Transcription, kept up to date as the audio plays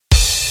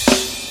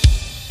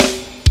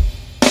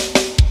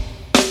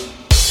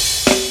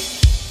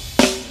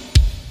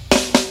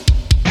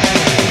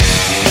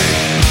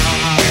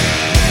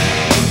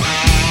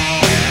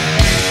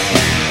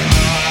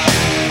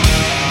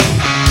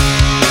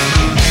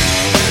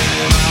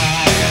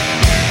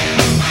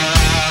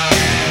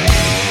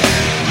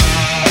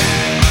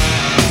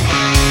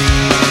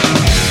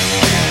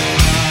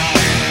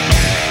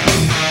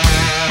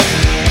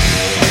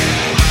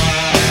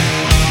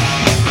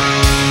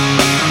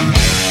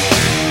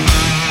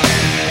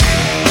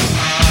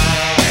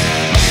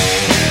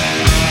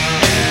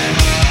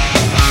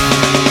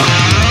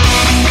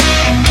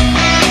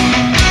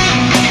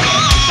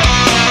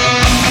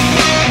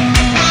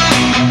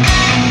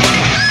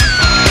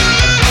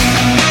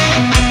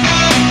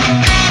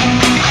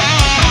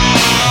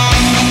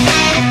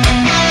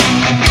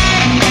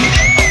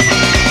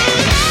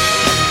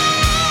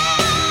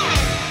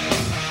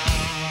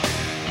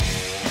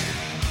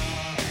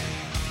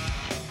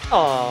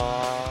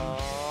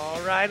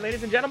right,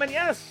 ladies and gentlemen,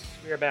 yes,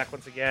 we are back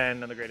once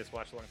again on the greatest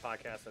watch-along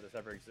podcast that has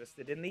ever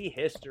existed in the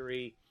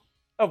history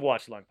of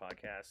watch-along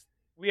podcasts.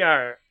 We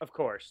are, of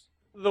course,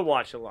 the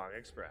Watch-Along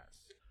Express.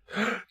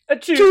 A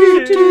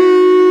toot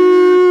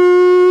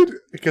toot!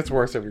 It gets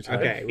worse every time.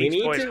 Okay, we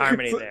need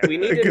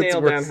to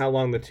nail down how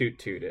long the toot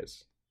toot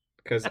is.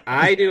 Because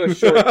I do a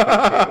short toot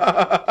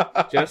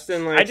toot.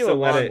 Justin likes to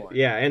let it. One.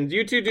 Yeah, and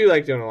you two do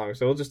like doing a long one,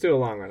 so we'll just do a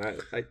long one.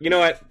 You know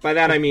what? By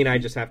that I mean I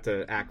just have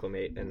to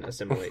acclimate and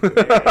assimilate.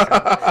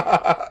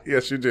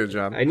 Yes, you do,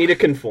 John. I need to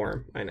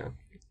conform. I know.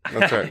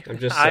 That's right.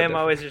 I am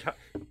always your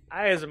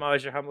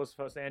humblest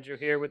host, Andrew,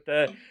 here with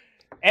the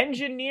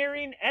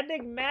engineering,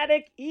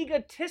 enigmatic,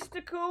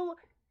 egotistical,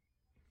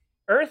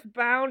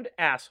 earthbound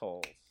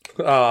assholes.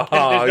 Oh,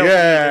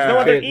 there's no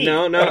other E.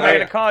 No. What am I going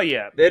to call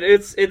you?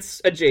 It's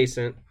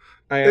adjacent.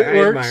 I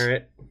admire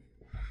it.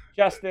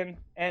 Justin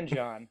and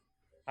John,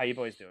 how you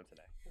boys doing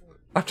today?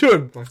 I'm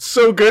doing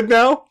so good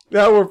now.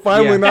 Now we're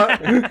finally not.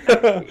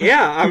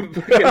 Yeah, I'm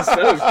fucking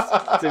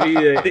stoked to be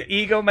the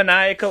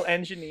egomaniacal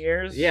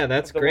engineers. Yeah,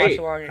 that's great.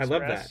 I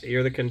love that.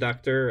 You're the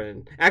conductor,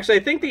 and actually,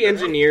 I think the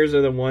engineers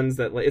are the ones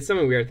that. It's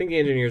something weird. I think the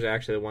engineers are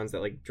actually the ones that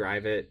like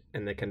drive it,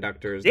 and the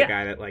conductor is the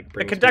guy that like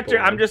brings. The conductor.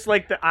 I'm just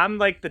like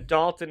the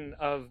Dalton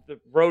of the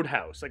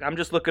Roadhouse. Like I'm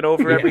just looking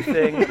over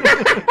everything.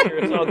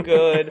 It's all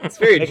good. It's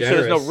very Make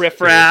generous. Sure there's no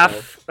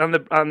riffraff on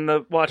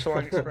the Watch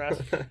Along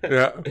Express.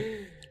 Yeah.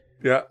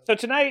 Yeah. So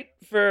tonight,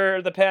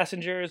 for the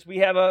passengers, we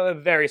have a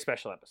very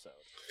special episode.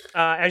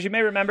 As you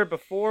may remember,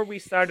 before we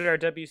started our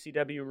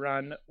WCW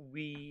run,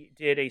 we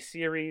did a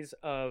series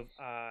of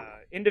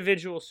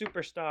individual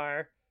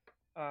superstar.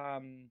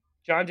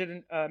 John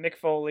did Mick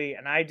Foley,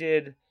 and I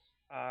did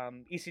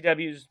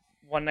ECW's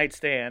One Night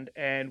Stand.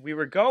 And we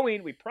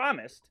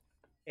promised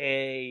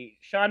a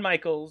Shawn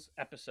Michaels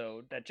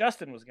episode that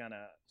Justin was going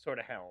to sort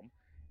of helm.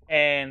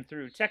 And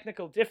through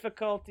technical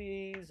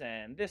difficulties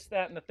and this,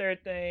 that, and the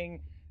third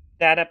thing,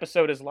 that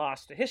episode is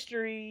lost to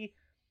history,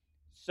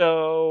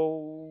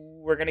 so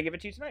we're going to give it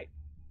to you tonight.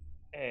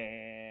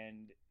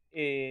 And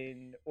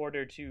in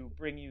order to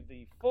bring you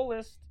the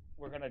fullest,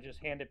 we're going to just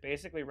hand it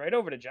basically right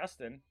over to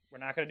Justin. We're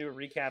not going to do a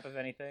recap of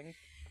anything.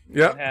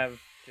 Yeah. Have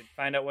to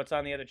find out what's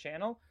on the other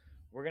channel.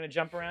 We're going to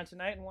jump around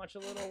tonight and watch a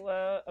little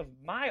of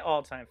my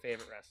all-time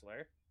favorite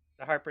wrestler,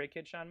 the Heartbreak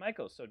Kid, Shawn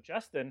Michaels. So,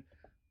 Justin,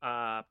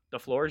 the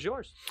floor is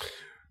yours.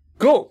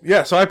 Cool.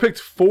 Yeah, so I picked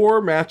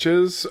 4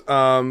 matches.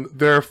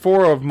 There are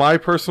 4 of my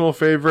personal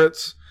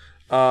favorites.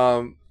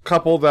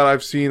 Couple that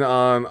I've seen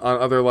on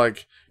other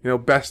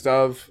best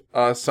of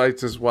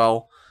sites as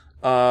well.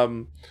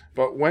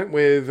 But went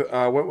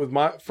with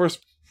my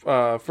first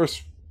 4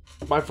 favorite.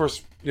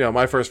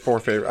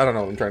 I don't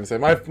know what I'm trying to say.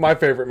 My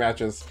favorite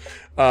matches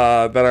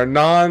that are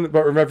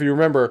but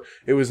remember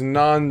it was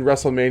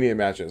non-WrestleMania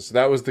matches. So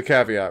that was the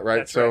caveat, right?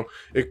 That's so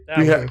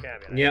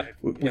right.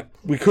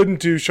 We couldn't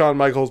do Shawn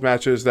Michaels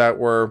matches that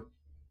were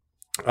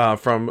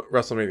from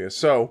WrestleMania.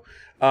 So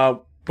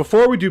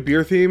before we do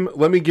beer theme,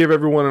 let me give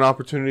everyone an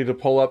opportunity to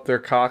pull up their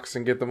cocks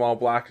and get them all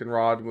black and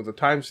rod with a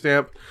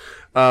timestamp.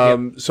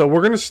 So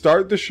we're going to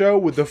start the show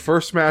with the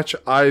first match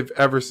I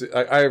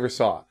ever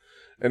saw.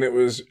 And it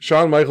was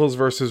Shawn Michaels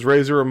versus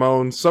Razor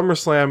Ramon,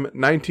 SummerSlam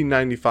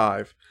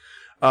 1995.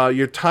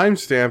 Your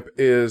timestamp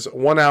is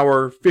 1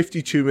 hour,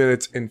 52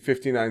 minutes, and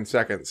 59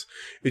 seconds.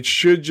 It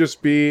should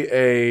just be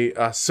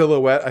a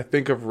silhouette, I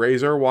think, of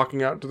Razor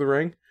walking out to the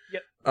ring.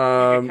 Yep. You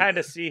can kind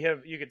of see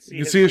him. You can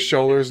see his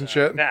shoulders and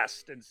shit.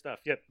 Vest and stuff.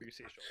 Yep. You can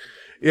see his shoulders.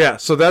 Yeah,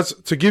 so that's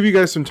to give you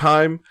guys some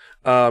time.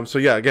 So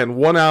yeah, again,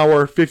 1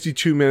 hour,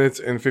 52 minutes,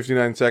 and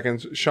 59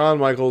 seconds. Shawn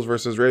Michaels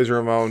versus Razor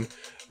Ramon.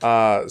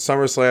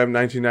 SummerSlam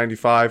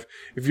 1995.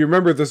 If you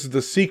remember, this is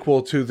the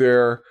sequel to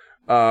their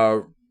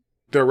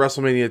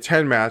WrestleMania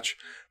 10 match,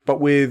 but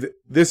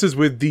this is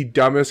with the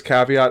dumbest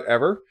caveat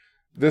ever.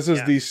 This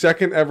is the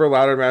second ever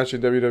ladder match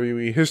in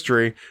WWE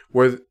history,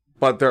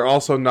 but they're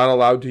also not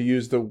allowed to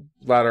use the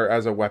ladder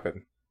as a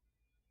weapon.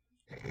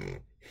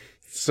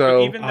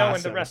 So but even though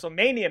in the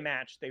WrestleMania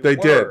match they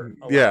were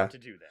allowed to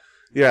do that.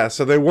 Yeah,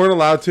 so they weren't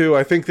allowed to.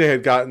 I think they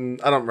had gotten,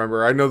 I don't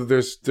remember. I know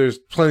that there's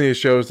plenty of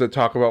shows that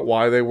talk about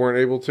why they weren't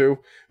able to.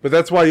 But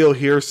that's why you'll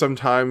hear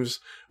sometimes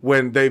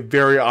when they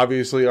very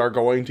obviously are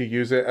going to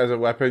use it as a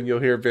weapon,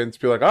 you'll hear Vince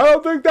be like, I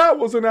don't think that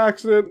was an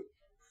accident.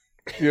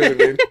 You know what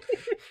I mean?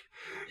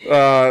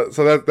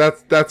 So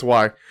that's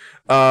why.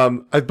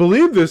 I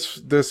believe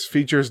this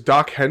features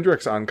Doc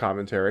Hendricks on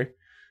commentary.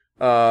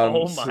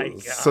 Oh my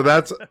God. So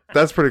that's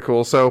pretty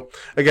cool. So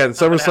again,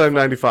 SummerSlam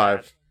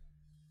 95.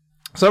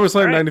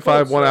 SummerSlam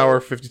 95, cool. 1 hour,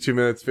 52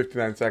 minutes,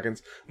 59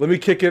 seconds. Let me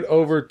kick it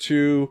over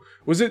to...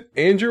 Was it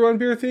Andrew on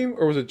Beer Theme,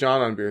 or was it John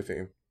on Beer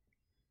Theme?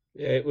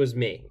 Yeah, it was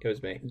me. All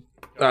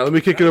right, let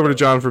me kick it over to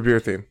John for Beer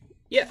Theme.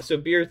 Yeah, so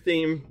Beer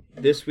Theme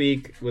this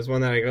week was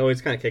one that I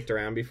always kind of kicked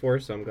around before,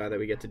 so I'm glad that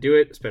we get to do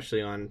it,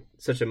 especially on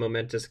such a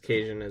momentous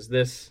occasion as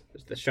this,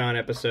 the Shawn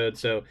episode.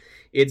 So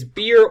it's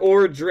beer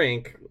or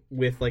drink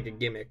with, like, a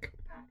gimmick.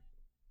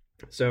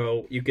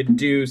 So you could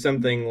do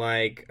something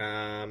like...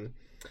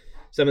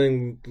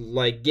 something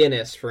like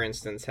Guinness, for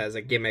instance, has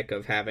a gimmick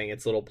of having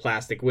its little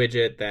plastic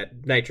widget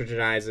that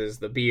nitrogenizes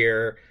the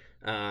beer.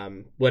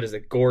 What is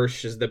it?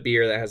 Gorsh is the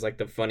beer that has like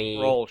the funny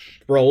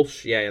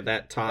Rolsch. Yeah,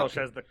 that top. Rolsch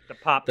has the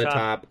pop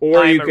top. Or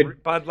Lima, you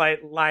could Bud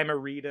Light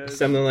Lime-A-Ritas.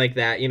 Something like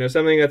that.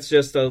 Something that's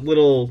just a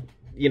little,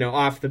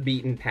 off the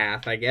beaten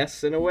path, I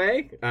guess, in a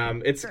way.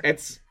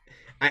 It's.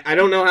 I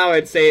don't know how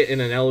I'd say it in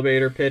an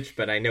elevator pitch,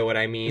 but I know what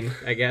I mean,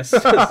 I guess. So,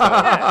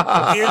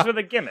 beers with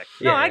a gimmick.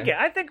 No, yeah.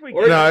 I think we.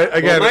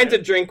 Mine's a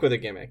drink with a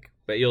gimmick,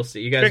 but you'll see.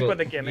 You guys drink with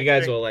a gimmick. You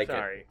guys will like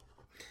it.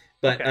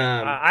 But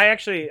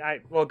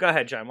okay. Well, go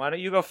ahead, John. Why don't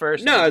you go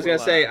first? No, I was gonna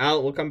say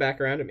we'll come back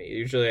around to me.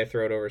 Usually I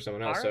throw it over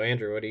someone else. Right. So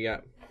Andrew, what do you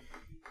got?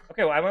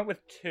 Okay, well I went with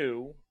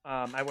two.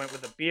 I went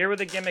with a beer with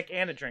a gimmick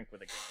and a drink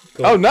with a gimmick.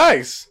 Cool. Oh,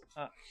 nice.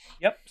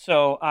 Yep.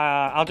 So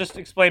I'll just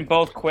explain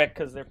both quick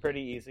because they're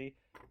pretty easy.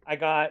 I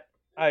got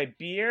a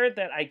beer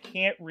that I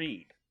can't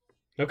read.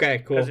 Okay,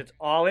 cool. Because it's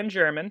all in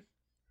German,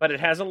 but it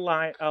has a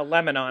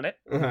lemon on it,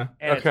 and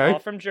it's all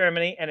from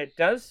Germany, and it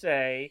does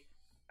say.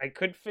 I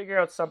could figure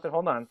out something.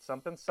 Hold on.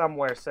 Something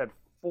somewhere said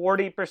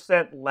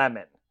 40%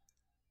 lemon.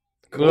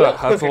 Cool.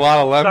 That's a lot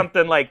of lemon.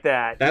 Something like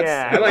that.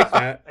 I like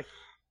that.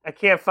 I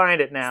can't find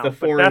it now. It's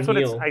the foreign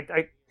heel.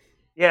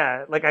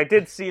 I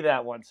did see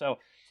that one. So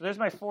there's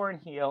my foreign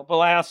heel.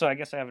 Well, I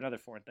guess I have another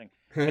foreign thing.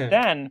 But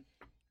then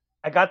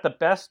I got the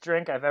best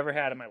drink I've ever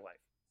had in my life.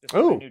 This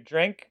is a new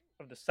drink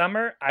of the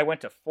summer. I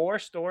went to 4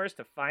 stores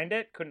to find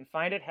it. Couldn't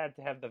find it. Had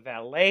to have the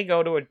valet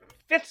go to a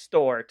 5th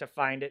store to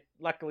find it.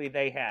 Luckily,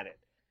 they had it.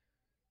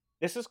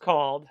 This is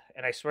called,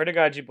 and I swear to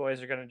God, you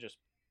boys are going to just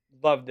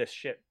love this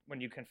shit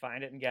when you can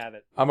find it and get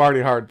it. I'm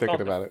already hard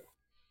thinking about it.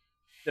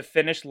 The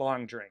Finnish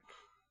long drink.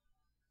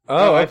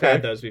 Oh, I've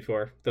had those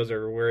before. Those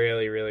are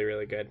really, really,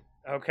 really good.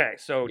 Okay,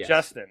 so yes.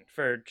 Justin,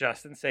 for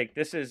Justin's sake,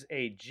 this is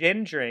a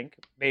gin drink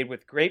made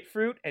with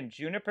grapefruit and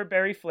juniper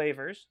berry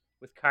flavors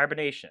with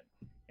carbonation.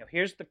 Now,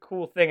 here's the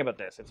cool thing about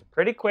this. It's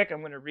pretty quick.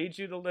 I'm going to read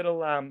you the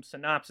little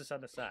synopsis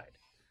on the side.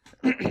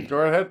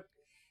 Go ahead.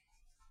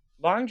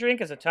 Long drink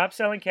is a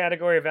top-selling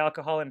category of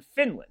alcohol in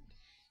Finland.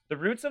 The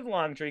roots of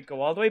long drink go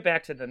all the way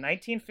back to the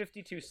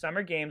 1952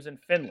 Summer Games in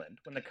Finland,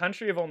 when the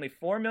country of only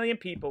 4 million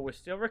people was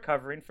still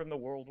recovering from the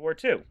World War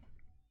II.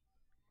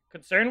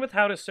 Concerned with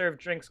how to serve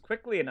drinks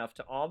quickly enough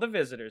to all the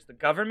visitors, the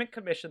government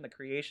commissioned the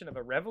creation of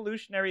a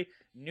revolutionary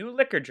new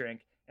liquor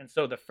drink, and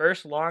so the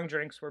first long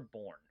drinks were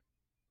born.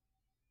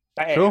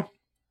 Bam.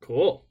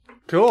 Cool.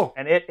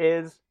 And it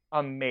is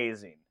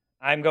amazing.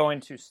 I'm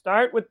going to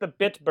start with the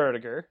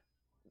Bitburger.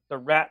 The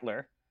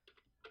Rattler.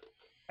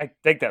 I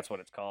think that's what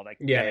it's called. I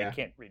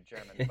can't read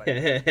German. But, so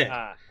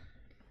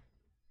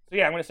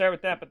I'm going to start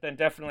with that, but then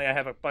definitely I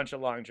have a bunch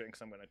of long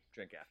drinks I'm going to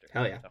drink after.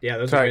 Hell yeah. So. Yeah,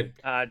 those are good.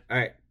 All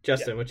right,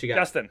 Justin, what you got?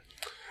 Justin.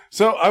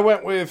 So I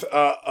went with,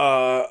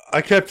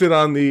 I kept it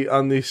on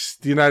the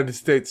United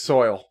States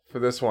soil for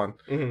this one.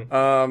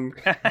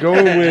 Mm-hmm.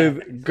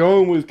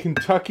 Going with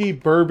Kentucky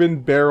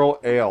Bourbon Barrel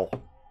Ale.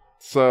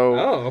 So.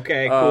 Oh,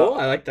 okay, cool.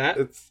 I like that.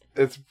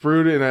 It's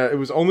brewed it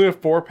was only a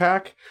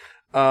 4-pack.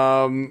 So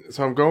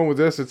I'm going with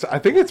this. I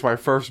think it's my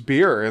first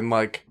beer in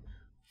like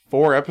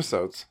 4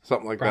 episodes,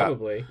 something like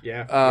Probably, that.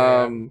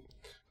 Yeah.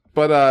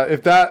 But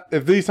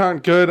if these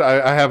aren't good,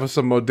 I have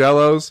some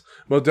Modelo's.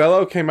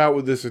 Modelo came out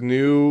with this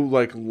new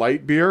like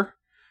light beer,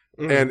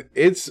 and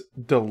it's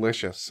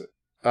delicious.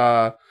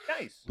 Nice,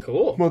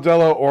 cool.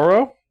 Modelo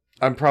Oro.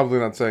 I'm probably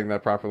not saying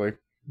that properly,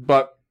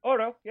 but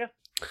Oro, yeah.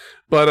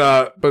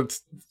 But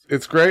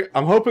it's great.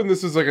 I'm hoping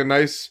this is like a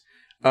nice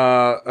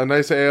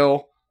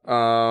ale.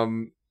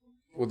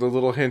 With a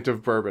little hint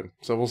of bourbon,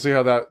 so we'll see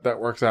how that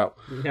works out.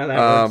 Yeah, that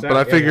works out. But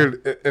I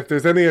figured if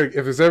there's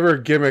ever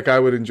a gimmick I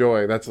would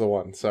enjoy, that's the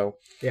one. So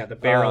yeah, the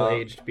barrel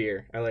aged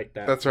beer. I like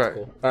that. That's right.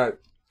 Cool. All right,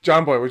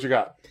 John Boy, what you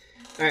got?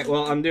 All right,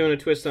 well, I'm doing a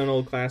twist on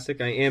Old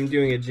Classic. I am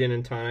doing a gin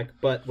and tonic,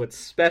 but what's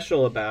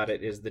special about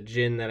it is the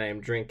gin that I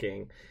am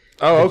drinking.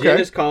 Oh, okay. The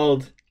gin is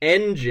called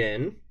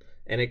Engine,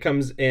 and it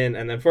comes in.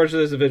 And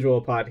unfortunately, this is a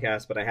visual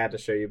podcast, but I had to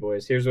show you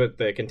boys. Here's what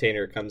the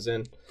container comes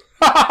in.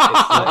 Oh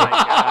my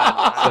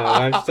God. So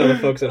why don't you tell the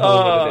folks at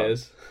home what it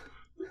is?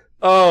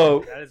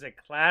 Oh, that is a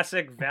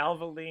classic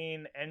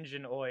Valvoline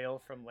engine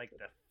oil from like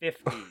the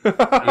 50s.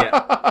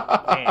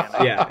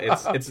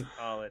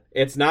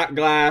 It's not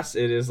glass.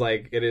 It is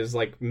like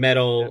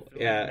metal.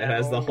 Definitely metal. It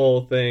has the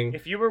whole thing.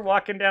 If you were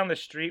walking down the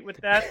street with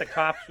that, the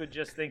cops would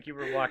just think you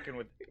were walking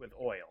with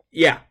oil.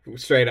 Yeah,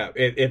 straight up.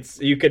 It's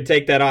you could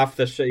take that off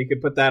the you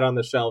could put that on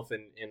the shelf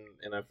in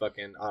a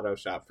fucking auto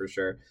shop for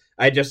sure.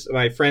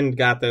 My friend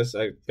got this.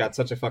 I got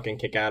such a fucking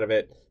kick out of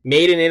it.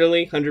 Made in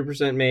Italy,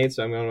 100% made.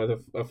 So I'm going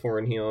with a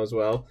foreign heel as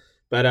well.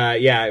 But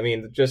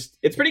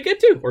it's pretty good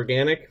too.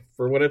 Organic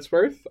for what it's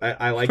worth.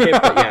 I like it.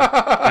 But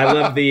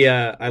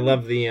yeah, I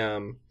love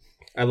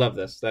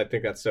this. I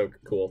think that's so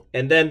cool.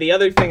 And then the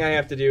other thing I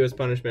have to do as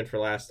punishment for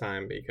last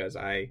time, because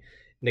I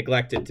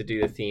neglected to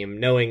do the theme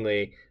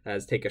knowingly,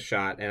 is take a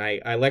shot. And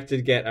I elected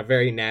to get a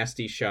very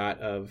nasty shot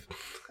of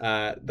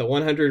the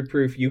 100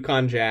 proof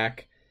Yukon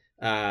Jack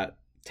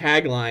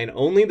tagline,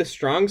 "Only the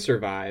strong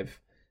survive."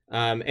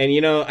 And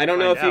I don't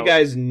know if you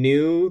guys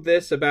knew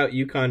this about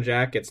Yukon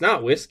Jack. It's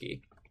not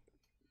whiskey.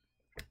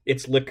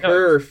 It's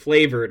liqueur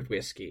flavored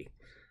whiskey.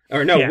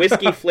 Or no,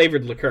 whiskey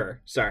flavored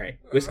liqueur. Sorry.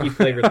 Whiskey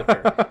flavored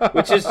liqueur.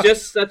 Which is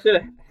just such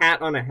a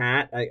hat on a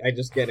hat. I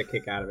just get a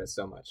kick out of it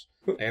so much.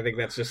 I think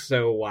that's just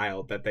so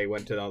wild that they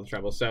went to all the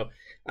trouble. So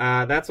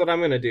that's what I'm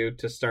going to do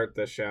to start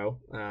the show.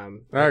 All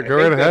right, go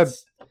right ahead.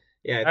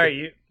 Yeah. All right,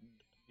 you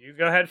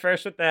go ahead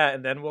first with that,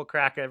 and then we'll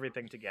crack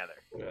everything together.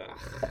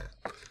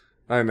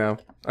 I know.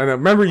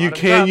 Remember, you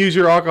can use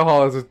your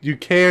alcohol you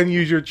can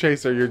use your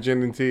chaser, your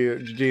gin and tea,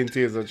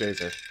 G&T as a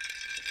chaser.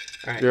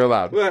 All right. You're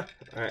allowed. All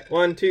right,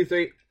 1, 2,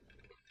 3.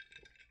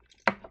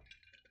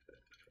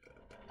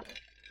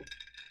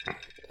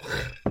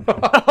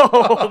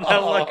 Oh,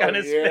 that look on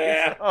his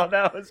face. Oh,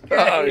 that was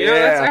great.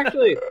 That's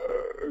actually...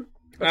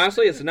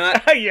 Honestly, it's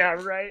not... Yeah,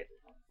 right.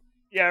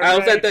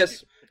 I'll say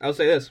this.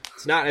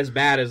 It's not as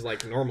bad as,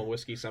 like, normal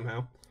whiskey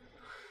somehow.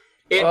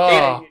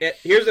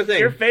 Here's the thing.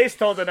 Your face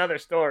told another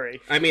story.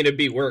 I mean, it'd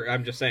be worse.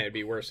 I'm just saying it'd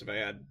be worse if I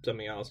had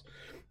something else.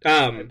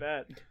 I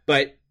bet.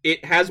 But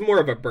it has more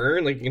of a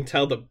burn. Like, you can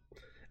tell the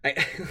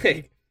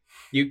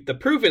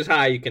proof is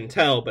high, you can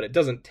tell, but it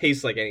doesn't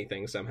taste like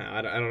anything somehow.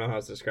 I don't know how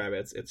else to describe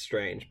it. It's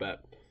strange,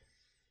 but...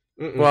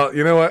 Well,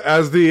 you know what?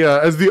 As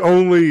the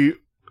only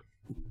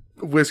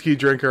whiskey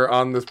drinker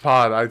on this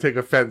pod, I take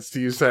offense to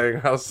you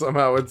saying how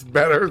somehow it's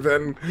better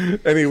than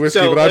any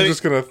whiskey, but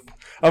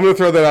I'm gonna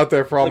throw that out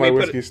there for all my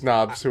whiskey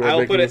snobs who are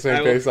making the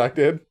same face I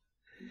did.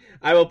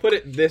 I will put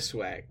it this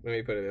way. Let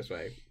me put it this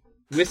way.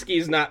 Whiskey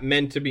is not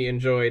meant to be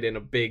enjoyed in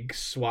a big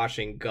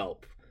swashing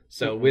gulp.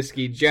 So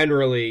whiskey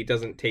generally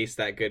doesn't taste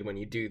that good when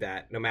you do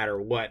that, no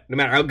matter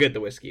how good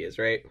the whiskey is,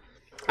 right?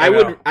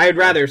 I'd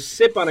rather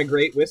sip on a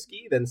great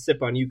whiskey than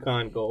sip on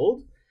Yukon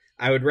Gold.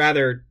 I would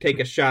rather take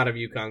a shot of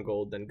Yukon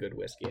Gold than good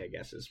whiskey, I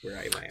guess, is where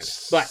I land.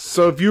 But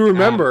so if you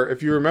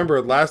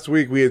remember, last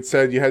week we had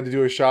said you had to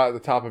do a shot at the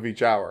top of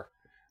each hour.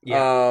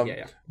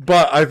 Yeah.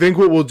 But I think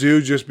what we'll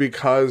do, just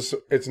because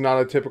it's not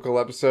a typical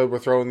episode, we're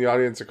throwing the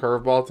audience a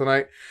curveball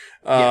tonight.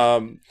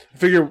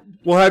 Figure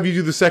we'll have you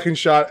do the second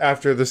shot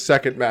after the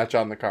second match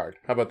on the card.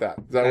 How about that?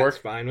 Does that work?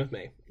 That's fine with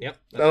me. Yep.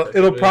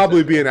 It'll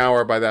probably be an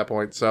hour by that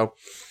point. So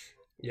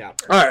yeah.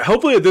 All right.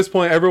 Hopefully at this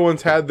point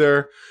everyone's had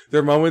their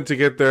moment to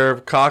get their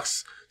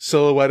cocks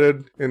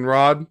silhouetted in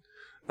Rod.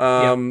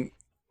 And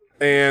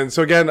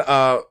so again,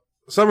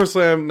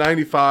 SummerSlam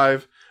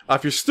 95.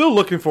 If you're still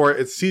looking for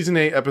it, it's season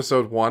 8,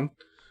 episode 1.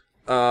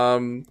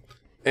 And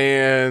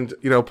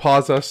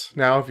pause us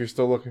now if you're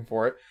still looking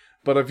for it.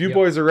 But if you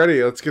boys are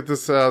ready, let's get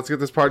this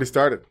party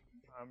started.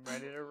 I'm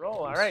ready to roll.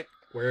 All right.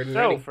 Ready.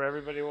 For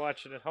everybody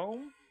watching at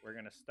home, we're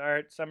gonna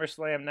start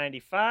SummerSlam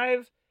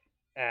 95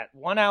 at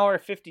 1 hour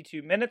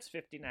 52 minutes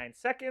 59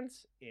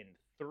 seconds in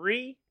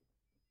 3,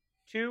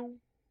 2,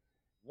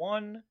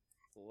 1,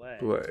 play.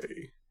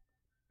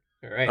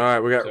 All right. All right.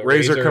 We got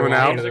Razor coming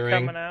out. Razor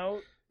coming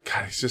out.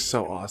 God, he's just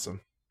so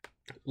awesome.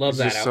 Love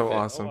that outfit. So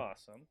awesome.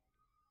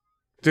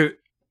 Dude,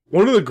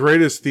 one of the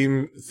greatest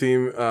theme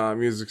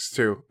musics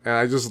too. And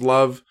I just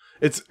love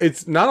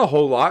it's not a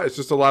whole lot, it's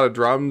just a lot of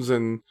drums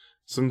and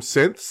some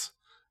synths,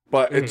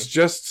 but it's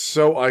just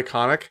so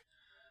iconic.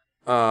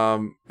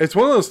 It's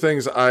one of those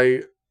things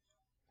I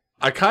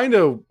kind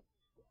of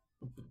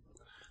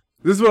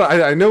this is what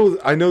I know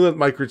that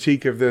my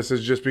critique of this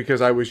is just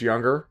because I was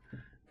younger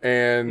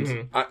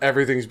and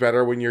everything's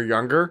better when you're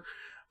younger.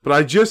 But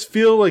I just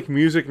feel like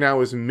music now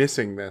is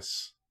missing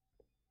this.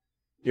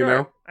 You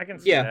know? I can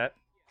see that.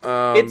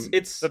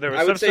 So there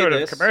was some sort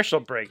of commercial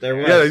break. There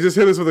was. Yeah, they just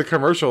hit us with a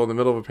commercial in the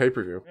middle of a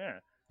pay-per-view. Yeah.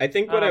 I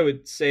think what I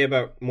would say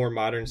about more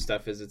modern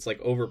stuff is it's like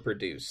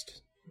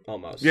overproduced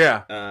almost.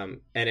 Yeah.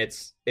 And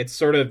it's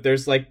sort of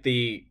there's like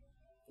the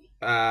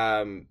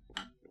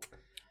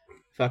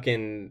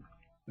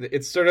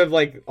it's sort of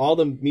like all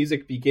the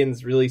music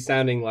begins really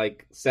sounding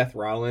like Seth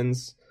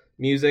Rollins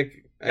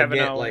music.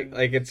 Again,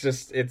 like it's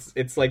just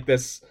it's like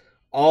this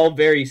all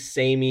very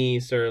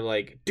samey sort of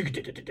like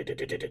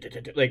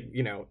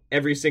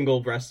every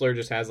single wrestler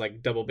just has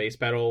like double bass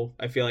pedal,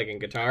 I feel like, in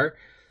guitar,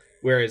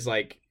 whereas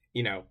like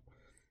it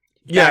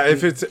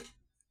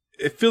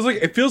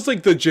feels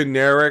like the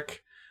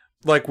generic,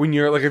 like when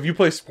you're like if you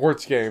play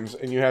sports games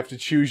and you have to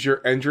choose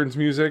your entrance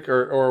music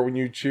or when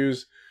you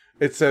choose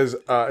it says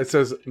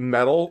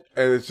metal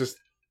and it's just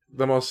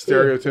the most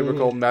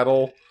stereotypical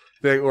metal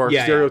thing or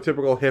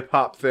stereotypical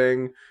hip-hop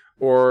thing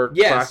or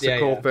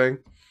classical thing.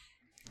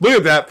 Look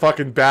at that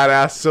fucking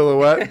badass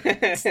silhouette.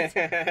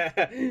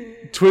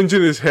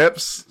 Twinging his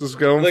hips, just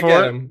going Look for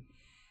at it. Him.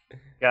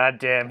 God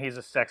damn, he's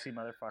a sexy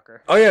motherfucker.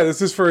 Oh yeah,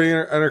 this is for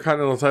an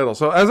Intercontinental title.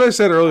 So as I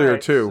said earlier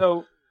too.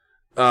 So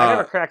I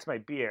never cracked my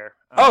beer.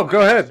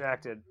 Go ahead.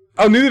 Distracted.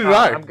 Oh, neither did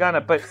I. I'm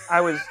gonna, but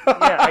I was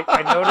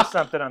I noticed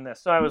something on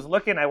this. So I was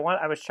looking. I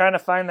was trying to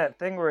find that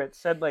thing where it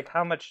said like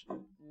how much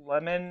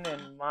lemon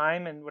and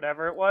lime and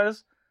whatever it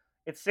was.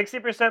 It's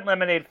 60%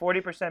 lemonade,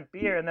 40%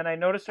 beer, and then I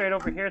noticed right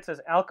over here it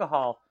says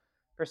alcohol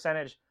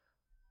percentage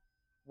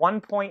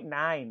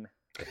 1.9.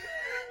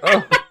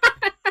 Oh.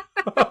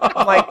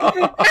 I'm like, what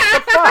the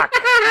fuck?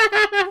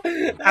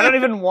 I don't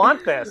even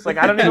want this. Like,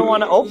 I don't even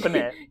want to open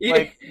it.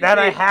 Like, then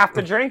I have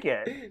to drink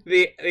it.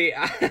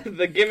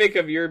 The gimmick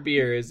of your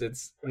beer is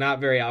it's not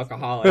very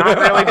alcoholic. Not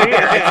really beer.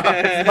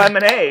 It's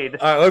lemonade.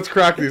 All right, let's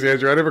crack these,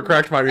 Andrew. I never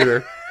cracked mine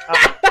either.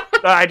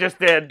 I just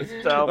did.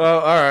 So. Oh,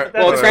 all right.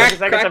 Well, crack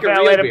a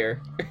real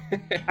beer.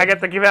 I get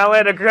the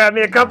valet to grab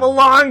me a couple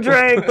long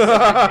drinks.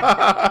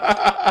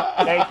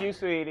 Thank you,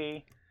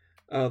 sweetie.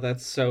 Oh,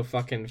 that's so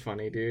fucking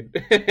funny,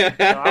 dude.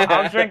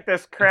 I'll drink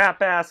this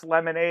crap ass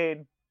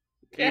lemonade.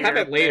 Yeah, have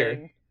it later.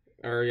 Thing.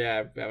 Or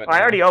have it.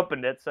 I already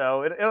opened it,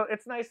 so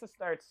it's nice to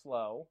start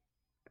slow.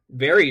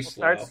 Very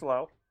slow. Start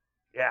slow.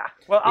 Yeah.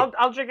 Well,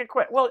 I'll drink it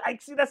quick. Well, I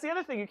see. That's the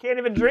other thing. You can't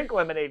even drink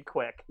lemonade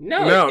quick.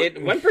 No.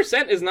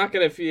 1% is not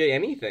going to feel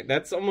anything.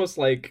 That's almost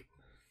like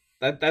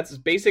that's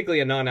basically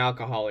a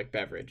non-alcoholic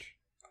beverage,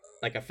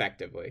 like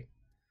effectively.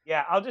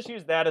 Yeah, I'll just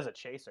use that as a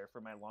chaser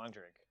for my long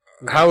drink.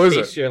 How is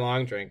it? Your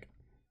long drink.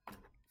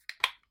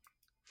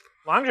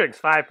 Long drink's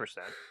 5%.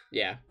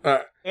 Yeah.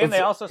 And they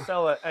also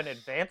sell an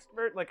advanced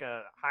version, like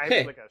a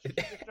high, like a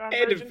strong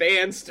version.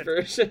 Advanced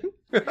version.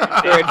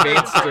 They're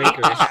advanced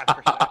drinkers.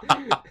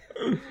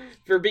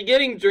 For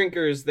beginning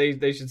drinkers,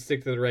 they should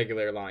stick to the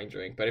regular long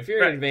drink. But if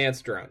you're an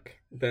advanced drunk,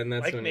 then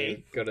that's like when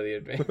you go to the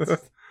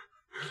advanced.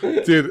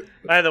 Dude.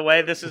 By the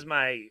way, this is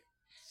my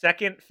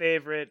second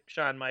favorite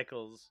Shawn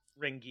Michaels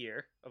ring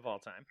gear of all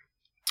time.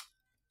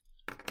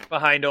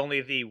 Behind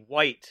only the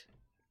white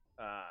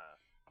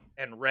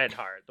and red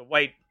heart. The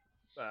white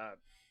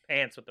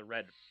pants with the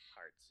red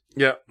hearts.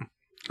 Yeah.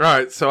 All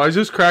right, so I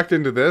just cracked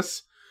into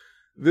this.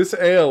 This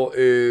ale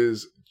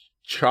is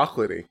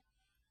chocolatey.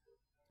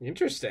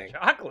 Interesting.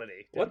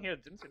 Chocolatey.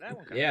 Didn't see that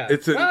one coming. Yeah.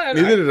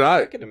 Neither did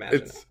I. I can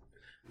imagine.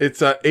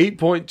 It's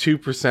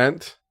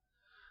 8.2%.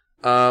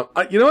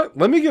 You know what?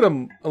 Let me get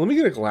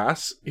a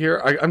glass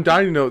here. I'm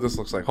dying to know what this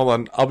looks like. Hold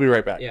on, I'll be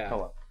right back. Yeah.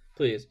 Hold on.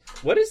 Please.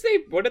 What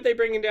are they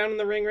bringing down in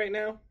the ring right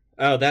now?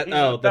 Oh, that's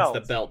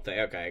the belt thing.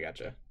 Okay, I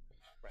gotcha.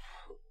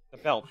 The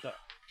belt.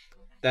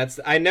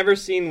 I never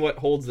seen what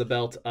holds the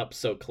belt up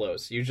so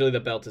close. Usually the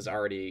belt is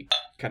already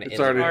kind of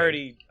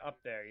already up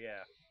there,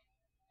 yeah.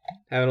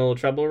 Having a little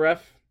trouble,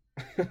 ref?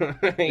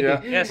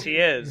 Yeah. Yes, he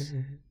is.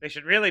 They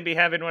should really be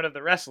having one of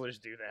the wrestlers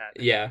do that.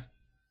 Yeah.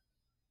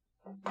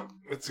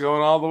 It's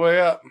going all the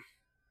way up.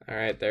 All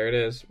right, there it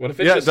is. What if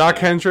it's just Doc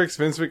Hendricks,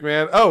 Vince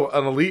McMahon. Oh,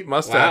 an elite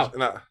mustache.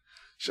 Wow.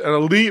 An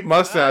elite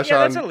mustache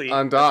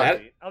on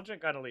Doc. I'll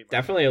drink on elite.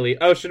 Definitely elite.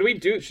 Oh, should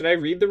I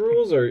read the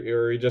rules, or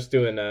are we just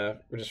doing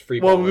we're just free?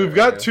 Well, we've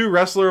got two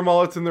wrestler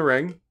mullets in the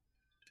ring.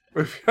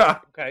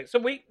 Okay,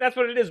 so that's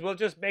what it is. We'll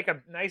just make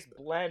a nice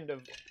blend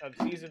of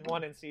season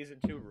 1 and season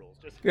 2 rules.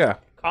 Just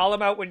call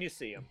them out when you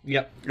see them.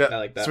 Yep. Yeah. I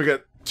like that. So we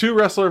got two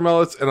wrestler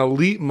mullets, an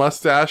elite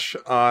mustache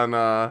on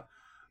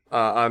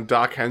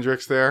Doc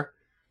Hendricks there.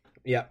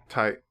 Yeah.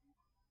 Tight.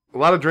 A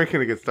lot of drinking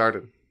to get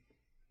started.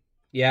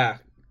 Yeah.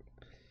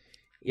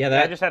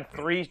 Yeah, I just had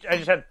 3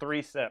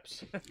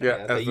 sips.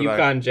 Yeah, the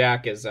Yukon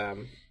Jack is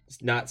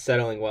not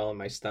settling well in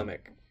my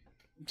stomach.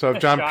 So if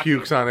John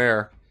pukes on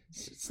air,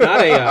 it's not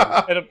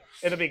a.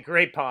 It'll be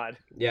great pod.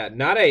 Yeah,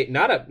 not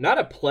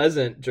a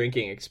pleasant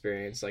drinking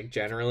experience. Like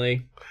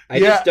generally, I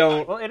just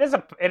don't. Well, it is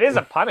a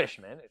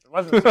punishment. It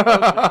wasn't supposed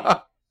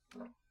to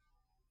be.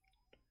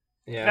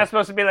 Yeah, it's not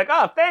supposed to be like,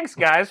 oh, thanks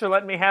guys for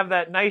letting me have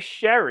that nice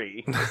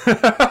sherry.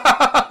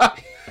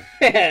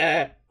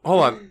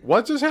 Hold on,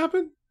 what just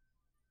happened?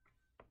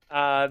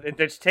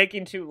 It's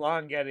taking too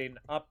long getting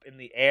up in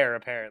the air,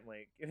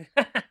 apparently.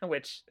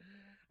 Which,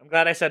 I'm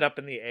glad I said up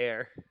in the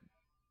air.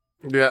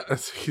 Yeah,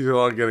 it's too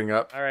long getting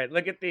up. All right,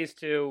 look at these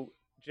two,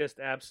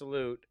 just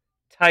absolute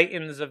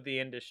titans of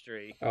the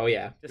industry. Oh,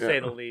 yeah. To say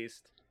the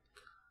least.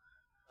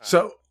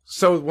 So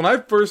when I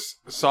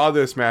first saw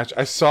this match,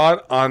 I saw it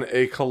on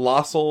a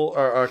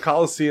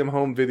Coliseum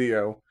home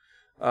video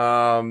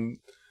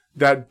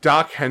that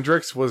Doc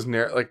Hendricks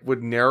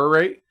would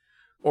narrate.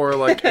 Or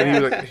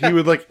and he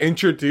would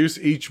introduce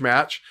each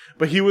match,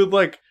 but he would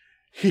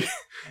he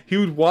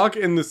would walk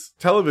in this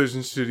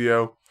television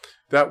studio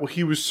that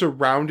he was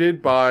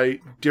surrounded by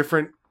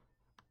different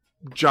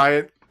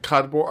giant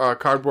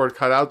cardboard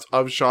cutouts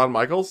of Shawn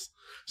Michaels.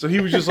 So he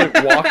was just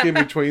walking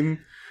between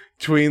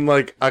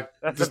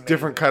just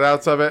different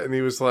cutouts of it, and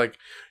he was like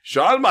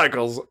Shawn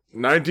Michaels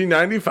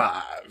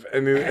 1995,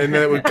 and then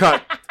it would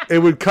cut. It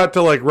would cut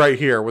to right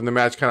here when the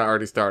match kind of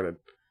already started,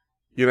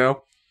 you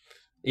know.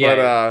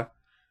 Yeah.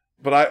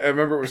 But I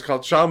remember it was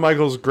called Shawn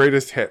Michaels'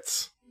 Greatest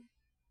Hits.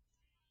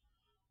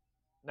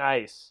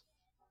 Nice.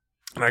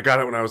 And I got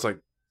it when I was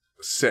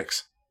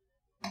 6.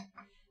 See,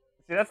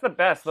 that's the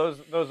best.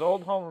 Those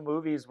old home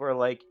movies where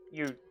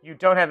you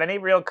don't have any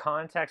real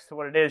context to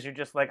what it is. You're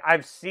just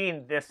I've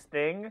seen this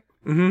thing,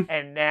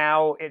 and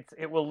now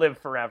it will live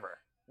forever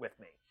with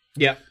me.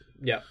 Yeah.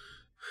 Yeah.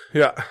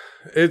 Yeah.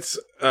 It's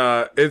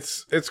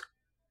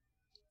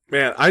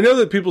man, I know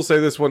that people say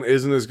this one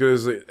isn't as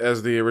good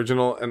as the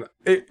original, and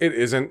it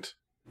isn't,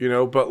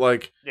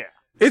 but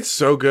it's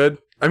so good.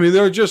 I mean,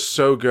 they're just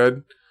so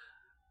good.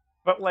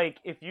 But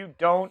if you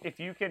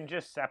can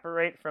just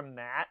separate from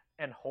that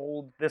and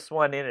hold this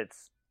one in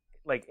its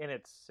like in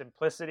its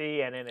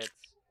simplicity and in its,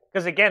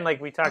 because again,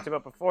 like we talked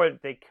about before,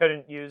 they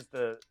couldn't use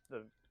the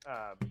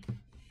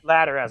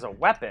ladder as a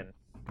weapon.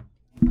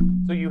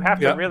 So you have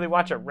to really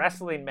watch a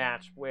wrestling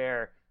match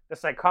where the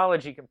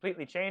psychology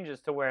completely changes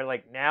to where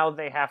like now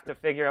they have to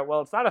figure out,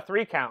 well, it's not a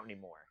 3 count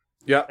anymore.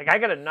 Yeah. Like I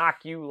got to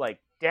knock you like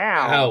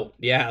down. Oh,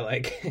 yeah,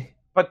 like.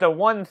 But the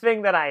one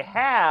thing that I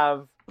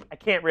have, I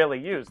can't really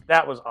use.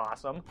 That was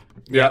awesome.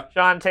 Yeah.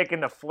 Shawn taking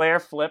the flare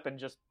flip and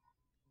just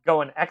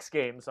going X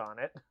Games on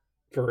it.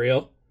 For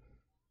real?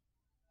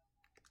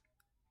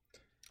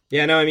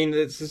 Yeah, no, I mean,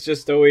 this is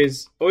just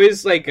always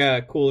like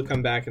cool to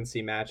come back and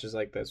see matches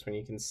like this when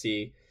you can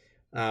see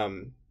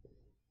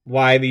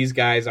why these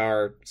guys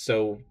are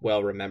so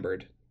well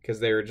remembered, because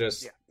they were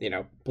just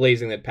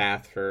blazing the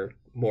path for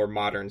more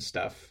modern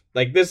stuff.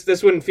 Like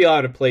this wouldn't feel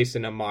out of place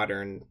in a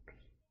modern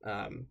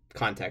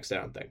context, I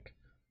don't think.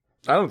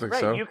 I don't think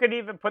so. You could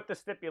even put the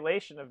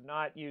stipulation of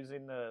not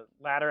using the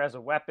ladder as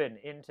a weapon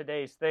in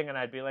today's thing, and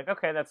I'd be like,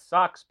 okay, that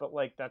sucks, but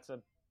like that's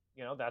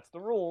that's the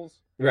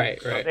rules. Right.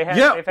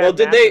 So well,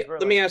 did they?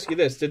 Let me ask you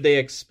this: did they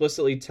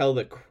explicitly tell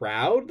the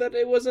crowd that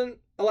it wasn't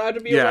allowed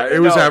to be? Yeah, it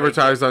was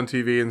advertised on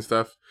TV and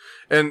stuff.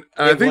 And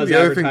I think the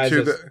other thing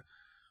too that.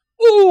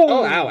 Ooh!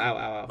 Oh!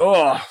 Ow!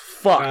 Oh!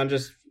 Fuck! I'm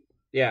just.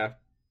 Yeah.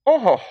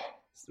 Oh!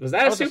 Was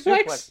that a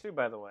suplex? Too,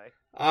 by the way.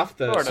 Off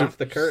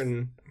the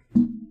curtain.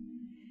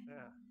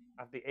 Yeah,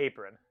 off the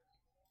apron.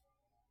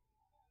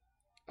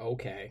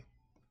 Okay.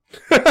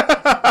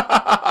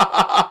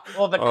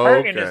 Well, the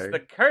curtain is the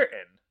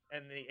curtain,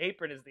 and the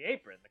apron is the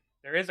apron.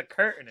 There is a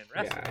curtain in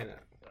wrestling. Yeah, I know.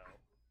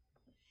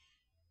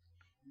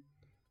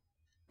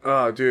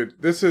 Oh,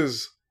 dude, this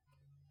is.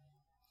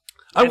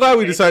 I'm glad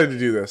we decided to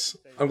do this.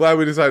 I'm glad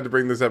we decided to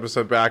bring this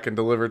episode back and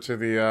deliver to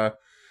the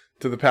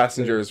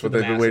passengers what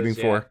they've been waiting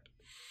for.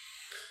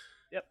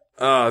 Yep.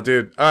 Oh,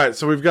 dude. All right,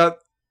 so we've got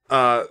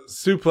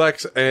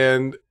suplex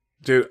and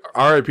dude,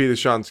 R.I.P. to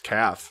Shawn's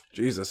calf.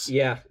 Jesus.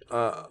 Yeah.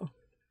 And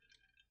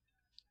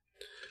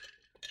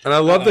I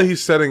love that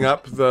he's setting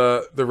up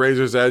the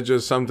Razor's Edge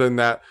as something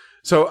that.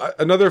 So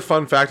another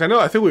fun fact.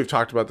 I think we've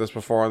talked about this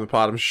before on the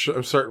pod. I'm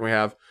certain we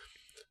have.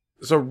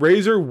 So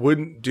Razor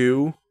wouldn't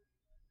do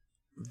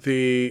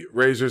the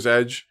Razor's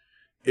Edge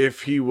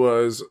if he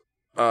wasn't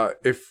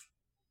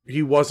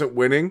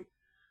winning,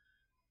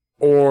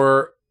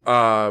 or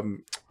I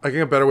think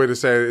a better way to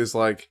say it is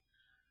like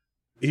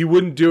he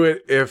wouldn't do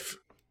it if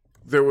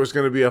there was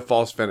going to be a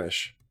false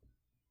finish,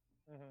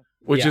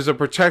 which is a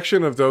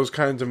protection of those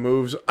kinds of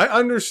moves. I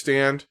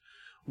understand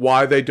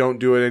why they don't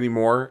do it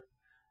anymore,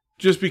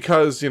 just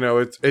because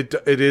it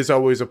is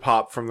always a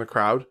pop from the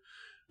crowd,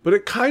 but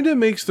it kind of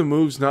makes the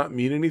moves not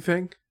mean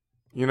anything.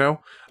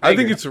 I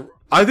think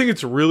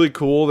it's really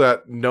cool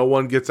that no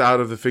one gets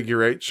out of the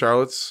figure 8.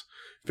 Charlotte's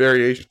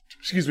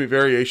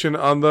variation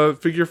on the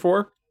figure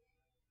 4.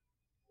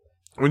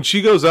 When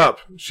she goes up,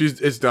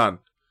 it's done.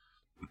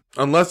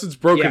 Unless it's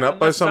broken up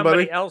by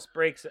somebody.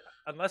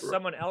 Unless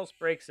someone else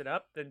breaks it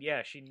up, then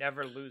she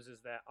never loses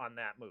that on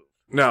that move.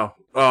 No.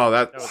 Oh,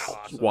 that's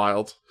awesome.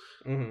 wild.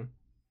 Mm-hmm.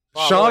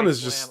 Shawn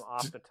is just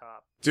off the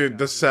top. Dude,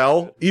 the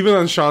sell, even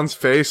on Shawn's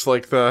face,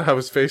 like how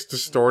his face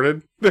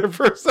distorted there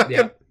for a second.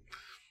 Yeah.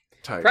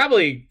 Tight.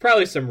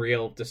 Probably some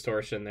real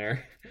distortion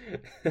there.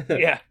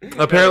 Yeah.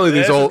 Apparently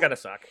these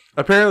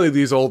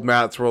old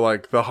mats were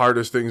like the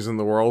hardest things in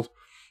the world.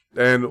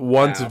 And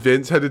once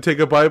Vince had to take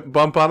a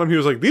bump on him, he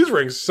was like, "These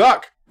rings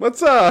suck.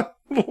 Let's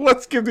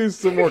give these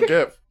some more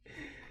give."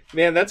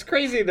 Man, that's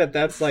crazy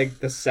that's like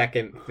the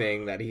second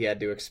thing that he had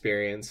to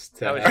experience.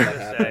 I was going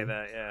to say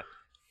that, yeah.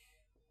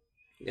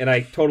 And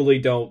I totally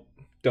don't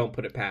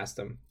put it past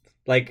him.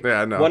 Like,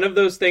 one of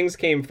those things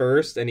came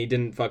first, and he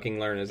didn't fucking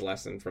learn his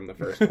lesson from the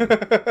first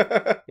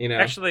one.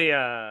 Actually,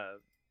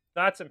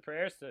 thoughts and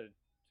prayers to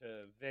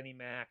Vinnie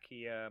Mac.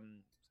 He had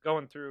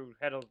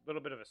a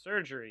little bit of a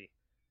surgery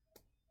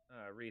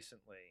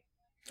recently.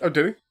 Oh,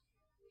 did he?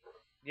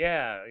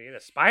 Yeah, he had a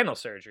spinal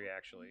surgery,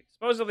 actually.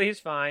 Supposedly he's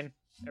fine.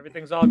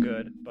 Everything's all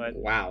good, but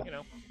wow,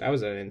 that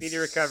was an speedy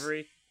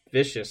recovery.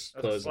 Vicious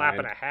clothesline. A slap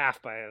and a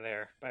half by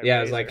there. Yeah,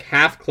 it was like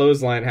half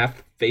clothesline,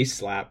 half face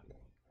slap.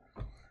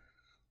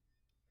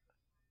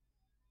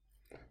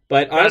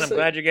 But honestly, I'm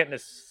glad you're getting to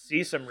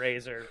see some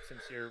Razor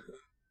since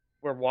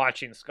we're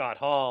watching Scott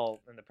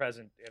Hall in the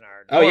present in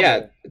our. Oh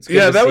yeah,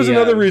 that was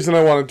another reason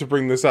I wanted to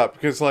bring this up,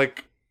 because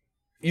like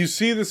you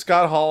see the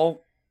Scott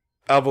Hall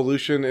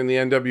evolution in the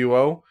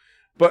NWO,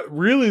 but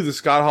really the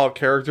Scott Hall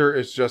character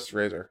is just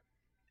Razor.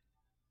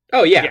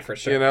 Oh yeah, for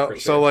sure. For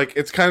sure. So like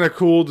it's kind of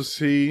cool to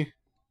see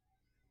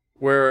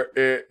where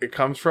it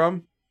comes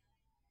from.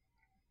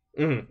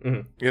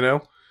 Mm-hmm.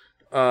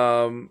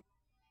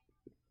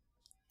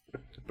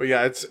 But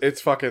yeah,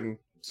 it's fucking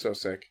so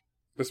sick.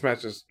 This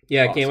match is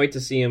awesome. I can't wait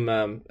to see him.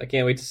 I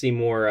can't wait to see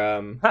more.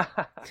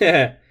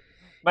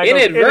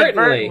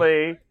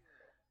 Inadvertently.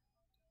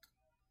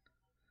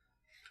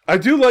 I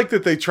do like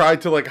that they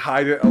tried to like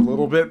hide it a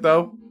little bit,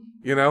 though.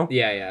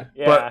 Yeah.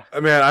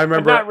 But man, I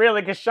remember. But not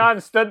really, because Shawn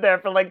stood there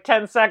for like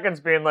 10 seconds,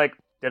 being like,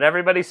 "Did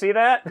everybody see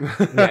that?"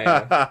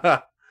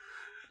 Yeah.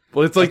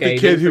 Well, it's like the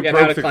kid who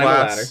broke the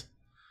glass.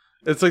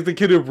 It's like the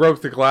kid who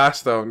broke the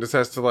glass, though, and just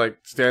has to, like,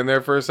 stand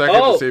there for a second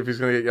to see if he's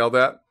going to get yelled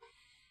at.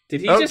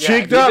 Did he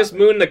just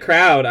moon the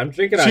crowd? I'm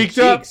drinking on cheeks.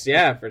 Up.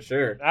 Yeah, for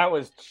sure. That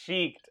was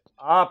cheeked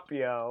up,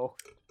 yo.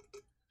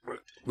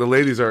 The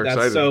ladies are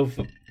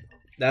excited.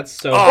 That's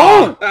so...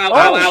 Oh!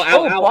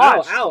 Ow,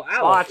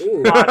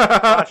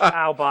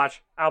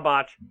 botch. Ow,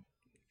 botch.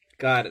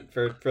 God,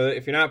 for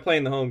if you're not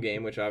playing the home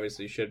game, which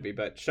obviously you should be,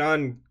 but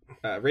Shawn...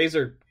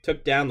 Razor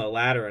took down the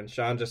ladder, and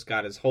Shawn just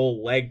got his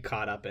whole leg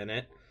caught up in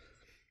it.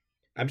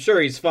 I'm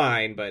sure he's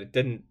fine, but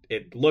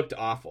it looked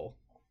awful.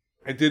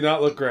 It did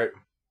not look great.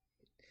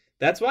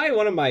 That's why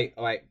one of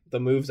the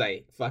moves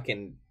I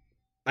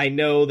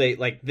know they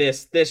like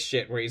this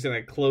shit where he's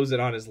gonna close it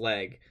on his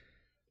leg.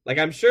 Like,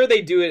 I'm sure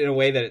they do it in a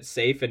way that it's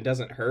safe and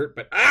doesn't hurt,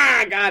 but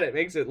God, it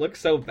makes it look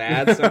so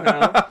bad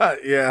somehow.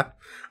 Yeah.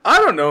 I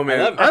don't know,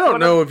 man. I don't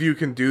know if you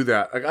can do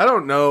that. Like, I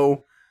don't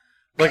know.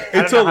 Like,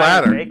 it's a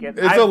ladder.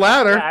 It's a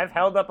ladder. Yeah, I've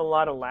held up a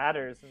lot of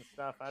ladders and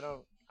stuff. I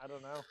don't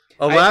know.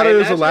 A ladder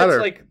is a ladder.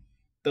 It's like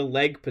the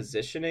leg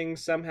positioning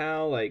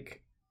somehow.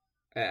 Like,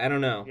 I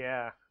don't know.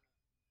 Yeah.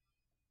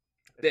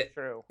 It's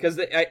true. Because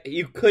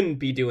you couldn't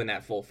be doing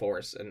that full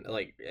force and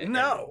like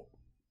no,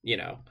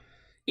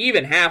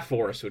 even half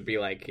force would be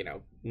like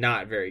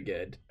not very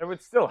good. It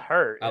would still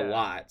hurt a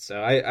lot.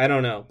 So I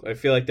don't know. I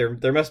feel like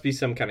there must be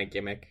some kind of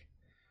gimmick.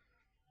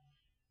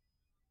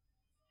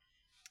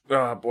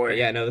 Oh boy. But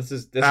yeah, no, this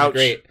is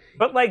great.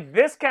 But like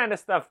this kind of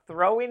stuff,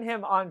 throwing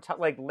him on top,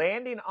 like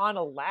landing on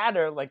a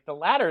ladder, like the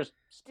ladder's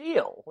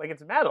steel, like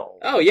it's metal.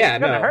 Oh yeah,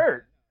 it's gonna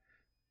hurt.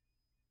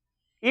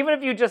 Even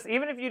if you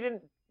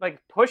didn't like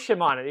push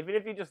him on it, even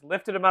if you just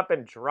lifted him up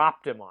and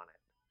dropped him on it.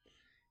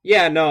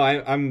 Yeah, no,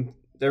 I'm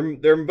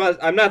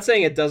not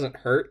saying it doesn't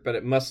hurt, but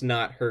it must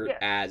not hurt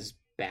as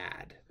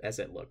bad as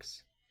it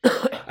looks.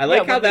 I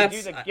like how that's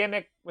they do the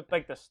gimmick with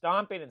like the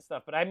stomping and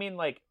stuff, but I mean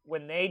like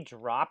when they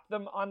drop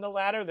them on the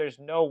ladder, there's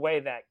no way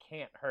that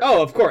can't hurt.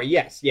 Oh, of course,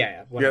 yes,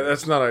 yeah. Yeah,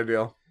 that's not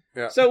ideal.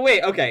 Yeah. So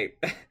wait, okay.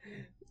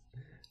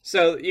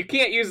 So you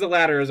can't use the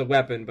ladder as a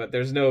weapon, but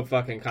there's no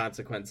fucking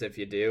consequence if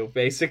you do,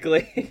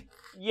 basically.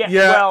 Yeah.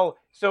 Well,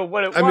 so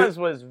what it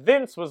was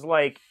Vince was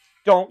like,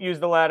 "Don't use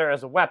the ladder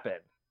as a weapon,"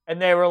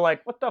 and they were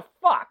like, "What the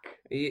fuck?"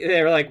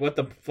 They were like, "What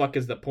the fuck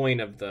is the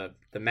point of the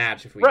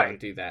match if we don't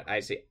do that?"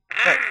 I see.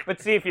 Right. But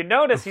see, if you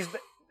notice, he's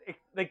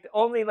like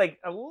only like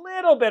a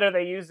little bit are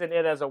they using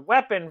it as a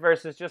weapon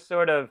versus just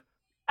sort of,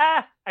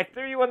 I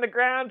threw you on the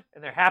ground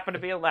and there happened to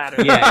be a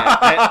ladder. Yeah,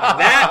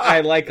 that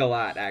I like a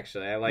lot.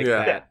 Actually, I like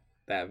that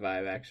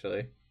vibe.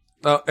 Actually,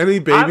 any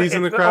babies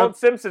in the crowd? The old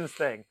Simpsons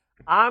thing.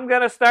 I'm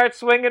gonna start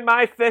swinging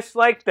my fists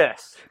like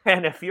this,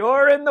 and if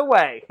you're in the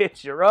way,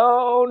 it's your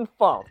own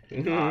fault.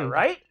 All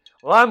right?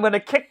 Well, I'm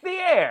gonna kick the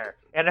air,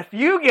 and if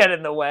you get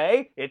in the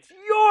way, it's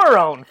your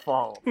own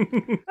fault.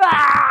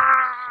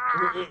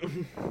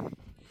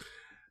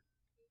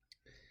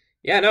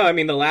 Yeah, no, I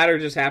mean the ladder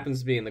just happens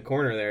to be in the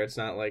corner there. It's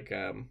not like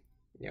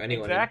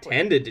anyone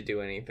intended to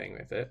do anything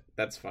with it.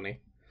 That's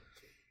funny.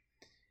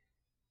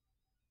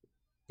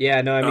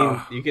 Yeah, no, I mean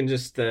you can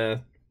just.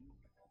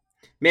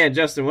 Man,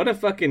 Justin, what a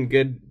fucking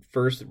good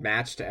first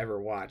match to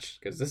ever watch,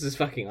 because this is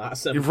fucking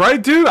awesome. You're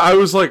right, dude. I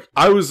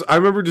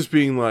remember just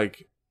being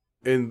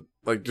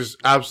just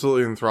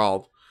absolutely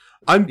enthralled.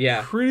 I'm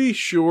pretty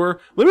sure.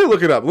 Let me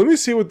look it up. Let me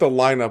see what the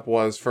lineup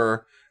was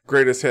for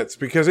Greatest Hits,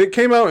 because it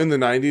came out in the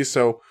 90s,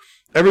 so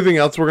everything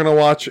else we're going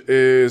to watch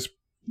is,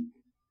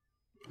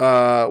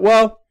 I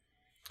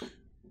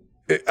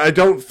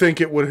don't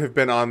think it would have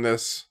been on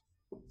this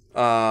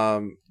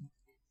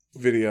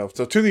video.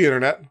 So to the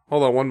internet.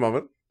 Hold on one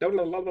moment.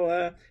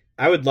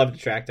 I would love to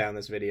track down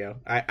this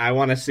video. I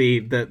want to see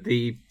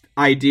the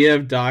idea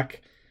of Doc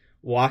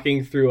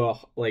walking through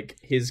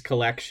his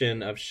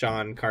collection of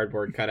Shawn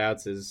cardboard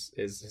cutouts is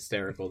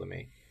hysterical to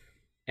me.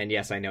 And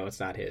yes, I know it's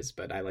not his,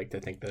 but I like to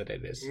think that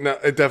it is. No,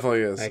 it definitely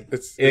is.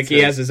 It's he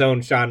has his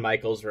own Shawn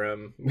Michaels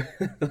room,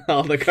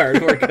 all the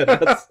cardboard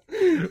cutouts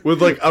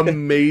with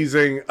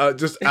amazing,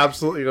 just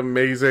absolutely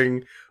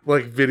amazing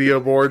video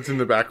boards in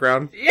the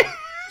background. Yeah,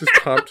 just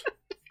pumped.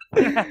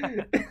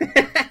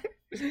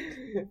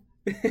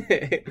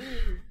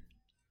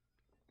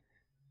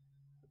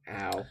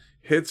 Ow.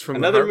 Hits from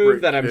another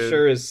move that I'm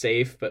sure is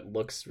safe but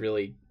looks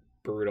really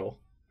brutal.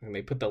 And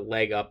they put the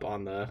leg up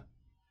on the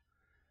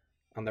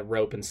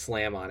rope and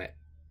slam on it.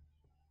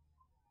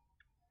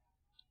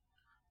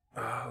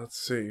 Let's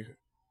see.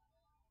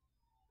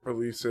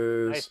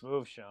 Releases. Nice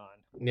move, Shawn.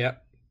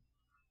 Yep.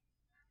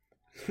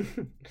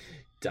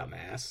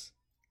 Dumbass.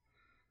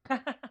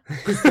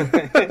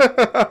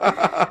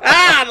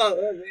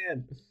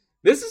 Man.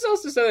 This is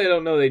also something I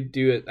don't know they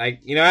do it. I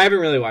haven't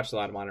really watched a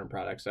lot of modern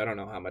products, so I don't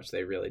know how much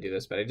they really do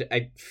this, but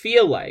I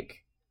feel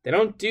like they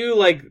don't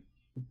do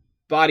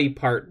body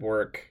part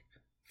work,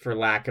 for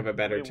lack of a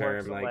better term.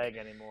 Works the leg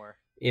anymore.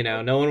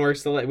 No one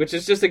works the leg, which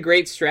is just a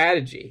great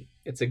strategy.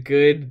 I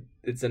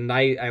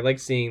like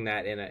seeing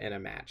that in a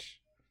match.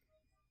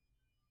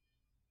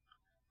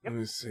 Let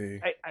me see.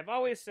 I've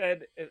always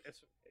said, in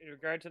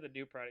regard to the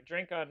new product,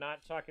 drink on,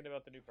 not talking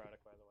about the new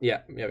product, by the way.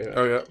 Yeah.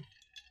 Oh, yeah.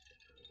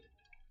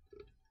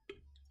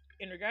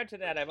 in regard to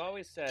that, I've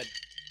always said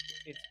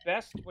it's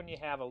best when you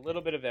have a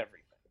little bit of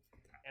everything.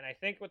 And I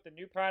think what the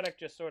new product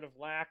just sort of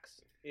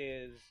lacks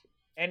is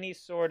any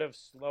sort of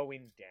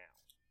slowing down.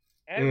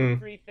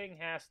 Everything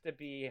has to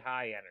be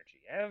high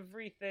energy.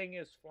 Everything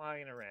is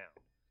flying around.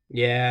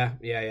 Yeah.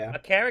 A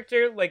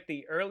character like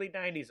the early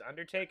 90s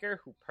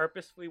Undertaker who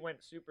purposefully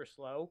went super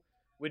slow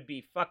would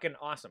be fucking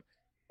awesome.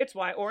 It's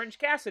why Orange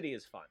Cassidy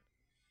is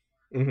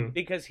fun.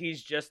 Because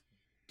he's just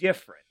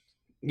different.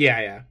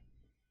 Yeah.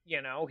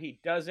 You know, he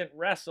doesn't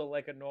wrestle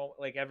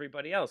like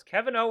everybody else.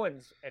 Kevin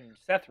Owens and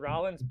Seth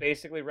Rollins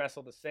basically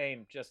wrestle the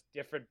same, just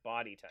different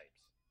body types.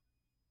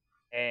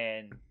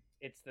 And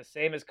it's the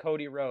same as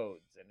Cody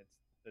Rhodes, and it's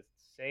the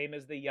same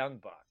as the Young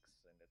Bucks,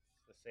 and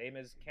it's the same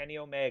as Kenny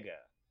Omega.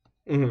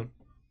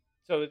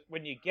 So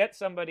when you get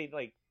somebody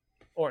like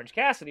Orange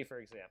Cassidy, for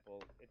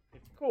example, it's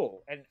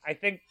cool. And I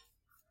think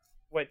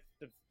what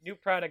the new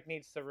product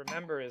needs to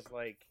remember is,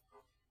 like,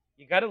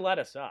 you got to let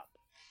us up.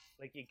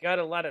 Like, you got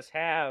to let us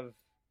have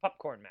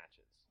popcorn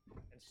matches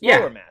and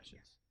slower matches.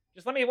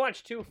 Just let me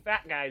watch two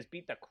fat guys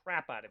beat the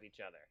crap out of each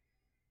other.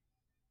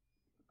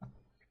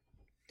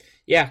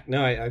 Yeah,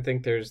 no, I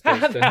think that's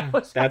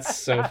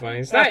so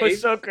funny. That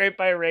was so great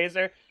by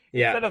Razor.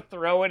 Yeah. Instead of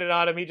throwing it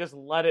on him, he just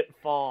let it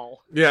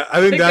fall. Yeah,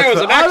 I think that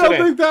was an accident. I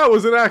don't think that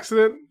was an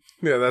accident.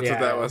 Yeah, that's what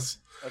that was.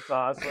 That's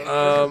awesome.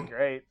 This is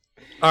great.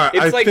 All right,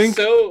 it's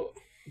so...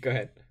 Go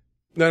ahead.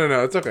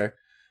 No, it's okay.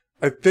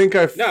 I think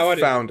I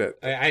found it.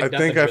 I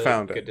think I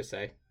found it. Good to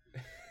say.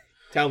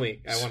 Tell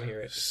me. I want to hear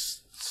it.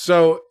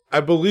 So,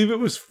 I believe it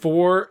was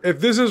 4...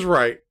 If this is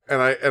right,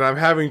 and I'm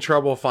having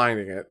trouble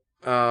finding it,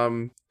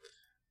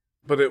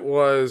 but it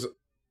was...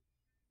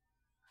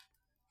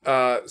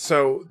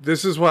 So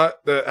this is how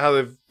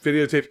the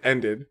videotape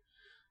ended.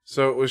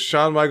 So it was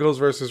Shawn Michaels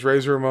versus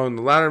Razor Ramon in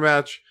the ladder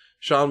match.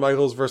 Shawn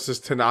Michaels versus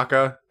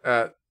Tanaka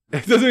at...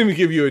 It doesn't even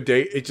give you a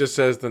date. It just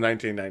says the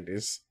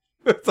 1990s.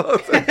 That's all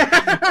it says.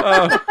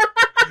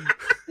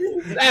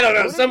 I don't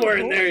know. Somewhere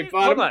in there he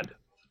fought him. Hold on.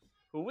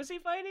 Who was he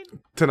fighting?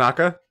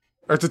 Tanaka?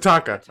 Or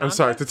Tatanka. I'm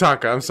sorry.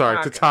 Tatanka. I'm sorry.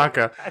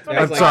 Tatanka.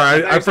 I'm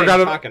sorry. I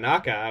forgot.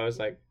 Takanaka. I was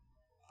like...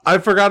 I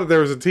forgot that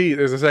there was a T.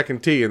 There's a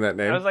second T in that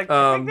name. I was like,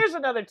 I think there's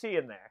another T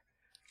in there.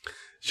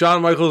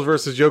 Shawn Michaels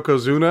versus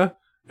Yokozuna,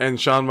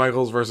 and Shawn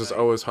Michaels versus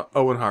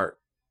Owen Hart.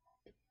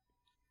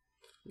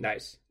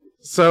 Nice.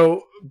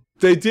 So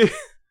they did.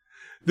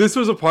 This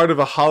was a part of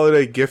a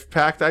holiday gift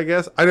pack, I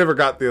guess. I never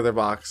got the other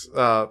box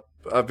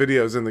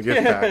videos in the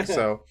gift pack,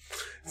 so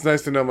it's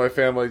nice to know my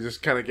family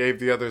just kind of gave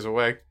the others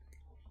away.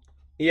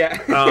 Yeah.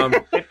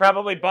 They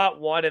probably bought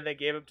one and they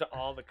gave them to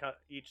all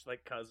each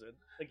cousin.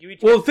 Like you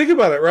each. Well, think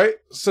about it, right?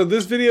 So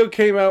this video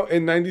came out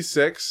in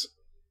 '96,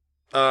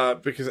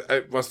 because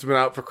it must have been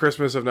out for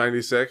Christmas of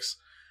 '96,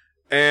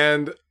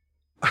 and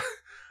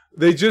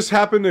they just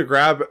happened to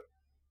grab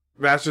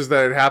matches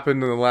that had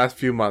happened in the last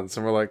few months,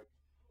 and we're like,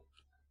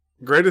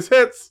 greatest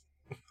hits,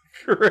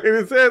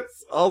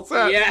 all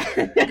set,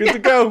 yeah, good to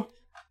go.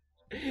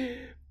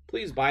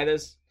 Please buy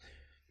this.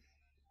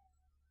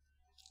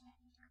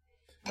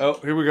 Oh,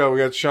 here we go. We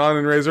got Shawn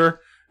and Razor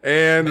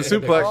and the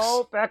suplex.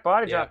 Oh, back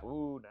body drop.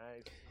 Ooh,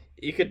 nice.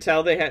 You could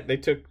tell they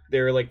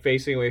were like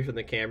facing away from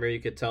the camera.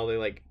 You could tell they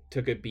like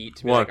took a beat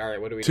to be like, all right,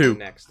 what do we do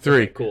next?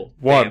 3, okay, cool.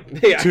 1,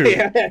 2.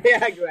 Yeah,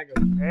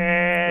 exactly.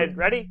 And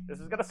ready? This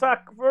is gonna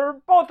suck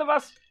for both of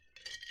us.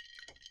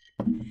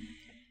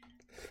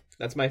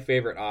 That's my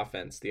favorite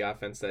offense. The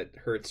offense that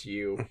hurts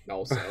you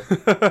also.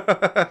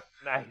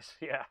 Nice,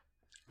 yeah.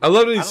 I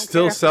love that he's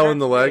still selling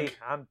the leg.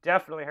 I'm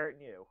definitely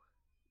hurting you.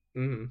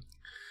 Mm-hmm.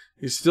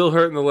 He's still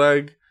hurting the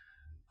leg.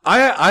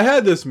 I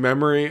had this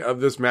memory of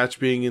this match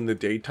being in the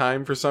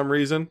daytime for some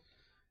reason,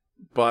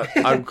 but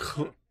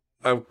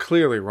I'm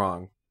clearly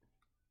wrong.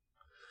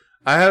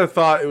 I had a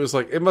thought it was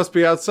like, it must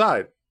be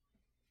outside.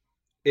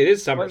 It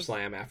is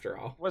SummerSlam after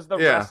all. Was the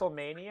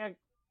WrestleMania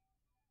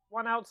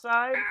one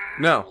outside?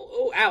 No.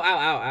 Oh,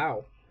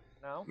 ow.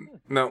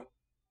 No?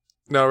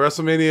 No,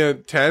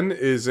 WrestleMania 10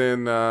 is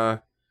in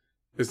that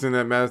that's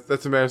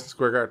in Madison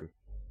Square Garden.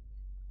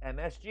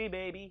 MSG,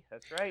 baby.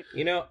 That's right.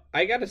 You know,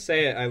 I gotta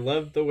say, I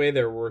love the way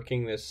they're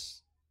working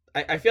this.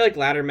 I feel like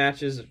ladder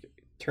matches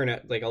turn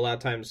out, like, a lot of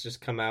times just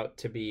come out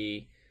to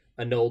be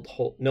a no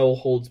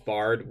holds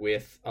barred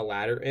with a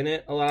ladder in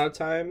it a lot of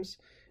times.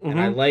 Mm-hmm. And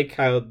I like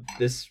how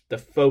the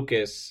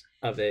focus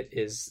of it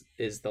is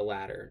the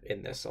ladder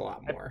in this a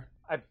lot more.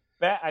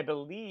 I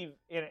believe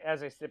in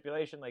as a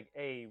stipulation, like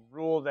a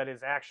rule that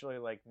is actually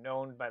like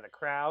known by the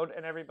crowd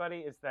and everybody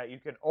is that you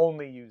can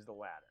only use the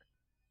ladder.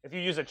 If you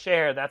use a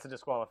chair, that's a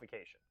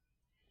disqualification.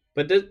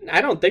 But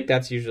I don't think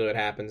that's usually what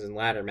happens in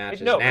ladder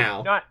matches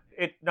now.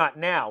 Not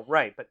now,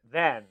 right? But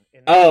then.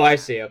 I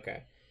see.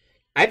 Okay,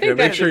 I think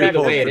that's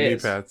the way it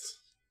is. Pads.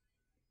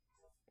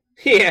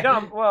 Yeah.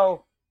 No,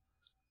 well,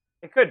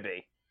 it could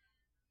be.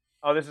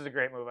 Oh, this is a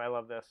great move. I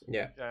love this.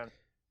 Yeah.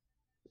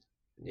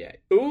 Yeah.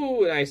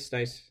 Ooh, nice.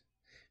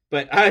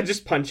 But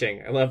just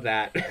punching. I love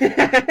that.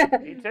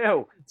 Me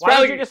too.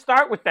 Why did you just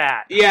start with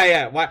that?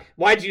 Yeah.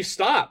 Why'd you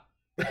stop?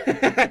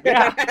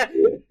 Yeah.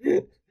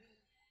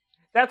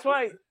 That's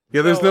why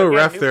Yeah, there's no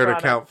ref there to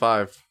count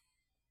 5.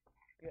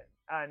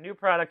 New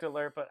product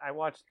alert, but I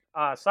watched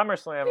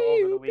SummerSlam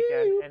over the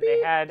weekend, and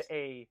they had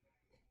a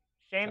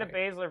Shayna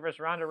Baszler versus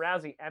Ronda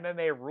Rousey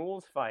MMA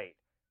rules fight.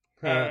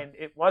 And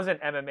it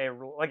wasn't MMA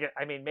rule.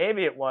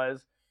 Maybe it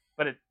was,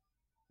 but it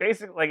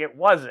basically it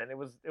wasn't. It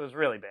was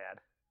really bad.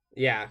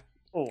 Yeah.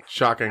 Oof.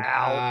 Shocking.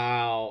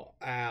 Ow.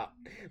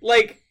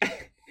 Like,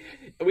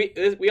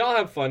 we all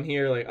have fun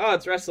here. Like, oh,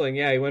 it's wrestling.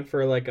 Yeah, he went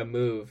for like a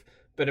move.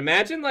 But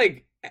imagine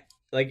like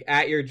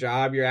at your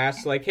job, you're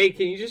asked like, hey,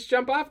 can you just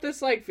jump off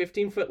this like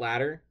 15-foot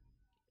ladder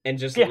and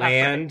just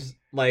land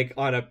like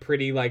on a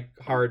pretty like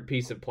hard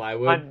piece of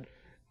plywood?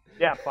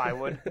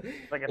 Plywood.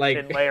 Like a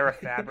thin layer of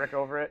fabric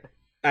over it.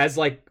 As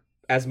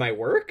my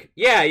work?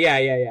 Yeah.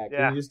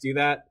 Can you just do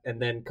that and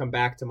then come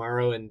back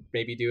tomorrow and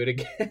maybe do it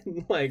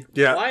again? What?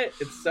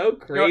 It's so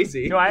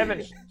crazy. Do I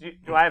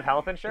have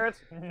health insurance?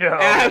 No.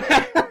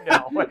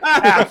 No.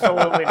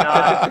 Absolutely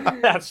not.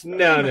 That's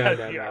no.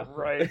 Yeah,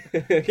 right.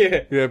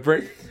 Yeah,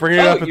 bring it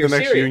up at the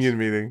next union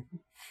meeting.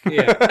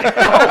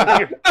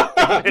 Yeah.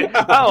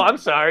 I'm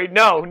sorry.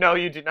 No,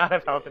 you do not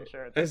have health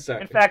insurance.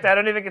 Sorry. In fact, I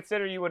don't even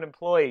consider you an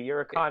employee.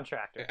 You're a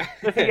contractor.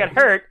 If you get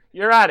hurt,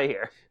 you're out of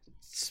here.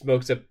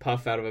 Smokes a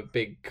puff out of a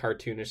big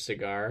cartoonish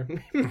cigar.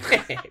 It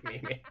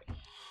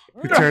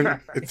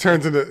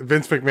turns into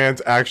Vince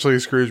McMahon's actually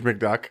Scrooge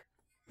McDuck.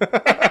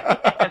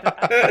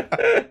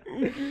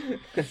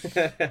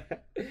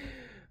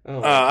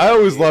 I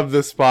always love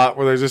this spot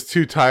where they're just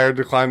too tired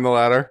to climb the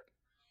ladder.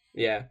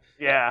 Yeah.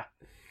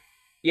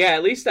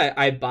 At least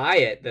I buy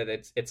it that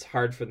it's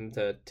hard for them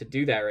to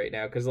do that right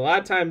now, because a lot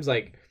of times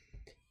like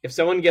if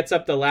someone gets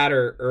up the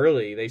ladder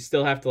early, they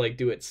still have to like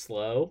do it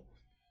slow.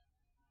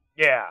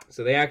 Yeah.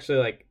 So they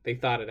actually they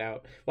thought it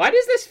out. Why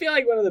does this feel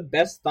like one of the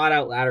best thought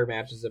out ladder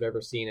matches I've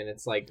ever seen? And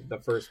it's like the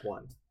first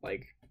one.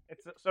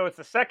 It's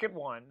the second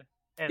one.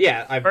 And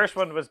yeah, the first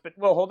one was.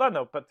 Well, hold on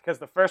though, but because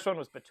the first one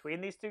was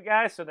between these two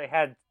guys, so they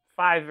had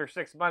 5 or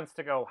 6 months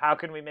to go. How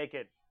can we make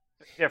it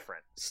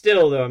different?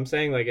 Still, though, I'm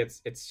saying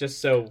it's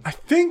just so. I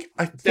think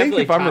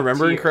if I'm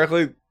remembering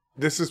correctly,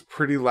 this is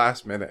pretty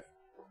last minute.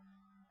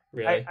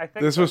 Really? I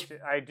think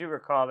I do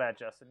recall that,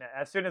 Justin.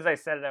 As soon as I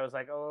said it, I was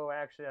like, oh,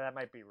 actually, that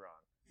might be wrong.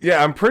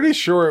 Yeah, I'm pretty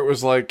sure it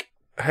was like,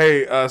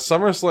 hey,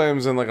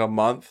 SummerSlam's in like a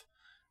month,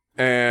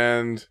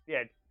 and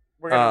yeah,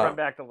 we're gonna run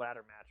back to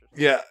ladder matches.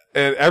 Yeah,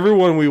 and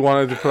everyone we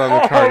wanted to put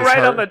on the card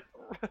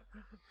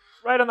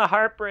right on the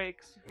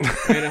heartbreaks.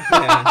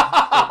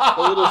 The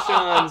little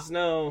Shawns,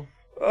 no.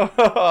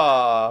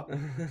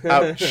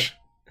 Ouch.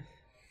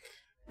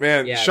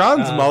 Man, yeah,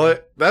 Shawn's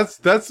mullet, that's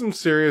some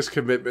serious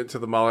commitment to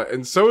the mullet,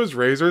 and so is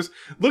Razor's.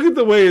 Look at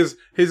the way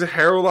his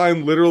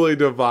hairline literally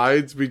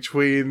divides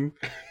between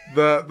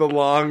the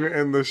long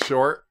and the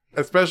short,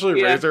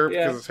 especially Razor,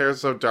 because his hair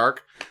is so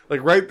dark.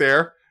 Like right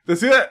there. To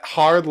see that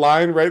hard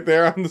line right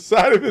there on the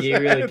side of his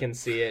head? You really can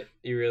see it.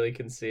 You really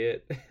can see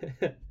it.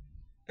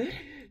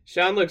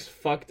 Shawn looks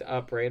fucked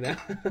up right now.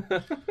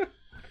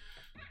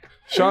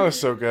 Shawn is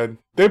so good.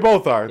 They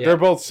both are. Yeah. They're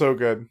both so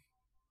good.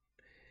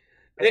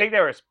 I think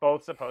they were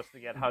both supposed to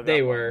get hugged.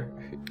 They were.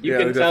 You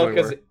can tell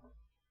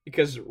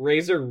because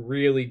Razor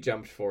really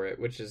jumped for it,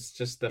 which is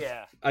just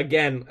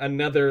again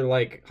another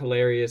like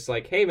hilarious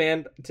like, hey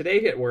man,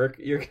 today at work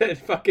you're gonna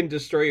fucking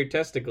destroy your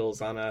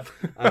testicles on a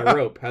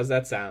rope. How's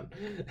that sound?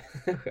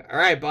 All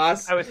right,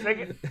 boss. I was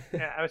thinking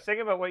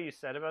about what you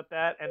said about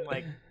that, and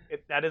like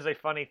that is a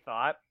funny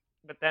thought.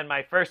 But then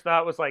my first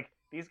thought was like,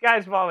 these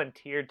guys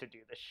volunteered to do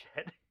this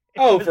shit. It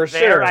was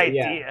their sure.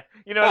 idea. Yeah.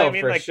 You know what I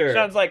mean? Like sure.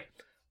 Shawn's like,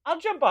 I'll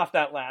jump off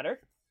that ladder,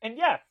 and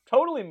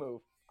totally move.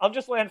 I'll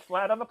just land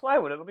flat on the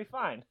plywood. It'll be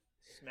fine.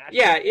 Smash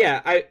it.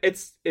 Yeah.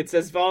 It's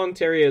as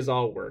voluntary as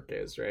all work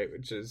is, right?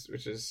 Which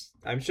is.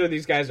 I'm sure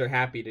these guys are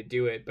happy to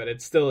do it, but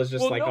it still is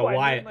just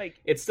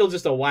it's still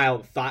just a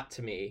wild thought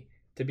to me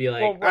to be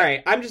like, all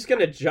right, I'm just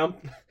gonna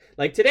jump.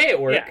 Like today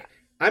at work,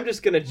 I'm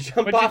just gonna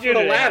jump off of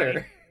a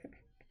ladder.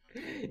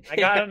 I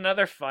got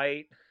another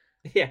fight.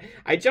 Yeah,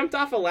 I jumped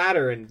off a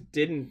ladder and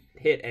didn't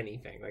hit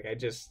anything. Like I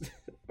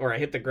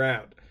hit the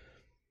ground.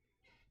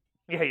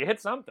 Yeah, you hit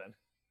something.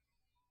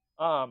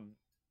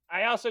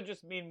 I also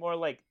just mean more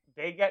like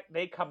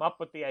they come up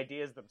with the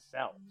ideas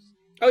themselves.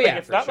 Oh yeah,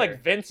 it's not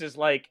like Vince is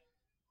like,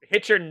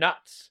 hit your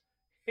nuts.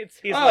 He's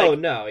he's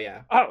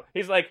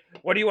like,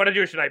 what do you want to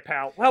do tonight,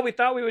 pal? Well, we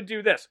thought we would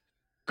do this.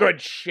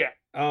 Good shit.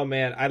 Oh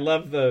man, I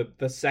love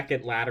the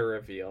second ladder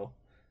reveal.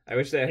 I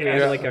wish that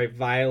had like a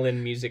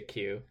violin music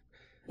cue.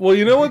 Well,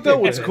 you know what though?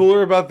 What's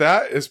cooler about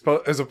that is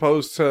as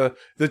opposed to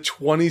the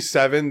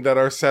 27 that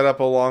are set up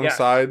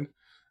alongside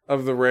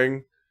of the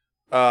ring.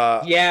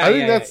 I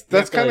think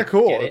that's kind of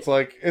cool. It's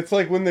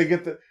like when they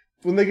get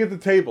the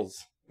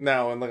tables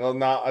now and like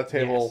not a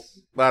table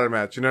ladder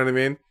match. You know what I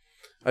mean?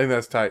 I think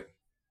that's tight.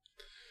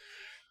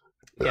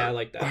 Yeah, I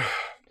like that.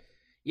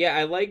 Yeah,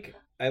 I like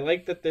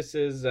that this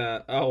is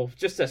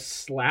just a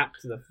slap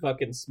to the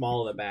fucking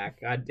small of the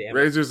back. God damn it.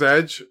 Razor's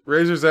Edge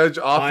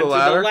off onto the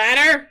ladder. The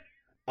ladder?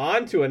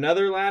 Onto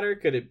another ladder,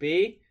 could it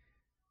be?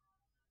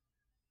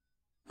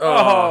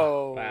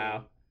 Oh.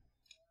 Wow.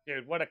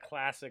 Dude, what a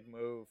classic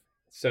move.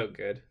 So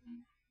good.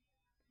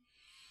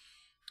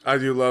 I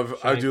do love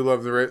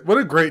the what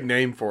a great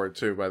name for it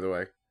too, by the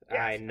way. Yes,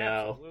 I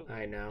know. absolutely.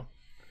 I know.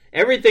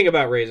 Everything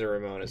about Razor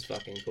Ramon is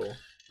fucking cool.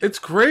 It's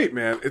great,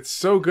 man. It's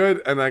so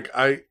good, and like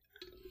he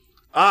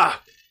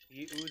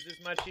oozes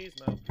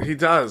machismo. he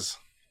does.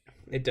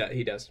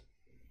 He does.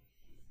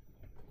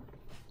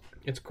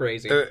 It's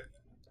crazy.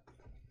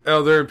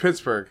 They're in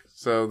Pittsburgh,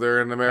 so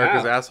they're in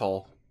America's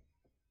asshole.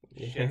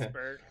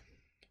 Pittsburgh.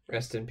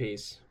 Rest in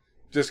peace.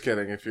 Just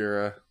kidding. If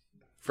you're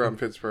from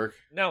Pittsburgh,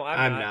 No,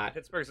 I'm not.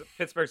 Pittsburgh's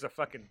a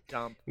fucking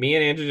dump. Me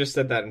and Andrew just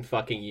said that in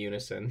fucking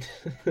unison.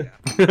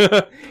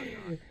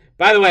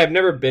 By the way, I've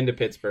never been to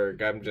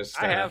Pittsburgh. I'm just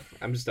a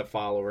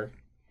follower.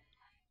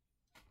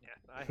 Yeah,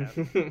 I have.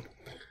 Pittsburgh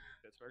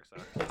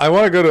sucks. I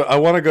want to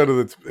go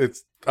to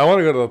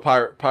the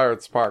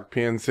Pirates Park,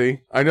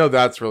 PNC. I know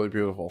that's really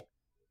beautiful.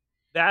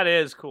 That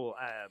is cool.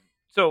 I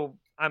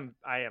am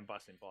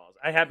busting balls.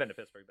 I have been to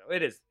Pittsburgh though.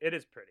 It is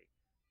pretty,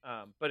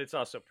 but it's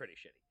also pretty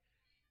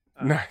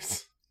shitty.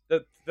 Nice.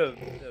 The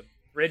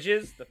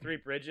bridges, the 3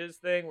 bridges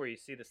thing where you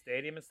see the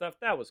stadium and stuff.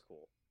 That was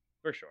cool,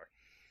 for sure.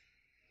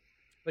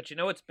 But you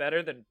know what's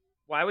better than?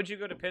 Why would you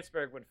go to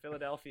Pittsburgh when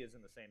Philadelphia is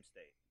in the same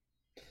state?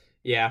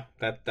 Yeah,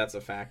 that's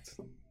a fact.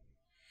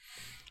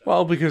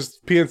 Well, because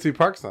PNC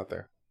Park's not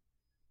there.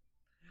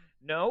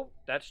 No,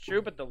 that's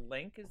true. But the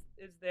link is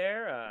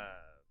there.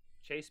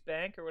 Chase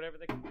Bank or whatever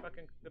the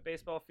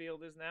baseball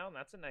field is now, and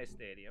that's a nice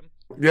stadium.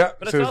 Yeah,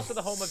 but it's also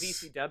the home of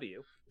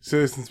ECW.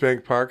 Citizens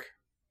Bank Park.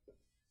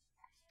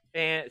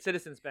 And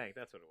Citizens Bank,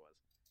 that's what it was.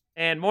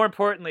 And more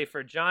importantly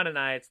for John and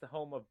I, it's the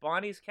home of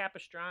Bonnie's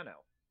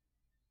Capistrano.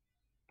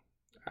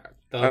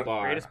 The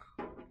bar.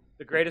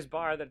 The greatest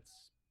bar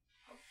that's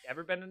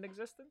ever been in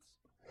existence.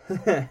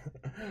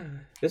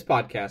 This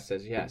podcast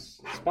says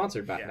yes.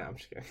 Sponsored by... No, I'm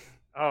just kidding.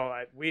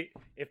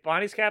 If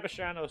Bonnie's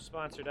Capistrano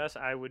sponsored us,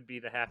 I would be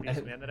the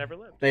happiest man that ever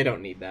lived. They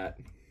don't need that.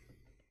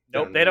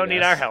 Nope, they don't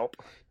need our help.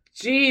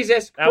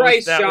 Jesus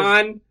Christ,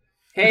 Sean.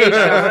 Hey,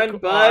 Sean,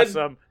 bud.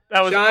 Awesome.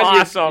 That was Sean,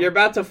 awesome. You're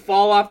about to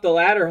fall off the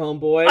ladder,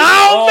 homeboy.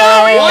 Oh,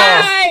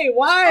 no!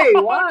 Why?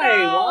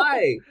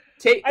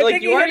 I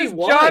think you already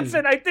won.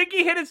 Johnson. I think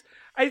he hit his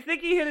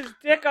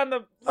dick on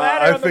the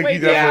ladder on the way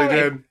down. I think he definitely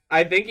did.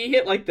 I think he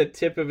hit like the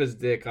tip of his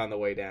dick on the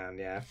way down.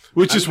 Yeah,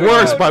 which is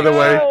worse, by the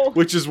way.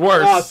 Which is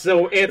worse. Oh,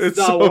 so it's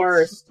the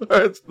worst.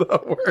 It's the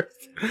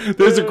worst.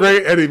 There's a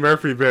great Eddie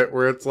Murphy bit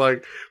where it's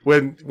like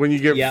when you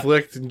get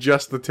flicked in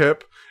just the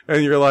tip,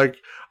 and you're like,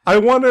 I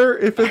wonder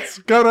if it's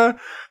gonna.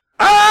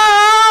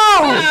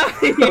 Oh!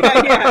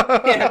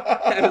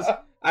 Yeah.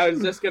 I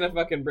was just gonna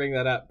fucking bring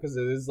that up because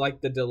it is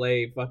like the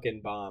delay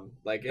fucking bomb.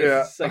 Like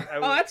it's like,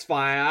 that's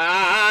fine.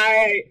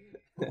 I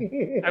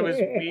was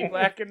weed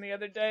whacking the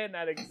other day, and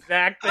that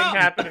exact thing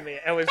happened to me.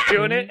 I was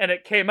doing it, and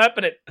it came up,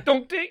 and it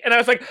dunked, and I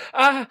was like,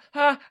 oh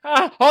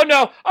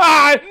no,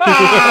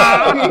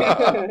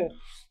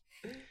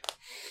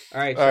 All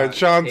right,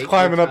 Sean's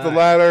climbing up the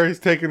ladder. He's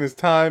taking his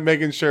time,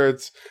 making sure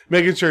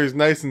he's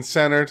nice and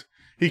centered.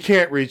 He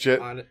can't reach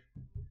it.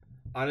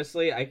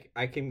 Honestly,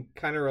 I can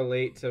kind of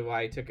relate to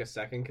why he took a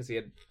second because he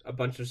had a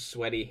bunch of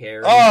sweaty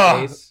hair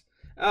in his face.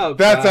 Oh,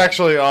 that's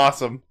actually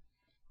awesome.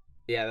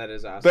 Yeah, that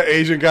is awesome. The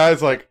Asian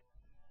guy's like,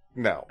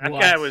 no. That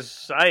guy was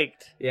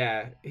psyched.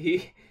 Yeah,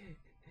 he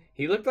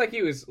looked like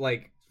he was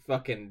like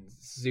fucking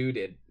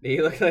zooted. He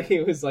looked like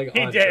he was like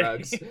on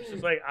drugs. He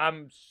was like,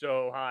 I'm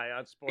so high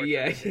on sports.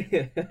 Yeah.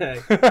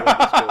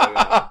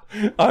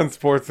 On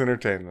sports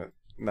entertainment.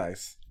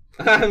 Nice.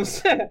 All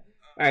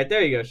right,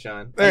 there you go,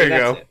 Sean. There you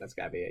go. It. That's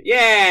gotta be it.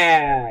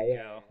 Yeah.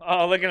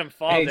 Oh, look at him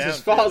fall down. He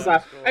just falls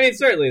off. Cool. I mean,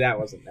 certainly that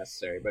wasn't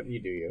necessary, but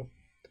you do you.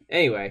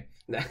 Anyway.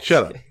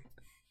 Shut up.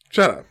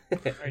 Right,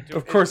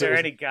 of course. Is there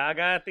any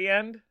Gaga at the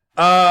end?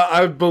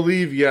 I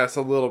believe yes,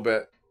 a little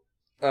bit.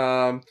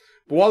 But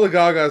while the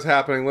Gaga is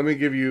happening, let me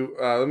give you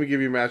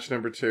match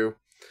number 2.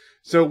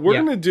 So we're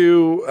gonna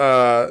do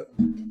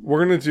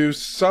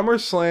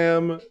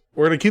SummerSlam.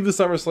 We're gonna keep the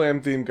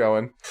SummerSlam theme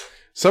going.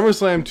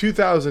 SummerSlam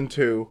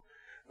 2002.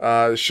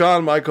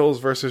 Shawn Michaels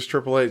versus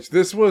Triple H.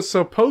 This was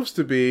supposed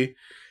to be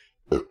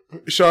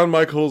Shawn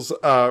Michaels'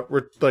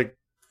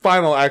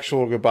 final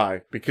actual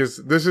goodbye,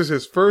 because this is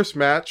his first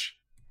match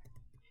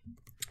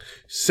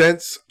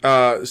since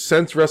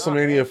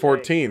WrestleMania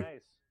 14.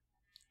 Nice.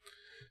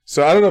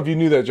 So I don't know if you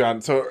knew that,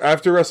 John. So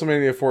after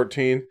WrestleMania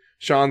 14,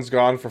 Shawn's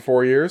gone for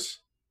 4 years.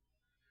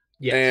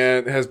 Yes.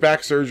 And has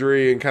back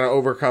surgery and kind of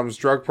overcomes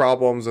drug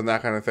problems and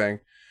that kind of thing.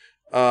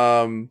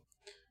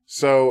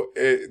 So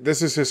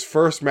this is his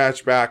first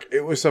match back.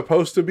 It was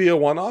supposed to be a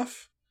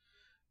one-off.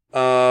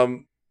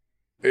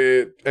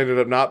 It ended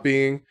up not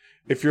being.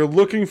 If you're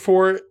looking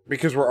for it,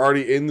 because we're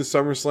already in the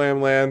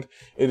SummerSlam land,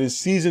 it is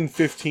season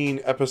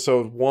 15,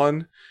 episode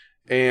 1.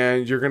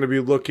 And you're going to be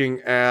looking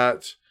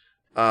at,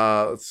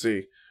 let's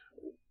see.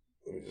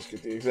 Let me just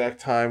get the exact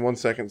time. 1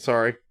 second.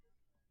 Sorry.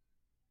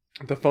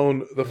 The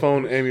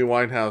phone Amy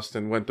Winehouse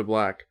and went to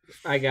black.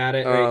 I got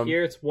it right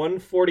here. It's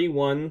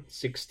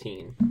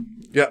 1:41:16.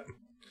 Yep.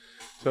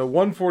 So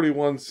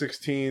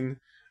 1:41:16,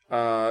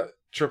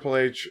 Triple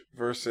H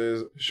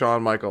versus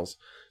Shawn Michaels.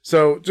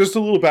 So just a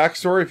little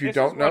backstory if you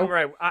don't know.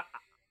 Where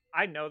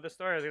I know the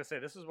story. I was going to say,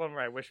 this is one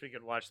where I wish we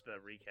could watch the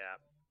recap.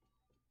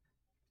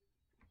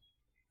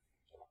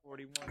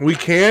 41. We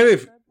can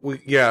if we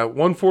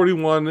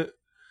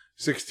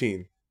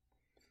 141:16.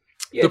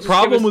 Yeah,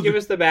 give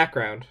us the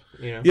background.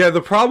 You know? Yeah,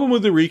 the problem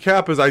with the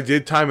recap is I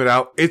did time it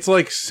out. It's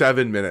like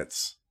 7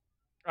 minutes.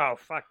 Oh,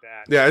 fuck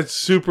that. Yeah, it's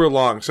super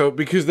long. So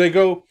because they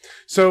go,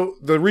 so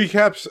the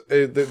recaps,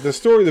 the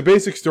story, the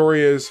basic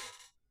story is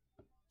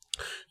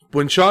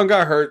when Shawn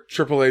got hurt,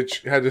 Triple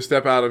H had to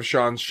step out of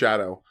Shawn's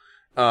shadow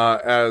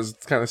as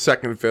kind of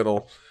second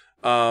fiddle.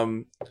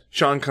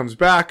 Shawn comes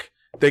back.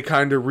 They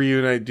kind of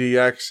reunite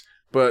DX,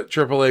 but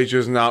Triple H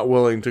is not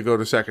willing to go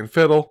to second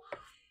fiddle.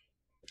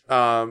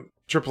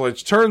 Triple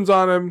H turns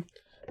on him.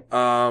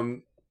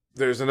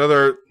 There's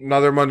another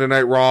Monday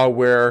Night Raw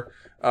where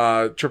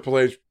Triple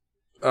H,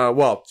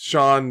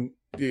 Shawn,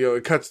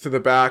 it cuts to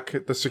the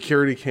back, the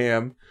security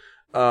cam,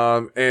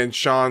 and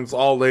Shawn's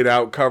all laid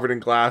out, covered in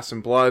glass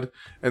and blood,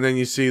 and then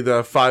you see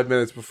the 5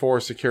 minutes before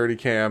security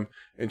cam,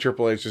 and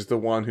Triple H is the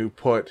one who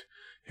put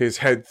his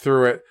head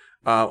through it.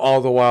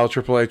 All the while,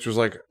 Triple H was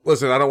like,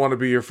 "Listen, I don't want to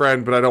be your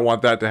friend, but I don't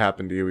want that to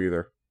happen to you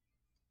either."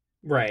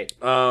 Right.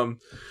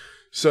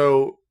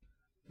 So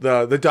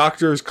the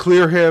doctors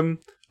clear him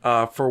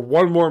for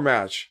one more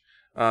match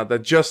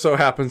that just so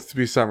happens to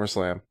be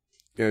SummerSlam.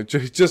 You know,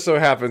 just so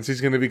happens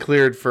he's going to be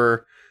cleared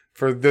for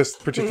this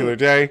particular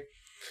day.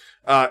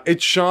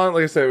 It's Shawn.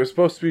 Like I said, it was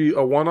supposed to be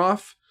a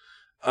one-off.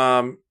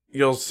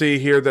 You'll see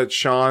here that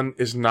Shawn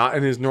is not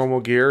in his normal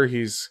gear.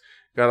 He's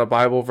got a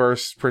Bible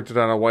verse printed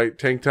on a white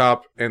tank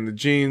top and the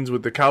jeans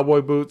with the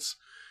cowboy boots.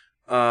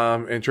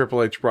 And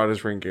Triple H brought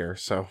his ring gear.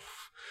 So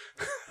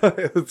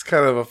it's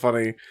kind of a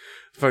funny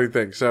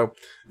thing. So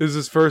this is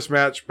his first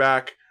match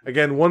back.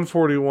 Again,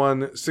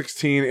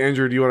 141:16.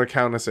 Andrew, do you want to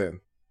count us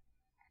in?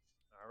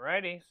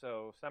 Alrighty.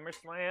 So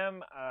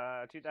SummerSlam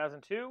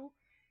 2002.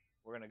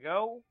 We're going to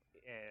go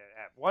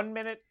at 1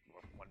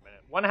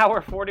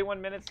 hour,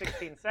 41 minutes,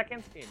 16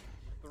 seconds in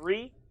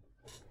 3,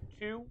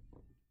 2,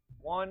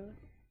 1.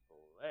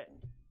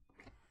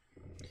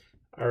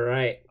 All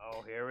right.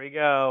 Oh, here we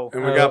go.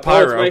 And we got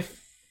Pyro.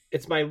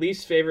 It's my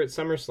least favorite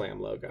SummerSlam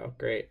logo.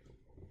 Great.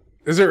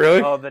 Is it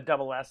really? Oh, the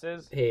double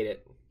S's? Hate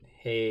it.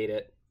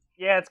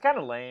 Yeah, it's kind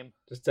of lame.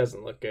 Just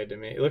doesn't look good to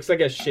me. It looks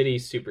like a shitty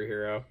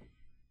superhero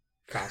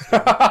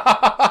costume.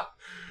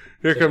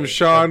 Here comes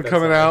Shawn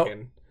coming out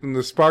in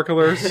the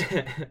sparklers.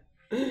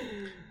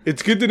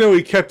 It's good to know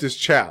he kept his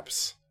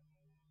chaps.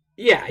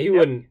 Yeah, he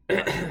wouldn't.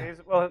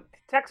 Well,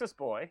 Texas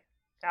boy.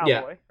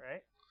 Cowboy,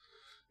 right?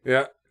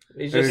 Yeah.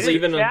 He's just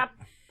leaving chap,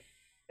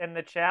 and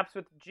the chaps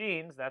with the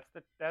jeans, that's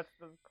the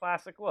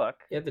classic look.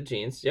 Yeah, the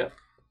jeans, yep.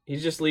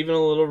 He's just leaving a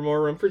little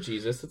more room for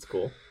Jesus. That's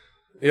cool.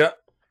 Yeah.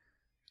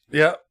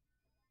 Yeah.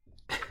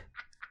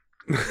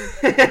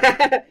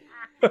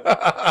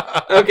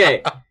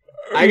 Okay.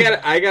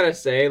 I gotta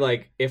say,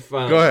 like, if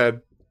go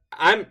ahead.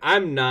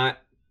 I'm not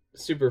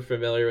super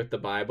familiar with the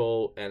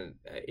Bible, and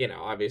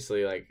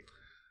obviously, like,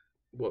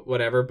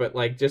 whatever, but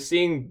like just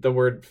seeing the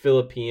word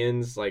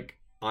Philippines like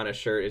on a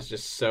shirt is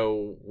just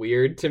so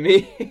weird to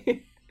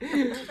me.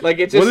 Like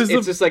it's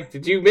just like,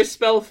 did you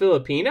misspell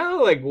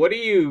Filipino? Like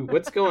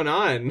what's going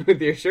on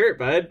with your shirt,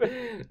 bud?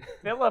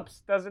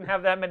 Phillips doesn't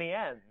have that many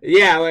N's.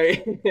 Yeah,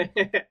 like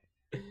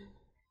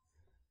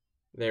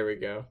there we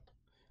go.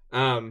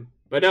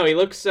 But no, he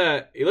looks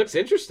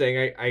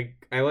interesting.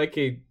 I like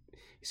he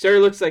sort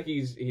of looks like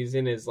he's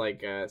in his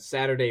like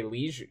Saturday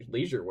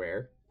leisure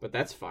wear, but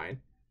that's fine.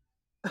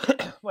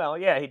 Well,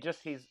 yeah,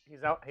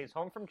 he's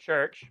home from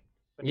church,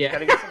 but he's got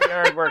to get some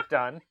yard work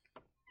done.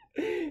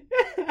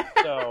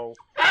 So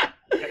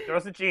he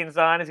throws the jeans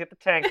on. He's got the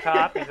tank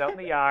top. He's out in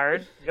the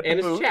yard. And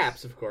his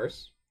chaps, of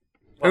course.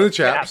 Well, and the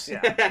chaps.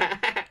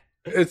 Yeah.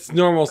 It's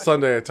normal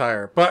Sunday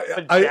attire, but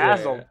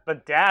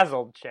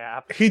bedazzled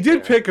chap. He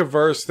did pick a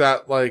verse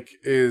that like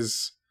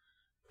is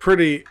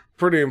pretty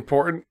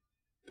important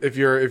if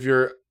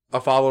you're a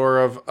follower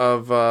of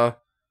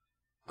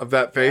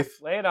that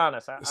faith. Lay it on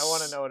us. I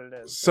want to know what it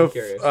is. So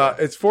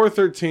it's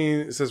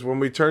 4:13. It says, "When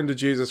we turn to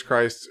Jesus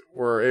Christ,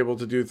 we're able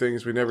to do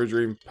things we never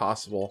dreamed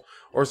possible,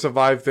 or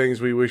survive things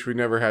we wish we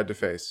never had to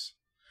face."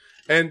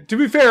 And to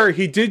be fair,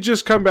 he did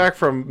just come back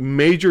from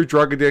major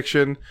drug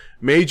addiction,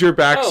 major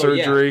back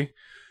surgery. Yeah.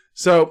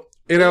 So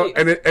and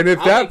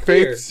if that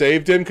faith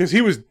saved him, because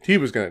he was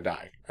going to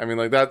die. I mean,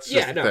 like that's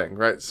just the thing,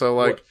 right? So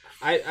like,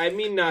 I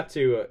mean not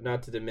to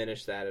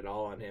diminish that at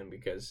all on him,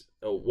 because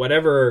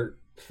whatever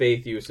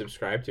faith you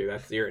subscribe to,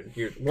 that's you're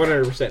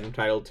 100%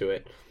 entitled to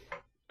it.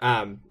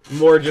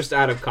 More just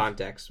out of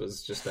context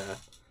was just a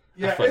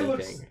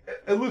funny thing.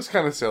 It looks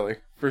kind of silly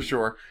for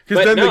sure,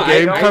 because then the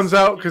game comes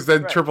out, because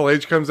then Triple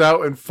H comes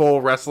out in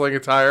full wrestling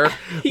attire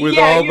with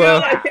all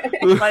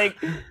the like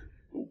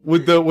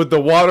with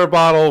the water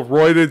bottle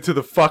roided to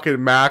the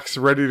fucking max,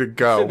 ready to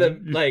go. To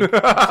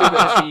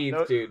the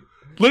teeth, dude.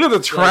 Look at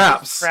the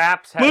traps.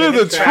 Look at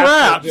the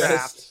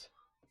traps.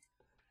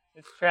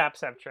 Its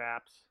traps have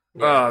traps.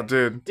 Yeah. Oh,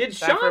 dude. Did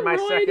Shawn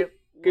Royd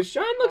Because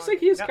Shawn looks like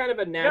he's kind of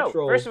a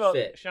natural first of all,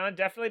 fit. Shawn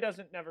definitely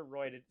never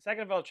roided.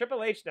 Second of all,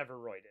 Triple H never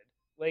roided.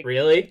 Like,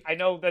 really? I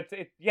know that.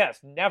 Yes,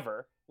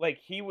 never. Like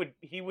he would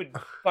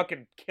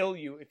fucking kill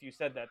you if you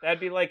said that. That'd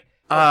be like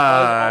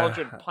Buzz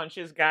Aldrin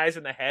punches guys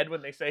in the head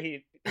when they say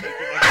he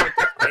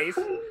space.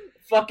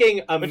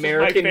 Fucking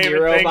American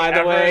hero, by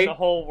the way. In the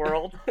whole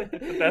world,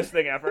 it's the best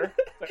thing ever.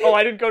 Like, oh,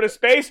 I didn't go to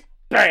space.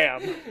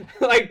 Bam.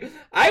 Like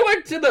I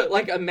went to the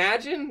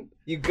imagine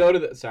you go to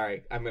the.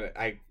 Sorry,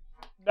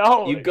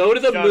 No, you go to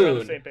the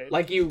moon,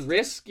 like you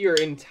risk your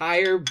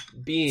entire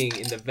being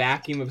in the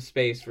vacuum of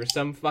space for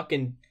some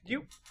fucking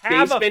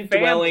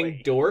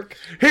basement-dwelling dork.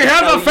 He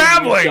has a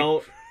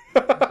family!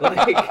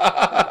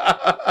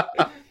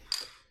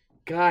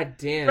 God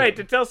damn. Right,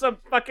 to tell some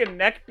fucking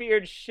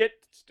neckbeard shit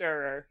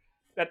stirrer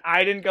that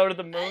I didn't go to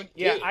the moon.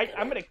 Yeah,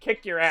 I'm gonna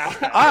kick your ass.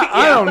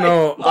 I don't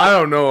know. I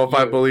don't know if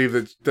I believe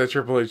that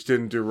Triple H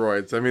didn't do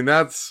roids. I mean,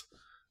 that's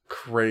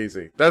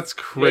crazy. That's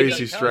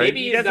crazy straight.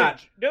 Maybe he's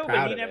not. No,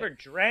 but he never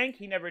drank.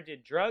 He never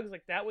did drugs.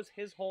 Like that was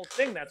his whole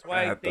thing. That's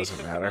why they took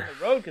him on the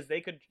road because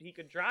he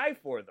could drive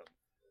for them.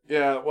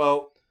 Yeah,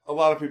 well, a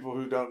lot of people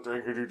who don't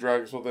drink or do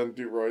drugs will then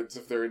do roids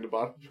if they're into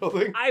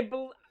bodybuilding.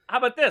 How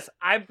about this?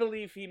 I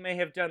believe he may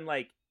have done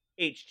like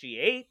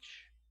HGH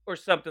or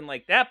something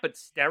like that, but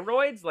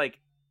steroids, like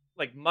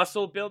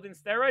muscle building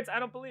steroids, I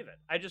don't believe it.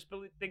 I just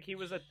think he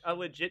was a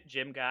legit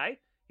gym guy.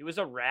 He was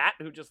a rat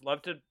who just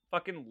loved to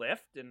fucking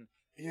lift and.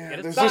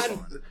 Yeah,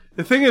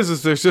 the thing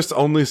is there's just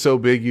only so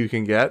big you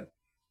can get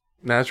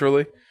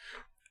naturally,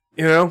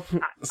 you know.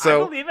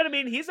 So I believe it. I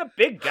mean, he's a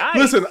big guy.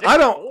 Listen,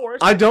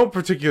 I don't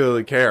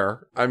particularly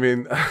care. I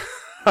mean,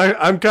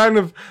 I'm kind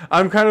of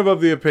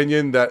of the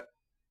opinion that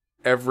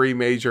every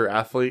major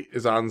athlete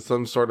is on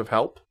some sort of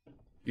help,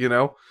 you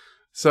know.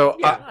 So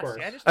of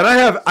course. I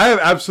have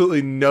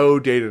absolutely no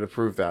data to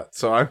prove that.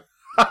 So I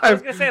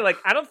was gonna say, like,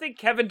 I don't think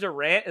Kevin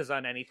Durant is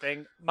on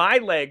anything. My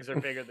legs are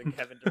bigger than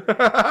Kevin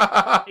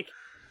Durant.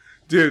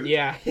 Dude,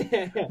 yeah.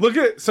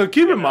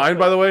 Keep in mind,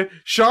 by the way,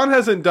 Shawn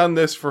hasn't done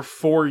this for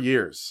 4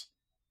 years.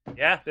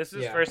 Yeah, this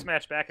is his first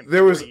match back in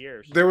 4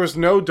 years. There was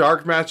no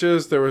dark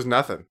matches. There was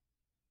nothing.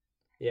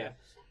 Yeah.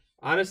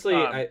 Honestly,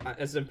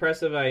 as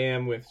impressive I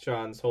am with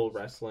Shawn's whole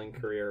wrestling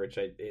career, which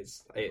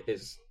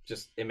is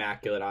just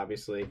immaculate,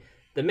 obviously.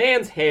 The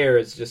man's hair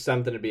is just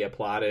something to be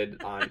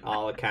applauded on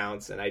all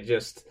accounts, and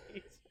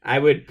I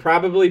would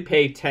probably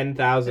pay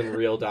 $10,000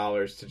 real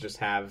dollars to just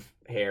have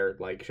hair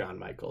like Shawn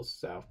Michaels.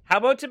 So how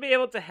about to be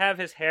able to have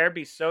his hair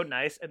be so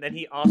nice, and then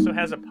he also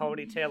has a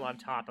ponytail on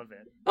top of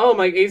it? Oh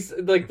my! He's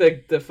like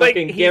the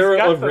fucking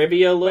Geralt of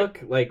Rivia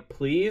look. Like,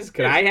 please,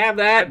 could I have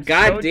that?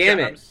 God damn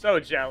it! I'm so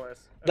jealous.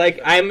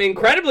 I'm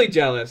incredibly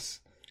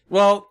jealous.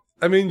 Well,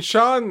 I mean,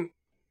 Shawn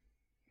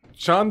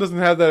doesn't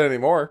have that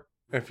anymore.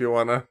 If you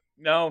wanna.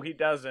 No, he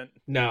doesn't.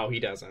 No, he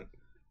doesn't.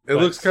 It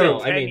looks kind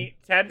of.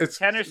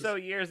 10 or so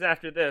years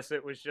after this,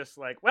 it was just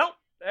like, well,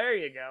 there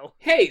you go.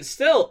 Hey,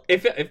 still,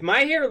 if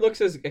my hair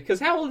looks because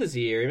how old is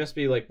he here? He must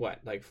be like what,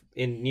 like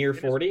in near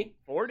 40?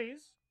 40s.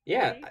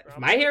 Yeah, if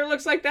my hair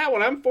looks like that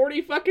when I'm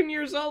 40 fucking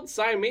years old,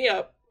 sign me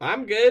up.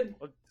 I'm good.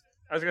 Well,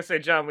 I was gonna say,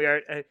 John, we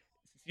are.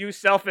 You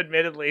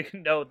self-admittedly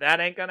know that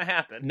ain't gonna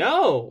happen.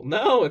 No,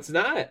 it's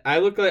not.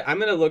 I'm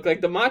gonna look like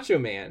the Macho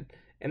Man,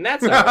 and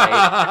that's all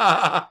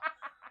right.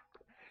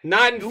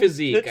 Not in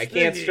physique. I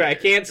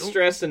can't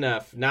stress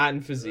enough. Not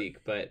in physique,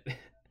 but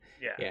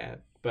yeah.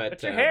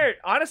 But your hair,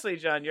 honestly,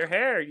 John, your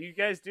hair, you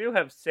guys do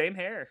have same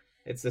hair.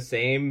 It's the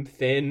same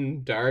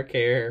thin, dark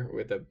hair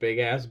with a big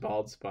ass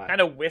bald spot.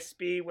 Kind of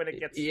wispy when it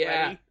gets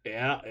sweaty.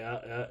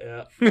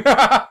 Yeah.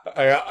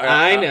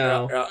 I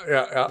know.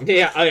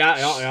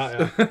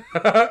 Yeah.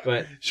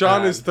 But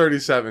Shawn is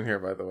 37 here,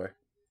 by the way.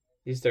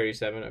 He's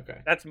 37.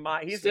 Okay.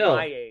 He's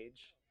my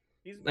age.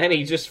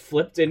 He just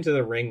flipped into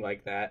the ring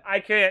like that.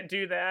 I can't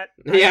do that.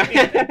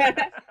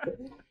 Yeah.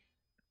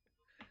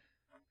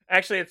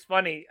 Actually, it's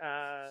funny.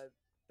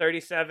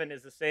 37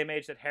 is the same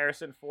age that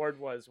Harrison Ford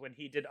was when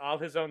he did all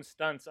his own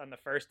stunts on the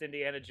first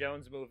Indiana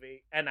Jones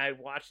movie. And I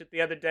watched it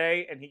the other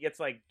day, and he gets,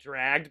 like,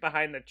 dragged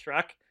behind the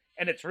truck.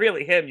 And it's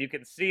really him. You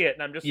can see it.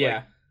 And I'm just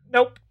like,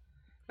 nope.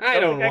 I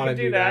don't want to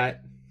do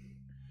that.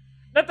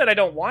 Not that I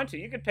don't want to.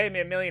 You could pay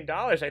me $1 million.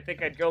 I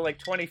think I'd go, like,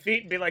 20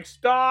 feet and be like,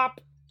 stop.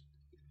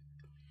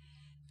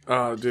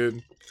 Oh,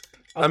 dude.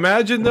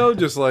 Imagine, though,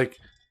 just, like,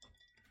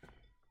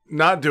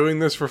 not doing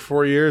this for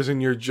 4 years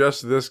and you're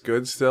just this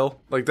good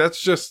still. Like,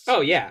 that's just... Oh,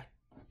 yeah.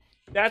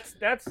 That's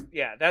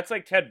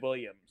like Ted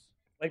Williams.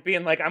 Like,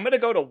 being like, I'm going to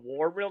go to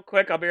war real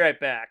quick. I'll be right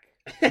back.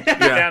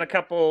 Down a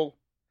couple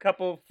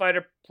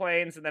fighter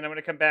planes, and then I'm going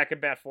to come back and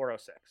bat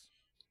 406.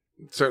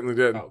 It certainly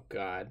did. Oh,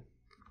 God.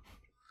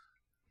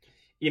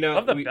 You know...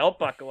 Love the belt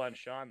buckle on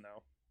Shawn,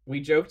 though. We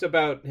joked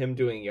about him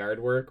doing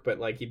yard work, but,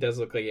 like, he does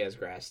look like he has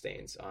grass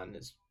stains on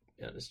his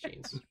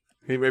jeans.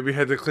 He maybe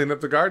had to clean up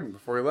the garden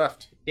before he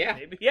left. Yeah.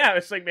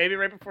 It's like maybe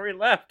right before he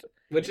left.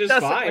 Which is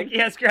fine. Like he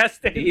has grass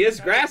stains. He has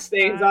grass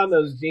stains on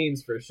those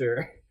jeans for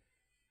sure.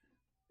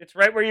 It's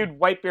right where you'd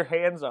wipe your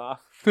hands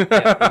off.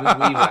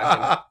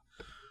 Yeah,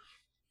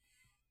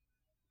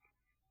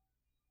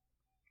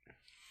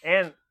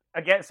 and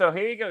Again, so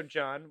here you go,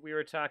 John. We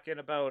were talking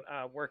about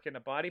working a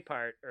body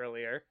part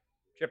earlier.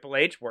 Triple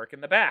H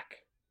working the back.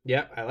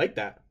 Yeah, I like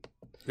that.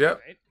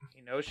 Yep. Right?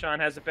 He knows Shawn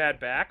has a bad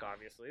back,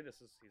 obviously. This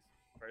is his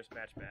first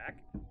match back.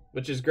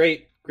 Which is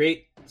great.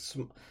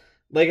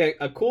 Like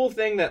a cool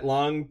thing that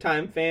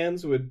longtime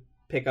fans would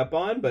pick up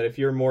on, but if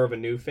you're more of a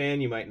new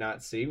fan, you might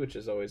not see, which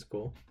is always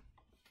cool.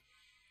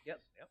 Yep.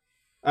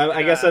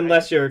 I guess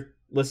unless you're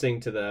listening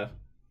to the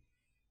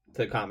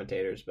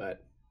commentators,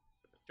 but...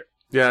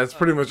 Yeah, it's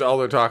pretty much all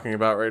they're talking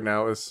about right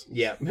now is...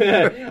 Yeah.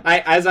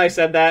 As I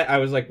said that, I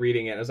was like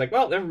reading it. I was like,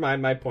 well, never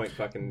mind, my point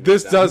fucking...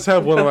 This does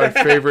have one of my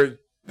favorite...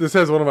 This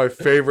has one of my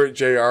favorite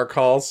JR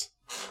calls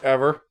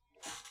ever.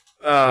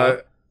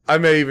 I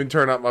may even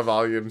turn up my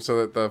volume so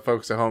that the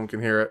folks at home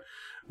can hear it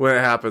when it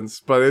happens.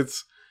 But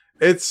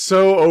it's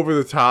so over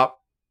the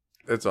top.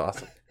 It's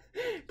awesome.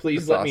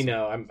 Please let me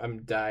know.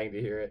 I'm dying to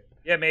hear it.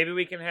 Yeah, maybe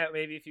we can have...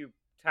 Maybe if you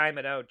time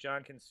it out,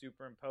 John can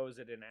superimpose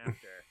it in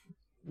after.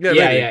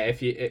 Yeah.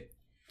 If you...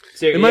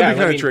 It might be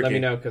kind of tricky. Let me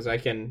know, because I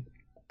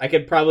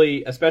could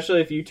probably... Especially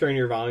if you turn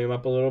your volume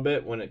up a little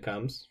bit when it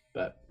comes.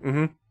 But...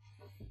 Mm-hmm.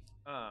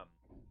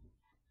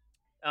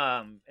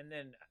 And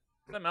then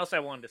something else I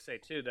wanted to say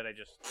too that I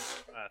just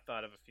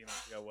thought of a few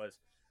months ago was,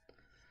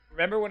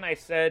 remember when I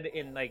said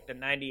in like the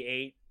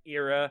 '98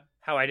 era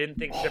how I didn't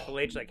think Triple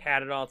H like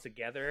had it all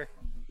together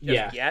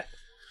yet?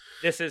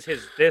 This is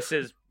his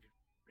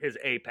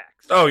apex.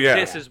 Oh yeah.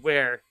 This is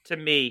where, to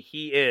me,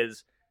 he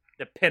is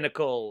the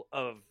pinnacle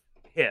of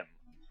him.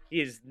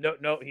 He's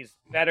he's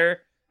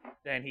better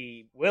than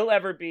he will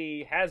ever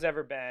be, has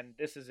ever been.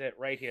 This is it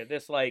right here.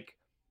 This like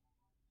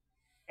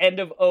end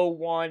of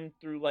 01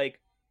 through like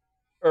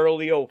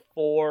early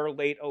 04,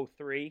 late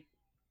 03.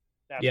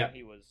 That's when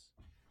he was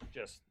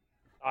just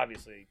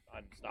obviously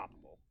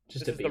unstoppable.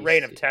 This is the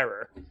reign of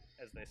terror,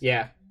 as they say.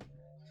 Yeah.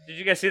 Did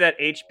you guys see that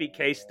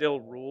HBK still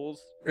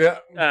rules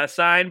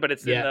sign, but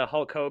it's in the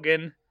Hulk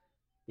Hogan?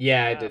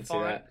 Yeah, I did see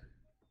that.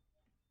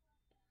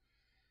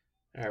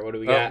 All right, what do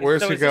we got?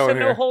 Where's he going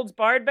here? No holds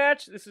barred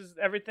match? This is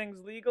everything's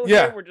legal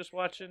here? We're just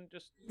watching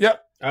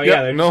Yep. Oh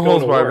yeah, no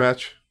holds barred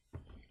match.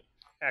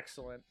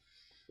 Excellent.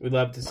 We'd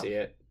love to see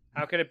it.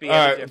 How could it be? All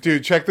right,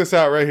 dude, check this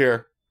out right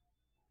here.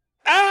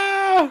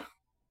 Ah!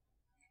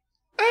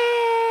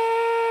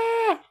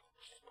 Ah!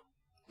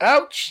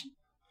 Ouch!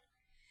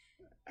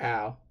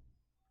 Ow!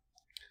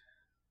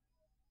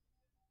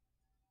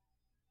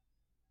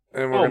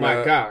 And we're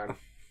my god!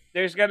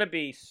 There's gonna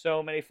be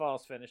so many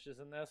false finishes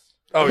in this.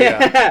 Oh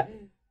yeah.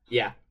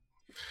 Yeah.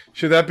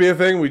 Should that be a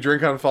thing? We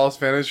drink on false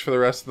finish for the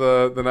rest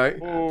of the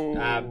night?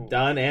 I'm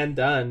done and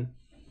done.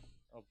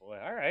 Oh boy!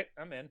 All right,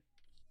 I'm in.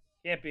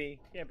 Can't be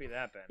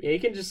that bad. Yeah, you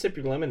can just sip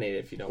your lemonade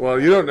if you don't. Well,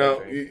 you don't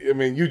know. I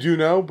mean, you do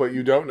know, but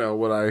you don't know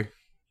what I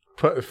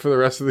put for the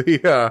rest of the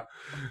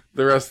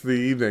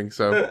evening.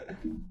 So,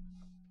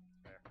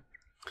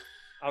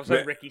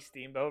 also Ricky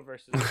Steamboat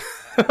versus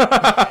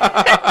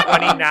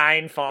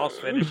 29 false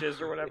finishes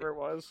or whatever it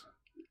was.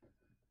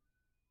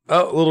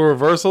 Oh, a little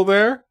reversal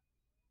there.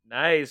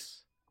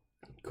 Nice.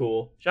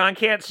 Cool. John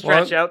can't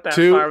stretch out that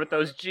far with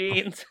those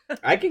jeans.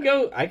 I can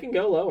go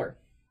lower.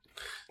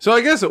 So I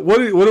guess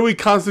what are we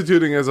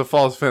constituting as a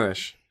false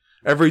finish?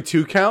 Every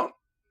 2 count?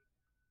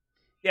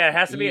 Yeah, it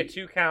has to be a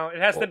 2 count.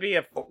 It has to be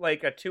a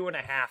 2.5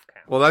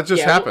 count. Well, that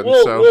just happened.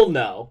 We'll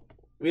know.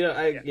 We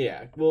don't.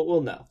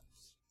 We'll know.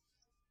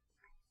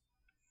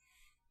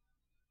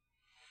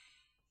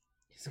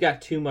 He's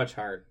got too much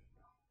heart.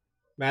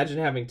 Imagine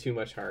having too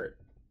much heart.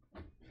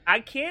 I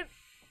can't.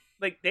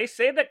 Like, they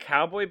say that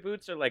cowboy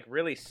boots are like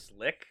really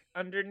slick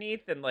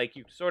underneath, and like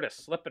you sort of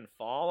slip and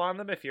fall on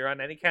them if you're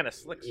on any kind of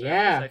slick surface.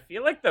 Yeah. I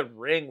feel like the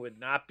ring would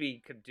not be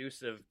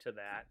conducive to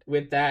that.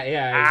 With that,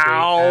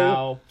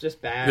 Ow.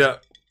 Just bad. Yeah,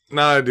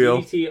 not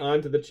ideal. DDT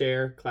onto the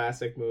chair,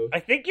 classic move. I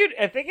think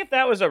if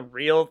that was a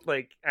real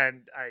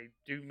and I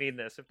do mean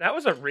this, if that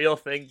was a real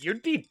thing,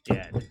 you'd be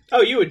dead.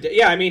 Oh, you would.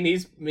 Yeah, I mean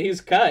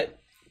he's cut.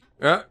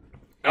 Yeah.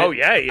 Oh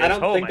yeah, he is. I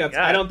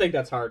don't think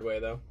that's hard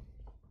way though.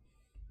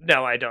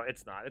 No, I don't.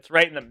 It's not. It's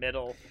right in the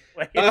middle.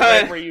 Like, it's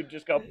right where you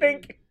just go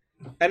pink.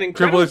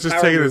 Triple H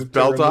just taking his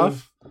belt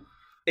off.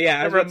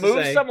 Yeah,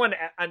 remove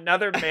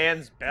another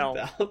man's belt,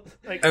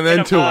 like, and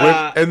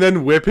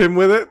then whip him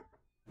with it.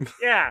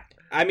 Yeah,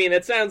 I mean,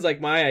 it sounds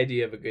like my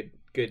idea of a good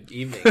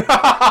evening.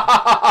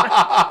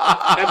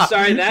 I'm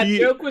sorry, that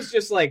joke was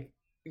just like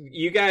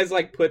you guys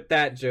like put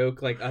that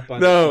joke like up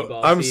on.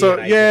 No, I'm so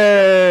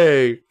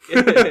yay!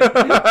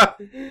 I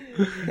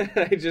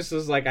just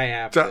was like, I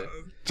have to.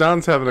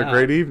 John's having a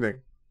great evening.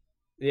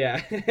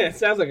 Yeah, it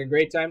sounds like a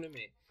great time to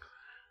me.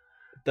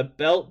 The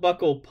belt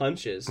buckle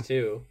punches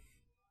too.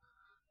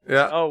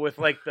 Yeah. Oh, with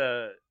like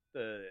the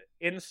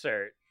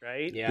insert,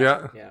 right?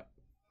 Yeah.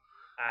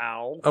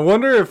 Ow. I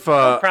wonder if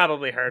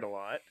probably hurt a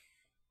lot.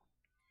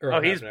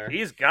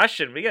 He's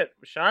gushing.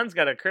 Sean's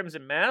got a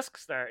crimson mask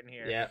starting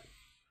here. Yeah.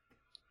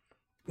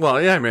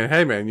 Well, yeah, man.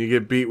 Hey, man, you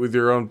get beat with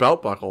your own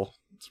belt buckle.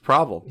 It's a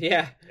problem.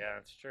 Yeah. Yeah,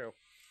 it's true.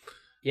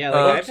 Yeah,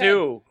 like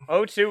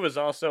O2 was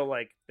also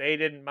like they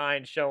didn't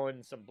mind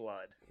showing some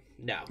blood.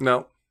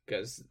 No.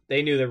 because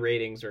they knew the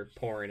ratings were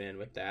pouring in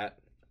with that.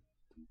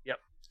 Yep.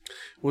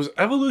 Was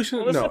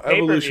Evolution? Well, no,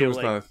 Evolution was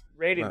like, not.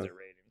 Ratings are ratings.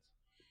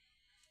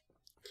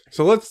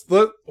 So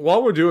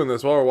while we're doing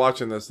this, while we're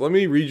watching this, let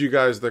me read you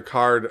guys the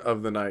card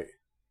of the night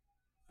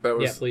that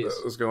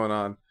was going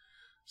on.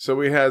 So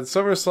we had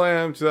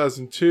SummerSlam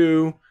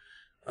 2002.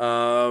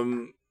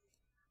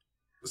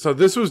 So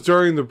this was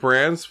during the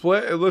brand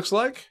split, it looks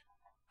like.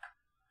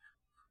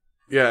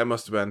 Yeah, it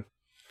must have been.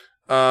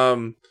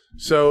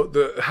 So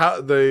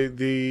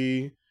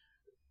the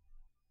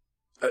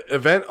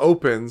event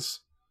opens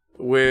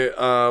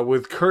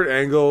with Kurt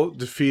Angle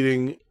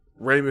defeating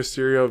Rey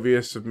Mysterio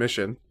via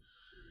submission.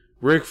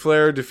 Ric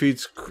Flair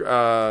defeats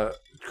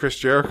Chris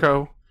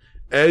Jericho.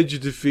 Edge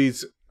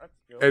defeats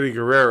Eddie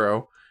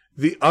Guerrero.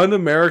 The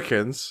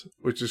Un-Americans,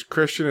 which is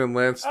Christian and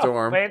Lance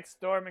Storm. Lance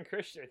Storm and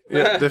Christian.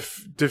 Yeah,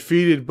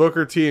 defeated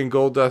Booker T and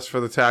Goldust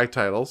for the tag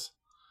titles.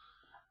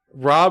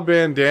 Rob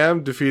Van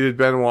Dam defeated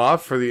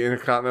Benoit for the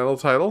Intercontinental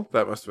title.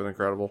 That must have been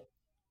incredible.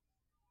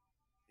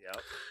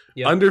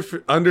 Yep.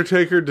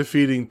 Undertaker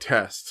defeating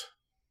Test.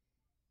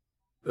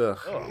 Ugh.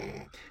 Oh.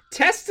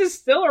 Test is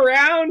still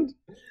around.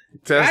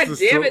 God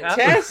damn it,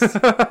 Test!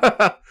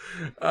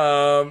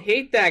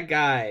 Hate that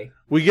guy.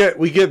 We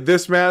get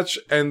this match,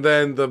 and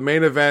then the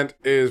main event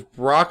is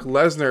Brock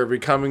Lesnar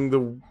becoming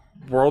the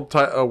world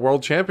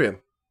champion.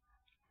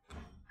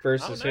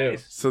 Versus who?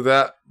 So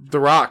that The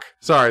Rock.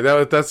 Sorry,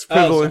 that's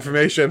pivotal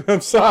information.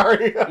 I'm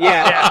sorry.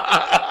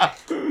 Yeah.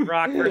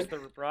 Rock versus the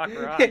Rock.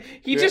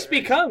 He just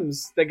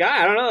becomes the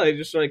guy. I don't know. They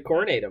just like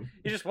coordinate him.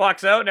 He just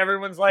walks out, and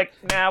everyone's like,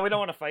 "Nah, we don't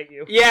want to fight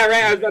you." Yeah,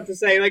 right. I was about to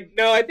say, like,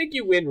 no, I think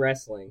you win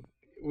wrestling.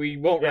 We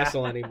won't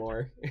wrestle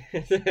anymore.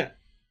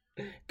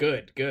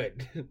 Good.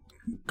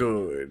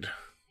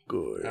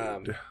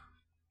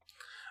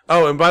 Oh,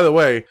 and by the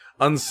way,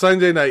 on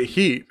Sunday Night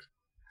Heat,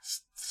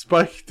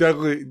 Spike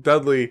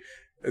Dudley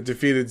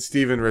defeated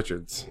Steven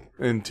Richards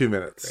in 2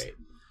 minutes.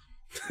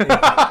 Great.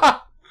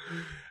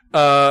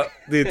 The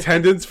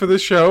attendance for the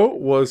show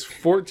was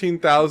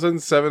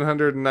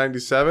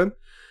 14,797,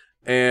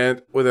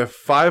 and with a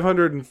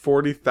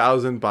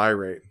 540,000 buy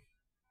rate.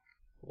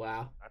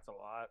 Wow. That's a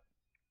lot.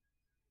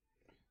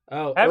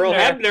 Oh, Earl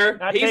Hebner.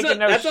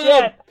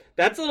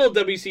 That's a little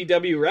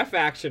WCW ref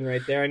action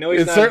right there. I know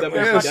he's not a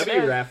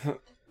WCW ref.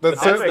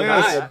 That's certainly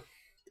is.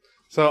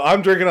 So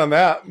I'm drinking on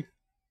that.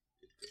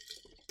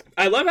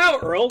 I love how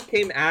Earl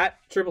came at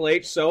Triple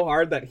H so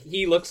hard that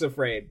he looks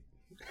afraid.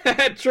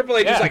 Triple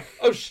H is like,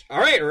 "Oh, all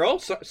right, Earl.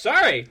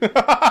 Sorry."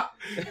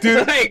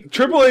 Dude, like,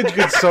 Triple H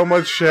gets so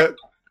much shit.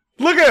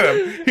 Look at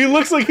him. He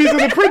looks like he's in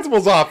the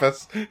principal's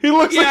office. He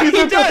looks like he's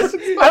in does.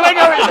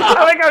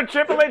 I like how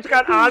Triple H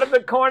got out of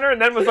the corner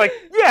and then was like,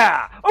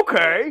 "Yeah,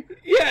 okay,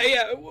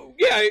 yeah."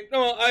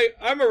 No,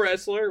 I'm a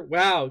wrestler.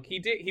 Wow, he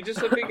did. He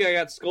just looked like I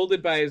got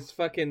scolded by his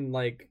fucking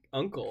like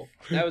uncle.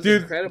 That was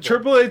incredible.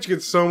 Triple H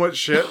gets so much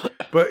shit,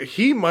 but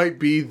he might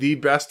be the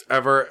best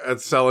ever at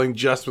selling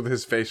just with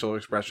his facial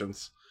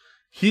expressions.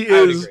 He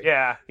is.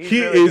 Yeah,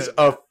 he really is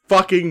a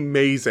fucking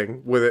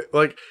amazing with it.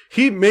 Like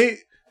he made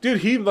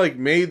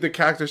the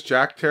Cactus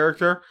Jack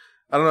character.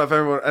 I don't know if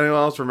anyone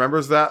else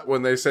remembers that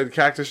when they said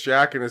Cactus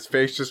Jack and his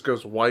face just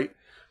goes white.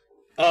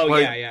 Oh,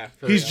 like, yeah.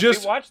 He's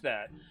just watch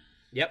that.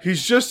 Yep.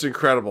 He's just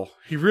incredible.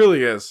 He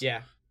really is.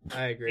 Yeah,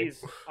 I agree.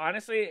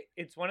 Honestly,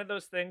 it's one of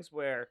those things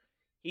where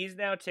he's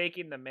now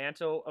taking the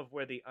mantle of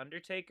where the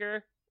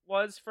Undertaker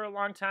was for a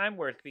long time,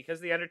 where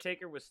because the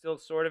Undertaker was still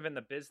sort of in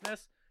the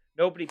business,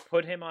 nobody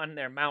put him on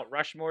their Mount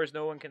Rushmores.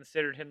 No one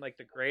considered him like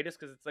the greatest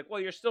because it's like, well,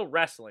 you're still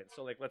wrestling,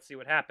 so like, let's see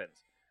what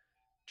happens.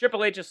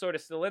 Triple H is sort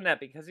of still in that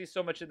because he's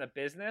so much in the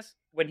business.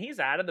 When he's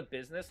out of the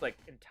business, like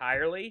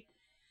entirely,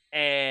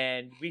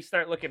 and we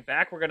start looking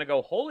back, we're gonna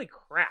go, holy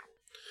crap!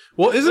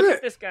 Well, isn't look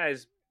at this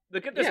guy's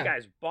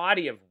guy's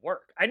body of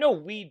work. I know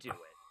we do it,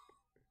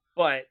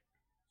 but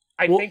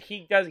I think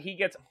he's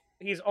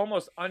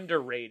almost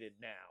underrated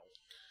now.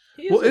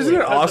 Isn't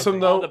it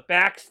awesome though? All the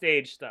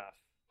backstage stuff.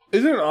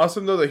 Isn't it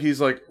awesome though that he's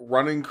like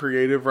running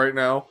creative right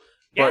now,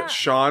 but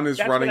Shawn is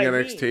running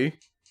NXT? Mean.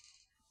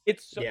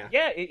 It's so,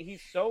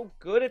 he's so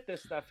good at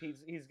this stuff.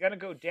 He's gonna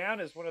go down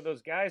as one of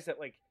those guys that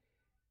like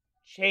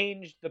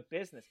changed the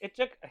business. It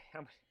took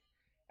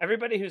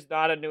everybody who's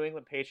not a New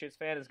England Patriots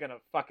fan is gonna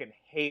fucking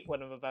hate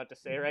what I'm about to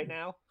say right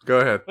now. Go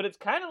ahead. But it's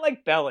kind of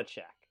like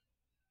Belichick.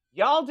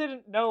 Y'all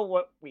didn't know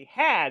what we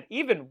had,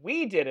 even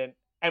we didn't,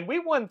 and we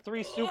won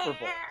 3 Super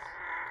Bowls.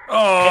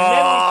 Oh. And then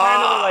we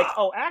kind of were like,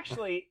 oh,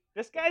 actually,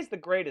 this guy's the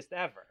greatest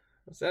ever.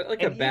 Was that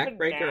like a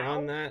backbreaker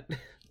on that?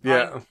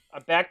 Yeah, a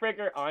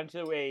backbreaker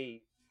onto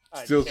a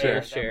steel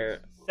chair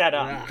set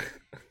up.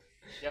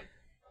 Yep.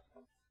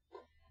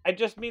 I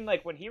just mean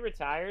like when he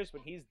retires,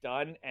 when he's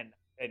done and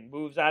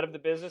moves out of the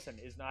business and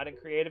is not in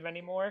creative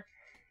anymore.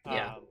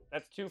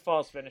 That's 2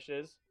 false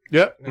finishes.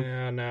 Yep.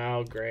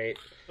 No, great.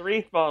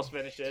 3 false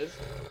finishes.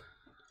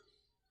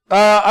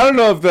 I don't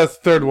know if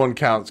that third one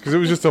counts because it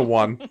was just a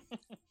 1.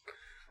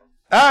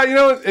 You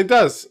know what? It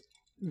does.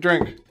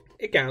 Drink.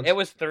 It counts. It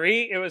was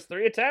 3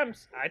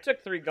 attempts. I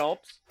took 3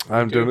 gulps.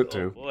 I'm doing it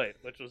too. Oh boy,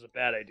 which was a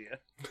bad idea.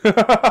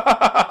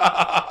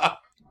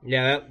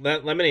 Yeah,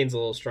 that lemonade's a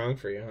little strong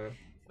for you, huh?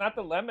 It's not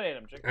the lemonade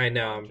I'm drinking. I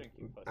know.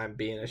 I'm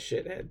being a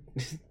shithead.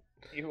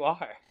 You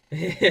are.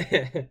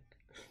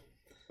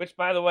 Which,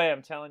 by the way,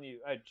 I'm telling you,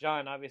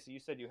 John, obviously you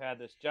said you had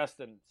this.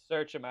 Justin,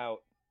 search him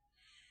out.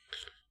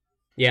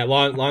 Yeah,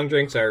 long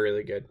drinks are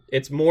really good.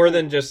 It's more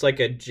than just like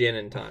a gin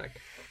and tonic.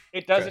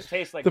 It doesn't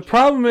taste like the gin.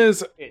 problem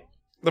is,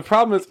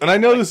 and I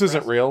know this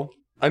isn't real.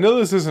 I know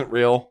this isn't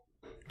real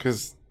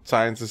because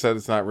science has said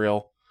it's not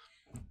real.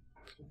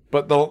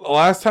 But the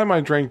last time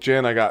I drank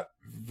gin, I got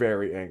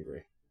very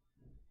angry.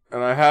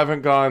 And I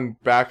haven't gone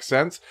back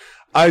since.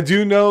 I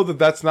do know that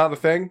that's not a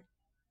thing.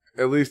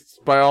 At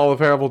least by all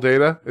available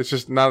data. It's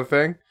just not a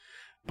thing.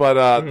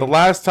 But the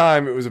last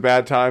time, it was a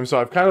bad time. So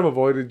I've kind of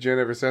avoided gin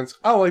ever since.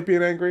 I don't like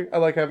being angry. I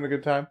like having a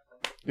good time.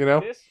 You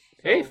know?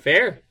 Hey,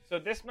 fair. So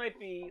this might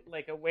be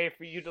like a way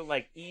for you to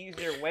like ease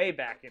your way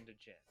back into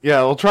gin. Yeah,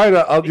 I'll try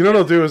to. You know what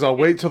I'll do is I'll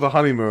wait till the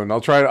honeymoon. I'll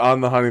try it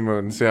on the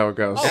honeymoon and see how it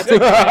goes. Oh, honestly,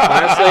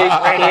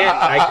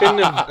 I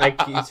couldn't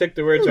have. You took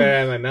the words right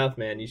out of my mouth,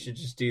 man. You should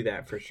just do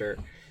that for sure.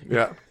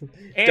 Yeah.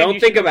 Don't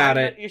think about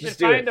it. You should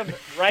find them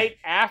right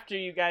after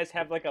you guys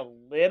have like a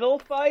little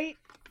fight.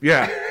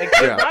 Yeah.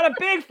 Not a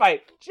big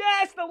fight,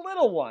 just a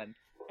little one,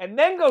 and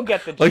then go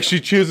get the gin. Like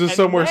she chooses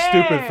somewhere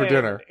stupid for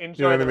dinner. You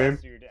know what I mean?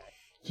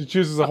 She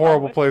chooses a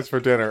horrible place for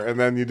dinner, and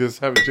then you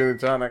just have a gin and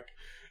tonic,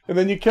 and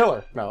then you kill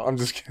her. No, I'm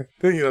just kidding.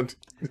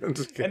 I'm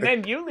just kidding. And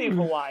then you leave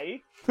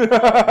Hawaii.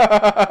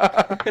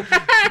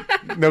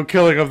 No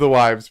killing of the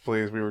wives,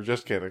 please. We were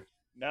just kidding.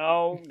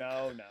 No.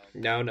 But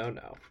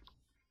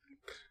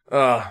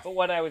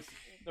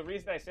the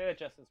reason I say that,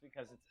 Justin, is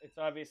because it's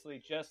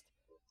obviously just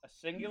a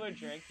singular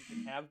drink. You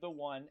can have the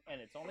one,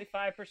 and it's only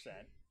 5%.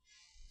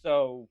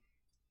 So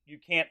you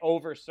can't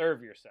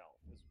overserve yourself,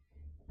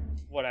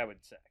 is what I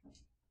would say.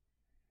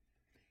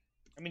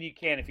 I mean, you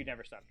can if you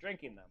never stop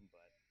drinking them,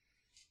 but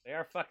they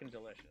are fucking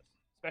delicious,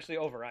 especially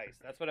over ice.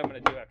 That's what I'm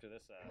going to do after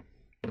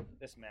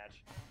this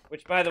match,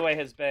 which, by the way,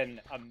 has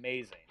been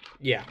amazing.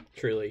 Yeah,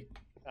 truly.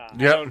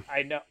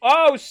 I know.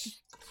 Oh,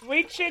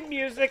 sweet chin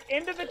music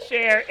into the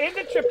chair,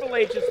 into Triple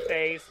H's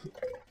face.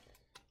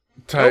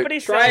 Nobody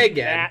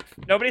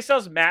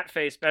sells Matt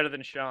face better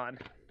than Shawn.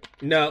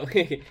 No,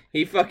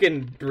 he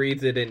fucking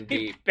breathes it in deep.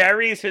 He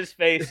buries his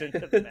face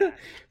into the mat.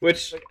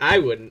 Which I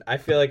wouldn't. I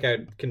feel like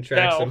I'd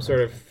contract some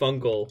sort of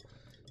fungal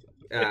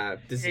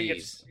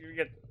disease. You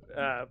get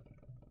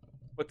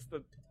what's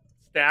the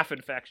staph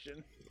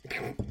infection?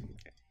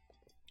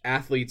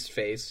 Athlete's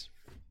face.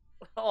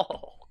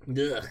 Oh.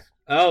 Ugh.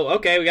 Oh,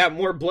 okay. We got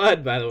more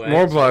blood, by the way.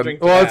 More blood.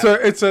 Well,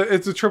 it's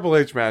a Triple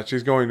H match.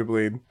 He's going to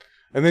bleed,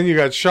 and then you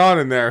got Shawn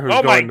in there who's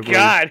going to bleed. Oh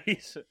my god,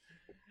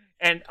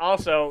 and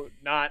also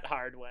not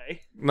hard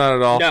way. Not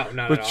at all. No,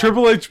 not but at all.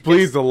 Triple H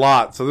bleeds a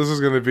lot, so this is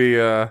going to be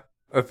a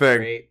thing.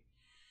 Great.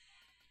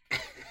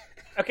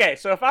 Okay,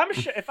 so if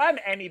I'm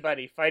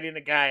anybody fighting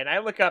a guy and I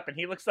look up and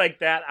he looks like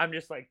that, I'm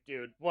just like,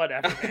 dude,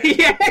 whatever.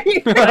 Yeah.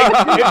 If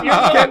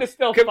you're willing to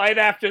still fight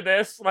after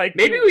this, like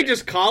maybe we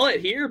just call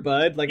it here,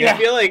 bud. Like I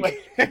feel like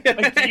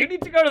do you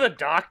need to go to the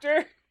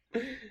doctor?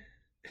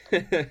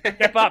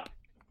 Step up.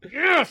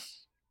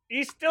 Yes,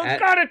 he still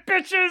got it,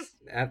 bitches.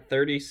 At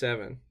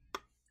 37.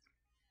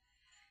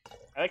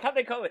 I like how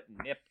they call it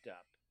nipped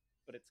up,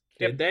 but it's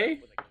did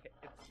they?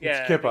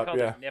 It's kip up,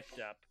 yeah. It nipped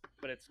up,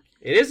 but it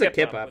is a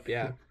kip up,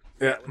 yeah.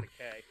 Yeah. With a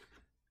K.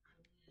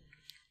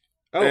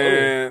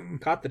 Oh,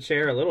 caught the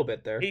chair a little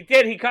bit there. He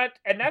did. He caught,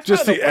 and that's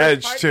just the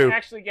edge too.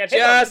 Actually get hit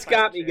just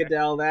got me,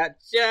 Goodell. That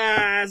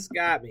just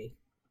got me.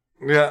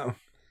 Yeah.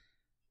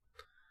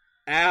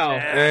 Ow.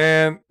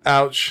 And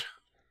ouch.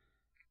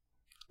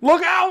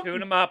 Look out!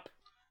 Tune him up.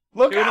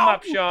 Tune him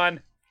up,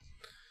 Shawn.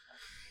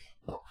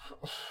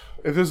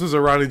 If this was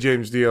a Ronnie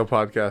James Dio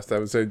podcast, I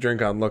would say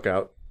drink on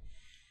lookout.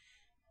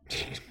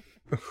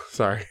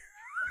 Sorry.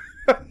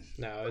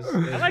 No, it's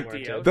I like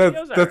Dio.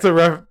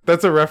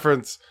 That's a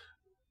reference.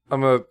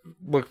 I'm gonna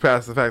look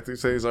past the fact that you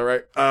say he's all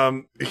right.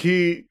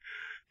 He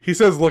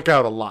says "look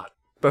out" a lot.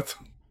 That's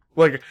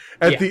like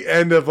at the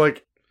end of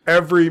like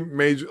every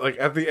major, like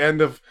at the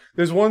end of.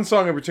 There's one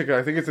song in particular.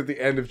 I think it's at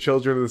the end of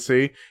 "Children of the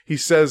Sea." He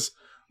says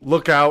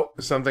 "look out"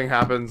 if something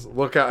happens.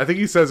 Look out. I think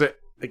he says it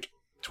like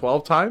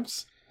 12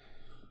 times.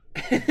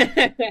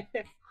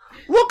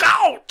 Look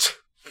out!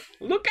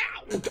 Look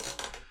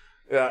out!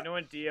 Yeah. You know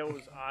when Dio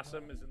was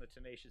awesome is in the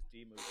Tenacious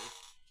D movie.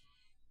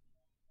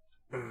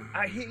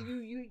 I hear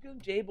you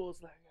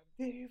J-Bull's like,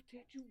 Dave,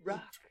 did you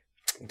rock?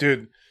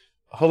 Dude,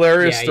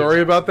 hilarious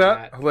story about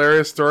that.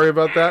 Hilarious story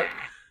about that.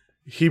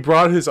 He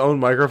brought his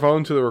own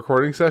microphone to the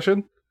recording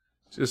session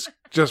just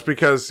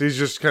because he's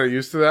just kind of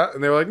used to that.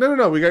 And they were like,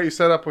 no, we got you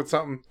set up with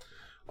something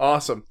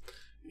awesome.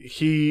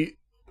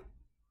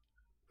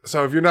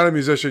 So if you're not a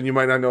musician, you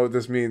might not know what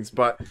this means,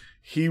 but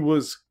he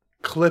was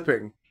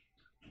clipping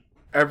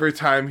every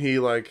time he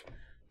like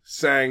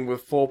sang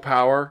with full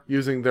power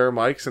using their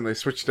mics, and they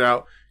switched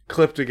out,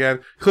 clipped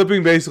again.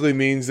 Clipping basically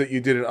means that you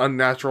did an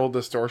unnatural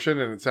distortion,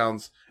 and it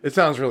sounds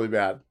really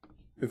bad.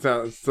 It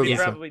doesn't You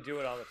probably do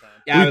it all the time.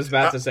 Yeah, I was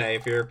about to say,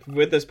 if you're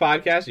with this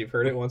podcast, you've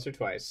heard it once or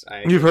twice.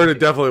 You've heard it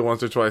definitely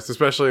once or twice,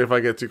 especially if I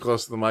get too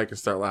close to the mic and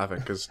start laughing,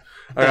 because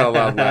I got a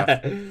loud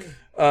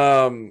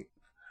laugh.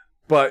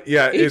 But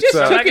yeah, just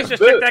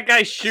took that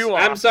guy's shoe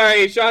off. I'm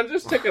sorry, Sean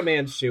just took a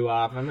man's shoe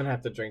off. I'm gonna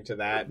have to drink to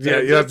that.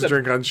 Yeah, you have to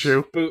drink on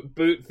shoe.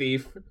 Boot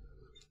thief.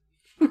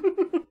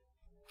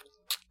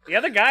 The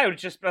other guy would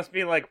just must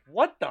be like,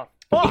 "What the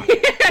fuck?"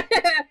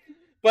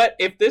 But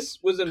if this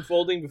was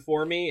unfolding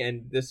before me,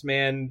 and this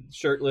man,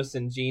 shirtless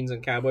in jeans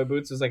and cowboy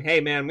boots, was like,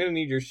 "Hey man, I'm gonna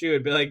need your shoe,"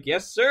 I'd be like,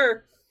 "Yes,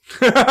 sir.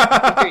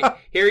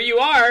 Here you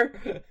are."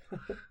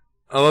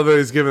 I love that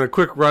he's giving a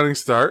quick running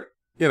start.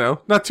 You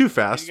know, not too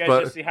fast. You guys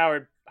but just see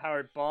Howard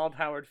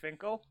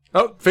Finkel.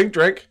 Oh, Fink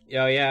drink.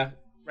 Oh yeah,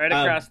 right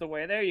across the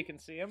way there. You can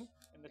see him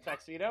in the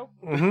tuxedo.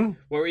 Mm-hmm.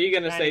 What were you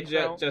gonna say,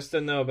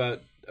 Justin? Though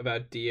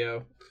about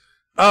Dio?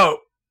 Oh,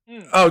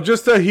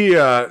 just that he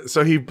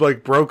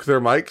like broke their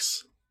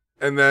mics,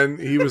 and then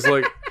he was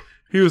like,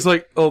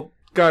 "Oh,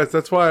 guys,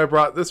 that's why I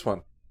brought this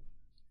one,"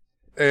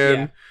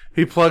 and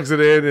he plugs it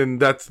in, and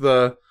that's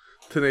the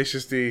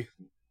Tenacious D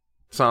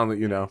song that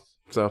you know.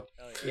 So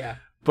yeah,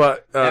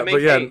 but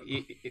yeah,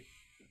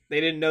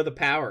 they didn't know the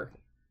power.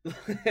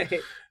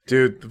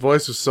 Dude, the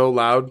voice was so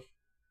loud.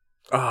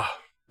 Ah,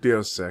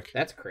 Dio's sick.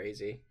 That's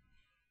crazy.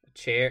 A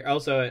chair,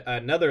 also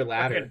another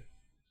ladder.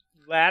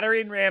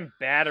 Laddering ram,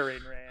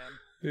 battering ram.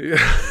 Yeah.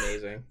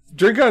 Amazing.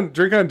 Drink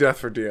on death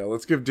for Dio.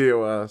 Let's give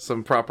Dio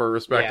some proper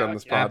respect on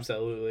this pod.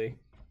 Absolutely.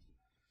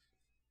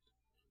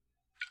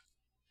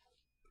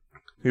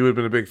 He would have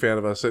been a big fan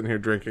of us sitting here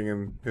drinking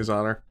in his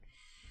honor.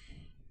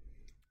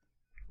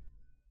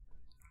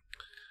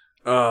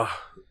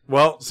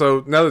 Well,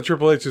 so now that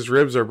Triple H's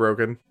ribs are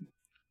broken,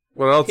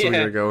 what else are we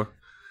gonna go?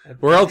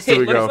 Where else do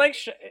we go?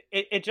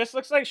 It just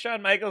looks like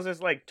Shawn Michaels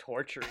is like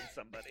torturing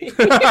somebody.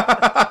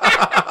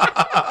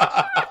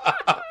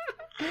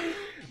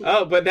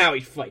 Oh, but now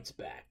he fights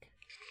back.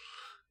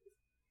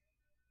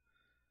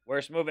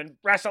 Worst move in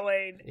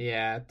wrestling.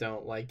 Yeah,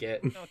 don't like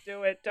it. Don't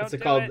do it. What's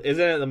it called?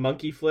 Isn't it the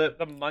monkey flip?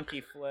 The monkey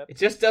flip. It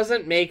just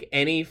doesn't make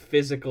any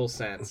physical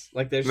sense.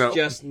 Like, there's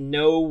just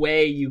no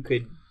way you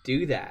could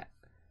do that.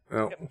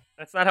 No.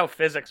 That's not how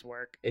physics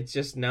work. It's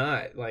just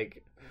not.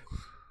 Like,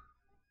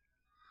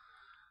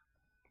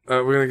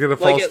 we're going to get a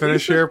false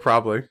finish here?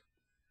 Probably.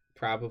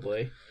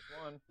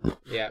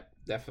 Yeah,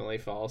 definitely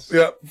false.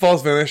 Yeah,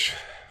 false finish.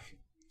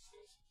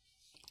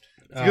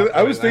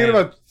 I was thinking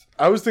about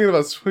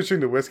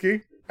switching to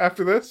whiskey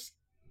after this.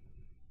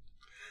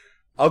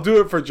 I'll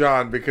do it for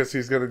John because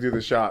he's going to do the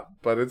shot,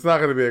 but it's not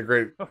going to be a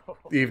great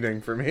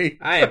evening for me.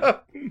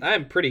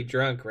 I'm pretty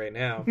drunk right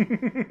now.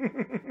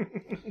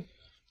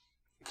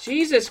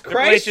 Jesus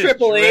Christ,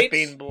 Triple H!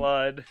 Dripping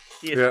blood.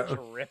 He is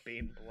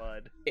dripping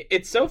blood.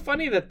 It's so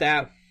funny that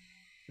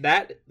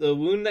the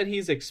wound that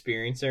he's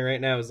experiencing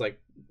right now is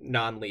like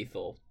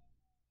non-lethal.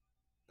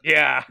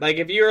 Yeah. Like,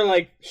 if you were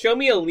like, show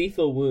me a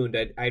lethal wound,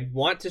 I'd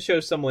want to show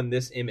someone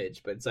this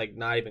image, but it's like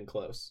not even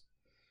close.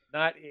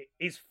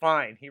 He's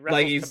fine. He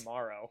wrestles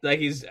tomorrow. Like,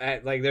 he's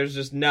there's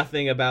just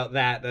nothing about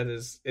that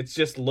is, it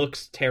just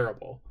looks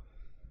terrible.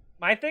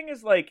 My thing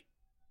is like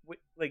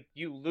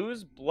you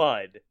lose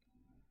blood,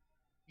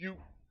 you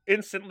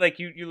instantly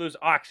you lose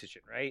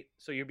oxygen, right?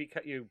 So you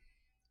become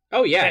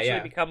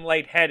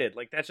lightheaded.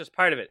 Like, that's just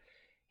part of it.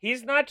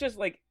 He's not just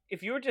like,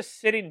 if you were just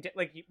sitting,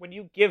 like, when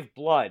you give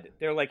blood,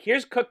 they're like,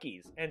 here's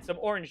cookies and some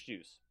orange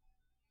juice.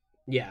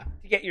 Yeah.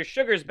 To get your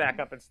sugars back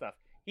up and stuff.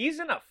 He's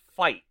in a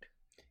fight.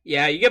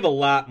 Yeah, you give a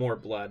lot more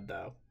blood,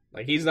 though.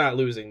 Like, he's not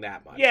losing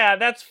that much. Yeah,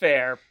 that's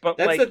fair. But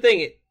that's the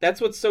thing.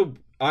 That's what's so,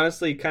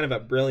 honestly, kind of a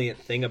brilliant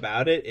thing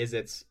about it, is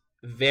it's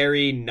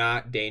very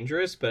not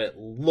dangerous, but it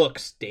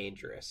looks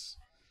dangerous.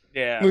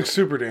 Yeah. It looks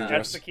super dangerous.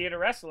 That's the key to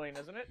wrestling,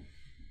 isn't it?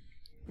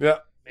 Yeah.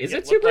 Is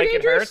it super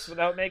dangerous? It hurts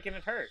without making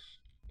it hurt.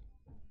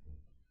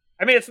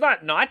 I mean, it's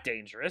not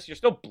dangerous. You're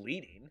still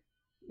bleeding.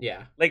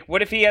 Yeah. Like,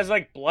 what if he has,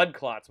 like, blood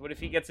clots? What if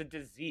he gets a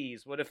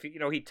disease? What if,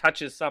 he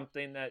touches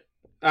something that...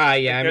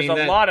 yeah, there's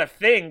a lot of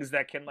things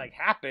that can, like,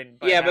 happen.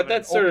 Yeah, but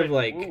that's sort of,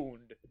 like,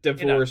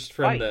 divorced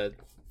from the...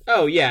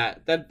 Oh, yeah.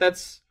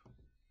 That's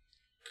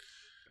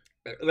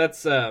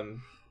how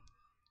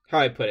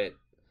I put it.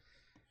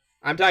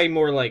 I'm talking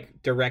more,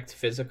 like, direct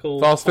physical...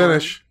 False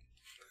finish.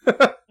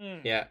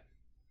 Yeah.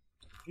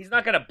 He's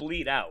not going to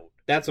bleed out.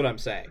 That's what I'm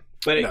saying.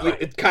 But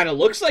it kind of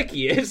looks like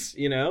he is,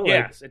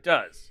 Yes, it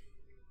does.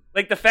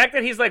 Like, the fact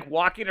that he's, like,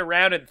 walking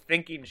around and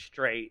thinking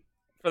straight,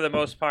 for the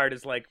most part,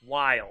 is, like,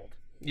 wild.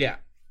 Yeah.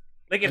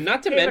 Like, if you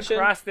came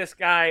across this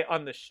guy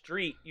on the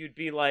street, you'd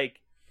be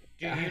like,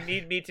 do you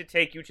need me to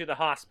take you to the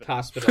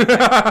hospital?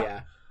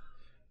 Yeah.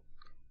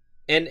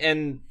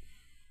 And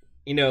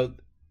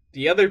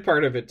the other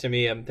part of it, to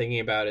me, I'm thinking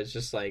about is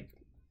just, like,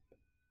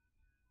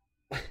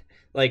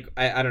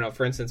 I don't know,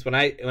 for instance, when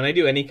I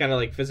do any kind of,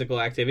 like, physical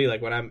activity,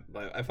 like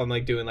if I'm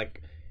like doing,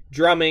 like,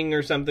 drumming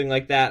or something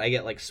like that, I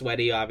get, like,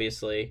 sweaty,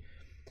 obviously,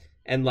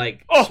 and,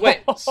 like,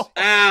 sweat.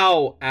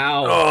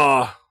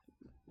 Ow.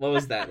 what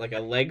was that? Like a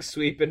leg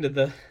sweep into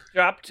the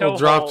drop toe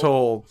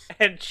hold.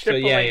 And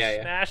Triple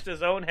H smashed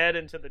his own head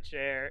into the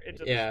chair,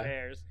 into the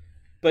stairs.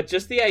 But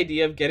just the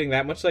idea of getting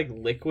that much like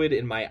liquid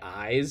in my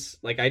eyes,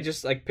 like I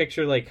just like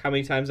picture like how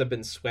many times I've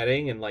been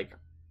sweating and like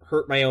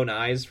hurt my own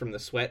eyes from the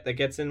sweat that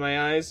gets in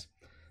my eyes.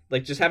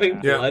 Like just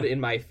having blood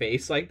in my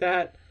face like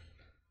that.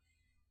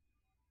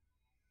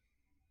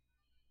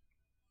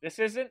 This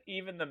isn't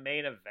even the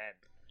main event.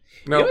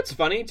 No. You know what's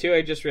funny too?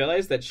 I just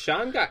realized that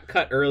Shawn got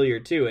cut earlier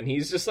too, and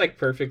he's just like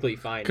perfectly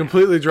fine.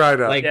 Completely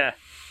dried up. Like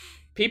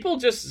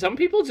some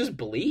people just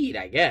bleed,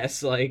 I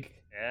guess. Like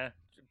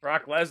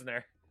Brock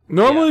Lesnar.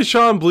 Normally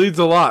Shawn bleeds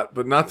a lot,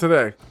 but not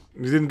today.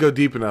 He didn't go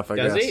deep enough, I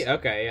guess. Does he?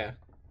 Okay, yeah.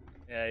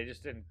 Yeah, he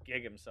just didn't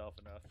gig himself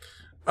enough.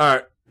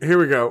 Alright, here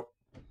we go.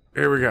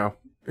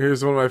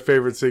 Here's one of my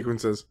favorite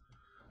sequences.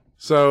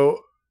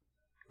 So,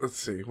 let's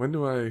see. When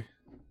do I...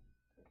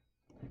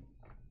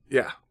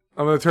 Yeah,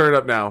 I'm going to turn it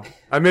up now.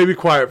 I may be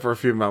quiet for a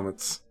few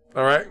moments.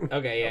 Alright?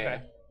 Okay,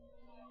 yeah.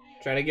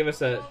 Try to give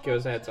us a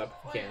heads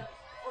up if you can.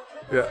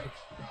 Yeah.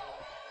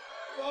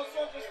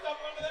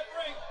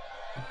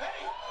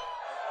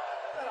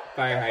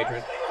 Fire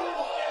hydrant.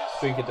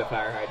 Drink it to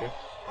fire hydrant.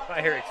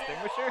 Fire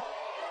extinguisher?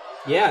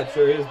 Yeah, it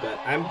sure is, but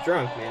I'm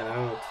drunk, man. I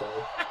don't know what to tell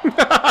you.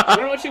 I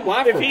don't know what you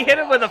want If he hit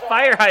him with a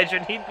fire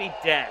hydrant, he'd be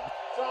dead.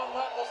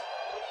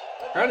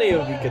 I don't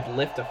know if he could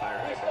lift a fire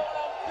hydrant.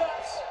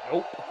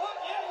 Nope.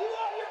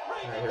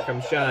 Alright, here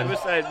comes Shawn.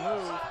 Suicide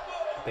move.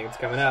 I think it's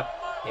coming up.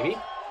 Maybe?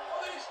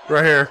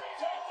 Right here.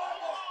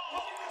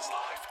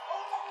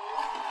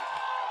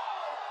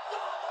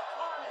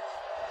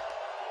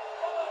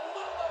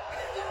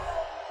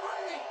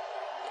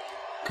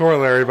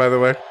 Corollary, by the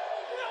way.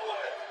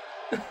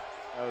 That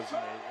was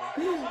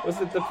amazing. Was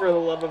it the For the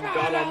Love of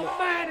God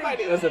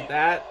Almighty? Was it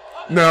that?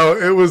 No,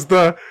 it was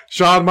the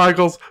Shawn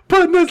Michaels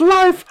putting his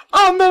life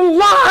on the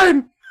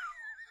line.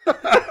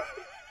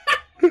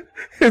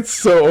 It's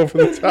so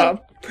over the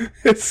top.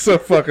 It's so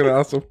fucking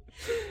awesome.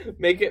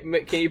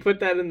 Can you put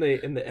that in the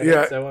edits?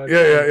 Yeah.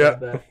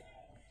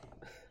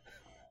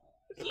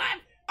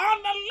 Life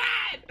on the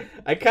line.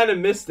 I kind of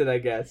missed it, I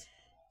guess.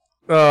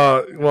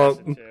 Well,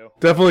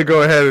 definitely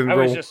go ahead and I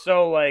was just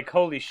so like,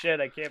 holy shit,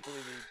 I can't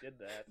believe he did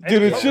that.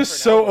 Dude, it's just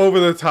so over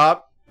the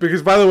top.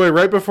 Because, by the way,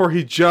 right before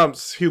he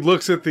jumps, he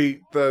looks at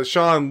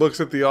Shawn looks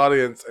at the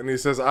audience and he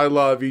says, I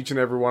love each and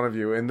every one of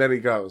you. And then he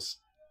goes.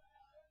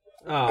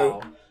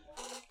 Oh.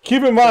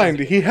 Keep in mind,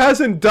 he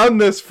hasn't done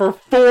this for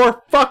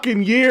 4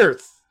 fucking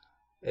years.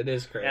 It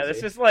is crazy. Yeah,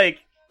 this is like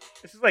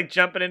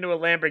jumping into a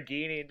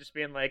Lamborghini and just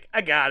being like,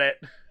 I got it.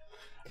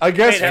 I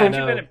guess haven't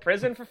you been in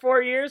prison for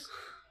 4 years?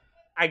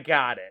 I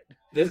got it.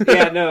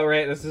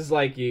 Right? This is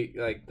like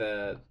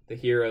the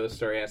hero of the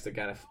story has to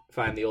kind of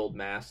find the old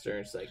master.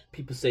 It's like,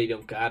 people say you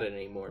don't got it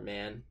anymore,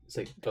 man. It's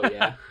like, oh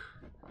yeah.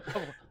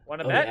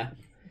 Want to bet?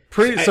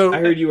 Yeah. I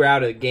heard you were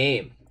out of the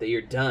game. That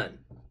you're done.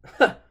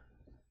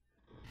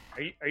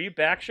 Are you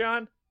back,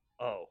 Shawn?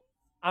 Oh,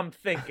 I'm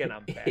thinking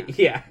I'm back.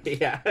 yeah.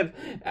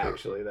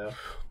 Actually, though,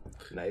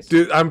 nice,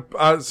 dude.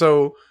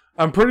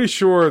 I'm pretty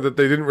sure that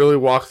they didn't really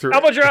walk through.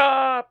 Elbow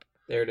drop.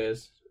 There it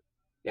is.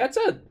 Yeah,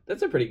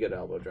 that's a pretty good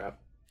elbow drop.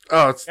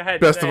 Oh, it's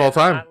best of all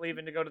time. I'm not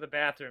leaving to go to the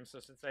bathroom, so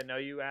since I know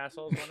you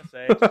assholes want to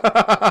say,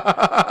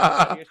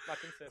 your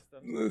fucking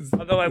systems.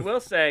 Although I will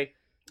say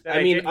that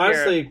I mean,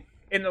 honestly,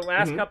 in the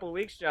last couple of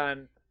weeks,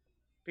 John,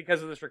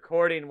 because of this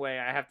recording way,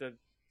 I have to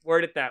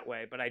word it that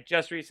way. But I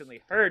just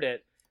recently heard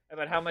it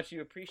about how much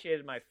you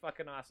appreciated my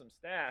fucking awesome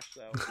stash.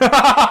 So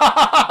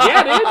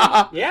yeah,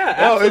 dude. Yeah,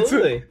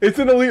 absolutely. It's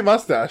an elite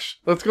mustache.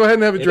 Let's go ahead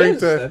and have a drink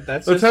to.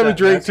 Let's have a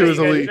drink to his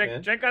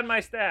elite. Drink on my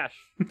stash.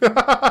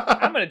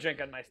 I'm gonna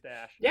drink on my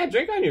stash. Yeah,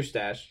 drink on your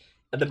stash.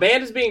 The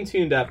band is being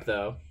tuned up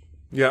though.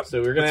 Yep.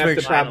 So we're gonna have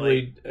to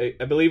probably.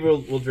 I believe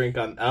we'll drink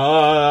on.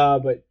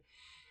 But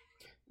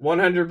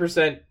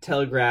 100%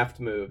 telegraphed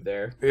move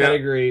there. Yep.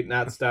 Pedigree,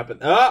 not stopping.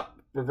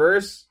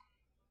 Reverse.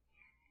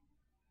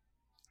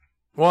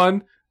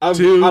 1,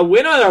 2, a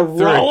win on a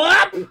roll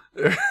up.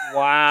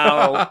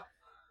 Wow.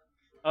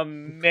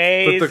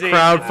 Amazing. But the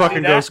crowd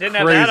fucking goes crazy.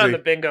 Didn't have that on the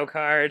bingo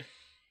card.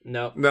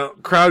 No,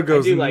 crowd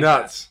goes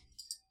nuts.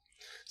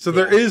 So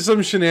there is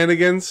some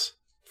shenanigans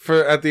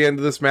at the end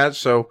of this match.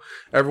 So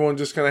everyone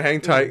just kind of hang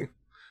tight.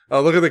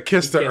 Look at the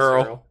kiss to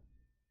Earl.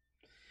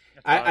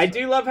 Awesome. I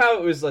do love how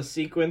it was a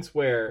sequence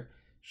where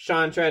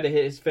Shawn tried to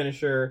hit his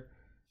finisher,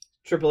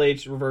 Triple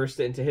H reversed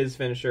it into his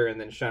finisher,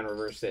 and then Shawn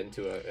reversed it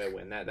into a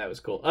win. That was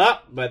cool.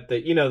 But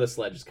the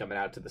sledge is coming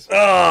out to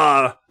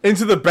the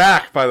into the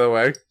back, by the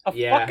way.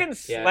 Fucking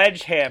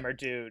sledgehammer,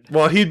 dude.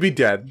 Well, he'd be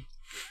dead.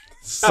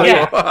 So,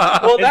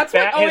 well, that's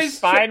his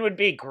spine would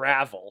be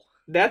gravel.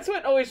 That's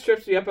what always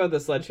trips me up about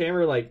the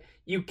sledgehammer. Like,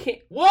 you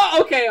can't.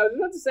 Well, okay, I was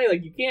about to say,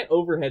 like, you can't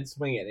overhead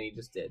swing it, and he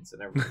just did. So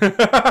never mind.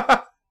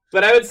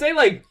 But I would say,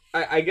 like,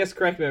 I guess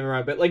correct me if I'm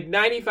wrong, but like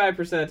 95%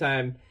 of the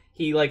time,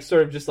 he like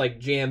sort of just like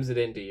jams it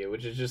into you,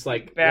 which is just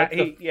like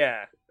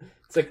yeah.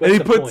 It's like what's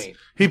the point?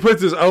 He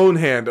puts his own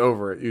hand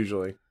over it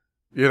usually,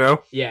 you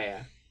know.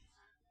 Yeah.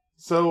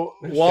 So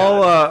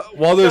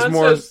while there's Sean's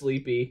more, so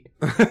sleepy.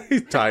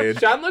 He's tired.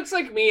 Sean looks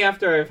like me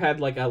after I've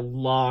had like a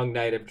long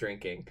night of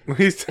drinking.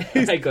 He's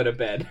I go to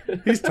bed.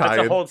 He's tired.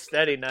 It's a hold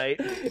steady night.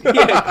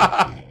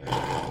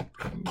 Yeah.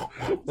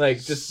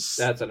 Like that's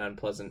an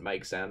unpleasant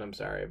mic sound. I'm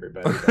sorry,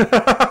 everybody. Is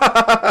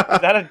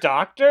that a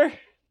doctor?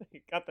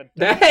 You got the.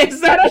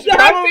 Is that a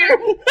doctor?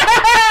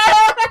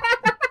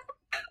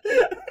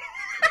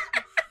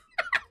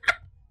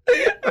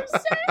 I'm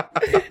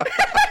sorry.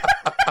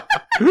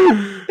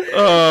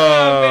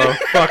 Oh,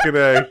 fucking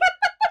A.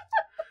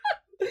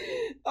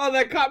 Oh,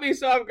 that caught me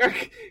so off guard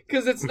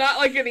because it's not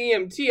like an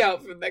EMT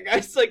outfit. That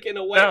guy's like in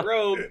a white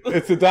robe.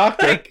 It's a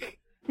doctor. Like,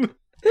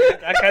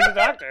 that guy's a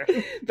doctor.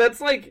 That's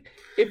like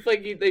if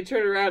like they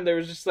turn around, there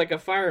was just like a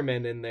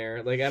fireman in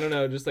there. Like I don't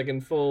know, just like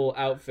in full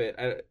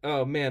outfit.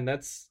 Oh man,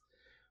 that's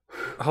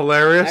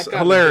hilarious. That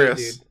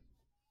Hilarious.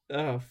 Good,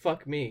 oh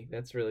fuck me,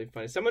 that's really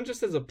funny. Someone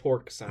just has a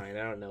pork sign.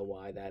 I don't know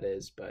why that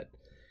is, but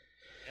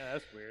yeah,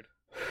 that's weird.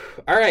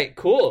 All right,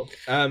 cool.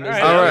 All right,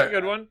 that was a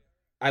good one.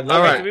 I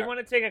love it. Do we want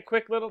to take a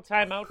quick little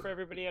time out for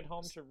everybody at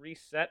home to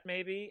reset,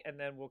 maybe, and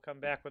then we'll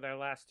come back with our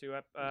last two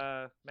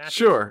matches?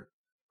 Sure.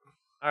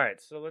 All right,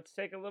 so let's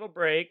take a little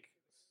break.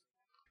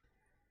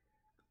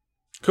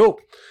 Cool.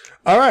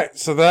 All right,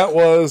 so that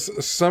was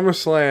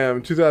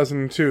SummerSlam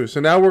 2002. So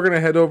now we're going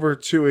to head over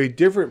to a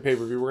different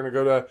pay-per-view. We're going to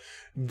go to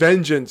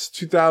Vengeance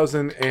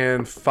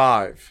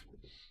 2005.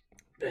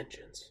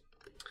 Vengeance.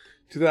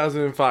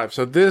 2005.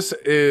 So this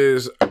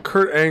is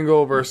Kurt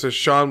Angle versus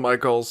Shawn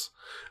Michaels.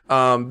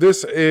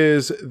 This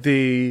is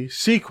the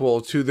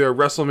sequel to their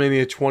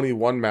WrestleMania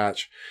 21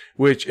 match,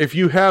 which if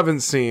you haven't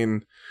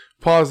seen,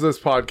 pause this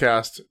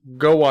podcast,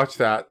 go watch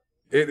that.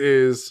 It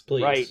is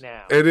Please. Right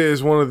now. It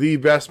is one of the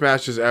best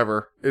matches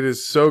ever. It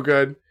is so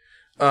good.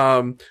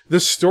 The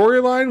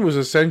storyline was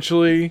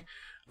essentially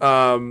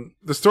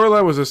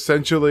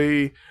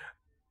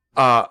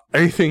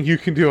anything you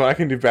can do, I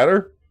can do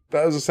better.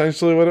 That was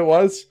essentially what it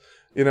was.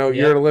 You know,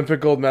 You're an Olympic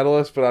gold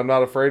medalist, but I'm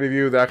not afraid of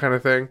you, that kind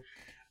of thing.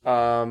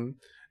 And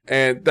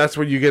that's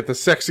when you get the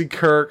sexy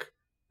Kirk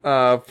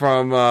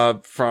from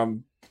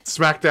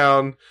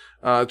SmackDown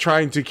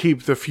trying to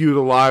keep the feud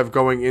alive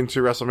going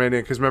into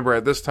WrestleMania. Because remember,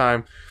 at this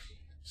time,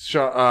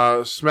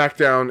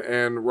 SmackDown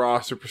and Raw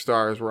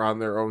Superstars were on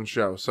their own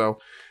show. So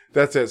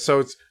that's it. So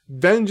it's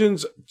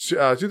Vengeance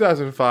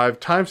 2005.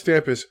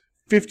 Timestamp is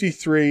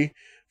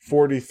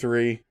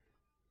 53:43.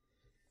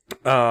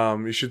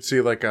 You should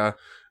see like a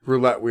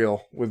roulette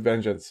wheel with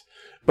Vengeance.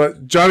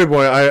 But Johnny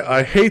Boy,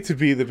 I hate to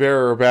be the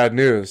bearer of bad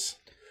news.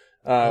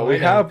 We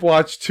have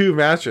watched two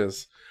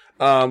matches.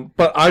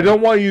 But I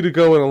don't want you to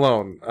go in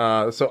alone.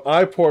 So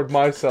I poured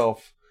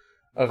myself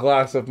a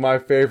glass of my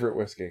favorite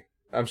whiskey.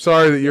 I'm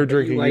sorry that you're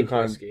drinking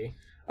Yukon. Whiskey.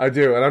 I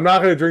do, and I'm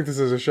not going to drink this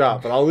as a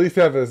shot, but I'll at least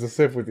have it as a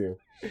sip with you.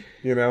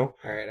 You know.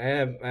 All right, I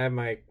have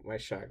my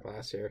shot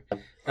glass here.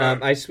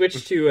 I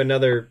switched to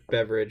another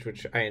beverage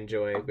which I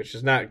enjoy, which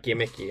is not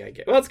gimmicky. I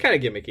guess. Well, it's kind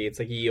of gimmicky. It's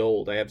like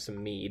G.O.A.T. I have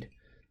some mead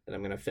that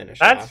I'm going to finish.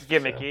 That's off,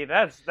 gimmicky.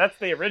 So. That's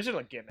the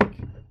original gimmick.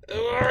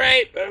 All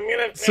right, I'm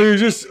gonna. So you're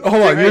just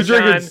hold on.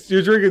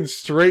 You're drinking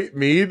straight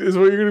mead, is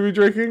what you're gonna be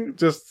drinking?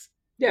 Just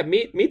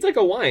mead's like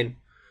a wine.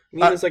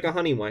 Mead is like a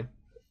honey wine.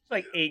 It's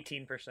like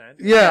 18%.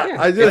 Yeah,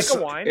 I just it's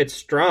like a wine. It's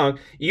strong.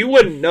 You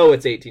wouldn't know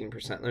it's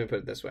 18%. Let me put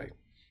it this way.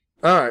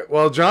 All right.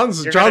 Well,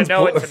 John's gonna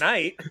know it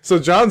tonight. So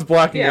John's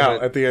blacking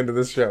out at the end of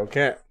this show.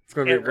 It's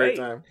gonna be a great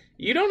time.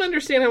 You don't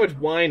understand how much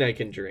wine I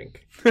can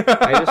drink.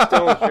 I just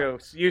don't. True.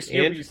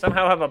 You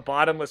somehow have a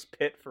bottomless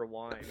pit for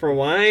wine. For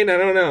wine? I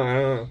don't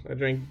know. I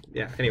drink.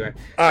 Yeah. Anyway.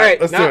 All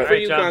right. Let's do it. For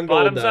Yukon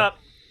Gold. Bottoms up.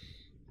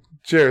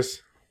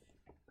 Cheers.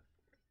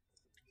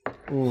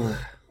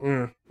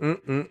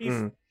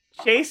 He's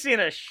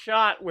chasing a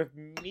shot with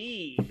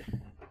mead.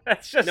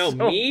 That's just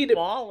mead.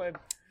 Ballin'.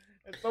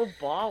 It's so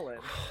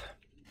ballin'.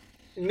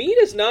 Mead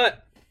is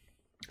not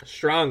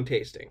strong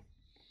tasting.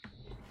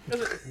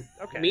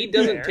 Okay. Mead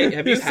doesn't taste.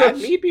 Have you had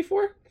mead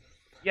before?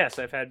 Yes,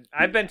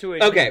 I've been to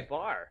a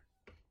bar.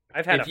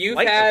 I've had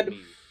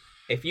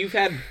if you've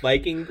had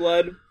Viking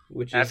Blood,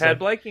 I've had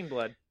Viking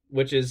Blood,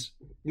 which is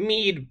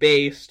mead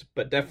based,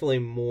 but definitely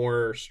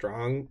more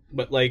strong.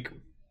 But like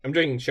I'm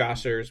drinking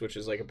Chaucer's, which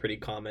is like a pretty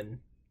common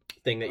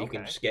thing that you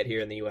can just get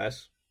here in the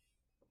U.S.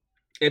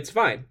 It's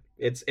fine.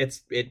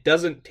 It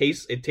doesn't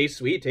taste. It tastes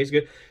sweet. It tastes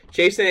good.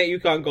 Chasing at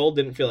Yukon Gold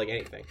didn't feel like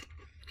anything.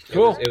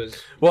 Cool. It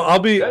was well. I'll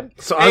be good.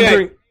 So. I'm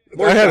drinking.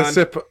 I had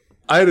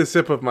a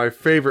sip of my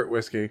favorite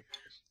whiskey,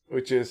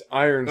 which is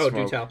Iron Smoke.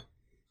 Oh, do tell.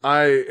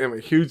 I am a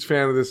huge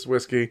fan of this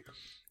whiskey.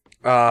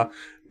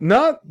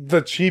 Not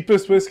the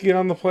cheapest whiskey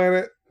on the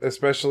planet,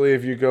 especially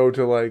if you go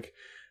to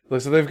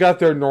so they've got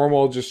their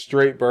normal just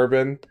straight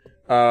bourbon,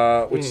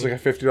 which is like a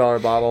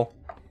 $50 bottle.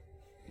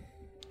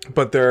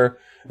 But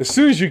as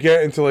soon as you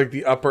get into like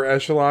the upper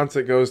echelons,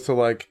 it goes to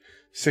like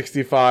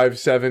 65,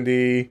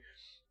 70,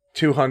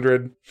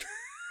 200.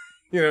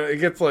 You know, it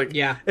gets like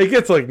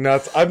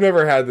nuts. I've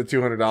never had the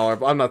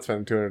 $200. I'm not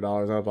spending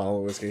 $200 on a bottle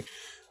of whiskey.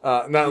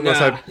 Not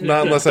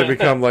unless I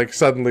become like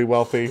suddenly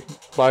wealthy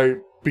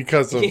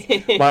because of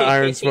my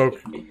Iron Smoke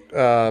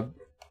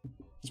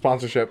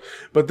sponsorship.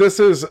 But this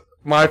is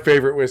my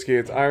favorite whiskey.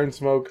 It's Iron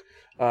Smoke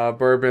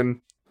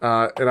bourbon.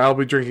 And I'll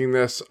be drinking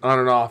this on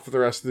and off for the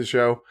rest of the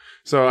show.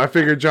 So I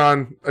figured,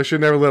 John, I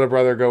should never let a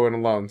brother go in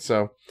alone.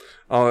 So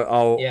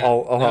I'll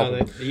help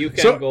him. The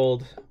Yukon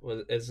Gold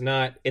is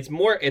not. It's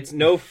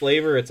no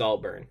flavor. It's all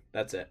burn.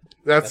 That's it.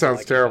 That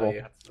sounds terrible.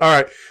 All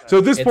right. So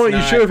at this point,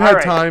 you should have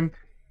had time.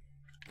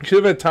 You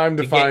should have had time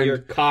to find your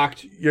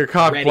cocked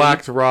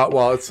blacked raw.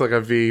 Well, it's like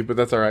a V, but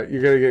that's all right.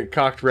 You're gonna get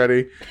cocked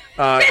ready.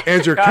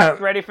 Andrew,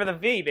 cocked ready for the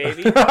V,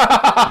 baby.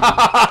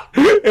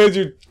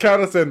 Andrew,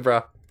 count us in,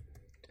 bro.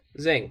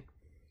 Zing.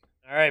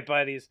 All right,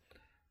 buddies.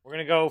 We're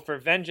going to go for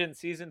Vengeance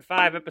Season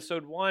 5,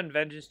 Episode 1,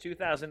 Vengeance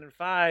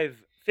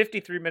 2005,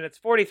 53 minutes,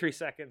 43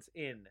 seconds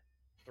in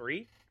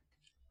 3,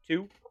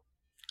 2,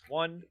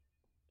 1,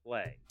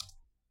 play.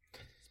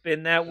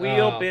 Spin that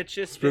wheel,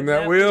 bitches. Spin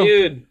that wheel.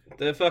 Dude,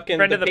 the fucking,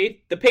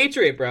 the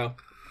Patriot, bro.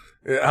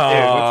 Yeah,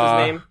 dude, what's his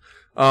name?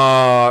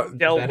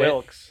 Del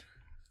Wilkes.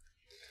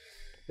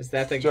 Is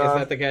that the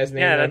guy's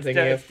name? Yeah,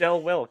 it's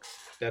Del Wilkes.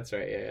 That's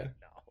right, yeah.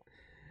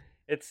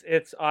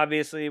 It's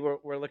obviously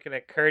we're looking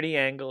at Curdy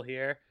Angle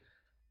here,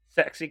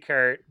 sexy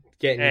Kurt,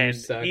 and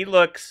he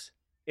looks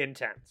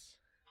intense.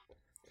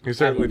 He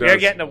certainly does. We're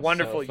getting a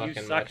wonderful "You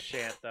Suck"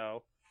 chant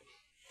though.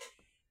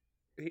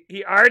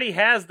 He already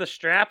has the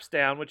straps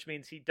down, which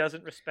means he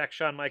doesn't respect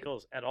Shawn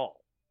Michaels at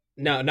all.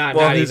 No, not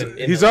even.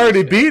 He's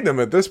already beaten him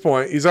at this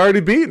point. He's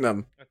already beaten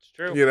him. That's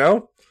true. You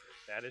know,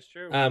 that is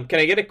true. Can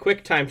I get a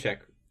quick time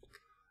check?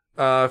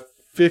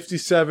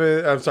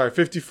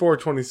 54,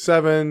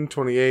 27,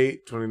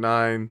 28,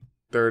 29,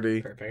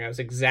 30. Perfect.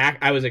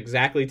 I was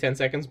exactly 10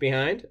 seconds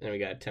behind, and we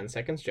got a 10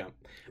 seconds jump.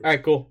 All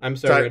right, cool. I'm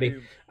so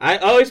ready.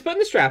 He's putting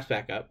the straps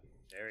back up.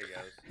 There he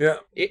goes.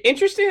 Yeah.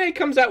 Interesting that he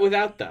comes out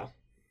without, though.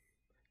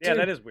 Yeah, dude,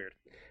 that is weird.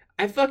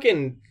 That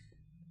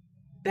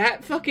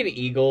fucking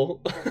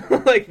eagle,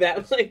 like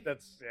that, like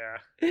that's yeah.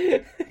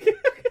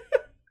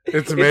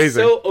 It's amazing. It's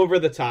so over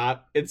the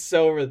top.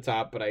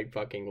 But I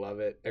fucking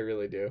love it. I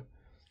really do.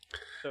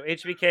 So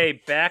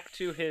HBK back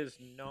to his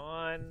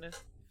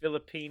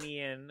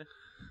non-Filipinian.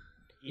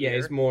 Yeah,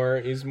 he's more.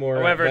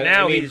 However,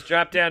 now he's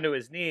dropped down to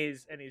his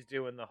knees and he's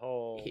doing the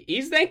whole.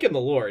 He's thanking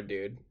the Lord,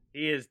 dude.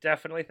 He is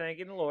definitely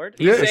thanking the Lord.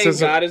 He's saying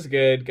God is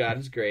good, God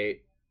is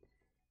great.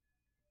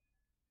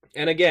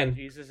 And again,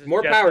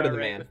 more power to the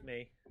man. With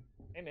me.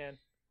 Hey, man.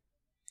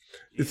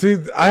 See,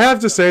 I have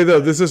to say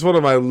though, this is one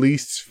of my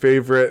least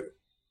favorite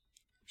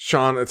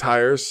Shawn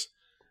attires.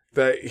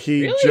 That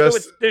he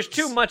really? There's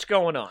too much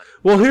going on.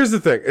 Well, here's the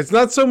thing. It's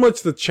not so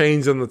much the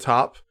chains on the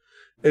top.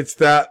 It's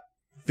that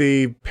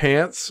the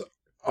pants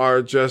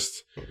are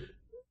just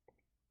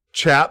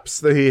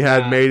chaps that he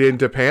had made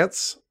into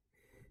pants.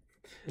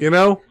 You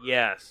know?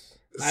 Yes.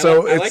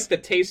 So I like the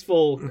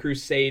tasteful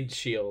crusade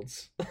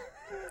shields.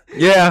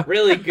 Yeah.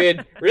 Really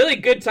good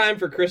time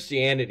for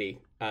Christianity.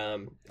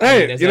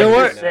 Hey, you know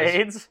what?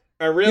 Crusades.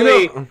 I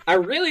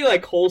really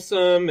like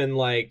wholesome and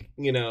like,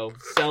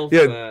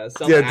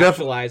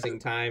 self-actualizing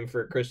time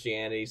for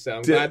Christianity. So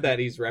I'm glad that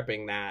he's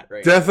repping that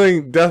right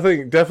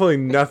Definitely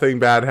nothing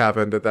bad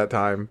happened at that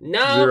time.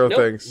 No, Zero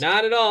things.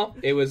 Not at all.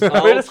 It was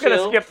all we're just chill.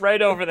 going to skip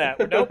right over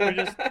that. Nope,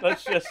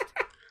 let's just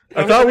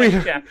I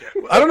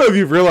don't know if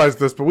you've realized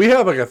this, but we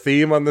have like a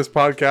theme on this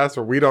podcast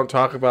where we don't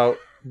talk about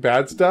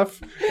bad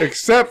stuff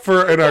except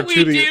for in our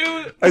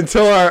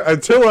until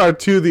our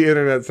to the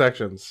internet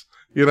sections,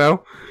 you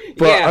know?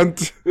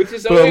 But which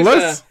is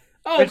always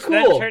which cool.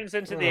 Then turns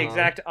into the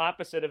exact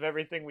opposite of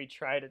everything we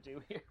try to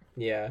do here.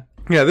 Yeah.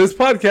 Yeah, this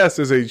podcast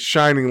is a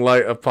shining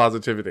light of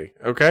positivity,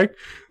 okay?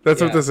 That's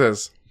what this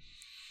is.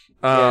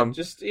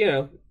 Just,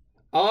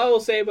 all I will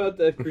say about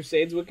the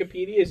Crusades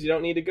Wikipedia is you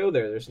don't need to go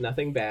there. There's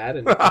nothing bad,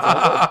 and it's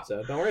all good,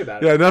 so don't worry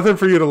about it. Yeah, nothing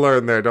for you to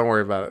learn there. Don't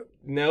worry about it.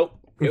 Nope.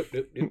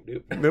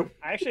 Nope.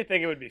 I actually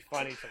think it would be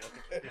funny to look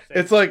at Crusades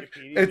It's like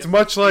Wikipedia it's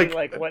much like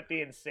what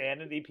the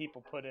insanity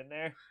people put in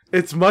there.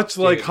 It's much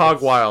like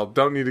Hog Wild.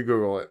 Don't need to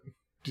Google it.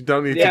 You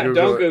don't need to Google it.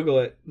 Yeah, don't Google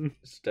it.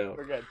 Just don't.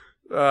 We're good.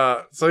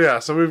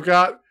 So we've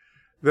got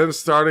them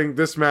starting.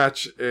 This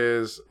match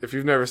is, if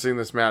you've never seen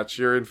this match,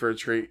 you're in for a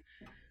treat.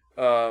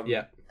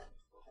 Yeah.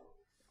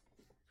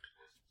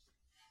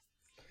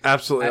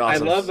 Absolutely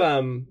awesome. I love,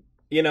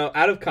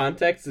 out of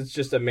context, it's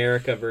just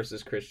America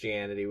versus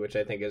Christianity, which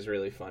I think is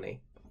really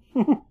funny.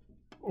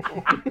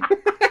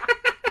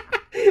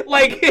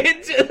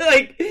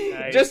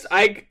 Just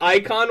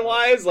icon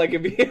wise, like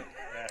if you.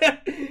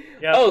 Yep.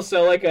 Oh,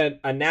 so like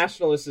a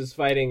nationalist is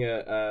fighting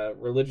a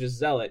religious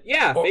zealot.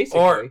 Yeah,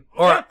 basically.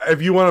 Or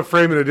if you want to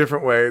frame it a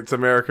different way, it's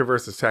America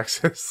versus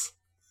Texas.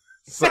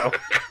 So,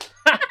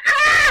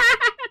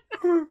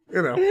 Not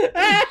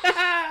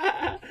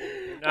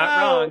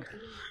wrong.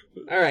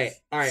 All right.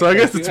 So I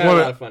guess it's a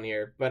lot of fun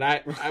here, but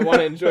I want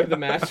to enjoy the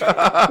match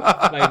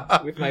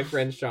with my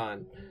friend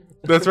Shawn.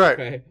 That's right.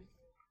 Okay.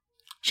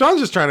 Shawn's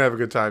just trying to have a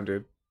good time,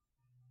 dude.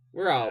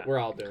 We're all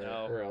doing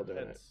it. We're all doing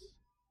it.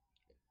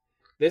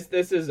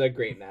 This is a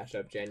great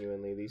matchup.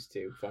 Genuinely, these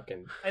two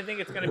fucking. I think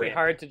it's going to be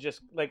hard to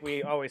just like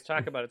we always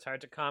talk about. It's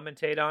hard to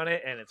commentate on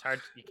it, and it's hard.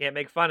 You can't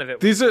make fun of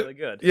it. These are really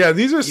good. Yeah,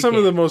 these are some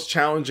of the most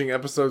challenging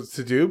episodes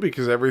to do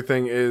because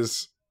everything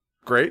is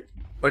great.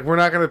 Like we're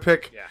not going to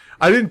pick. Yeah.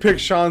 I didn't pick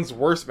Shawn's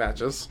worst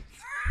matches.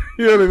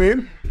 You know what I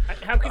mean?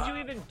 How could you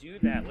even do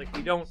that? Like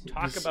we don't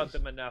talk about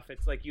them enough.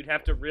 It's like you'd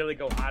have to really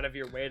go out of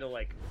your way to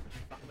like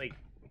you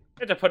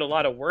have to put a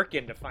lot of work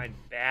in to find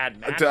bad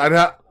matches.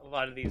 A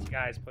lot of these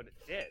guys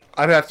did.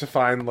 I'd have to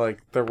find like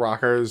the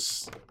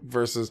Rockers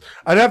versus.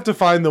 I'd have to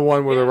find the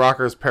one where the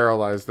Rockers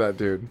paralyzed that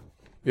dude.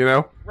 You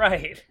know?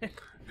 Right.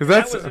 Because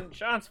that wasn't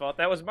Shawn's fault.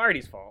 That was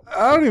Marty's fault.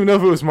 I don't even know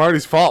if it was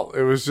Marty's fault.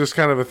 It was just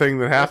kind of a thing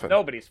that happened.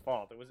 Nobody's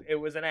fault. It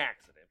was an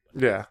accident.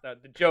 Yeah.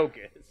 The joke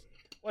is,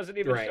 it wasn't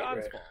even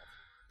Shawn's fault.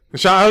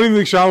 I don't even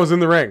think Shawn was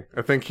in the ring.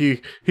 I think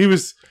he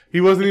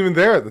wasn't even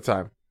there at the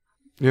time.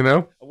 You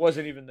know? I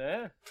wasn't even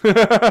there.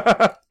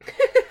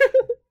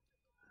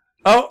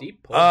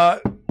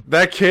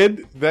 That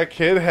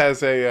kid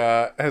has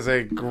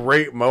a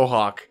great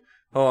mohawk.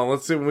 Hold on,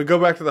 let's see. When we go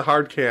back to the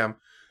hard cam,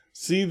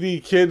 see the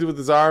kid with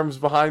his arms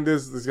behind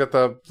he's got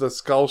the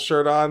skull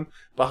shirt on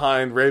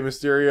behind Rey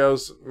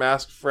Mysterio's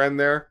masked friend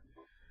there.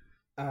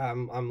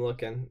 I'm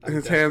looking.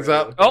 His hands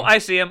up. Looking. Oh, I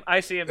see him.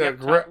 Yep,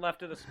 top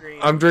left of the screen.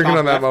 I'm drinking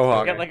on that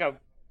mohawk. Got like a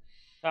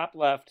top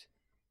left.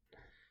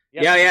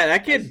 Yep. Yeah,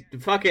 that kid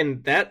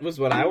fucking, that was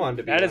what I wanted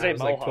to be. That is I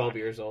was mohawk. like 12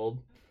 years old.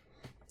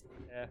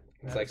 Yeah.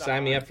 It's like,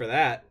 sign me up for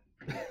that.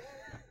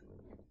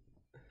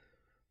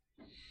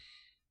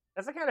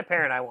 That's the kind of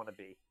parent I want to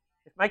be.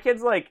 If my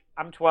kid's like,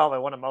 I'm 12, I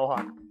want a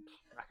mohawk. Knock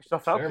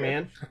yourself out, sure, kid.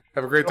 man.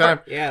 Have a great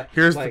time. Yeah.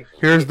 Here's like,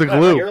 the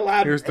glue. You're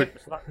allowed. Here's the...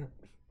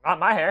 not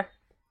my hair.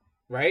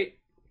 Right?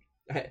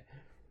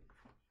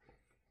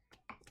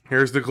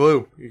 Here's the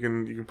glue. You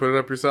can put it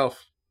up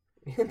yourself.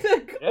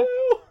 The glue.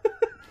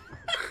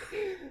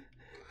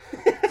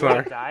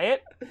 Sorry. Dye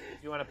it?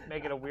 You want to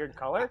make it a weird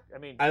color? I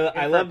mean,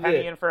 I love a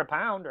penny in for a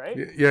pound, right?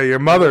 Yeah, your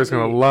mother's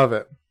gonna love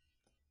it.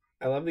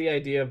 I love the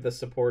idea of the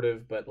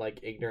supportive but like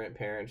ignorant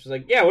parent. She's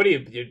like, "Yeah, what do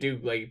you do?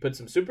 Like, you put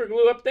some super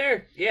glue up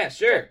there? Yeah,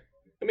 sure.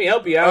 Let me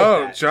help you out."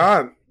 Oh, with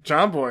that.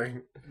 John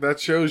boy,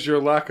 that shows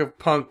your lack of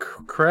punk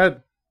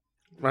cred,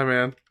 my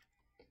man.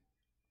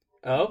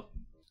 Oh,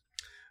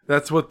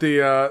 that's what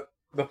the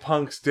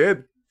punks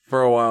did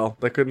for a while.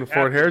 They couldn't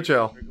afford hair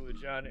gel.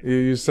 You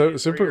use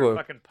super glue.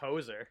 Fucking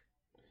poser.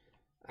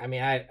 I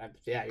mean,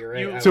 yeah, you're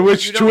right. To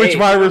which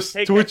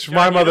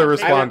my mother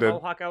responded. I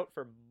mohawk out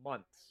for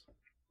months.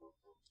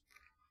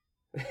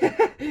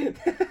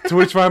 To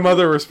which my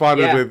mother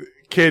responded with,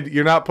 "Kid,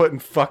 you're not putting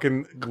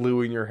fucking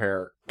glue in your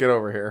hair. Get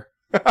over here."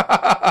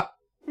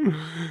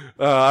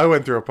 I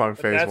went through a punk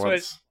phase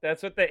once.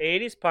 That's what the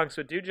 '80s punks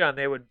would do, John.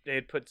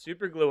 They'd put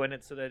super glue in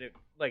it so that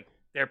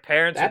their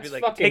parents would be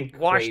like,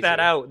 wash that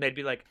out, and they'd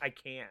be like, I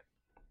can't.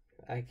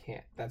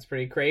 That's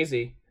pretty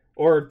crazy.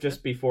 Or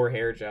just before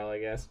hair gel, I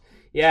guess.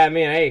 Yeah, I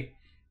mean,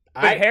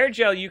 hair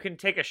gel you can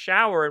take a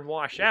shower and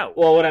wash out.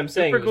 Well, what I'm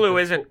saying, super glue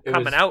isn't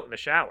coming out in the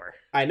shower.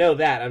 I know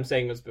that. I'm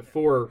saying it was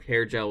before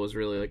hair gel was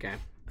really like a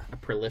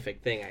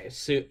prolific thing.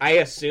 I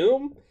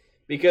assume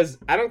because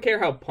I don't care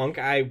how punk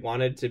I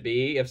wanted to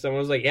be. If someone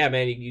was like, "Yeah,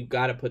 man, you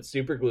got to put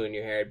super glue in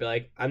your hair," I'd be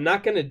like, "I'm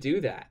not gonna do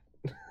that."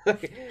 I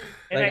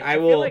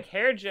feel like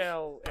hair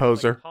gel,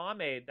 poser, and,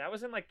 pomade. That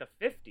was in like the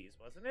 50s,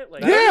 wasn't it?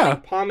 Like, yeah,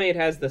 pomade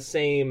has the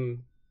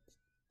same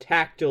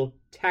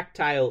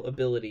tactile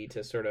ability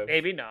to sort of.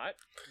 Maybe not.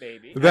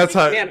 Maybe. That's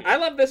how. Man, I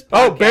love this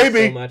podcast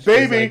so much.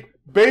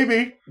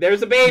 Baby.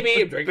 There's a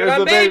baby. I'm drinking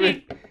on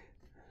baby.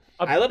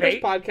 I love this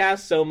this podcast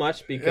so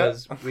much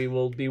because we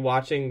will be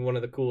watching one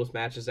of the coolest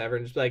matches ever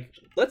and just be like,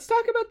 let's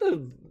talk about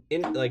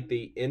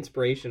the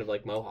inspiration of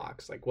like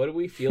mohawks. Like, what do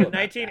we feel about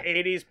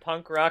 1980s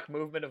punk rock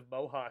movement of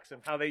mohawks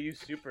and how they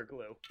use super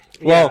glue?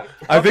 Well,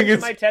 I think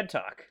it's my TED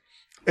Talk.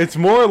 It's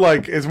more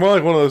like one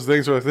of those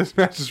things where if this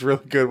match is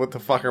really good, what the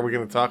fuck are we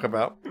going to talk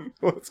about?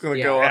 What's going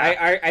to go on?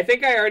 I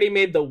think I already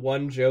made the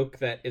one joke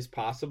that is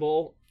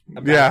possible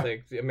about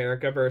the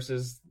America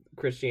versus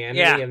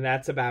Christianity, and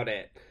that's about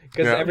it.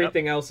 Because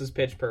everything else is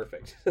pitch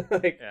perfect.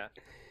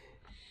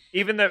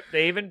 Even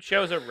they even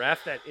chose a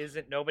ref that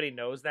isn't. Nobody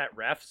knows that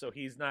ref, so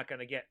he's not going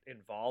to get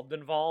involved.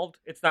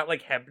 It's not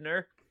like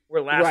Hebner.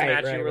 Where last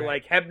match you were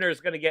like, Hebner's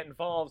going to get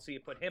involved, so you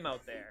put him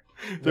out there.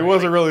 There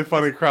was a really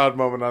funny crowd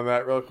moment on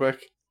that, real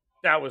quick.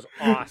 That was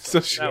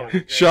awesome. So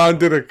Shawn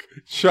did a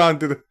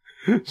chop,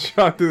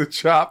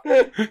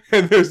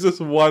 and there's this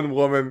one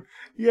woman,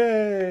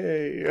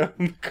 yay, on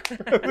the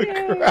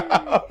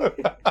crowd.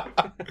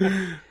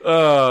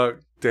 Oh,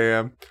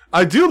 damn.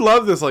 I do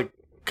love this like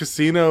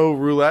casino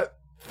roulette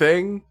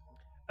thing.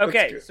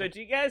 Okay, so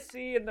do you guys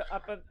see in the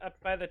up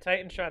by the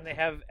Titantron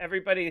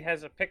everybody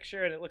has a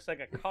picture and it looks like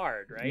a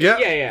card, right? Yeah.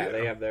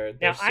 They have their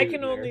now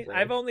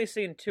I've only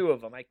seen two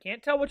of them. I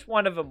can't tell which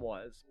one of them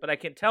was, but I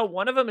can tell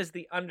one of them is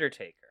the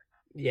Undertaker.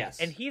 Yes,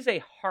 and he's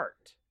a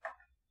heart.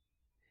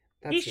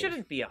 He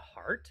shouldn't be a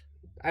heart.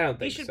 I don't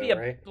think he should so, be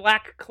a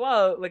black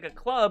club, like a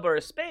club or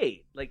a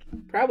spade, like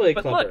probably a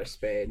club or a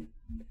spade.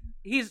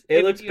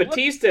 It looks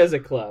Batista as a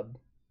club.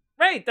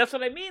 Right, that's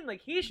what I mean.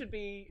 Like, he should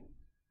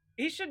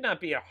not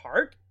be a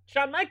heart.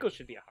 Shawn Michaels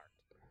should be a heart.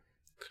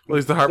 Well,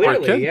 he's the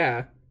Heartbreak Kid.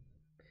 Yeah.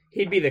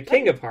 He'd be the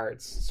king of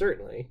hearts,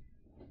 certainly.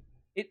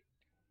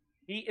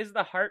 He is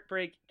the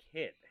Heartbreak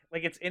Kid.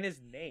 Like, it's in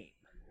his name.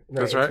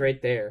 Right, it's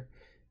right there.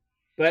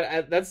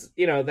 But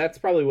that's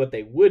probably what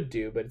they would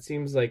do, but it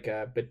seems like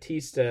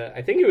Batista,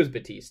 I think it was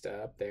Batista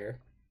up there.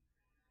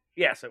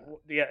 Yeah, so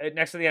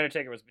next to the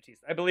Undertaker was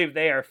Batista. I believe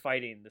they are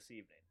fighting this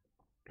evening.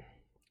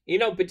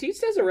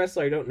 Batista is a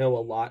wrestler I don't know a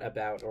lot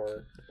about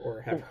or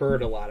have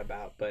heard a lot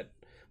about, but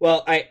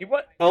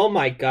oh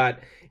my god.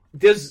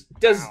 Does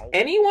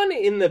anyone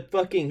in the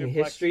fucking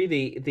history,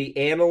 the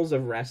annals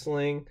of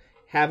wrestling,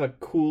 have a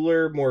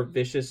cooler, more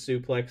vicious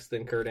suplex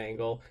than Kurt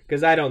Angle?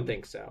 Because I don't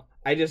think so.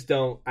 I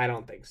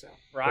don't think so.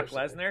 Brock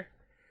Lesnar?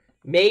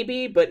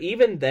 Maybe, but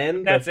even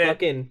then, that's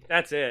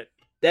it.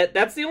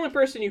 That's the only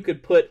person you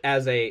could put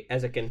as a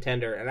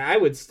contender, and I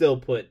would still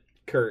put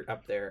Kurt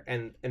up there.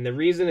 And the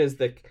reason is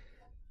the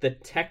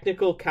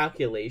technical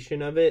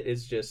calculation of it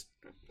is just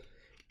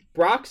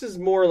Brock's is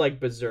more like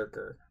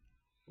Berserker.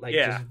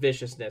 Just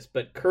viciousness,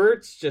 but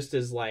Kurt's just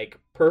is like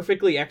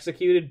perfectly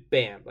executed.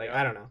 Bam!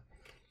 I don't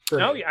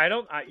know.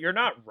 You're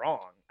not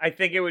wrong. I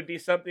think it would be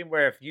something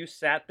where if you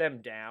sat them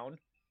down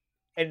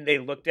and they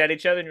looked at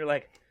each other and you're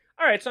like,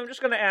 "All right, so I'm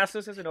just going to ask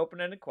this as an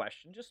open-ended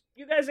question. Just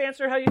you guys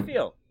answer how you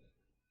feel.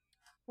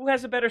 Who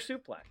has a better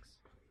suplex?"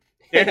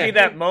 There'd be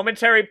that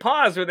momentary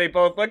pause where they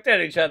both looked at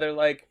each other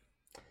like,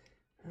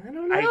 "I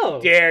don't know. I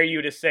dare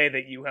you to say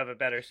that you have a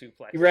better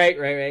suplex."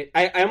 Right.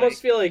 I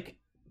almost feel like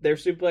their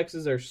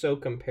suplexes are so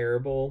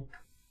comparable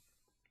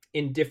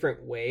in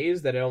different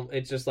ways that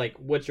it's just like,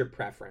 what's your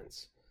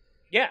preference?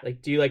 Yeah.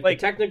 Like, do you like the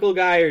technical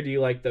guy or do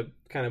you like the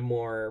kind of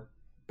more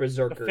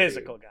berserker? The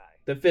physical guy.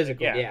 The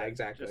physical, yeah,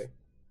 exactly.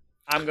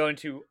 I'm going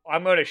to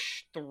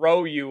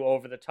throw you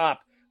over the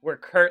top where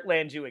Kurt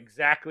lands you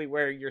exactly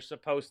where you're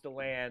supposed to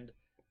land,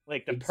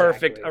 like the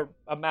perfect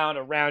amount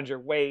around your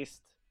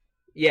waist.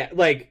 Yeah,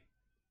 like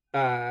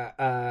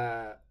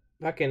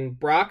fucking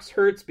Brock's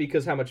hurts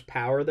because how much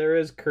power there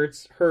is.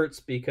 Kurt's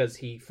hurts because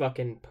he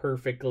fucking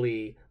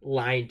perfectly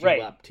lined you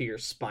up to your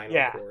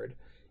spinal cord.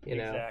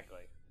 Exactly.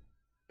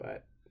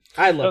 But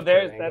I love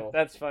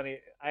that's funny.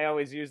 I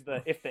always use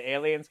if the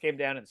aliens came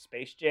down and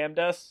space jammed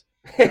us.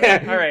 All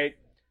right,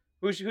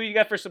 who you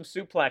got for some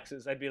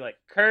suplexes? I'd be like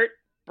Kurt,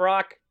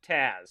 Brock,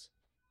 Taz.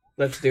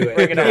 Let's do it.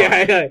 Bring it on.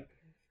 Yeah.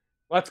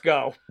 Let's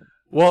go.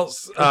 Well,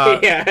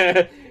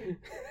 yeah.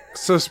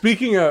 So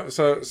speaking of,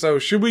 so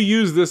should we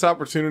use this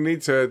opportunity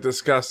to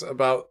discuss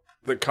about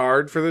the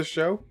card for this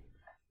show?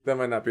 That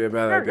might not be a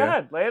bad idea. Go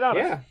ahead, lay it on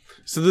us.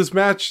 So this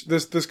match,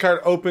 this card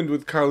opened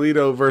with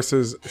Carlito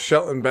versus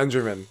Shelton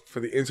Benjamin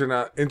for the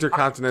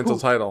Intercontinental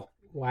title.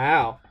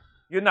 Wow.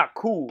 You're not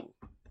cool.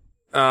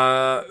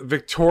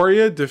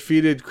 Victoria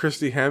defeated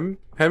Christy Hemme.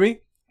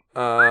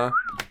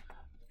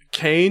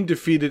 Kane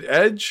defeated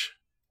Edge.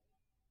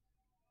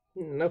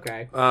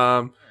 Okay.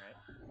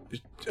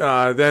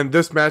 Then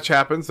this match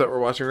happens that we're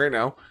watching right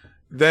now.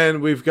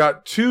 Then we've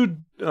got two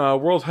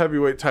World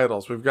Heavyweight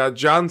titles. We've got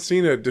John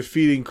Cena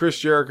defeating Chris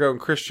Jericho and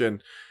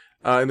Christian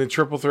in a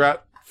triple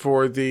threat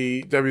for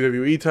the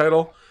WWE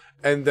title.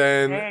 And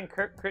then...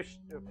 But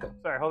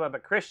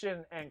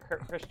Christian and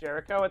Chris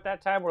Jericho at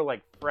that time were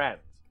like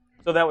friends.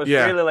 So that was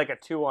really like a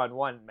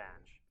 2-on-1 match.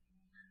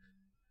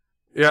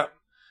 Yeah.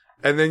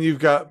 And then you've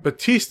got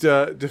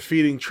Batista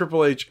defeating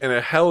Triple H in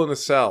a Hell in a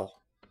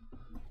Cell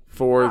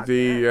for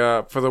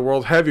the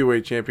World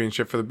Heavyweight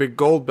Championship for the big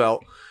gold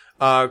belt.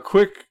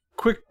 Quick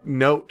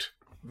note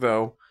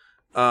though.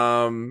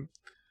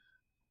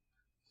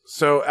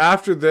 So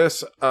after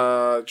this,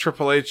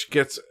 Triple H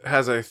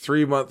has a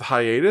 3-month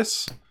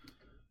hiatus,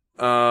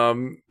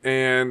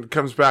 and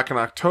comes back in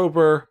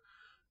October,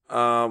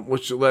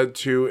 which led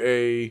to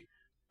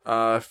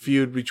a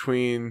feud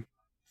between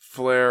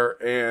Flair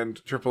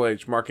and Triple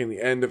H, marking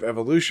the end of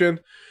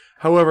Evolution.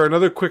 However,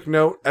 another quick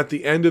note: at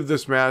the end of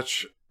this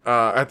match,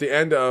 at the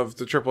end of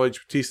the Triple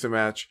H Batista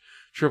match,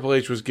 Triple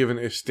H was given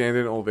a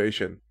standing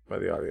ovation by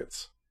the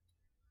audience.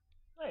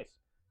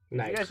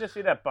 Nice. Did you guys just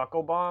see that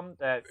buckle bomb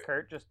that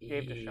Kurt just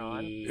gave to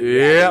Shawn?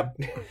 Yep.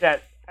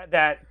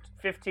 That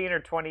 15 or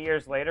 20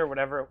 years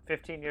later,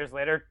 15 years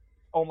later,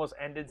 almost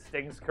ended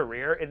Sting's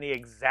career in the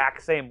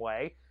exact same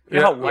way. You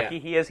know how lucky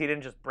he is he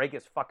didn't just break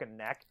his fucking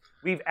neck?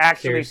 We've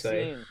actually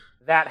seen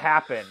that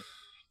happen,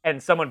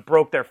 and someone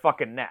broke their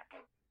fucking neck.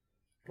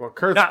 Well,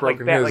 Kurt's not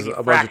broken like his he a bunch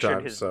of fractured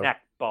times. his So. neck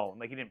bone.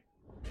 Like he didn't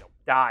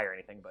die or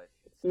anything, but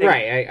Sting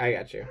I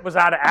got you. Was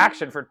out of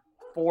action for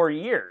 4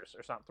 years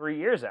or something, 3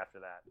 years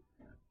after that.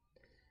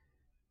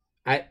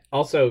 I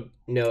also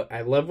note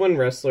I love when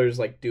wrestlers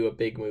like do a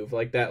big move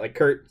like that. Like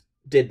Kurt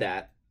did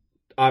that,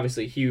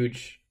 obviously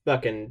huge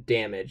fucking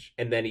damage,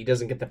 and then he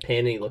doesn't get the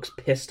pin and he looks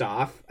pissed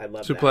off. I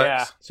love Suplex.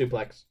 that.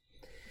 Suplex.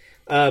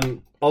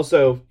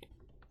 Also,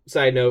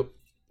 side note,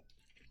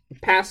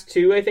 past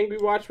two I think we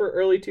watched were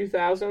early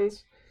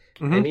 2000s,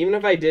 and even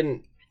if I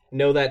didn't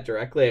know that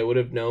directly, I would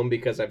have known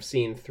because I've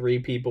seen 3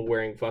 people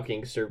wearing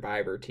fucking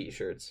Survivor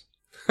t-shirts.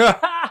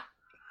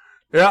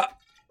 Yeah.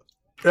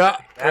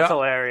 That's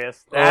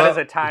hilarious. That is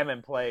a time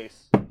and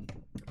place.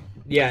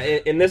 Yeah,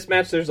 in this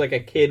match, there's like a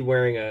kid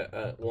wearing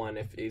a one.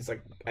 If he's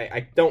like,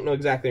 I don't know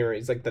exactly where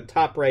he's like the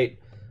top right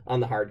on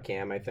the hard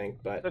cam, I think.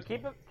 But so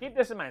keep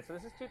this in mind. So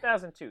this is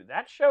 2002.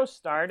 That show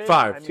started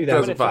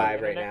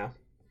 2005 right now.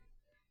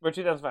 Or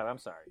 2005. I'm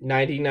sorry.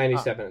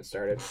 1997 it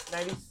started.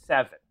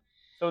 97.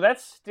 So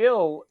that's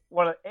still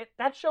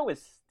that show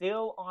is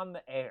still on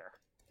the air.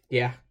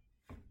 Yeah,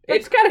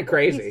 it's kind of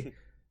crazy.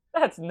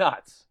 That's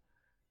nuts.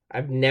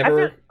 I've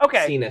never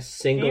seen a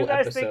single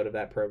episode of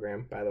that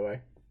program. By the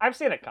way, I've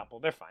seen a couple.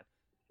 They're fine.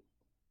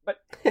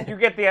 But you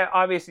get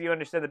obviously you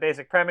understand the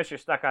basic premise. You're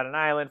stuck on an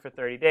island for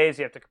 30 days.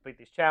 You have to complete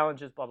these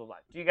challenges, blah, blah, blah.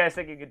 Do you guys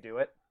think you could do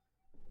it?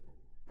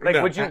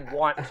 Like, would you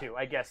want to,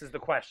 I guess, is the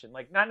question.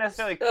 Like, not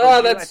necessarily could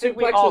you. That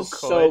suplex was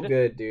so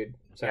good, dude.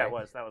 Sorry. Yeah, it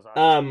was. That was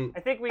awesome.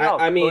 I think we all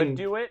could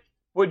do it.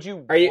 Would you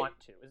want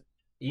to?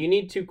 You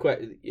need two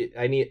questions.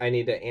 You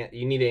need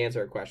to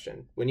answer a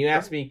question. When you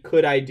ask me,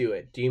 could I do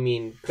it? Do you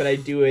mean, could I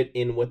do it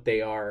in what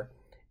they are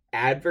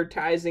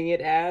advertising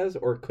it as,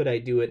 or could I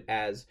do it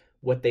as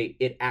what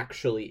it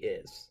actually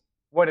is?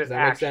 What it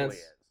actually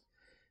is.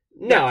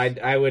 No, yes.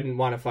 I wouldn't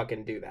want to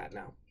fucking do that.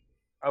 No.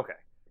 Okay.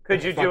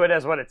 Could you do it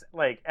as what it's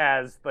like,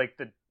 as like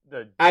the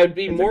I would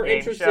be more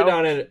interested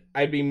on it.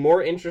 I'd be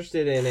more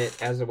interested in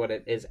it as what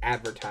it is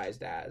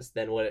advertised as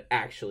than what it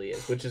actually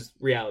is, which is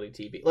reality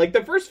TV. Like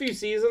the first few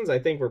seasons, I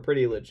think were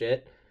pretty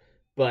legit,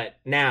 but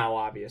now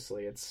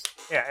obviously it's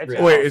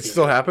it's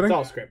still happening. It's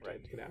all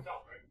scripted, you know.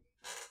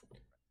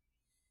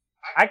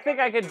 I think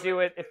I could do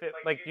it if it,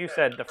 like you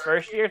said, the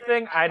first year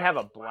thing. I'd have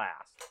a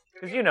blast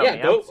because you know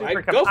me.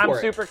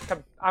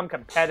 I'm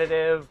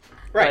competitive.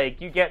 Right.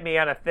 Like you get me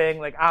on a thing,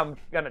 like I'm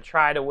gonna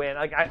try to win.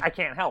 Like I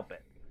can't help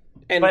it.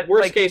 And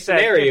worst case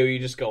scenario, you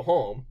just go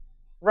home.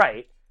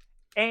 Right.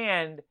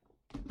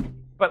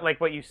 But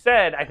like what you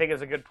said, I think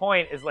is a good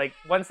point. Is like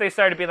once they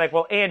started being like,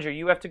 well, Andrew,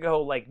 you have to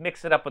go like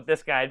mix it up with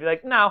this guy. I'd be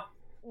like, no,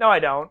 I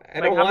don't.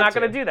 I'm not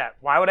going to do that.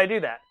 Why would I do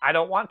that? I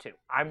don't want to.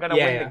 I'm going to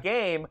win the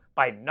game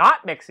by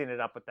not mixing it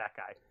up with that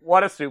guy.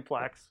 What a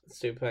suplex.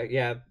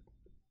 Yeah.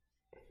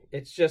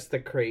 It's just the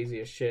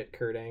craziest shit,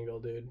 Kurt Angle,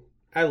 dude.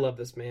 I love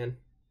this man.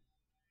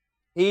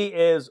 He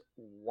is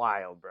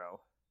wild,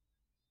 bro.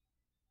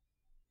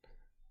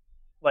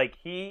 Like,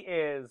 he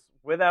is,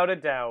 without a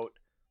doubt,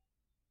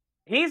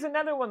 he's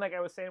another one, like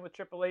I was saying with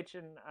Triple H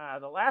in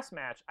the last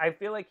match. I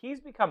feel like he's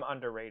become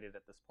underrated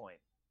at this point.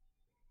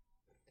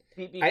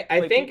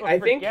 I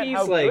think he's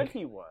how like good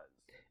he was.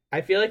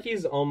 I feel like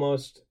he's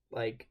almost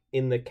like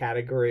in the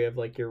category of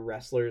like your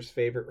wrestler's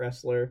favorite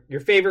wrestler, your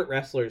favorite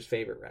wrestler's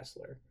favorite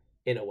wrestler,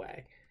 in a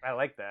way. I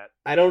like that.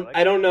 I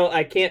don't know.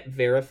 I can't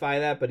verify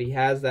that, but he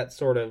has that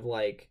sort of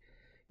like,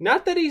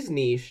 not that he's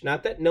niche,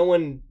 not that no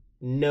one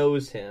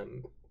knows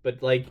him,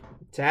 but like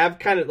to have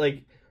kind of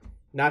like,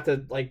 not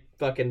to like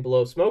fucking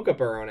blow smoke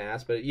up our own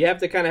ass, but you have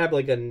to kind of have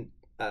like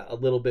a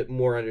little bit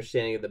more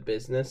understanding of the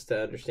business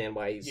to understand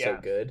why he's so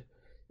good,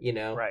 you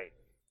know? Right.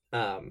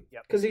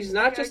 Because he's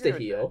not just a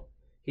heel.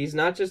 He's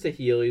not just a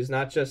heel. He's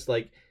not just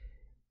like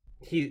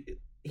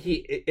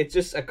it's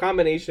just a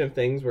combination of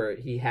things where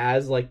he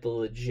has like the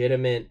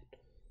legitimate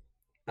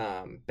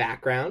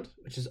background,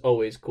 which is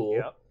always cool.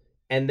 Yep.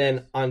 And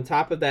then on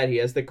top of that, he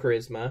has the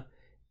charisma.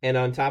 And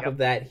on top of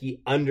that,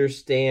 he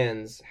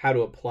understands how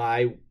to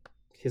apply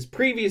his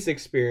previous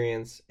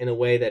experience in a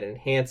way that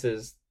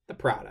enhances the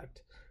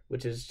product,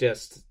 which is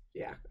just,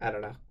 I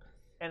don't know.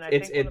 And I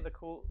think one of the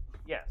cool,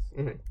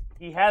 mm-hmm.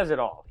 He has it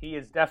all. He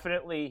is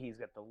definitely, he's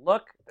got the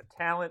look, the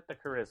talent, the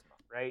charisma,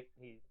 right?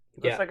 He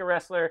looks like a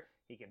wrestler,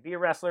 he can be a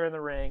wrestler in the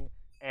ring,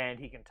 and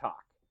he can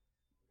talk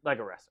like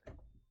a wrestler.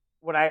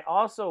 What I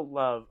also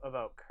love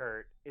about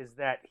Kurt is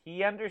that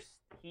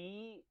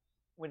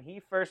when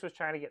he first was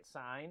trying to get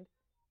signed,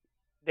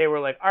 they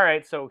were like, all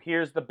right, so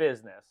here's the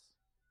business.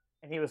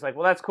 And he was like,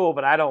 well, that's cool,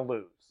 but I don't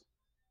lose.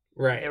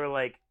 Right. And they were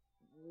like,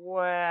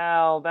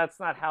 well, that's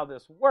not how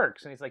this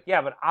works. And he's like,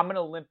 yeah, but I'm an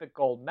Olympic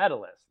gold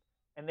medalist.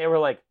 And they were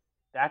like,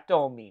 that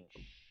don't mean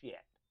shit.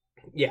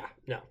 Yeah,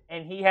 no.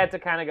 And he had to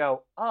kind of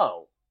go,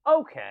 oh,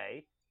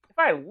 okay. If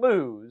I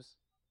lose,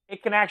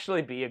 it can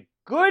actually be a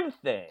good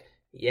thing.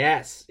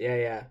 Yes,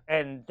 yeah.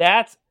 And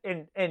that's,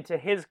 and to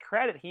his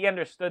credit, he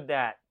understood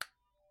that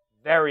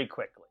very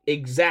quickly.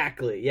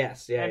 Exactly,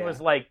 yes, and was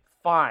like,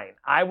 fine,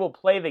 I will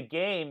play the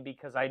game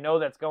because I know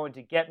that's going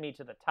to get me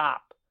to the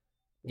top.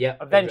 Yeah,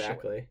 eventually.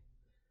 Exactly.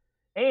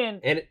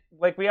 And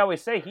like we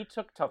always say, he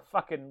took to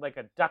fucking like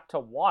a duck to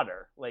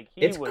water. Like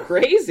he was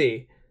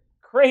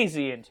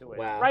crazy into it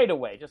right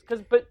away. Just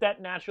because, but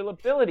that natural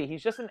ability,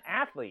 he's just an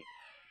athlete,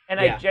 and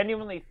I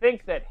genuinely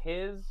think that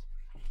his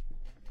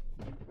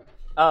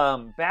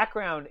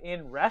background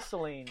in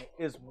wrestling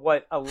is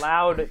what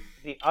allowed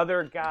the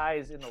other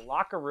guys in the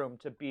locker room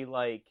to be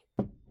like,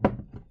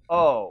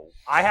 oh,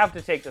 I have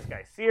to take this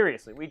guy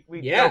seriously.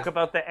 We joke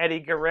about the Eddie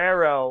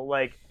Guerrero,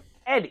 like,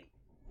 Eddie,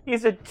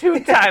 he's a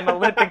 2-time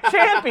Olympic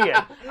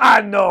champion.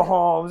 I'm no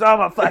Holmes. I'm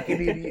a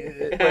fucking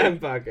idiot. Like, I'm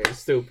fucking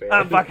stupid.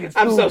 I'm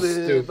so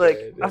stupid.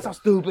 Like, I'm so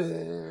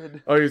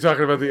stupid. Oh, you're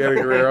talking about the Eddie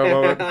Guerrero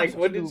moment? Like,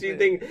 what did you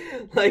think?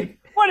 Like,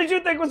 What did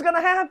you think was going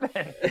to happen?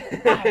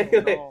 I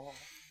don't know.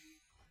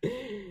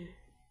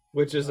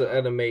 Which is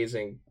an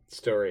amazing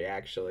story,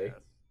 actually. Yes.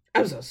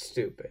 I'm so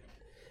stupid.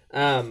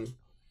 Yeah,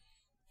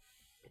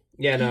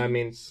 no, I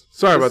mean,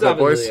 sorry about that,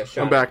 boys.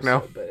 I'm back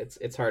now. But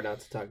it's hard not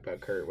to talk about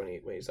Kurt when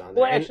he's on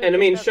there. Well, actually, and I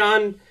mean,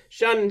 Shawn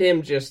and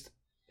him just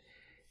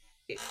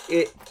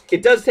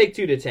it does take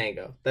two to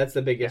tango. That's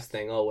the biggest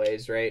thing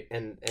always, right?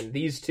 And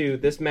these two,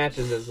 this match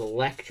is as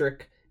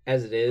electric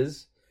as it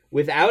is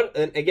without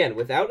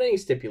any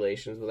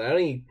stipulations, without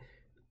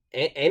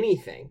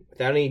anything,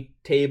 without any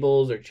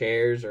tables or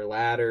chairs or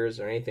ladders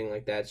or anything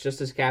like that. It's just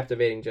as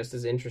captivating, just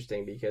as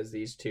interesting because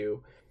these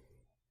two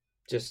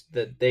just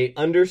that they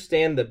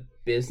understand the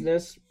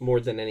business more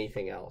than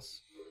anything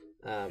else.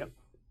 And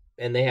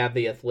they have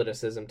the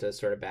athleticism to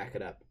sort of back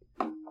it up.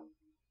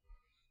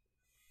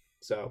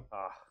 So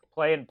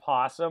playing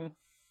possum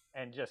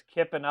and just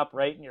kipping up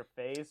right in your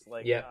face,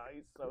 like he's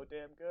so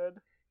damn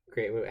good.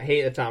 Great. I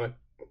hate atomic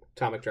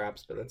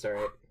drops, but that's all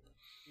right.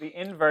 The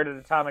inverted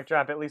atomic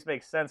drop at least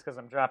makes sense because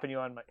I'm dropping you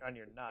on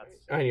your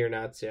nuts. On your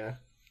nuts, yeah.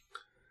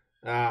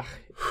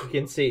 You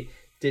can see.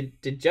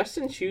 Did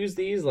Justin choose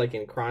these like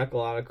in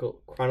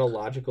chronological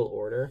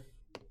order?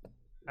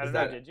 I don't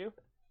know. Did you?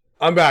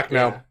 I'm back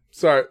now. Yeah.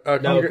 Sorry.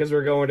 No, because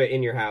we're going to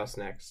In Your House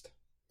next.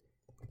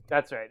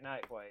 That's right.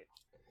 Not quite.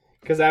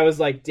 Because I was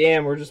like,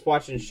 damn, we're just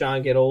watching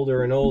Shawn get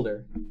older and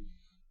older.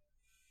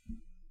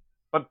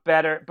 But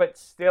better, but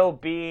still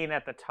being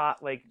at the top,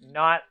 like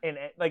not in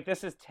like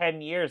this is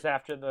 10 years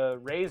after the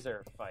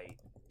Razor fight.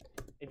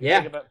 If you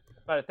think about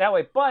it that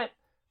way, but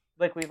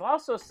like we've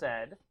also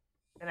said,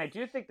 and I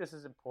do think this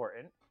is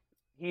important.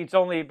 He's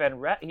only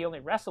he only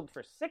wrestled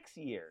for 6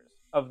 years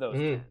of those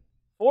 10.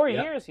 4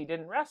 years he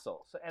didn't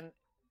wrestle, so, and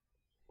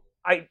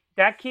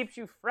that keeps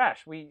you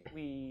fresh. We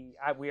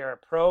are a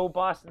pro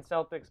Boston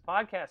Celtics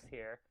podcast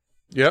here.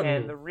 Yep.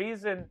 And the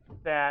reason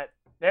that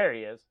there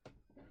he is.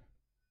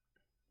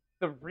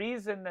 The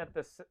reason that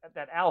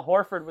that Al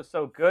Horford was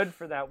so good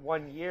for that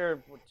 1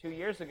 year, 2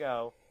 years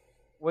ago,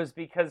 was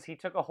because he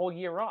took a whole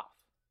year off.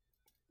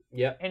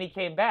 Yep. And he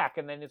came back,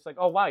 and then it's like,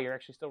 oh wow, you're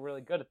actually still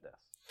really good at this.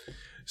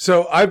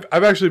 So I've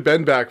actually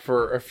been back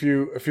for a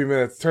few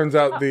minutes. Turns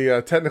out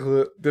the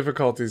technical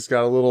difficulties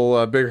got a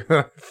little bigger than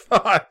I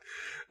thought.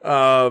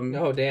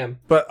 Oh damn!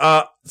 But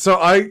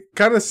so I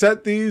kind of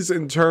set these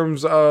in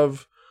terms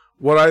of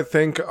what I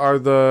think are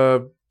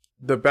the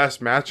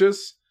best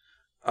matches.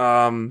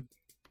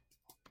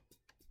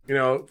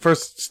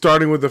 First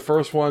starting with the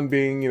first one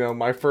being,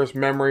 my first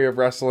memory of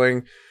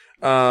wrestling.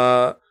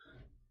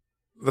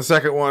 The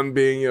second one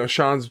being,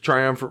 Shawn's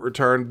triumphant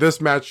return.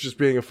 This match just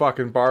being a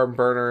fucking barn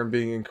burner and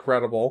being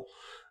incredible.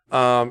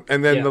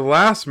 And then the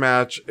last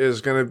match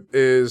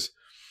to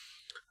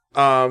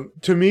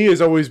me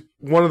is always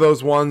one of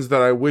those ones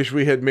that I wish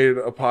we had made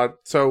a pod.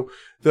 So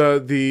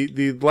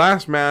the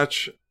last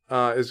match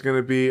is going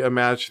to be a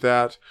match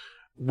that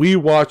we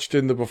watched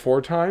in the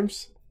before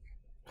times.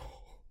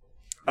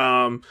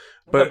 But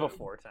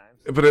before times.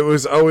 But it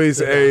was always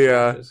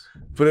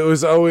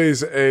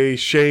a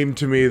shame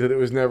to me that it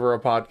was never a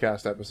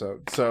podcast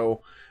episode.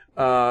 So,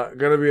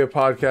 gonna be a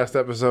podcast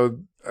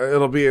episode.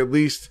 It'll be at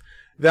least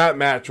that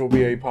match will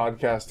be a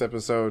podcast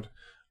episode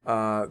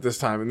this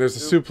time. And there's a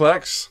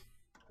suplex.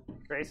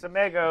 Tres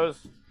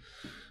Amigos.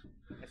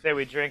 I say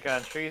we drink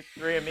on three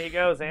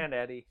Amigos and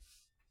Eddie.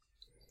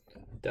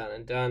 Done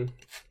and done.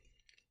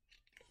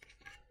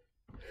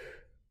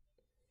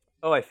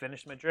 Oh, I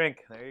finished my drink.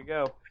 There you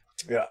go.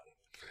 Yeah.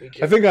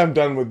 I think I'm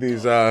done with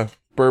these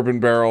bourbon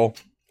barrel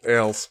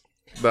ales,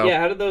 though. Yeah,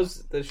 how did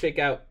those shake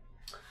out?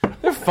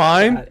 They're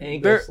fine.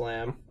 Angle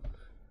slam.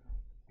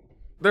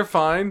 They're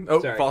fine. Oh,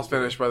 sorry, false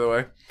finish, by the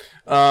way.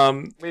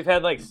 We've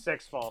had like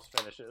 6 false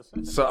finishes.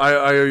 So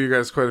I owe you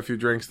guys quite a few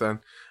drinks then.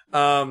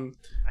 I've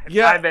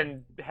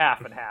been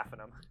half and half in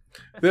them.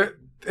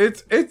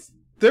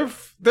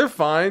 They're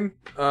fine.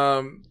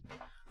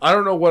 I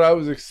don't know what I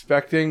was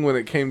expecting when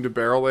it came to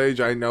barrel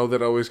age. I know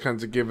that always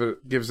kind of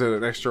gives it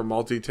an extra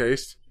malty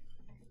taste.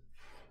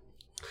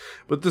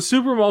 But the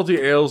super malty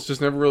ales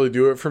just never really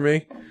do it for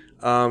me.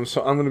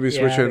 So I'm going to be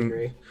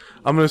switching.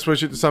 I'm going to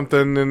switch it to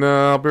something, and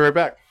I'll be right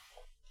back.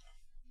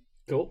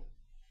 Cool.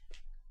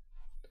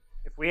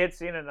 If we had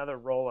seen another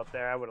roll up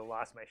there, I would have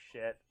lost my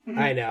shit.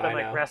 I know.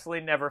 But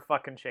wrestling never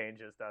fucking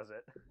changes, does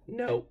it?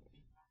 Nope.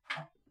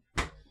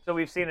 So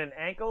we've seen an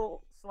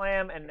ankle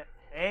slam and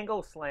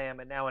angle slam,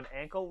 and now an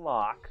ankle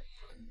lock.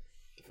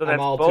 So I'm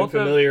all too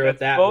familiar with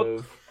that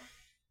move.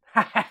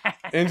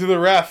 Into the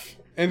ref.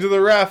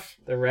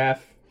 The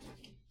ref.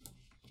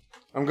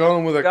 I'm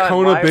going with a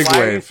Kona Big Wave.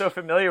 Why are you so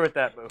familiar with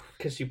that move?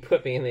 Because you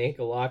put me in the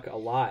ankle lock a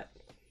lot.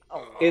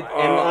 And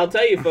I'll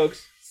tell you,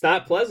 folks, it's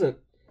not pleasant.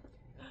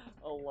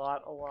 A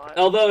lot.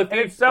 Although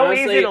it's so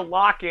easy to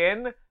lock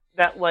in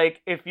that, like,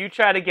 if you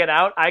try to get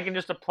out, I can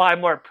just apply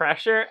more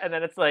pressure, and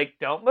then it's like,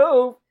 don't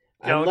move.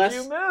 Don't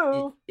you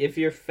move. If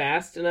you're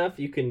fast enough,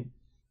 you can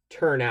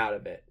turn out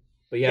of it.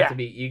 But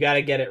you got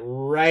to get it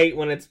right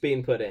when it's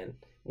being put in.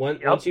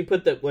 Once you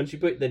put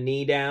the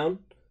knee down,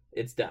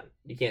 it's done.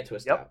 You can't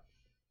twist out.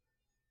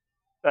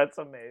 That's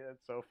amazing.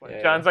 That's so funny.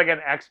 Yeah. John's like an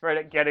expert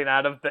at getting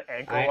out of the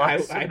ankle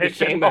lock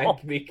submission. I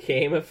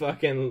became a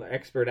fucking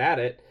expert at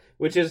it,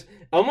 which is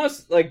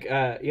almost like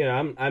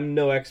I'm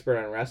no expert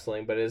on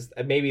wrestling, but is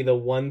maybe the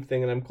one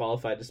thing that I'm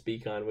qualified to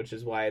speak on, which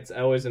is why it's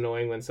always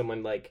annoying when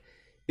someone like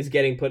is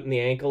getting put in the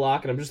ankle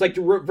lock, and I'm just like,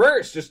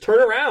 reverse, just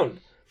turn around,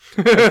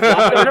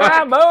 turn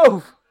around,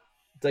 move.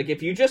 It's like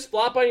if you just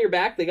flop on your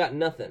back, they got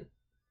nothing.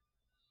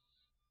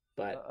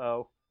 But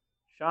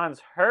Sean's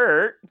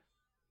hurt.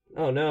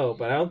 Oh no,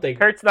 but I don't think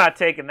Kurt's not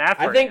taking that.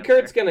 I think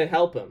Kurt's gonna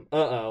help him.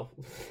 And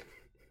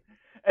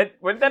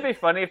wouldn't that be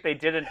funny if they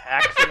did an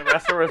X and the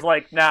wrestler was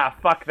like, "Nah,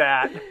 fuck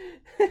that.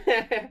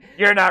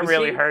 You're not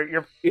really hurt.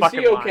 You're fucking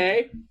Is he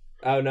okay? lying."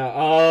 Oh no.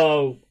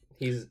 Oh,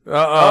 he's.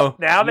 Oh,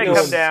 now they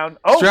come down.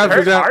 Oh, straps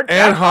are down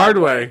and hard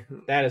way.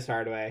 That is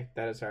hard way.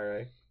 And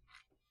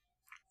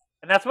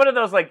that's one of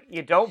those, like,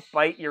 you don't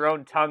bite your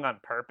own tongue on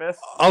purpose.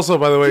 Also,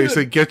 by the way, Dude, he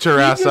said, "Get your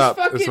ass up."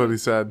 That's what he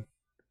said.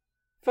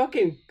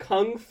 Fucking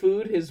kung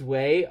fu'd his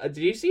way. Did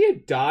you see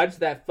it dodge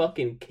that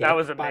fucking kick? That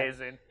was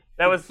amazing.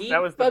 That was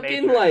the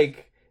fucking Matrix.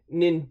 like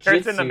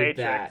ninjutsu in the Matrix.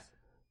 that.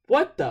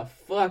 What the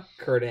fuck,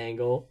 Kurt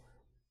Angle?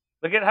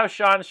 Look at how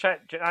John,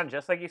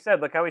 just like you said,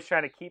 look how he's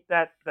trying to keep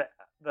the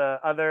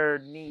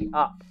other knee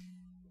up.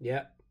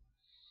 Yep.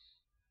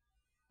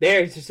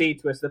 There, to see,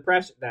 twist the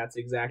pressure. That's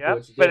exactly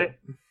what you do. But if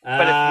you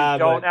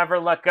don't ever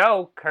let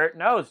go, Kurt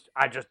knows.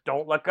 I just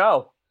don't let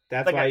go.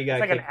 That's like why you got.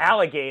 It's like an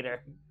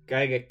alligator.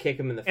 Gotta kick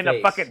him in the face. In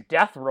a fucking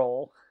death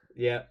roll.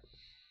 Yep.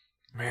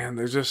 Man,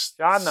 they're just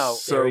Sean, though,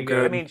 so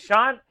good. I mean,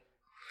 Sean.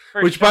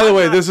 Which, by the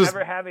way, this is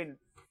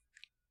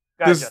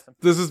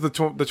this is the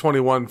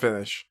 21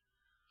 finish.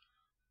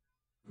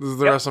 This is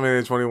the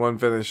WrestleMania 21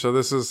 finish. So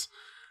this is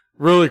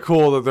really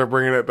cool that they're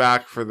bringing it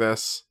back for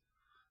this.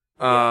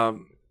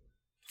 Fucking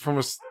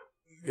awesome.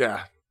 The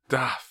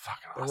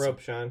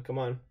rope, Sean. Come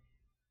on,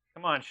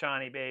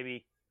 Shawnee,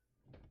 baby.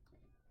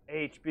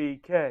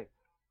 HBK.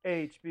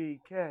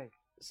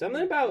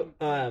 Something about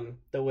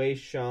the way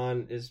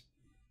Sean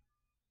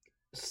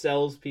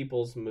sells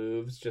people's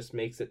moves just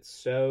makes it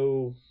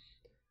so,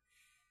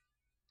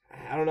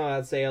 I don't know how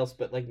to say else,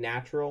 but like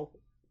natural.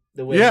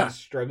 The way he's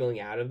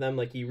struggling out of them,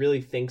 like he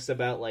really thinks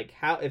about like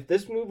how, if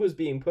this move was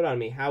being put on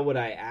me, how would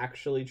I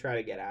actually try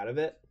to get out of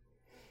it?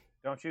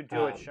 Don't you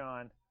do it,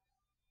 Sean.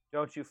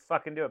 Don't you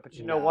fucking do it. But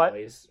you know what?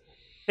 He's...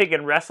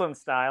 Thinking wrestling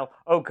style.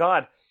 Oh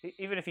God,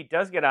 even if he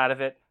does get out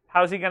of it,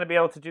 how's he going to be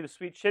able to do the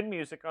sweet chin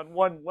music on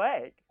one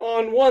leg?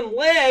 On one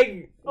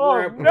leg?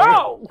 Oh,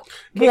 no!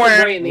 Kick him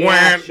right in the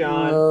ass,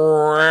 Sean.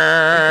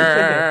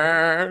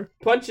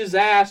 Punch his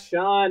ass,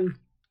 Sean.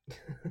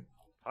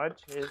 Punch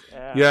his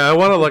ass. Yeah, I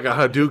want like a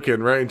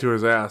Hadouken right into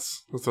his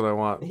ass. That's what I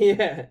want.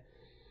 Yeah.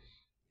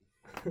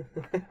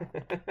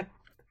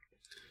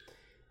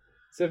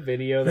 It's a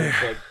video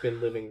that's like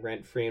been living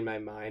rent free in my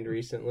mind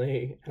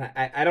recently. And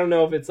I don't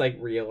know if it's like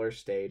real or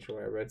stage or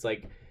whatever. It's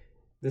like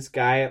this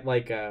guy at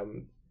like a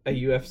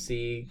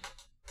UFC,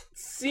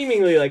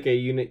 seemingly like a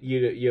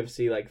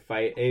UFC like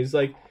fight, and he's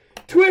like,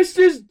 "Twist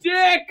his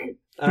dick."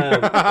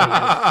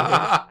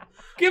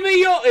 Give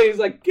me your. And he's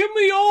like, "Give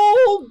me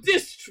your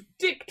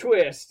dick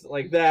twist,"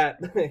 like that.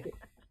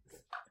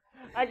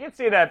 I can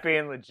see that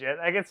being legit.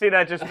 I can see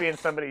that just being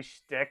somebody's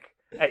shtick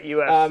at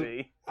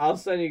UFC. I'll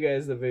send you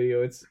guys the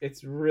video.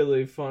 It's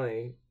really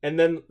funny. And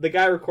then the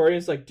guy recording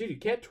is like, "Dude, you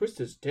can't twist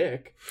his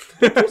dick.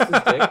 You can't twist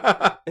his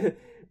dick."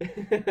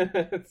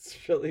 It's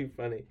really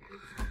funny.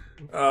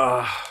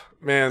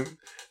 Man.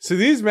 So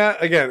these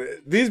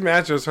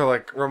matches are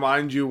like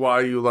remind you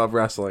why you love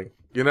wrestling,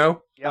 you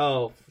know? Yep.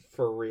 Oh,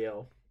 for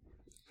real.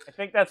 I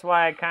think that's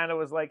why I kind of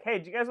was like, hey,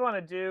 do you guys want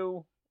to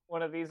do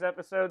one of these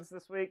episodes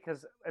this week?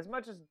 Because as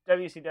much as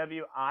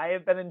WCW, I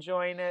have been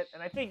enjoying it,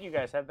 and I think you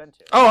guys have been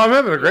too. Oh, I'm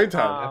having a great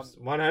time.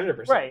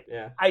 100%. Right.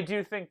 Yeah. I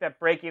do think that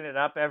breaking it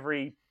up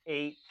every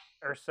 8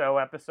 or so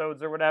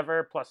episodes or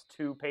whatever, plus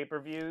 2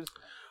 pay-per-views,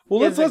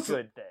 is a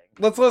good thing.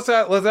 Let's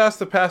ask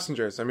the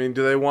passengers. I mean,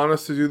 do they want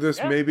us to do this?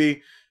 Yeah.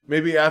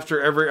 Maybe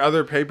after every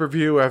other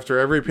pay-per-view, after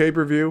every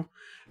pay-per-view.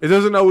 It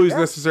doesn't always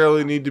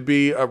necessarily need to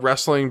be a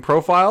wrestling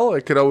profile.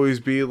 It could always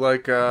be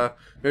like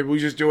maybe we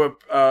just do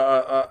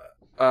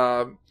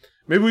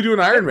maybe we do an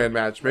Iron Man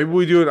match. Maybe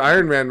we do an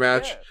Iron Man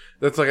match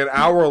that's like an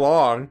hour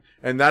long,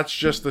 and that's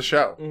just the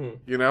show.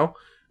 Mm-hmm. You know,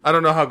 I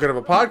don't know how good of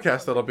a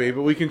podcast that'll be,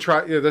 but we can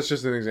try. Yeah, that's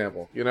just an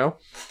example. You know,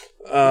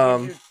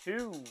 do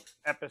 2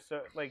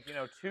 episodes, like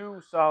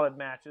 2 solid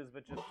matches,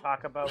 but just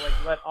talk about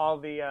like let all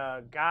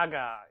the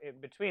gaga in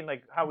between,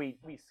 like how we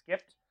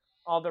skipped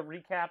all the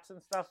recaps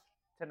and stuff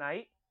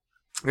tonight.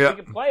 Yeah, we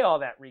can play all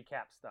that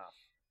recap stuff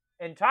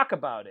and talk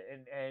about it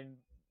and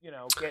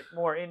get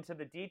more into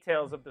the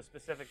details of the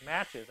specific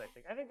matches. I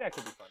think that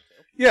could be fun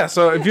too. Yeah,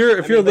 so if you're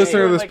a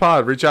listener to this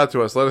pod, reach out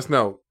to us. Let us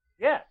know.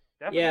 Yeah,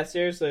 definitely. Yeah,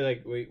 seriously,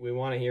 like we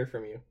want to hear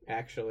from you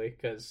actually,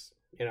 because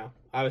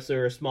obviously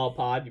we're a small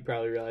pod. You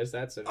probably realize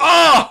that. So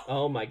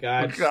oh my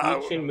God,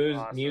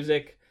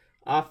 music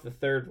off the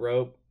third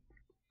rope.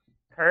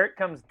 Kurt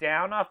comes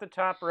down off the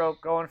top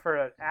rope, going for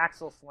an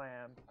axle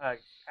slam,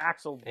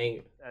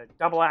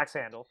 double axe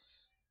handle.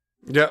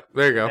 Yep,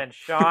 there you go. And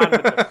Shawn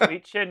with the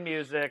sweet chin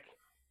music,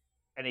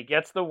 and he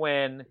gets the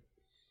win,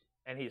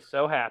 and he's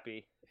so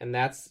happy. And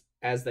that's,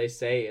 as they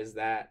say, is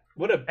that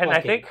what a and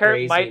I think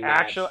Kurt might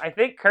match.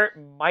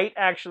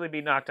 actually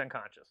be knocked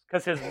unconscious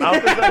because his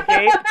mouth is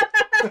agape,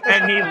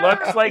 and he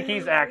looks like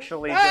he's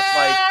actually just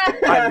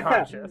like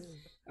unconscious.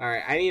 All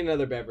right, I need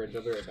another beverage.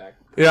 I'll be right back.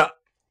 Yeah.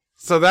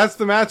 So that's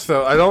the match,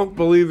 though. I don't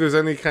believe there's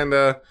any kind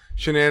of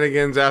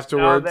shenanigans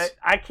afterwards. No,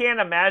 I can't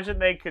imagine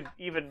they could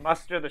even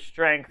muster the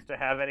strength to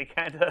have any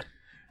kind of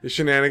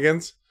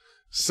shenanigans.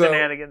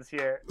 Shenanigans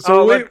here.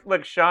 So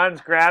look, Shawn's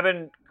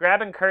grabbing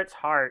Kurt's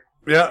heart.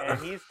 Yeah, and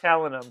he's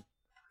telling him,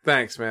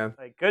 "Thanks, man.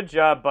 Like, good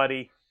job,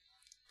 buddy."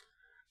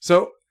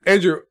 So,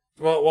 Andrew,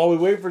 while we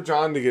wait for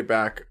John to get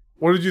back,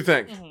 what did you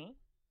think? Mm-hmm.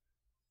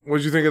 What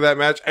did you think of that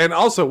match? And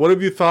also, what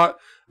have you thought?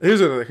 Here's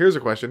a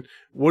question.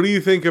 What do you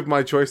think of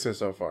my choices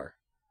so far?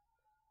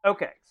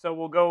 Okay, so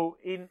we'll go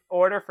in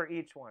order for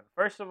each one.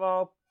 First of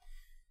all,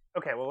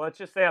 let's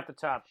just say off the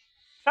top,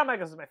 Shawn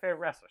Michaels is my favorite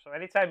wrestler. So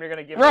anytime you're going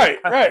to give me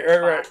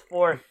right.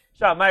 for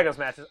Shawn Michaels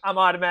matches, I'm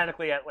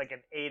automatically at like an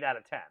 8 out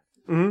of 10.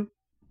 Mm-hmm.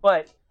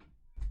 But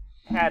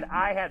had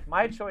I had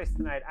my choice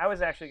tonight, I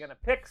was actually going to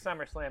pick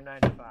SummerSlam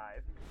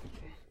 95.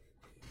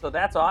 So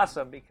that's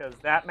awesome because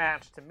that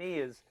match to me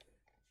is,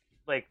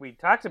 like we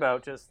talked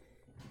about, just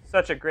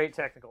such a great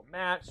technical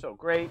match. So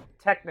great,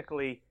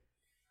 technically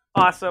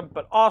awesome,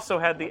 but also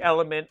had the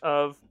element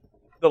of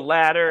the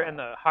ladder and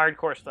the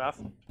hardcore stuff.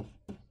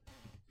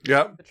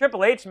 Yep. The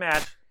Triple H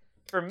match,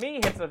 for me,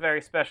 hits a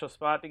very special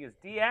spot because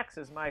DX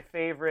is my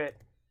favorite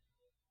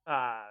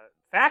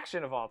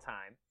faction of all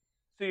time.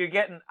 So you're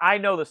getting, I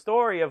know the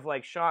story of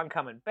like Shawn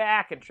coming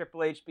back and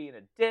Triple H being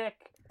a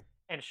dick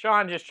and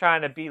Shawn just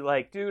trying to be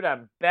like, dude,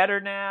 I'm better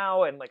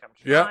now and like I'm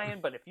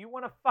trying, but if you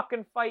want to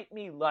fucking fight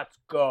me, let's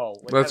go.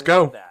 Like, let's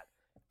go. That.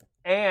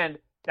 And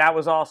that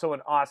was also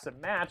an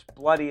awesome match,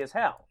 bloody as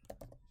hell.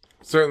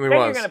 Certainly then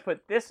was. You're going to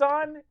put this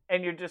on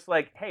and you're just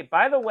like, hey,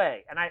 by the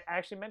way, and I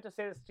actually meant to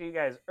say this to you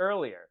guys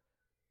earlier,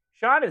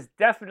 Shawn is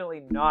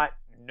definitely not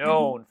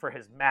known for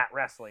his mat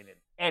wrestling in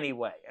any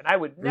way. And I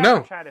would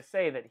never try to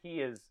say that he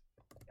is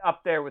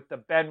up there with the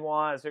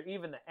Benoits or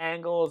even the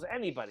Angles,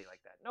 anybody like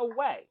that. No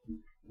way.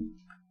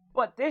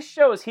 But this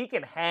shows he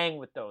can hang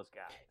with those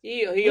guys.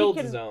 He holds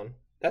his own.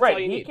 That's all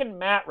you need. He can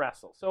mat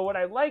wrestle. So what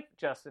I like,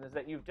 Justin, is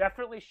that you've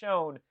definitely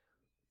shown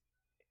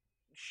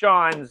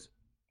Shawn's,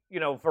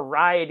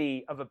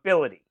 variety of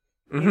ability.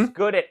 Mm-hmm. He's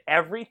good at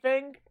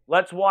everything.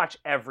 Let's watch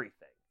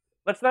everything.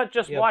 Let's not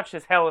just watch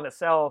his Hell in a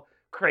Cell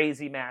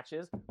crazy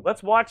matches.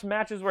 Let's watch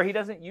matches where he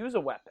doesn't use a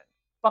weapon.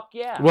 Fuck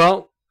yeah.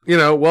 Well,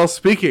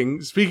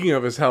 speaking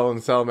of his Hell in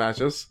a Cell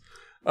matches,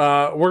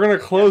 we're gonna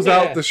close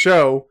out the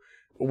show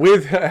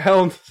with a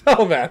Hell in a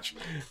Cell match,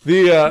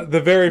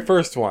 the very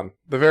first one,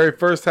 the very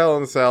first Hell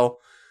in a Cell.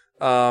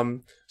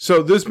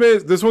 So this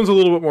one's a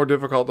little bit more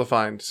difficult to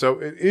find. So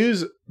it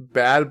is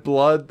Bad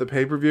Blood, the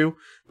pay-per-view,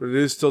 but it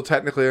is still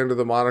technically under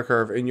the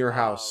moniker of In Your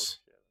House.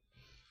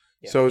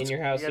 Yeah, so it's In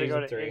Your House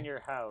season 3. In Your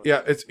House.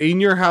 Yeah, it's In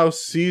Your House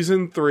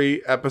season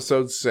 3,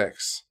 episode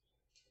 6.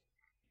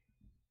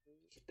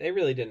 They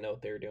really didn't know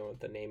what they were doing with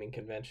the naming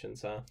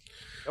conventions, huh?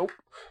 Nope.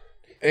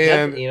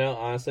 And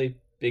honestly,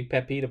 big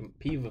pet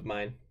peeve of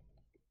mine.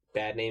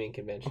 Bad naming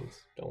conventions.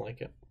 Don't like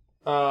it.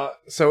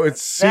 So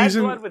it's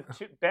season. Bad Blood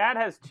Bad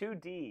has 2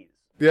 D's.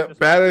 Yeah,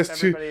 Bad has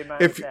 2.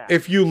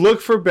 If you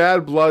look for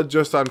Bad Blood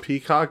just on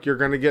Peacock, you're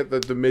gonna get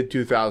the mid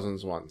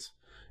 2000s ones.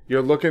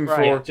 You're looking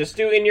for just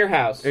do In Your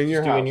House. In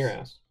Your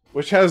House,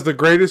 which has the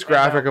greatest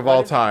graphic of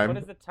all time. What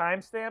is the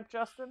timestamp,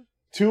 Justin?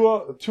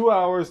 2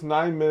 hours,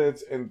 9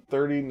 minutes, and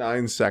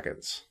 39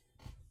 seconds.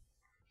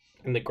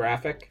 And the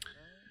graphic?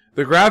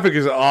 The graphic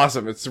is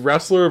awesome. It's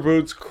wrestler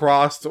boots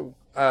crossed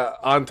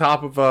on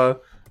top of a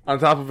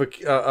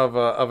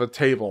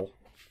table,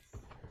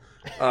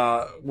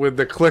 with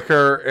the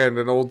clicker and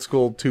an old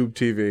school tube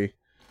TV.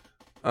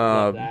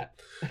 Love that.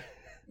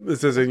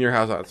 This is In Your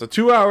House on. So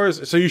 2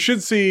 hours. So you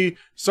should see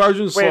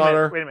Sergeant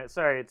Slaughter. Wait a minute.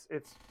 Sorry,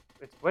 it's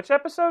which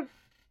episode?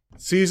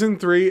 Season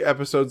 3,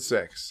 episode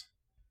 6.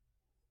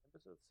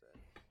 Episode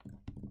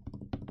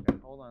 6. Okay,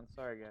 hold on.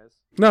 Sorry, guys.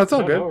 No, it's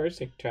all good. No worries.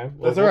 Take time.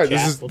 That's all right.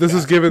 This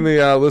is giving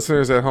the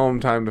listeners at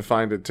home time to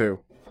find it too.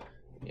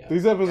 Yeah.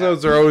 These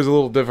episodes are always a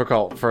little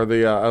difficult for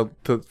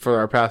for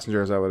our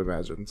passengers, I would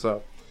imagine.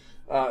 So,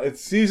 it's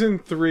season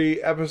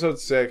 3, episode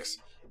 6.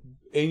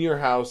 In Your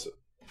House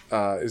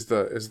is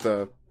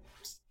the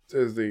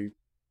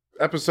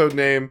episode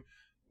name,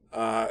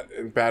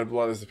 and Bad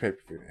Blood is the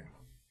pay-per-view name.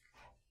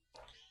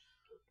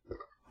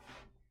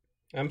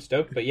 I'm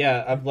stoked, but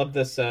yeah, I've loved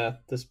this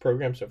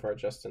program so far,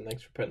 Justin.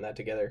 Thanks for putting that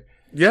together.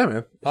 Yeah,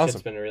 man, awesome.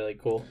 It's been really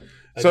cool.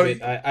 So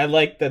I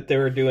like that they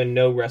were doing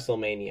no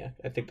Wrestlemania.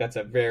 I think that's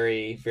a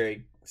very,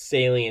 very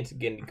salient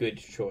and good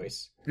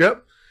choice.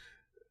 Yep.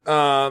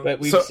 But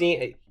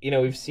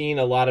we've seen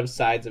a lot of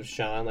sides of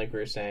Shawn, like we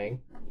were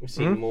saying. We've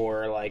seen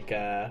more like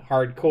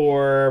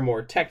hardcore,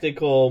 more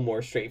technical,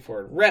 more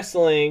straightforward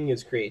wrestling,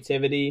 his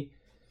creativity.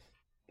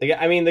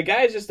 The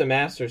guy is just a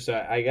master.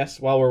 So I guess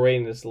while we're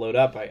waiting this to load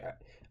up,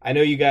 I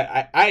know you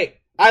got. I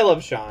I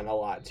love Shawn a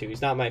lot too.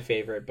 He's not my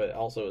favorite, but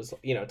also is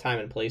time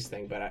and place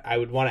thing. But I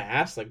would want to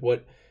ask, like,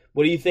 what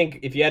do you think,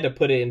 if you had to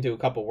put it into a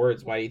couple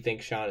words, why do you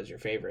think Shawn is your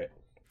favorite?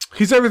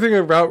 He's everything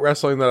about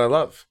wrestling that I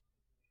love.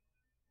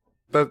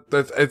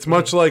 It's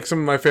much like some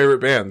of my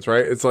favorite bands,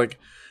 right? It's like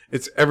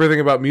it's everything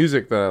about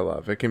music that I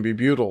love. It can be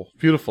beautiful.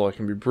 It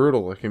can be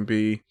brutal. It can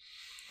be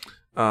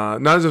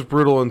not just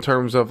brutal in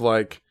terms of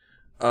like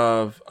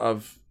of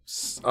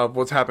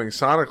what's happening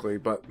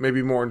sonically, but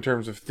maybe more in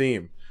terms of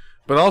theme.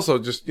 But also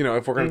just,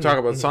 if we're going to talk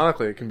about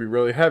sonically, it can be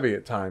really heavy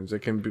at times. It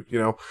can be,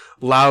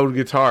 loud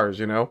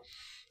guitars,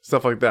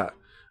 stuff like that.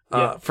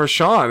 Yeah. For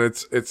Shawn,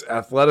 it's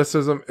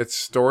athleticism, it's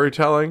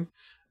storytelling,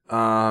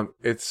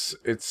 it's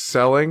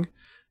selling,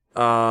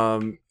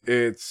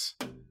 it's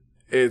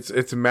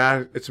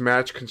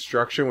match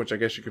construction, which I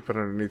guess you could put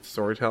underneath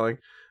storytelling.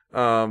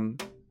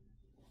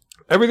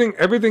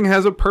 Everything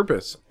has a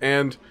purpose,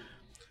 and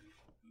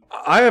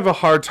I have a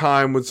hard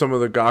time with some of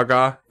the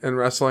gaga in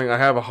wrestling. I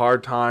have a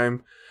hard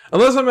time,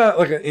 unless I'm at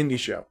like an indie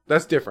show.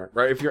 That's different,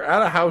 right? If you're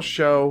at a house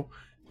show,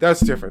 that's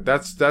different.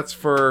 That's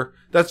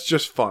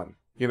just fun,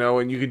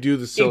 and you can do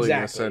the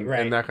silliness and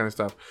that kind of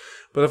stuff.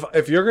 But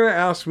if you're going to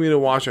ask me to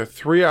watch a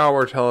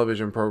 3-hour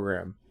television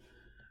program,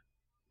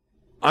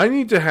 there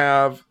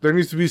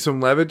needs to be some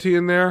levity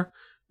in there,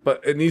 but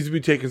it needs to be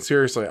taken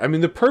seriously. I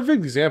mean, the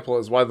perfect example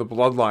is why the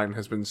Bloodline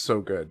has been so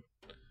good.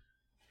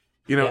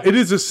 It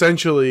is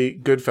essentially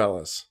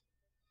Goodfellas.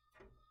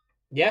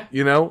 Yeah.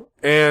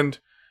 And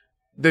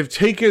they've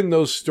taken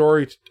those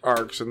story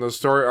arcs and those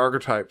story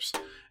archetypes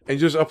and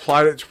just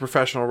applied it to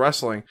professional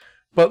wrestling.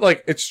 But,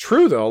 like, it's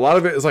true, though. A lot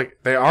of it is, like,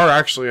 they are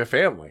actually a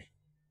family.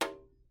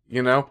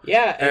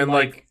 Yeah, and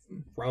like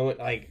Roman,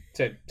 like,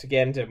 to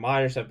get into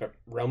modern stuff, but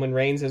Roman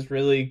Reigns has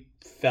really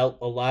felt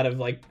a lot of,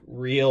 like,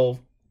 real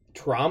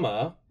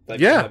trauma, like,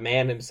 the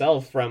man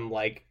himself, from,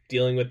 like,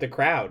 dealing with the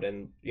crowd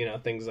and,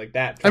 things like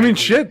that. I mean,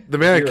 shit, the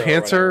man had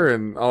cancer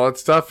and all that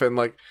stuff, and,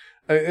 like,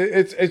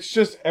 it's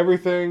just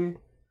everything.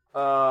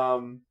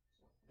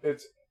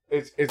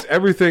 It's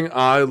everything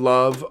I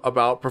love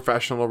about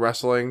professional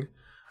wrestling.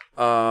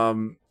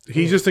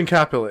 He just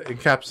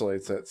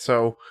encapsulates it.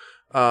 So,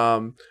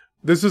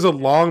 this is a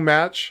long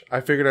match.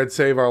 I figured I'd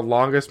save our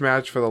longest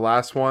match for the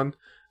last one.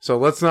 So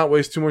let's not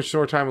waste too much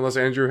more time unless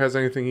Andrew has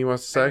anything he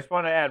wants to say. I just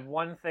want to add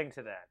one thing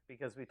to that,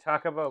 because we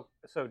talk about...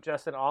 So,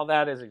 Justin, all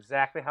that is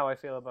exactly how I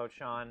feel about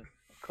Shawn.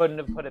 Couldn't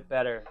have put it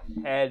better.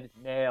 Head,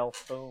 nail,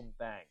 boom,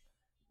 bang.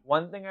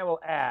 One thing I will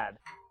add,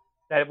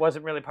 that it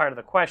wasn't really part of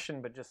the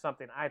question, but just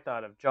something I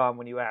thought of, John,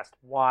 when you asked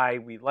why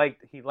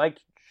he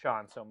liked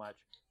Shawn so much.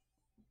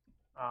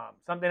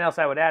 Something else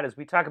I would add is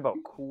we talk about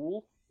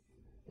cool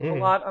a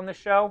lot on the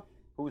show.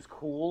 Who's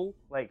cool?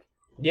 Like,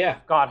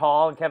 Scott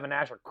Hall and Kevin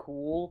Nash are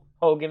cool.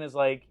 Hogan is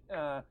like,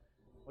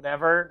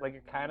 whatever. Like,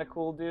 you're kind of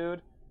cool,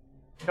 dude.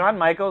 Shawn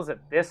Michaels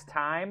at this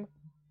time,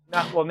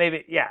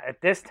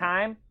 at this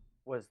time,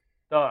 was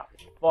the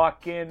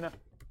fucking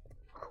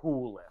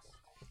coolest.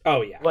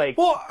 Oh, yeah. Like,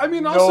 well, I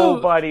mean, also,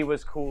 nobody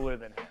was cooler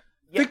than him.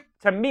 Yeah,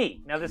 to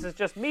me. Now, this is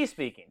just me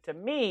speaking. To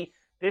me,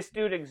 this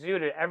dude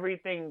exuded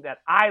everything that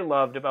I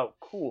loved about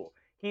cool.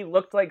 He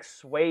looked like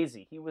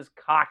Swayze. He was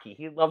cocky.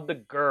 He loved the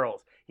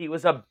girls. He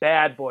was a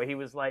bad boy. He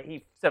was like,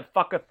 he said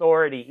fuck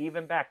authority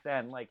even back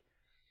then. Like,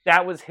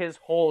 that was his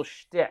whole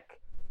shtick.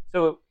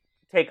 So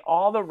take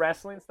all the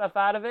wrestling stuff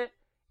out of it.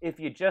 If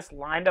you just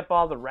lined up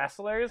all the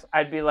wrestlers,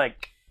 I'd be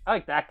like, I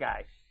like that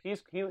guy. He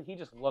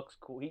just looks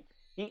cool.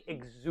 He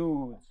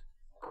exudes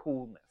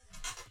coolness.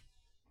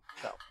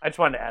 So I just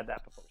wanted to add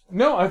that before.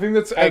 No, I think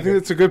that's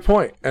a good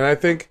point. And I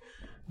think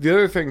the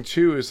other thing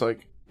too is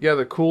like,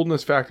 the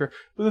coolness factor.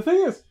 But the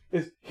thing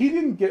is he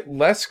didn't get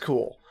less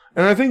cool.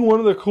 And I think one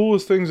of the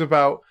coolest things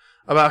about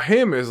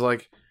him is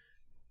like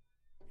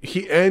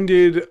he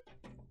ended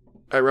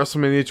at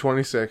WrestleMania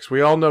 26. We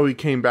all know he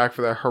came back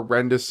for that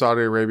horrendous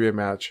Saudi Arabia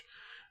match.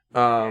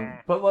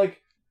 But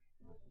like,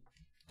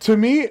 to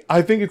me,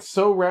 I think it's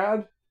so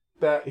rad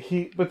that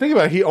but think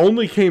about it, he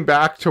only came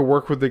back to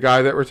work with the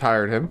guy that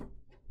retired him.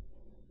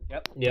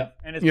 Yep.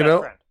 And his best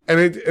friend. And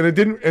it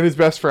didn't, and his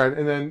best friend,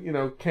 and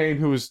then Kane,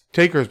 who was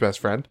Taker's best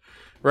friend,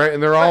 right?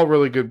 And they're all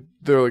really good.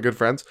 They're really good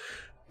friends,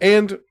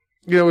 and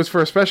it was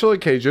for a special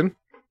occasion.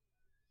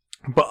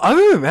 But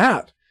other than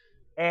that,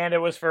 and it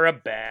was for a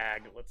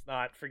bag. Let's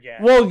not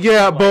forget. Well,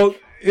 yeah, but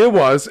it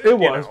was, but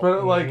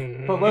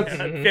let's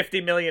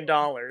 $50 million.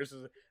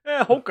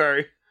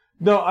 Okay.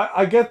 No,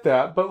 I get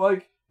that, but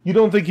like, you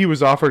don't think he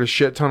was offered a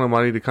shit ton of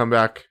money to come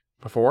back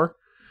before?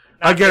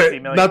 I get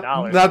it. Not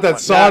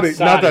that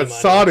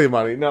Saudi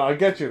money. No, I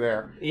get you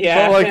there.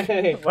 Yeah.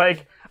 But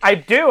like I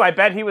do. I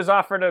bet he was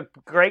offered a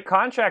great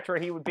contract where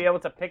he would be able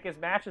to pick his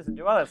matches and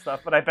do all that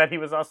stuff. But I bet he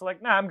was also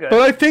like, "Nah, I'm good."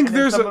 But I think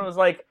someone was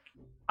like,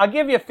 "I'll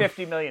give you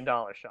 $50 million,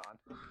 Shawn."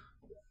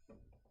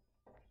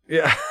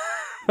 Yeah.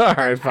 All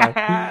right, fine.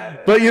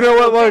 But you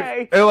know what?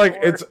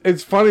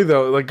 It's funny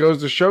though. It like goes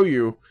to show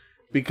you,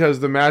 because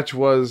the match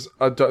was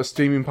a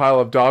steaming pile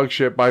of dog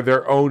shit by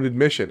their own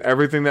admission.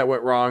 Everything that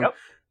went wrong. Yep.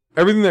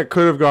 Everything that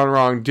could have gone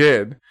wrong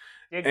did.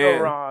 It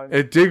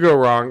did go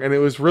wrong, and it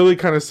was really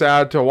kind of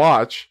sad to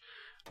watch.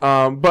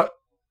 But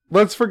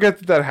let's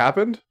forget that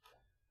happened.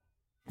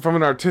 From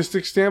an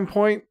artistic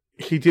standpoint,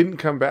 he didn't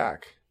come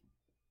back.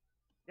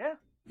 Yeah.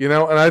 You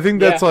know, and I think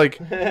that's like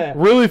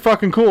really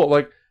fucking cool.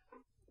 Like,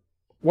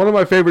 one of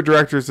my favorite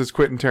directors is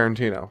Quentin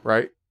Tarantino,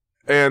 right?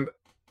 And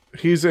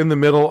he's in the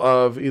middle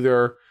of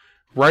either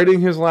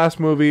writing his last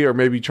movie or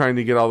maybe trying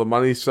to get all the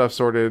money stuff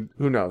sorted.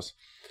 Who knows?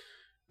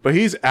 But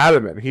he's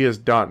adamant he is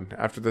done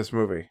after this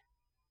movie.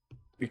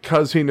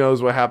 Because he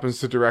knows what happens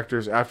to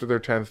directors after their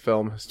 10th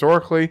film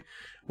historically,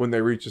 when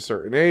they reach a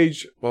certain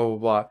age, blah, blah,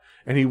 blah.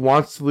 And he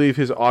wants to leave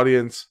his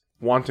audience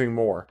wanting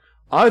more.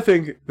 I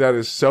think that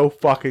is so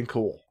fucking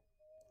cool.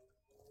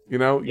 You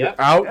know, you're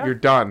out, you're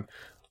done.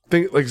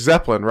 Think like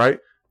Zeppelin, right?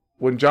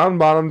 When John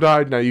Bonham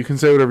died, now you can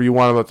say whatever you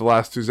want about the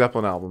last 2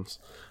 Zeppelin albums,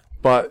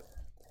 but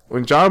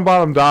when John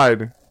Bonham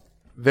died,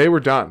 they were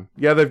done.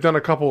 Yeah, they've done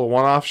a couple of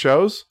one-off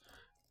shows.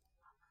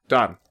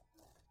 Done.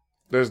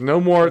 There's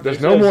no more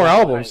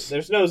albums.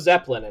 There's no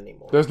Zeppelin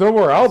anymore. There's no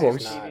more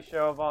albums. TV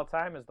show of all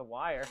time is The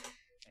Wire.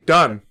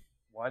 Done.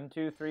 1,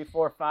 2, 3,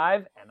 4,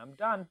 5, and I'm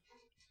done.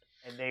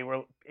 And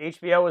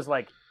HBO was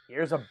like,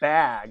 here's a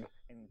bag.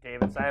 And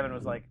David Simon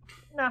was like,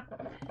 nah.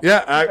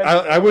 Yeah,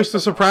 I wish The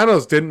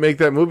Sopranos didn't make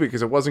that movie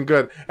because it wasn't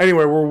good.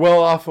 Anyway, we're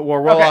well off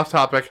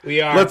topic.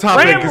 We are. Let's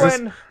hop in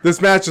because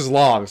this match is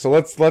long. So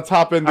let's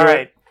hop into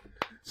it.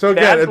 So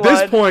again, at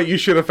this point, you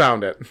should have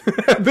found it.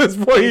 At this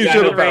point, you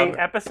should have found it.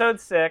 Episode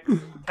 6,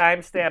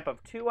 timestamp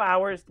of 2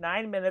 hours,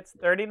 9 minutes,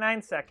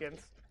 39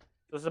 seconds.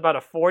 This is about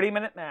a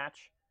 40-minute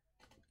match.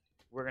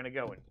 We're going to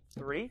go in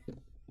 3,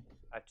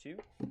 a 2,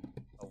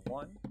 a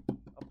 1,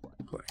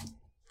 a play.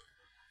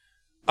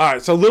 All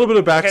right, so a little bit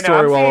of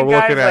backstory while we're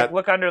looking at.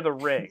 Look under the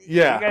ring.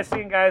 Yeah. You guys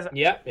seeing guys?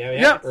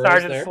 Yep.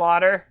 Sergeant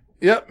Slaughter.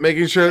 Yep,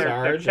 making sure.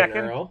 They're checking.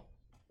 Earl.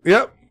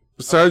 Yep,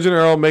 Sergeant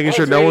Earl making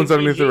sure no one's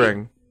underneath the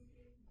ring.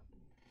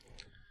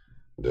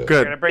 Good.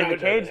 They're gonna bring the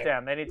cage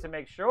down. They need to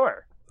make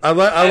sure. I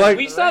like.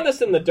 We saw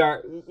this in the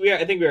dark.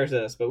 I think we were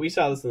this, but we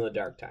saw this in the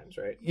dark times,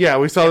 right? Yeah,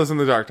 we saw this in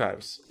the dark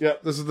times.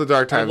 Yep, this is the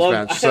dark times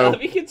match. So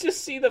we could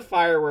just see the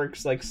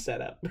fireworks like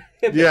set up.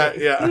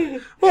 yeah.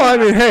 Well, I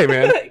mean, hey,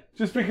 man,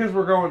 just because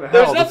we're going to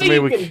hell, there's nothing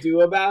you can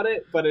do about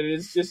it, but it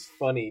is just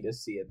funny to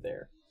see it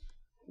there.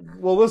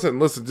 Well, listen.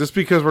 Just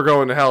because we're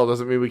going to hell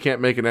doesn't mean we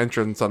can't make an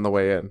entrance on the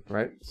way in,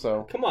 right?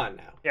 So come on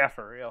now. Yeah,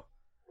 for real.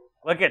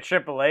 Look at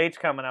Triple H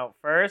coming out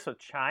first with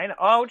China.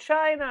 Oh,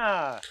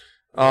 China!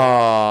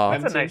 Oh, I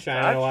haven't seen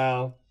China in a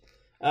while.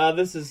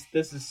 This is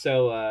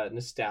so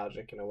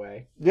nostalgic in a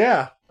way.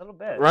 Yeah, a little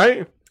bit,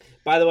 right?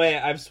 By the way,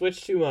 I've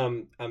switched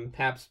to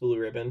Pabst Blue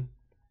Ribbon,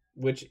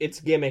 which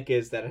its gimmick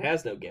is that it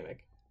has no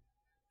gimmick.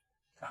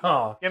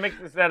 Oh, gimmick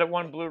is that it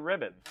won blue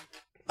ribbon.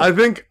 I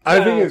think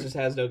it just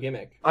has no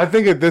gimmick. I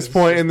think at this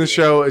point in the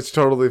show, it's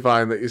totally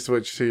fine that you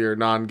switch to your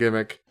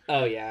non-gimmick.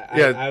 Oh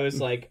yeah. I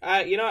was like,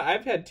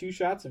 I've had 2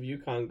 shots of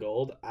Yukon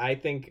Gold. I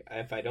think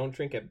if I don't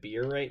drink a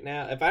beer right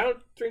now, if I don't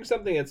drink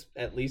something that's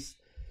at least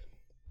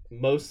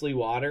mostly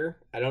water,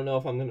 I don't know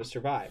if I'm going to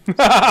survive.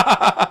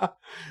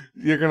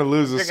 You're going to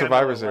lose the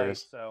Survivor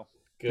Series. So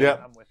good. Yeah,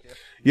 I'm with you.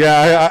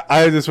 Yeah, I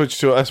had to switch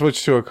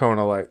to a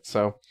Kona Light.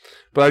 So,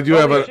 but I do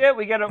have a shit.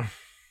 We get a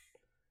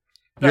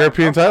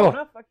European title.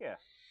 Kona? Fuck yeah.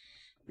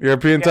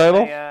 European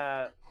title.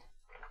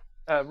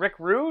 Rick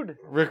Rude.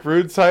 Rick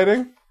Rude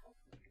sighting.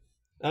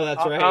 Oh,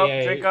 that's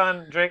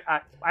right. Drink.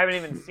 I haven't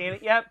even seen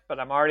it yet, but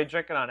I'm already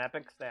drinking on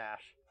Epic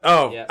Stash.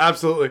 Oh, yeah.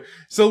 Absolutely.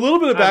 So a little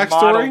bit of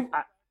backstory.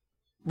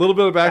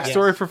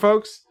 For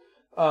folks,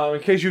 in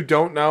case you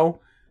don't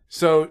know.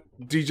 So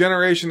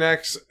Degeneration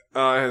X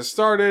has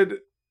started.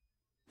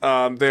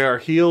 They are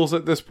heels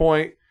at this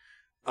point.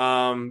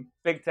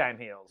 Big time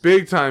heels.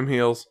 Big time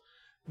heels.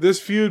 This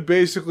feud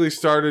basically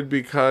started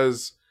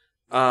because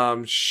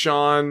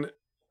Shawn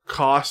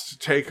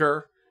cost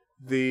Taker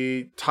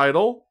the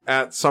title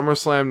at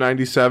SummerSlam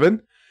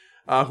 97.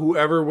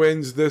 Whoever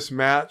wins this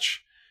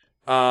match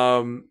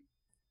goes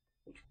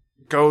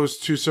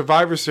to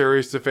Survivor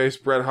Series to face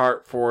Bret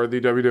Hart for the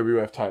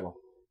WWF title.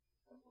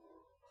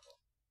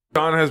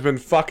 Shawn has been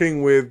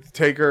fucking with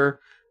Taker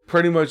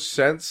pretty much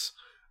since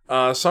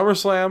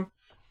SummerSlam,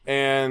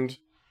 and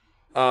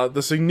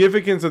the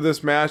significance of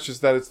this match is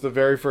that it's the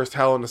very first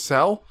Hell in a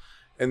Cell,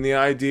 and the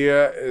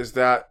idea is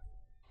that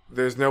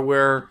there's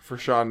nowhere for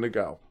Shawn to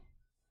go.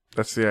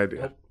 That's the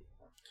idea.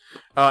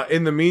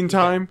 In the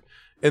meantime,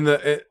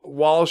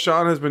 while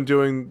Shawn has been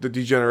doing the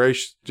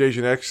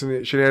Degeneration X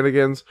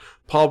shenanigans,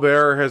 Paul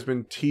Bearer has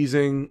been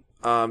teasing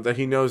that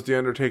he knows the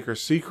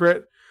Undertaker's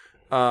secret.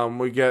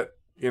 We get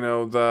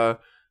the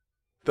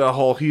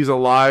whole "he's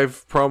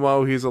alive"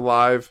 promo. He's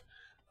alive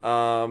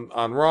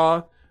on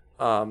Raw.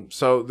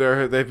 So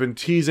they've been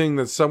teasing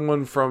that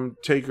someone from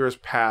Taker's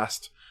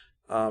past.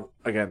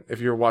 Again,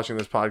 if you're listening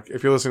to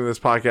this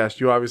podcast,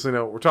 you obviously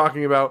know what we're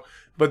talking about.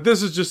 But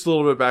this is just a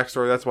little bit of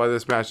backstory. That's why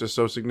this match is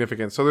so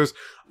significant. So there's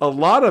a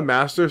lot of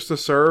masters to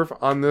serve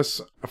on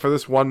this for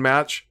this one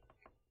match.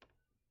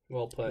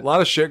 Well put. A lot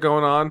of shit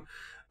going on,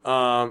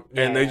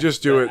 and they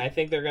just do it. I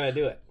think they're gonna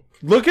do it.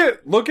 Look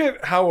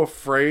at how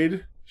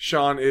afraid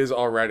Shawn is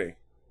already.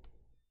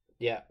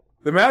 Yeah.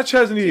 The match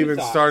hasn't even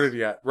started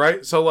yet,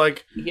 right? So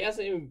like he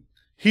hasn't even.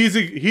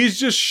 He's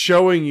just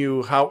showing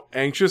you how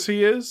anxious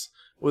he is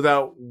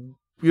without, you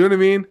know what I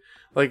mean?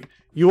 Like,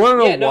 you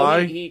want to know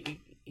why?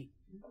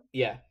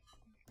 Yeah.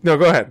 No,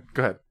 go ahead.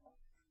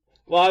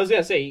 Well, I was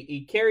gonna say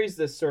he carries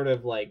this sort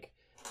of like,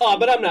 oh,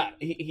 but I'm not.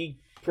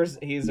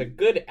 He's a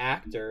good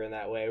actor in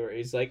that way, where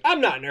he's like, I'm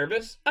not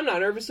nervous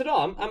at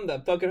all. I'm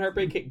the fucking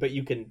Heartbreak Kid, but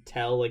you can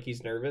tell like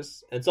he's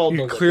nervous. It's all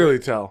you clearly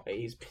tell.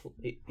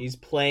 He's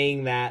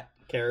playing that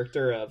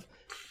character of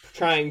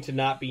trying to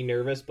not be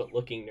nervous but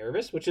looking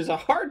nervous, which is a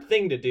hard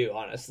thing to do,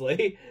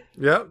 honestly.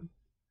 Yep.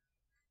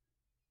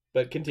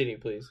 But continue,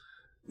 please.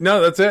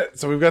 No, that's it.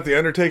 So we've got the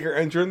Undertaker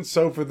entrance.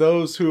 So for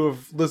those who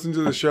have listened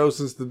to the show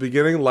since the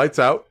beginning, lights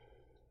out.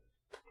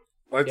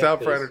 Lights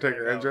out for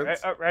Undertaker entrance.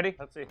 Ready?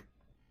 Let's see.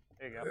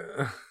 There you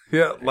go.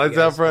 Yeah, lights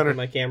out for Undertaker. Put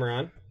my camera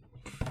on.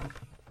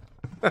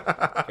 You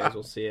guys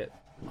will see it.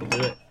 We'll do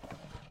it.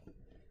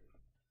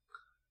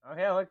 Oh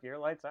yeah, look, your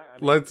lights are.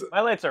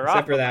 My lights are off.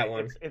 Except for that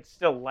one. It's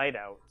still light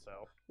out,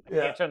 so I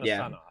can't turn the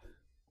sun off.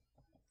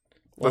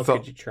 Well,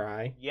 could you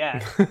try? Yeah.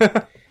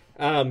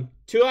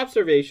 2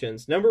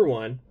 observations. Number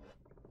 1,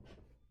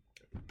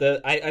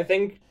 I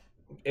think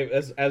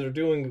as we're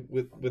doing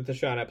with the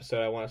Shawn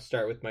episode, I want to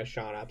start with my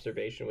Shawn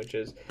observation, which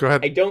is, go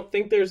ahead. I don't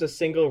think there's a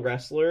single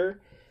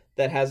wrestler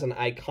that has an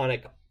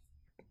iconic,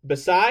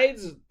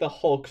 besides the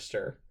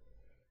Hulkster.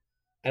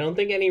 I don't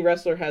think any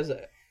wrestler has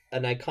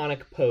an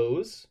iconic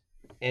pose.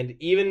 And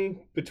even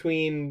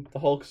between the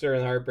Hulkster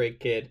and the Heartbreak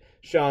Kid,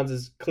 Shawn's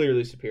is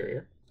clearly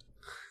superior.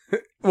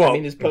 Well, I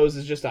mean, his pose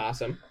is just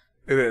awesome.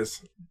 It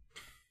is.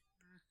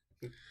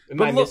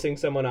 Am I missing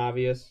someone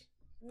obvious?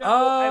 No,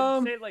 I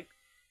would say, like,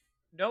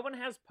 no one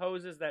has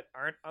poses that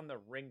aren't on the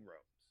ring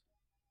ropes.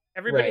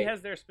 Everybody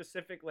has their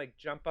specific, like,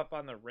 jump up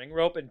on the ring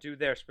rope and do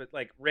their,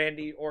 like,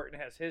 Randy Orton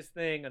has his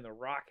thing, and The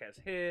Rock has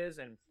his,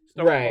 and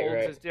Stone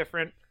Cold's is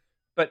different.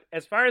 But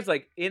as far as,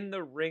 like, in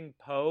the ring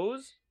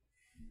pose...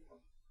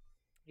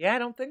 Yeah, I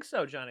don't think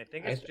so, John. I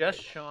think it's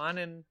just Shawn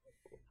and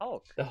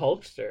Hulk. The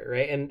Hulkster,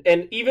 right?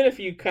 And even if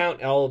you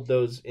count all of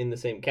those in the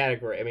same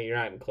category, I mean, you're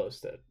not even close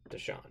to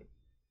Shawn.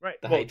 Right.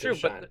 Well, true,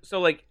 but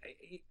so like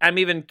I'm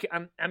even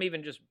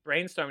just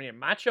brainstorming here.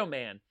 Macho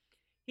Man,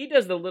 he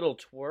does the little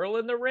twirl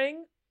in the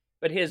ring,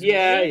 but his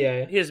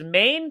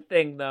main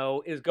thing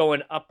though is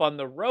going up on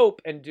the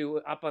rope and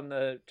up on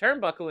the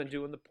turnbuckle and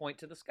doing the point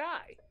to the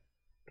sky.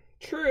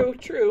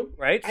 True.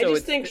 Right? I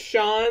just think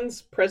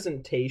Shawn's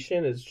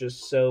presentation is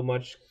just so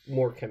much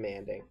more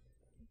commanding.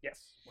 Yes.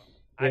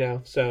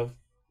 Well, so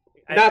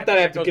not that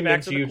I have to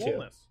convince you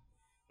to.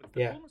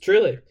 Yeah,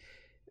 truly.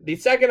 The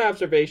second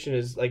observation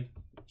is, like,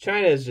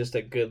 Chyna is just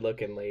a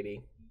good-looking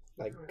lady.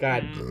 Like,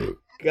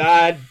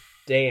 God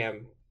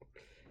damn.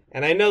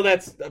 And I know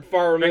that's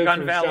far removed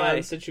from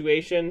Shawn's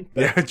situation.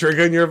 Yeah,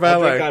 drink on your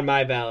valet. I'll drink on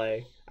my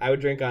valet. I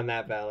would drink on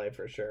that valet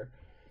for sure.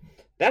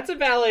 That's a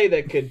valet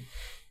that could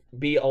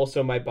be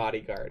also my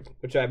bodyguard,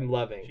 which I'm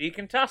loving. She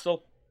can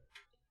tussle.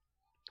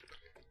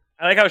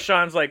 I like how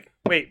Shawn's like,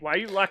 wait, why are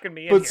you locking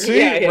me in but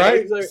here? See,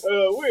 right? He's like,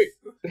 wait.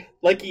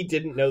 Like he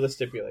didn't know the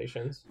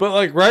stipulations. But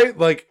like, right?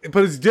 Like,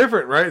 but it's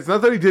different, right? It's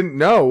not that he didn't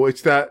know.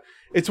 It's that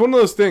it's one of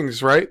those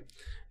things, right?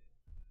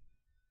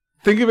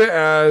 Think of it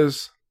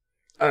as,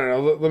 I don't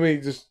know, let me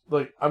just,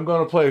 like, I'm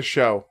going to play a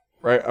show,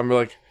 right? I'm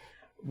like,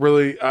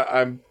 really,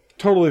 I'm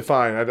totally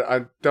fine.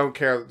 I don't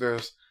care that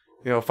there's,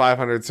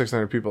 500,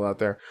 600 people out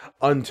there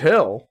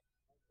until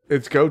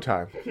it's go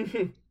time.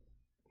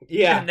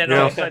 Yeah. And then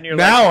all of a sudden you're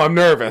now like, I'm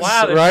nervous.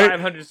 Wow, there's right?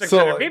 500,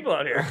 600 people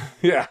out here.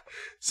 Yeah.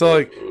 So,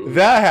 like,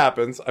 that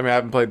happens. I mean, I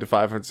haven't played to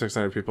 500,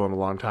 600 people in a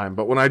long time,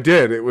 but when I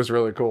did, it was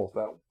really cool.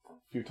 That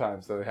few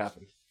times that it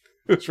happened.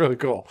 It was really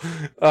cool.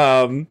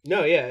 No,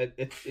 yeah.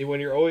 It's when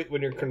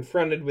you're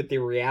confronted with the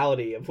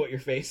reality of what you're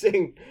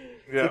facing.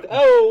 Yeah. Like,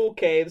 oh,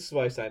 okay, this is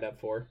what I signed up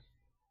for.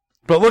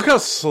 But look how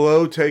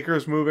slow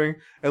Taker's moving,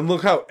 and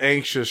look how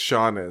anxious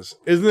Shawn is.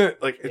 Isn't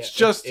it? Like, it's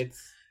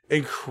it's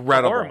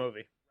incredible. It's a horror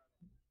movie.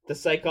 The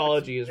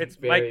psychology is it's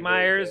very, Mike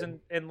Myers very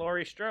and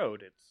Laurie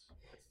Strode.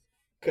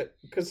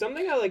 Because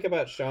something I like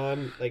about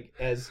Shawn, like,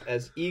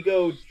 as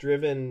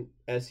ego-driven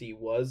as he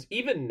was,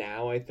 even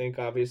now, I think,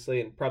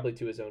 obviously, and probably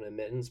to his own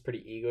admittance,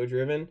 pretty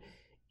ego-driven,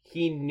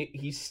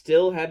 he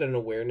still had an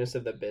awareness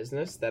of the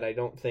business that I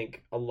don't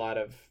think a lot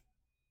of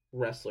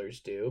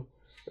wrestlers do.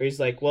 Where he's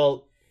like,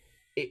 well,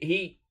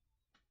 he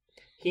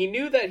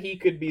knew that he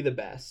could be the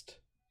best,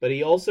 but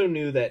he also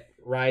knew that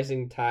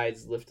rising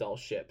tides lift all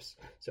ships.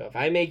 So if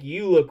I make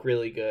you look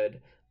really good,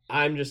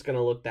 I'm just going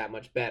to look that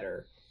much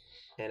better.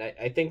 And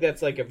I think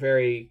that's like a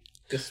very,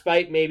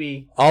 despite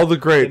maybe... All the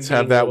greats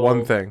have that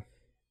one thing.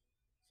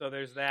 So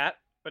there's that.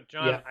 But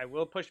John, I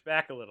will push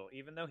back a little.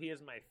 Even though he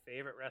is my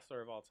favorite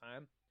wrestler of all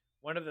time,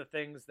 one of the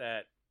things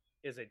that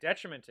is a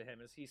detriment to him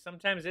is he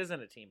sometimes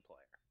isn't a team player.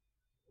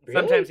 Really?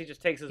 Sometimes he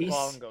just takes his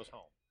ball and goes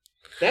home.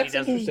 That's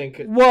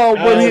interesting. Well,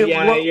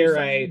 you're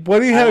right.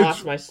 When he I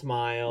lost my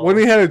smile. When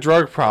he had a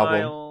drug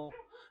problem.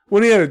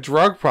 When he had a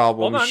drug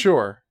problem,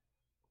 sure.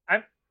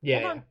 Hold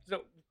on.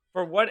 So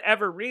for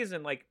whatever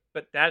reason,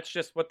 but that's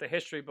just what the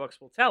history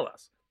books will tell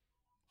us.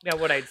 Now,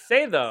 what I'd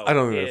say, though, I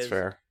don't think that's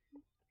fair.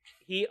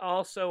 He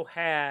also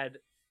had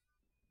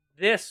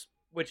this,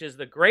 which is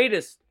the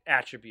greatest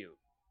attribute,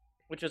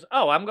 which is,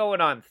 I'm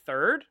going on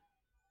third?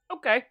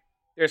 Okay.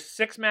 There's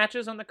 6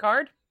 matches on the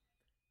card.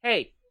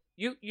 Hey,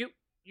 you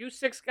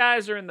 6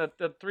 guys are in the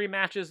 3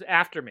 matches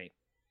after me.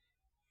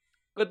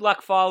 Good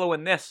luck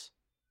following this,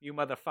 you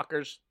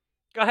motherfuckers.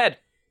 Go ahead.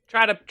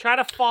 Try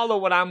to follow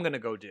what I'm going to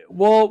go do.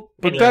 Well,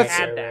 but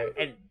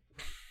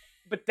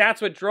but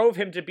that's what drove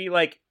him to be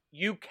like,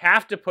 you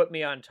have to put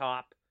me on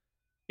top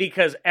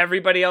because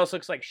everybody else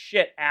looks like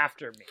shit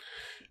after me.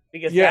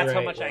 Because that's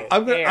how much I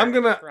care.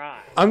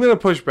 I'm gonna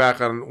push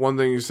back on one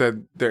thing you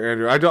said there,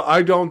 Andrew.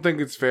 I don't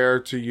think it's fair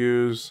to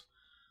use.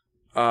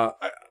 Let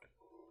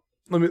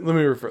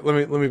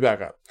me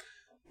back up.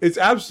 It's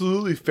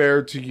absolutely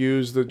fair to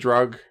use the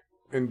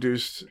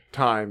drug-induced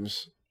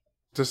times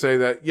to say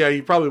that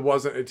he probably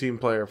wasn't a team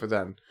player for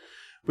then,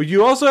 but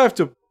you also have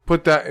to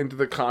put that into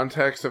the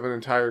context of an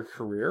entire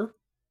career,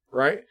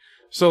 right?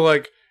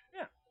 So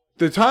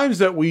the times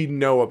that we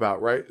know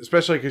about, right?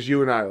 Especially because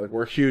you and I,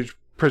 we're huge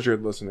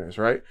Pritchard listeners,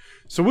 right?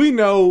 So we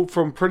know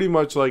from pretty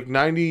much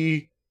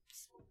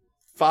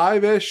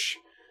 95-ish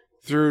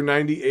through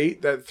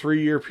 98, that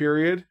 3-year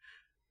period,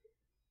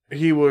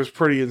 he was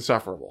pretty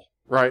insufferable,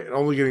 right? And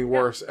only getting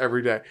worse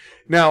every day.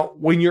 Now,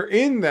 when you're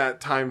in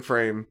that time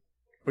frame,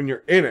 when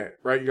you're in it,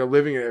 right? You're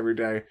living it every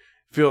day,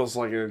 feels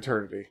like an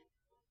eternity.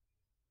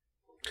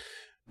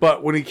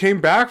 But when he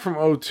came back from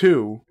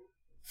 2002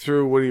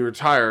 through when he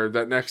retired,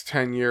 that next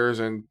 10 years,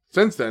 and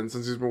since then,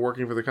 since he's been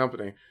working for the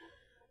company,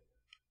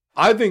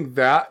 I think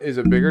that is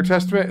a bigger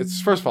testament. It's,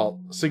 first of all,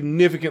 a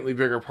significantly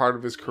bigger part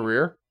of his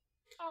career.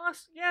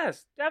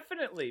 Yes,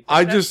 definitely.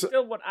 That's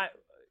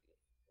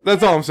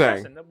all I'm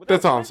saying.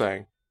 That's all I'm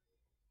saying.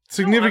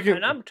 Significant.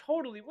 And I'm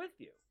totally with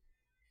you.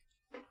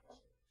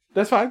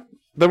 That's fine.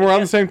 Then we're on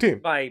the same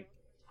team. Yes.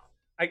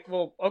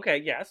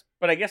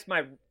 But I guess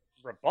my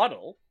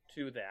rebuttal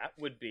to that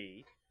would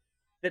be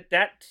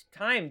that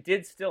time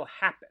did still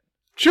happen.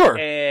 Sure.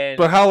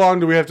 But how long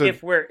do we have to...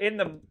 If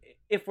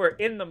we're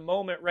in the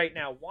moment right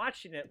now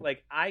watching it,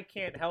 I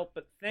can't help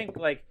but think,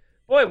 boy,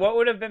 what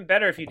would have been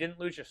better if you didn't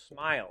lose your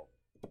smile?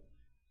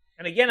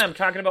 And again, I'm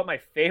talking about my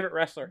favorite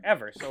wrestler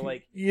ever, so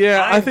I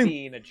think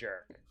being a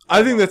jerk.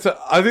 I think that's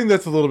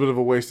a little bit of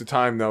a waste of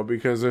time though,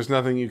 because there's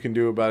nothing you can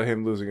do about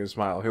him losing his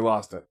smile. He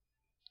lost it.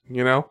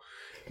 You know?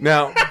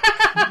 Now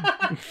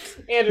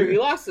Andrew, he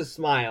lost his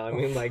smile. I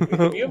mean,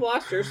 you've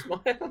lost your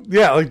smile.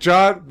 Yeah,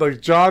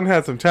 John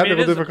had some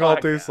technical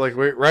difficulties. We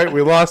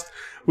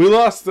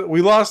lost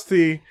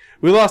the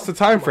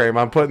time frame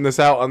on putting this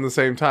out on the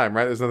same time,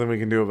 right? There's nothing we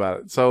can do about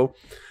it. So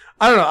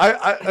I don't know.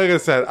 Like I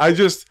said,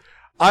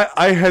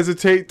 I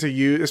hesitate to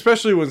use,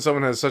 especially when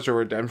someone has such a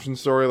redemption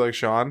story like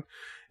Shawn.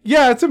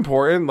 Yeah, it's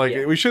important.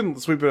 We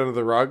shouldn't sweep it under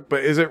the rug,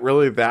 but is it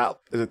really that?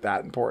 Is it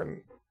that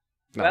important?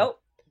 No. Well,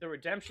 the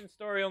redemption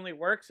story only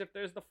works if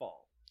there's the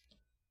fall.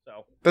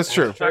 So that's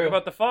true. Talk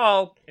about the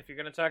fall if you're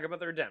going to talk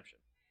about the redemption.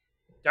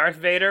 Darth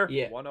Vader,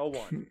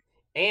 101.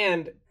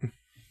 And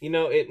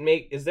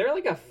is there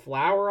a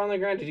flower on the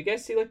ground? Did you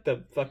guys see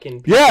the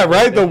fucking... Yeah,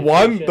 right. The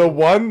one Did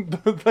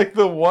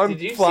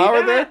you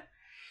flower see that? there.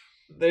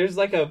 There's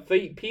a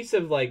piece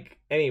of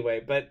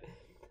anyway, but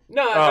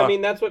no, I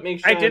mean that's what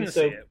makes Shawn I didn't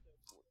see it.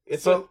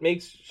 It's what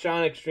makes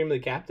Shawn extremely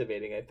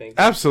captivating, I think.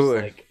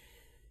 Absolutely.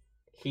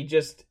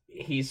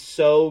 He's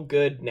so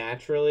good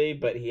naturally,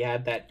 but he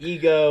had that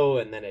ego,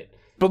 and then it...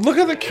 But look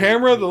at the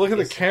camera. Look at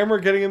the camera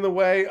getting in the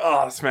way.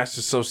 Oh, this match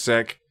is so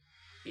sick.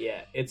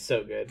 Yeah, it's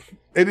so good.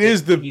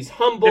 He's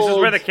humble. This is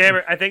where the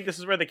camera... I think this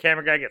is where the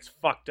camera guy gets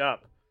fucked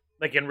up.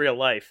 In real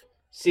life.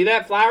 See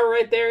that flower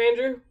right there,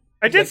 Andrew?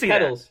 I did see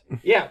petals. That.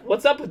 Yeah,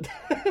 what's up with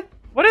that?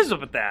 What is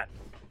up with that?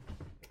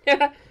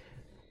 Yeah.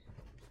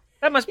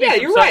 That must be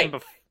you're right.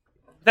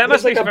 That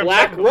must be a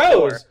black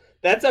rose.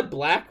 That's a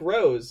black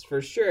rose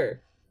for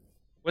sure.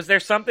 Was there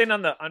something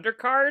on the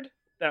undercard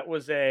that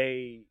was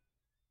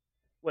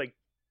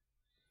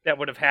that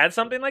would have had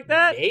something like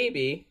that?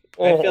 Maybe.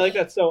 I feel like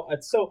it's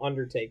so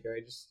Undertaker.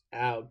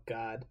 Oh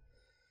god.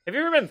 Have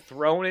you ever been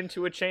thrown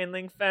into a chain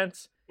link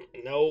fence?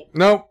 Nope.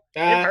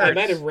 I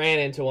might have ran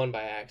into one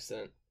by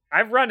accident.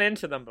 I've run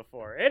into them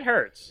before. It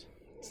hurts.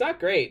 It's not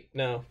great.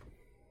 No.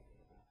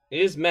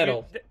 It is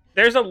metal.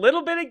 There's a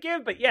little bit of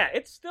give, but yeah,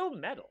 it's still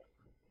metal.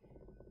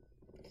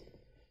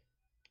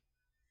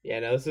 Yeah,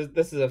 no,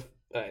 this is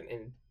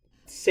an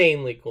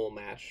insanely cool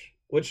match.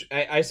 Which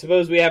I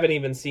suppose we haven't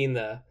even seen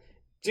the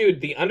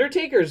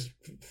Undertaker's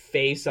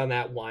face on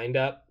that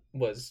wind-up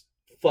was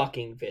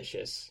fucking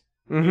vicious.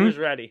 Mm-hmm. He was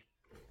ready.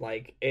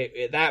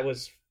 That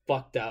was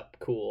fucked up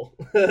cool.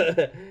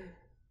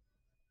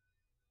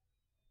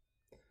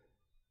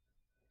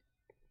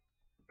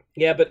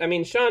 Yeah, but I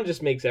mean, Shawn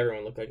just makes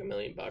everyone look like $1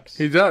 million.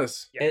 He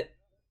does.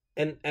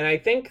 And I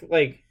think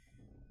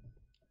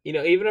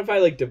even if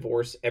I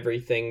divorce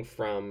everything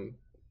from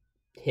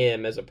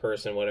him as a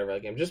person, whatever,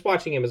 I'm just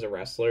watching him as a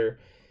wrestler,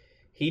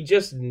 he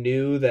just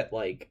knew that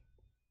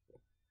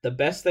the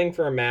best thing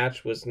for a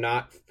match was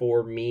not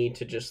for me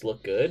to just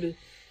look good.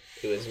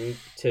 It was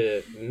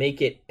to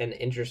make it an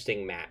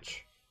interesting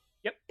match.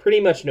 Yep. Pretty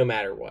much no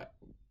matter what.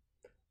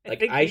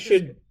 Like,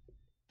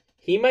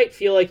 he might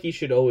feel like he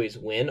should always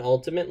win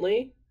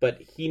ultimately,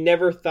 but he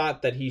never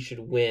thought that he should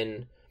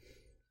win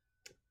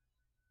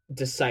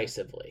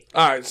decisively.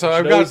 All right, so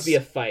I've got be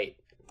a fight.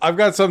 I've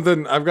got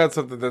something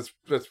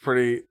that's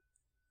pretty.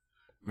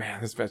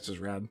 Man, this match is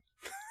rad.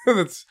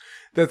 that's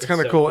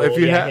kind of so cool. If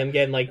you have him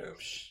getting like,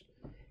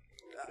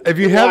 if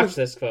you have watch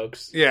this,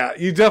 folks, yeah,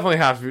 you definitely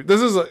have to.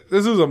 This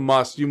is a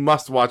must. You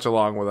must watch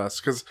along with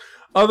us because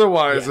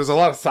otherwise, there's a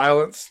lot of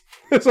silence.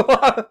 There's a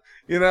lot,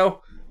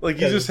 like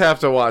you just have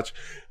to watch.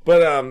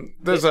 But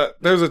there's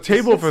a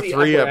table for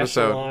 3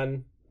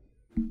 episode.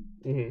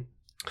 Mm-hmm.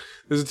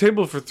 There's a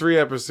table for 3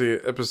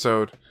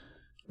 episode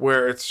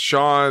where it's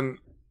Shawn.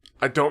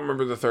 I don't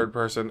remember the third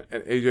person,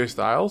 and AJ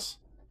Styles.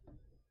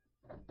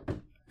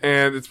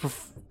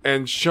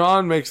 And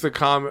Shawn makes the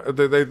comment.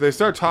 They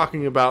start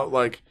talking about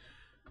like,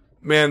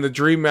 man, the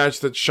dream match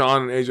that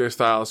Shawn and AJ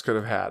Styles could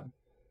have had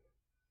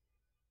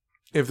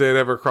if they had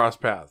ever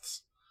crossed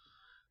paths.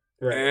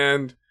 Right.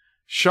 And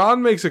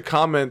Shawn makes a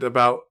comment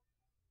about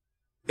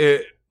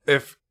it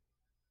if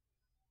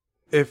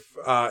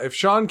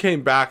Shawn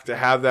came back to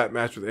have that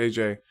match with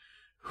AJ,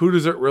 who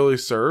does it really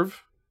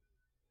serve?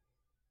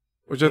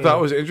 Which I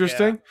thought was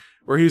interesting. Yeah.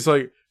 Where he's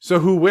like, so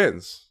who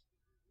wins?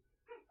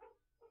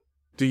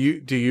 Do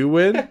you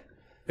win?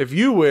 If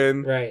you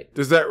win, right,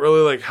 does that really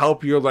like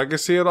help your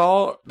legacy at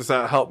all? Does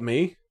that help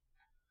me?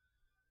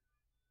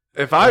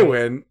 If I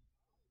win,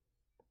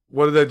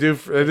 what did that do?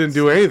 It didn't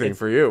do anything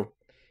for you.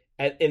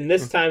 In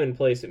this time and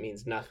place, it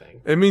means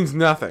nothing. It means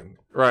nothing,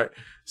 right?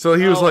 So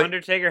he was like,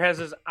 Undertaker has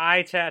his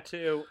eye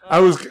tattoo. I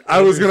was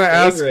gonna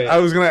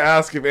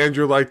ask if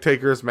Andrew liked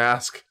Taker's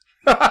mask.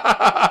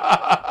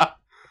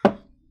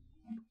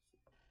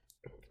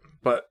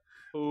 But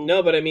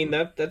no, but I mean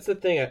that's the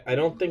thing. I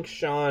don't think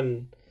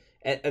Shawn,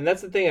 and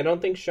that's the thing. I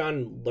don't think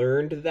Shawn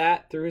learned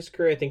that through his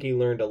career. I think he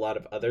learned a lot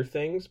of other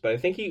things, but I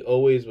think he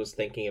always was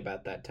thinking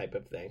about that type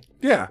of thing.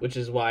 Yeah, which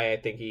is why I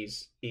think he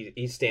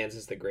stands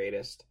as the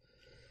greatest,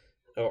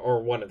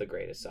 or one of the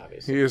greatest.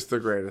 Obviously, he is the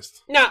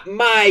greatest. Not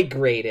my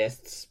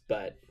greatest,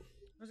 but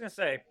I was gonna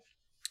say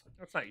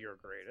that's not your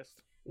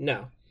greatest.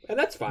 No, and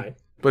that's fine.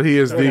 But he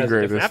is the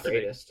greatest.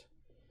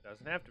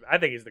 Doesn't have to be. I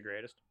think he's the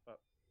greatest. But...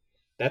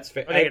 That's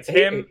fair. I think it's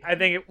him. I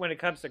think when it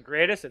comes to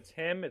greatest, it's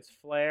him, it's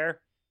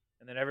Flair,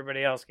 and then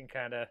everybody else can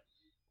kind of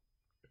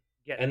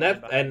get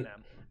behind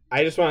them.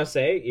 I just want to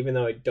say, even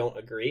though I don't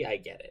agree, I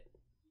get it.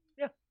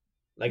 Yeah.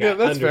 Like, I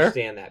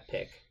understand that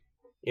pick.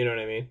 You know what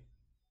I mean?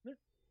 Yeah.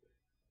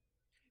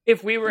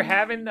 If we were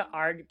having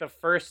the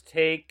first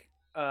take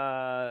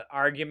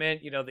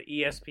argument, the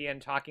ESPN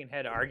talking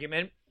head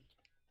argument,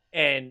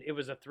 and it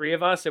was the 3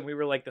 of us, and we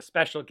were like the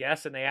special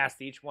guests, and they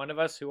asked each one of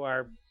us who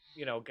our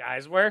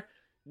guys were.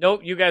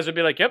 Nope, you guys would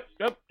be like, yep,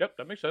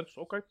 that makes sense.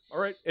 Okay, all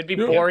right. It'd be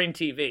boring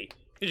TV.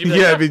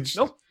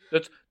 Nope,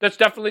 that's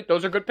definitely,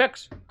 those are good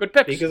picks. Good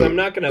picks. Because I'm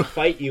not going to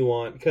fight you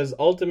on, because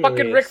ultimately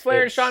fucking Ric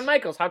Flair and Shawn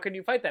Michaels, how can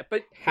you fight that?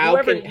 But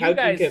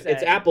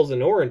it's apples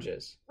and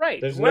oranges. Right.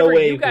 There's no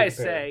way you guys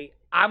say,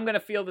 I'm going to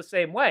feel the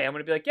same way. I'm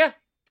going to be like, yeah,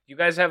 you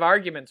guys have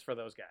arguments for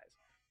those guys.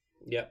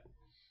 Yep.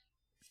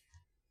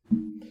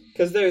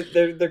 Because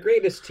they're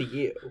greatest to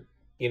you.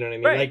 You know what I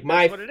mean? Right, like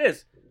that's what it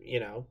is.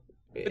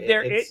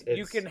 But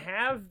you can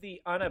have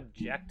the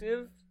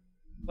unobjective,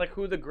 like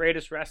who the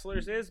greatest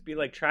wrestlers is, be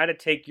like, try to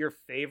take your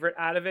favorite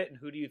out of it, and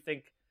who do you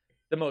think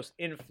the most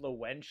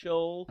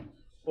influential,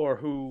 or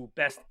who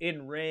best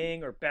in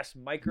ring or best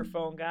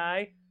microphone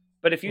guy.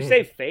 But if you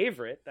say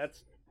favorite,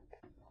 that's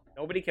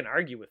nobody can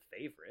argue with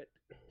favorite.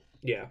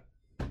 Yeah.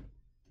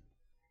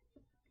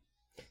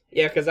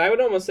 Yeah, because I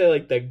would almost say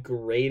like the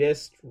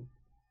greatest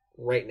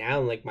right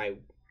now in like my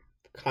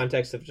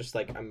context of just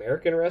like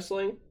American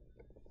wrestling.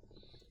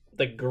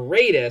 The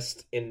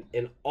greatest in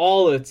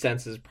all its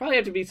senses probably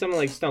have to be someone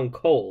like Stone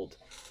Cold.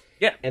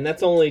 Yeah. And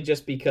that's only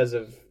just because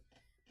of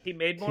he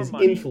made more his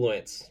money.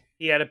 Influence.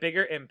 He had a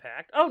bigger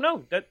impact. Oh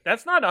no,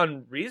 that's not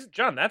unreasonable,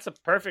 John. That's a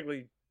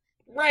perfectly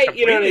right,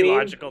 you know what I mean?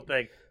 Logical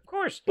thing. Of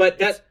course.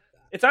 But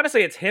it's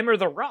honestly it's him or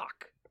The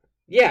Rock.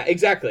 Yeah,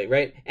 exactly,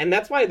 right? And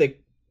that's why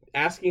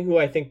asking who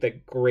I think the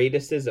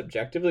greatest is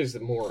objectively is the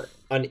more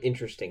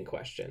uninteresting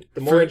question.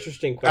 The more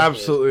interesting question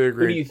absolutely is,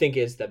 agree. Who do you think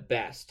is the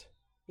best?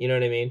 You know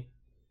what I mean?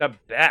 The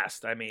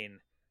best. I mean,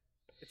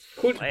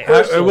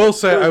 I will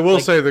say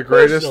the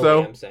greatest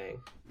though. I'm saying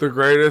the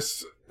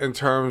greatest in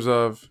terms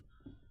of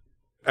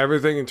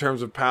everything. In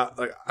terms of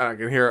like I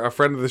can hear a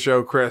friend of the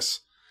show, Chris.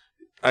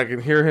 I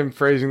can hear him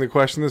phrasing the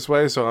question this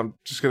way, so I'm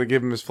just going to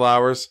give him his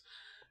flowers.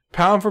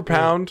 Pound for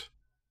pound,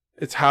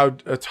 it's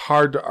hard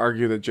to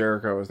argue that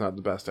Jericho is not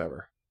the best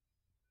ever.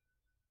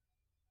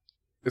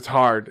 It's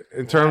hard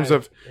in terms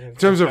of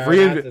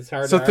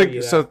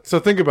reinventing. So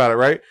think about it,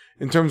 right?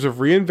 In terms of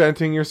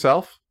reinventing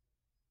yourself.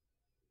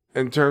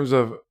 In terms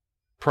of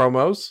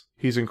promos,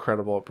 he's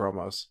incredible at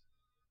promos.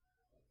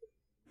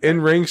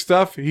 In ring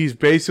stuff, he's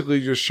basically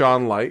just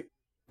Shawn Light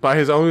by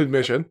his own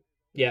admission.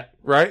 Yeah.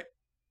 Right.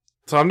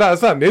 So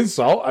that's not an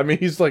insult. I mean,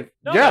 he's like,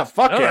 fuck yeah.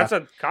 That's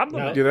a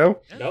compliment. You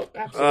know? Nope,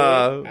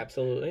 absolutely.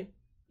 Absolutely.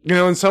 You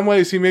know, in some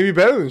ways, he may be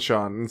better than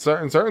Shawn in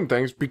certain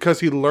things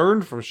because he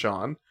learned from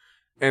Shawn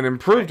and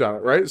improved on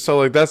it, right? So,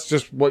 like, that's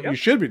just what you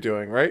should be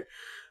doing, right?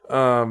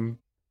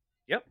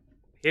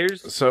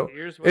 Here's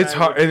it's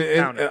hard.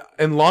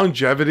 And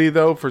longevity,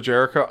 though, for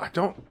Jericho, I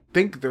don't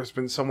think there's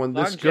been someone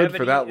this good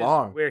for that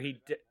long.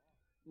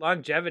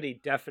 Longevity,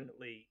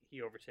 definitely,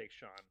 he overtakes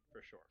Shawn,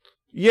 for sure.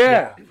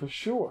 Yeah, for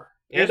sure.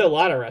 And a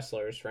lot of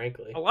wrestlers,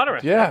 frankly. A lot of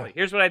wrestlers, definitely.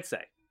 Here's what I'd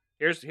say.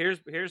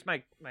 Here's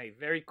my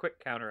very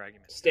quick counter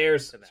argument.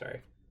 Stairs.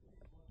 Sorry.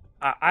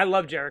 I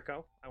love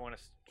Jericho. I want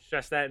to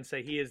stress that and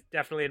say he is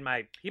definitely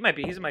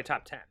he's in my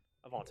top 10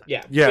 of all time.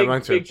 Yeah,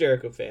 mine too. Big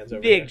Jericho fans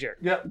over Big there.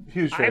 Jericho. Yeah,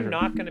 huge fan. I'm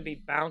not going to be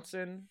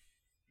bouncing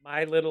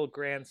my little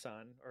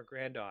grandson or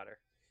granddaughter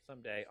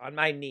someday on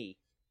my knee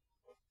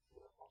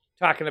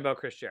talking about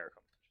Chris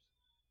Jericho.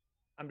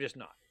 I'm just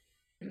not.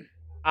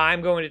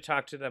 I'm going to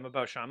talk to them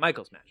about Shawn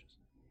Michaels matches.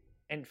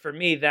 And for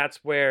me,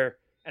 that's where,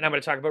 and I'm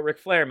going to talk about Ric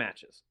Flair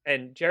matches.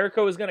 And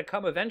Jericho is going to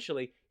come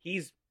eventually.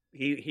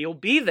 He'll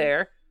be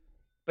there,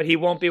 but he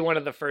won't be one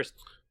of the first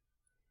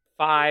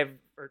 5.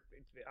 Or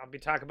I'll be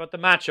talking about the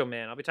Macho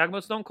Man. I'll be talking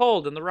about Stone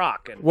Cold and The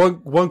Rock. And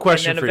one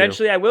question and then for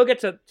eventually you. I will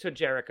get to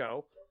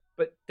Jericho,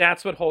 but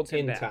that's what holds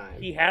him back.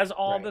 Time. He has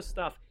all the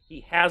stuff.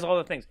 He has all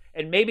the things.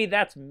 And maybe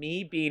that's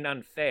me being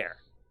unfair.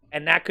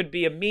 And that could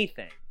be a me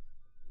thing.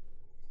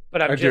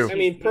 But I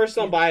mean,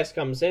 personal bias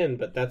comes in,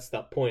 but that's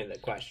the point of the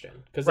question.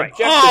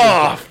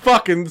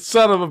 Fucking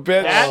son of a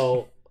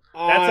bitch!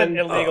 That's an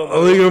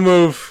illegal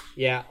move.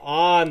 Yeah,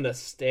 on the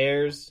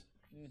stairs.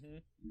 Mm-hmm.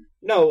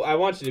 No, I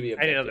want you to be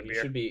objective. I need another beer.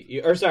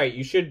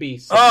 You should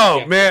be.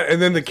 Oh man!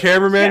 And then the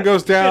cameraman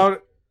goes down.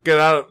 Get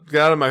out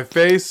of my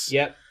face.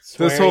 Yep.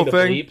 This whole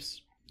thing.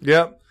 Bleeps.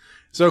 Yep.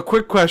 So,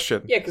 quick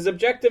question. Yeah, because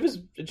objective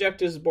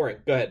is boring.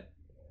 Go ahead.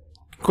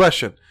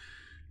 Question.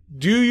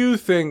 Do you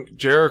think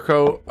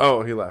Jericho...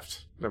 Oh, he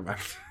left. Never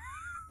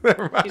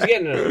mind. He's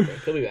getting another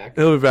break. He'll be back.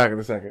 He'll be back in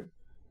a second.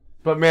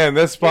 But man,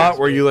 that spot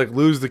where you like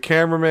lose the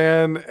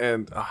cameraman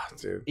and...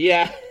 dude.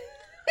 Yeah.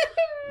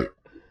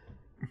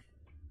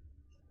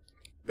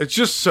 It's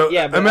just so...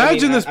 Yeah,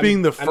 imagine this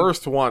being the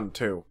first one,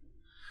 too.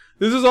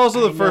 This is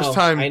also the first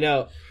time... I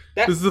know.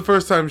 This is the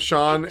first time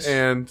Shawn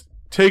and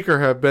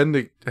Taker have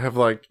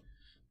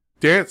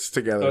danced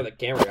together. Oh, the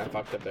camera got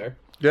fucked up there.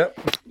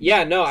 Yep.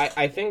 Yeah, no,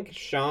 I think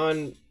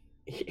Shawn...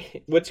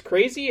 What's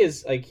crazy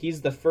is like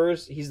he's the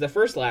first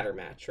ladder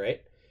match,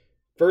 right?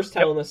 First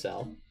Hell in a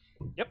Cell.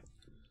 Yep.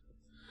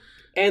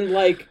 And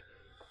like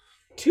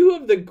 2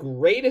 of the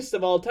greatest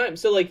of all time.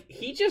 So like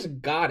he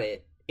just got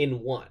it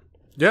in one.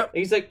 Yep. And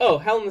he's like, oh,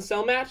 Hell in a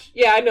Cell match?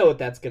 Yeah, I know what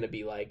that's gonna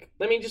be like.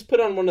 Let me just put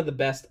on one of the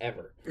best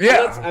ever.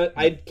 Yeah.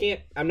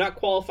 I'm not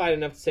qualified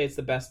enough to say it's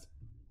the best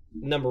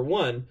number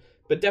 1,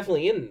 but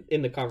definitely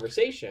in the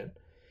conversation.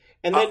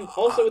 And then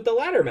also with the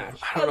ladder match.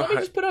 Let me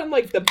just put on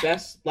like the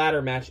best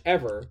ladder match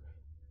ever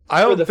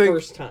for the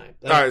first time.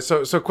 Like, all right,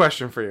 so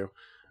question for you.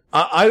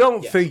 I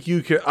don't think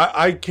you can...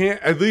 I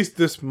can't... At least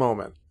this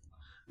moment.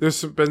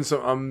 There's been some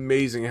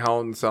amazing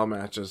Hell in a Cell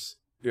matches.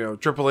 You know,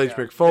 Triple H,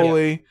 Mick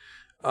Foley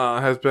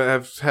have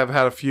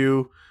had a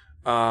few.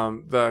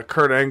 The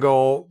Kurt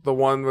Angle, the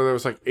one where there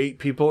was like 8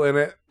 people in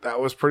it. That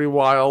was pretty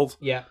wild.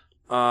 Yeah.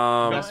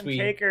 Shawn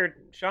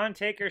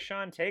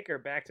Taker,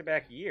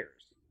 back-to-back years.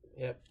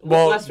 Yep.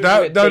 Well, just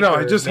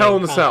Hell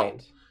in a Cell.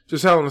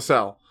 Just Hell in a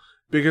Cell.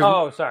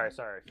 Because sorry.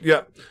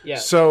 Yeah. Yeah.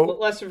 So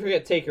let's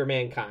forget Taker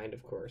Mankind,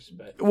 of course.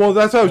 But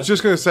that's what I was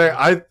just gonna say.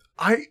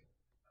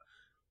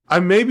 I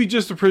may be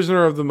just a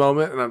prisoner of the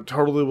moment, and I'm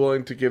totally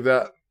willing to give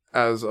that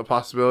as a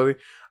possibility.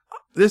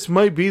 This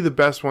might be the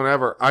best one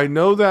ever. I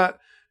know that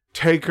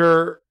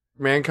Taker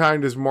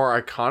Mankind is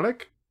more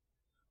iconic.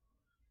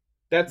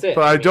 That's it.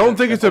 But I don't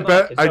think it's a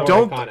better. I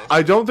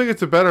don't think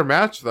it's a better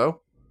match though.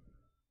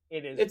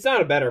 It is. It's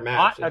not a better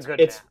match. It's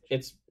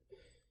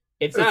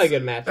not a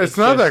good match. It's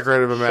not that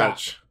great of a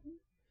match.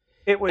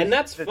 It was, and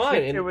that's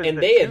fine.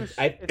 It's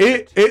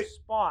the 2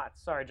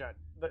 spots. Sorry, John.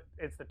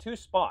 It's the 2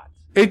 spots.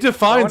 It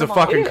defines a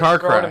fucking car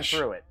crash.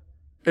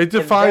 It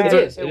defines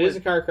it. It is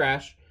a car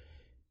crash.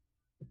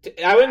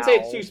 I wouldn't say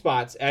it's 2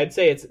 spots. I'd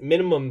say it's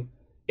minimum.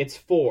 It's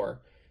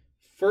 4.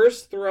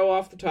 First throw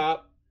off the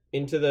top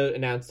into the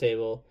announce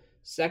table.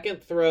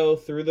 Second throw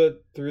through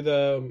the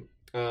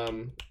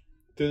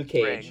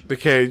cage. The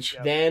cage.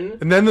 Yep. Then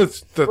the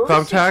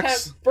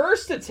thumbtacks.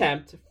 First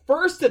attempt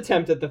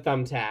at the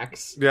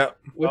thumbtacks. Yeah.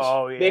 Which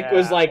Nick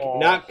was like,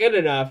 not good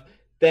enough.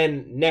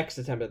 Then next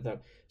attempt at the thumb.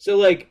 So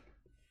like,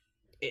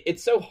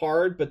 it's so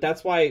hard, but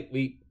that's why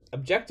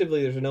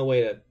objectively, there's no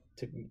way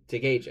to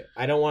gauge it.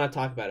 I don't want to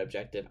talk about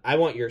objective. I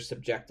want your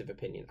subjective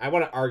opinion. I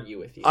want to argue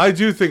with you. I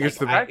do think it's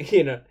the best.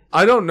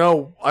 I don't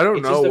know. I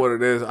don't know what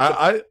it is.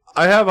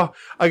 I have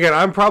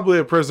I'm probably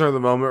a prisoner of the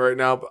moment right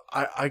now, but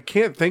I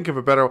can't think of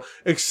a better one.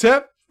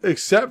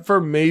 Except for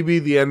maybe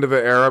the end of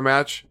an era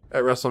match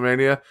at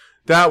WrestleMania.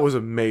 That was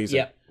amazing.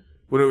 Yep.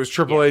 When it was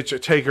Triple H,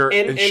 Taker,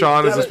 and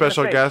Shawn as a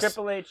special guest.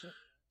 Triple H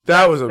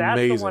That was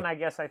amazing. That's the one I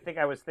guess I think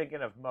I was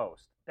thinking of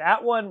most.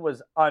 That one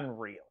was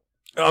unreal.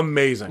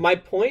 Amazing. My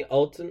point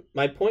ultimately.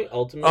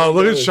 Oh,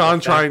 look at Shawn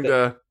trying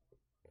to.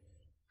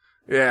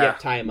 Yeah,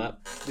 tie him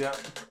up. Yeah.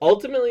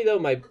 Ultimately, though,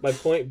 my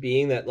point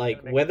being that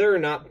like whether or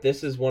not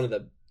this is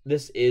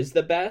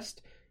the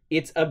best,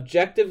 it's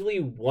objectively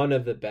one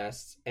of the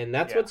best, and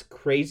that's what's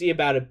crazy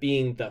about it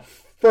being the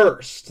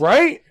first,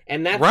 right?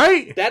 And that's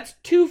right. That's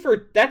two for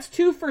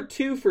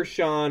two for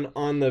Shawn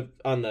on the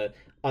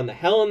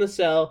Hell in the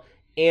Cell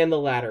and the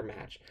ladder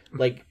match,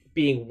 like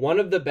being one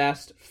of the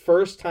best,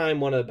 first time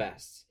one of the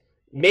best,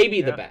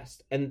 maybe the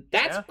best, and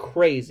that's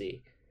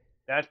crazy.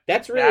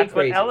 That's really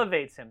crazy. What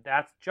elevates him.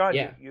 That's John.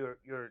 Yeah.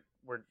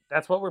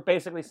 That's what we're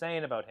basically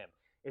saying about him.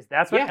 Is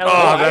that's what? Yeah.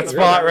 Oh, that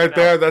spot right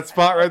there. That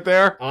spot right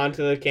there.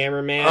 Onto the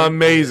cameraman.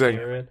 Amazing.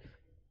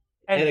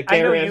 And the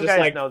cameraman's just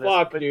like,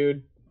 "Fuck,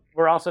 dude."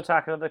 We're also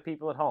talking to the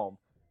people at home.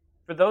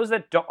 For those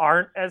that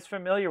aren't as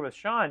familiar with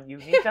Shawn, you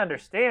need to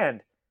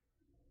understand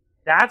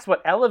that's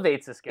what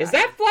elevates this guy. Is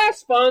that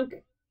Flash Funk?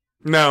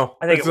 No,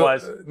 I think it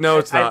was. No,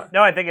 it's not.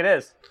 No, I think it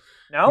is.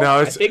 No, no,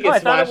 I think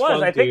it's Flash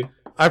Funk, dude.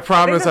 I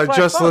promise. I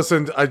just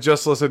listened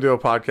to a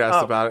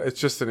podcast about it. It's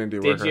just an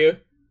indie worker. Did you?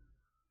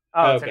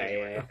 Oh,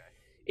 okay. Yeah.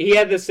 He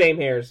had the same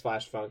hair as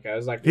Flash Funk. I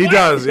was like, he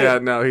does. Yeah,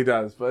 no, he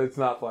does, but it's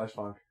not Flash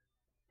Funk.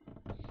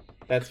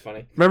 That's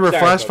funny. Remember,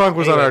 Flash Funk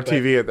was on our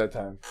TV at that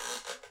time.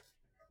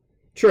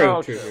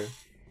 True.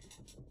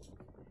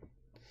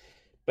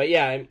 But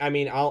yeah, I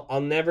mean,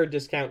 I'll never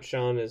discount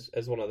Shawn as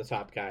one of the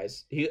top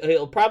guys.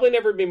 He'll probably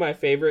never be my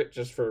favorite,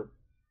 just for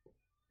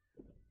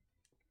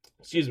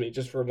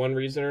one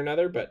reason or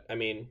another. But I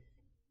mean,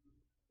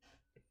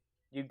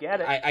 you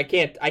get it. I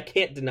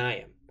can't deny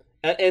him,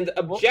 and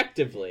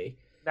objectively,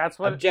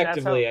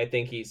 I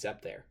think he's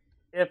up there.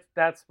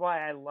 That's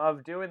why I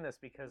love doing this,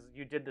 because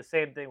you did the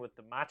same thing with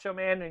the Macho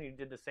Man and you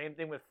did the same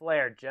thing with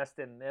Flair just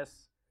in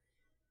this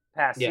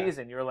past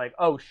season. You're like,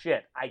 oh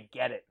shit, I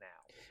get it now.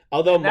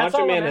 Although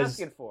Macho Man is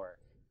asking for.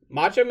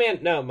 Macho Man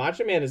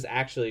is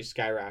actually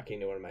skyrocketing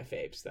to one of my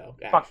faves, though.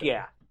 Actually. Fuck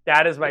yeah,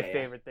 that is my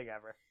favorite thing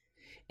ever.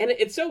 And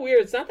it's so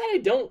weird. It's not that I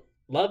don't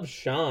love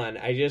Shawn.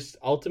 I just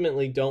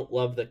ultimately don't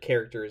love the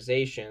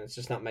characterization. It's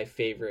just not my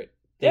favorite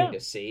thing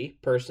to see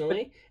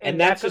personally. And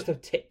that's just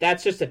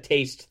a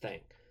taste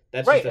thing.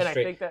 That's right, just and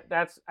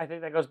I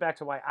think that goes back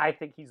to why I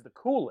think he's the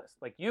coolest.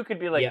 Like, you could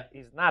be like,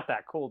 he's not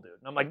that cool, dude.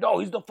 And I'm like, no,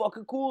 he's the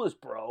fucking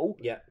coolest, bro.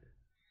 Yeah.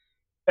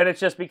 And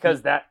it's just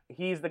because that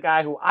he's the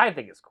guy who I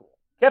think is cool.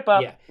 Kip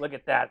Up, look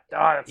at that.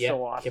 Oh, that's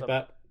so awesome. Kip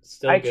Up,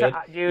 still good.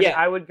 Dude,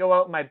 I would go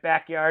out in my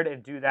backyard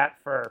and do that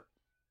for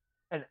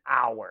an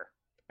hour.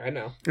 I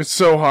know. It's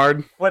so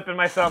hard. Flipping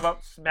myself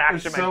up,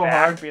 smashing my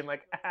back, being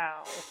like,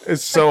 ow.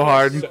 It's so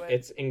hard.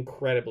 It's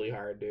incredibly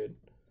hard, dude.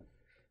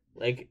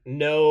 Like,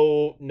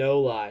 no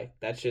lie.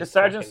 That's just. Does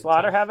Sergeant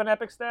Slaughter have an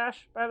epic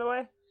stash, by the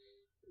way?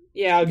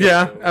 Yeah,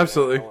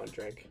 absolutely. I want to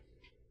drink.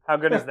 How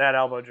good is that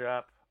elbow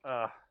drop?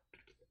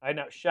 I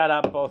know. Shut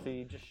up, both of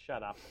you. Just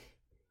shut up.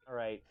 All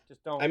right.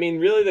 Just don't. I mean,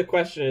 really, the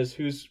question is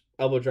whose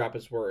elbow drop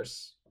is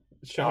worse?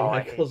 Shawn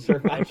Michaels or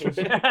Macho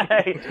Man?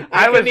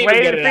 I was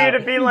waiting for you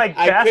to be like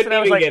best, and I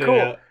was like,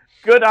 cool.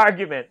 Good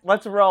argument.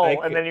 Let's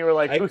roll. And then you were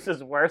like, who's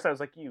is worse? I was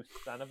like, you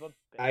son of a bitch.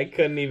 I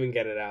couldn't even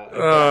get it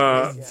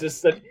out. It's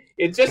just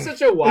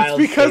such a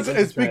wild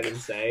it's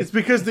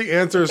because the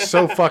answer is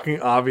so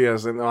fucking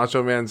obvious and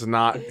Macho Man's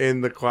not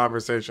in the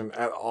conversation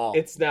at all.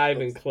 It's not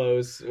even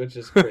close, which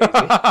is crazy.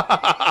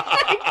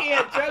 I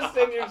can't,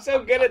 Justin. You're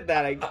so good at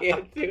that. I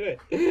can't do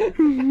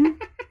it.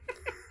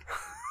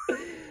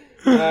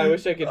 I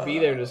wish I could be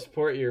there to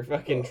support your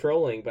fucking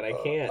trolling, but I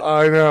can't.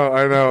 I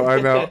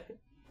know.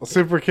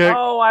 Super kick.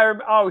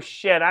 Oh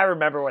shit! I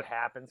remember what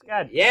happens.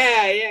 God.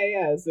 Yeah.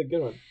 It's a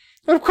good one.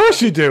 Of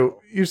course you do.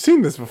 You've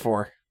seen this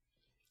before.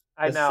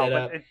 I know,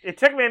 but it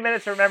took me a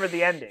minute to remember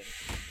the ending.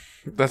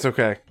 That's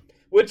okay.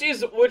 Which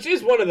is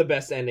one of the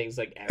best endings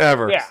like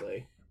ever. Yeah.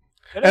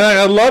 And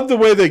I love the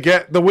way they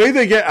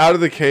get out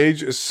of the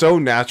cage is so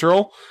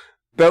natural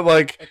that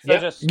like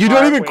you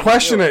don't even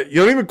question it.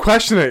 You don't even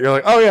question it. You're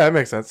like, oh yeah, that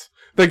makes sense.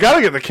 They got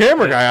to get the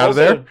camera guy out of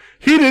there.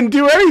 He didn't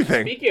do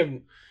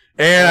anything.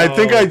 I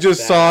think I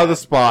just saw the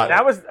spot.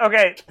 That was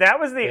okay. That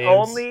was the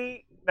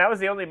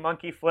only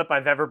monkey flip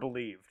I've ever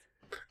believed.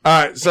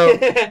 All right, so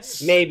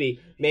maybe.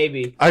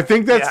 I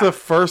think that's the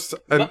first,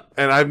 and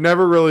I've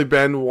never really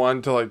been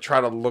one to like try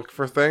to look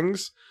for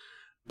things,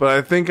 but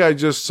I think I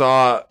just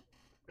saw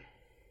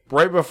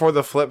right before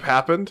the flip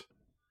happened.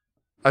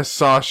 I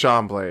saw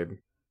Shawn Blade.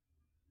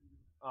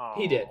 Oh.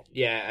 He did,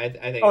 yeah. I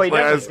think. Oh, he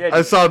did.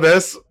 I saw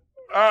this,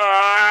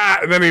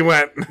 and then he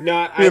went.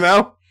 No,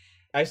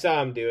 I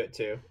saw him do it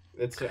too.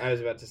 I was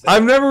about to say.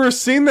 I've never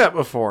seen that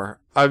before.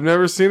 I've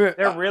never seen it.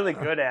 They're really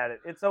good at it.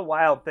 It's a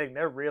wild thing.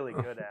 They're really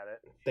good at it.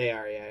 They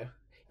are, yeah.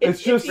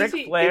 It's just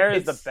Ric Flair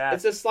is the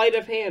best. It's a sleight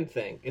of hand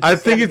thing. I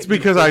think it's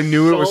because I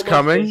knew it was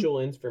coming.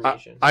 Visual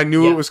information. I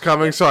knew it was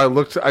coming, so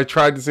I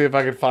tried to see if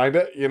I could find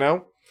it. You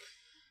know.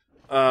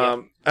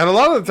 And a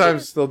lot of the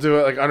times they'll do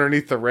it like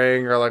underneath the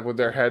ring or like with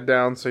their head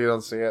down, so you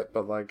don't see it.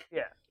 But like,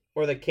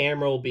 or the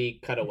camera will be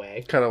cut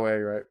away. Cut away,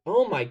 right?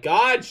 Oh my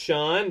God,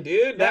 Shawn,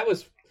 dude, that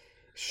was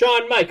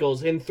Shawn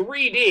Michaels in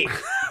 3D.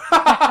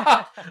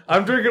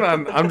 I'm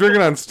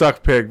drinking on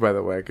Stuck Pig, by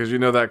the way, because you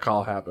know that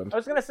call happened. I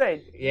was gonna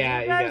say, yeah,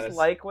 do you guys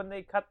like when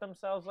they cut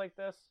themselves like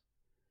this?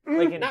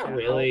 Like not general?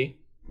 Really.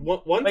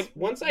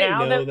 Once I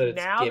know that it's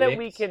now that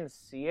we can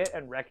see it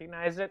and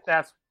recognize it,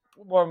 that's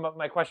more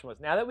my question was.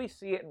 Now that we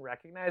see it and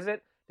recognize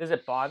it, does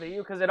it bother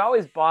you? Because it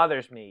always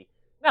bothers me.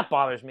 Not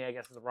bothers me, I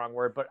guess is the wrong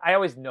word, but I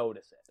always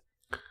notice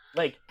it.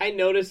 Like I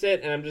notice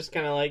it, and I'm just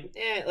kind of like,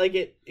 like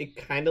it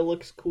kind of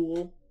looks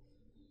cool,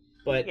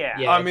 but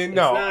yeah. I mean,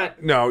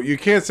 no, you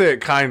can't say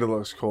it kind of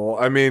looks cool.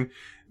 I mean,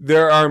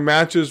 there are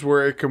matches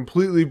where it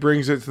completely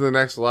brings it to the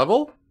next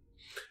level.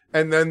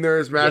 And then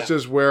there's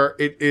matches where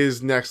it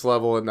is next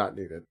level and not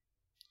needed,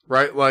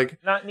 right? Like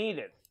not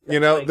needed. You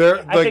know,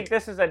 I think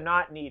this is a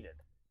not needed.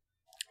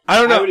 I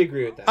don't know. I would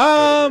agree with that.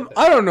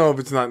 I don't know if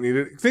it's not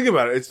needed. Think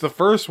about it. It's the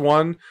first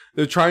one.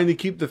 They're trying to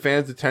keep the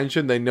fans'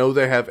 attention. They know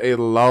they have a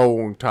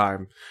long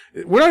time.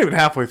 We're not even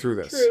halfway through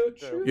this.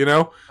 True. You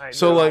know?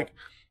 So we're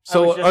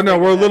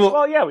a little.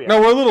 Well, yeah, we are. No,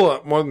 we're a little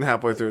more than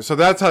halfway through. So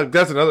that's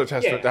another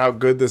testament to how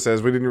good this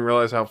is. We didn't even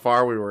realize how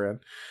far we were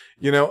in.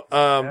 You know,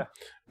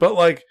 but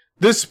like.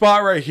 This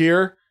spot right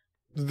here,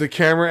 the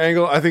camera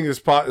angle, I think this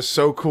spot is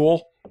so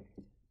cool.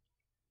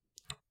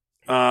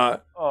 It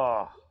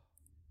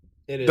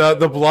is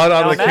the blood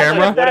on the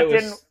camera.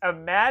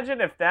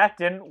 Imagine if that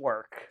didn't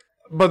work.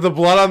 But the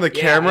blood on the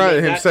camera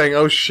and him saying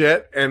 "oh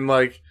shit" and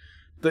like,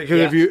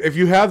 because if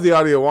you have the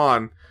audio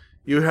on,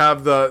 you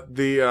have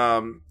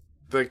the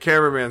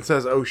cameraman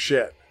says "oh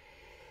shit,"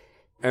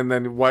 and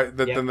then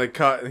then they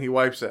cut and he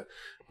wipes it.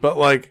 But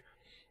like,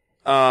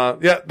 there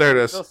it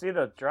is. You'll see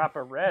the drop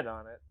of red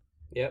on it.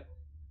 Yep.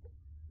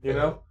 You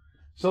know?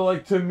 So,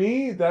 like, to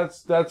me, that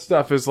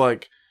stuff is,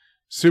 like,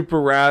 super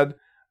rad.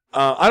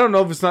 I don't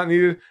know if it's not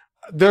needed.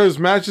 There's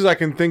matches I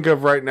can think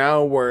of right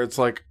now where it's,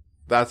 like,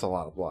 that's a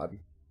lot of blood.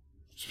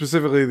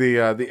 Specifically, the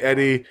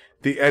Eddie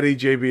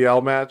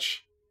JBL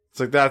match. It's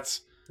like,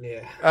 that's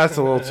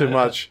a little too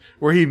much.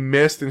 Where he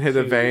missed and hit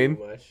a vein.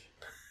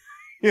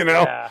 You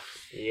know?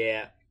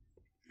 Yeah.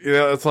 You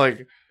know, it's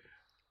like,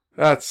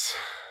 that's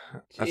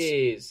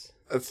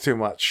too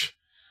much.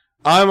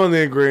 I'm on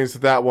the agreement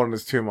that one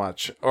is too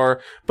much.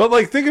 But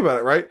like, think about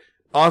it, right?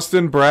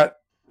 Austin, Brett,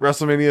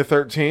 WrestleMania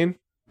 13.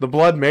 The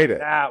blood made it.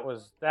 That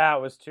was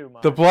too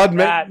much. The blood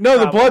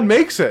the blood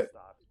makes it.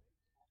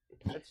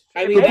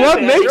 I mean, the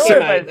blood makes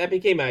it. That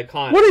became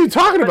iconic. What are you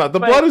talking about?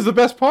 The blood is the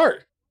best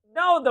part.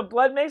 No, the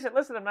blood makes it.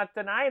 Listen, I'm not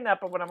denying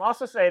that, but what I'm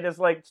also saying is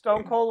like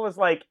Stone Cold was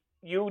like,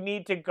 you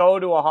need to go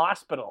to a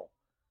hospital.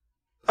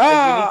 Like,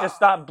 you need to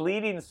stop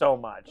bleeding so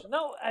much.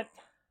 No,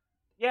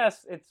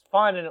 yes, it's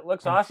fun and it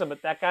looks awesome,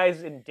 but that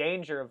guy's in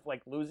danger of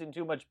like losing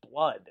too much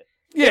blood.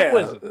 Yeah. It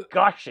was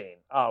gushing.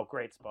 Oh,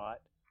 great spot.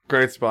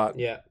 Great spot.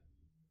 Yeah.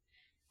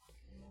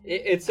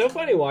 It's so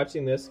funny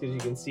watching this because you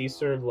can see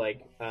sort of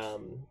like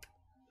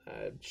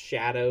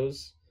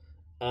shadows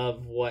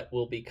of what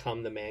will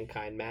become the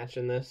Mankind match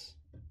in this.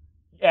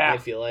 Yeah. I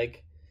feel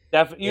like.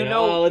 You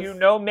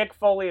know Mick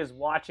Foley is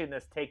watching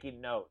this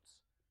taking notes.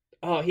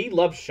 Oh, he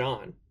loves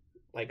Shawn.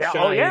 Like Shawn.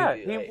 Oh, yeah.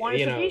 He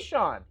wanted to be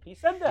Shawn. He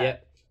said that. Yeah.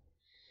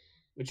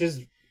 Which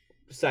is,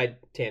 side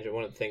tangent,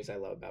 one of the things I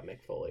love about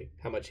Mick Foley,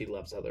 how much he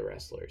loves other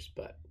wrestlers.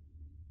 But,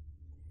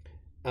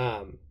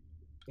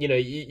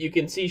 you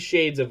can see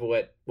shades of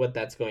what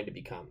that's going to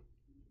become.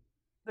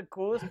 The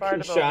coolest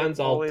part about Shawn's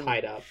Mick Foley all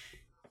tied up,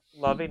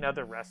 loving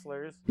other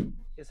wrestlers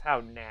is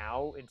how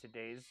now in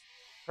today's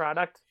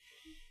product,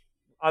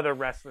 other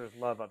wrestlers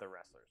love other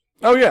wrestlers.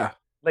 Oh yeah,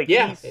 like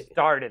he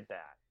started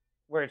that,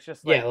 where it's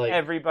just like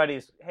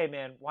everybody's, hey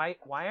man, why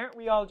aren't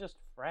we all just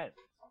friends?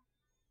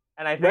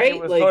 And I think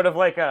it was sort of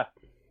like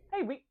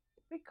hey, we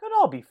could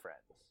all be friends.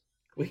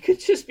 We could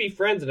just be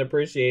friends and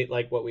appreciate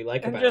like what we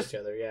like about each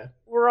other. Yeah,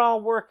 we're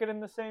all working in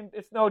the same.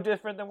 It's no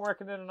different than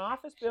working in an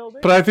office building.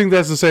 But I think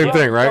that's the same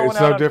thing, right? It's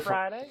no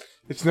different.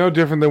 It's no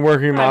different than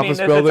working in an office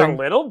building. It's a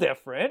little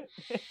different.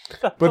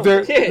 But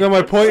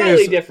my point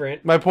is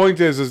different. My point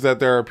is that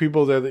there are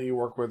people there that you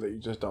work with that you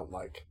just don't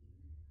like.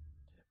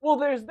 Well,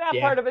 there's that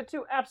part of it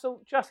too.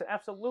 Justin,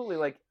 absolutely.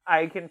 Like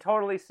I can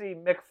totally see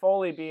Mick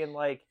Foley being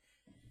like,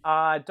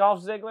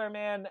 Dolph Ziggler,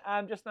 man,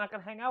 I'm just not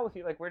gonna hang out with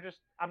you. Like we're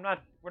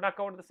not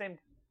going to the same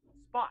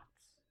spots.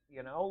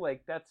 You know,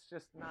 like that's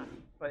just not.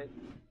 But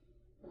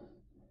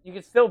you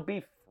can still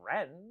be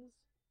friends.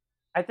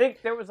 I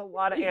think there was a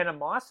lot of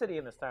animosity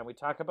in this time. We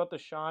talk about the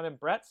Shawn and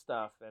Brett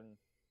stuff, and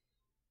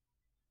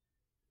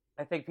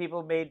I think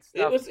people made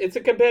stuff. It's a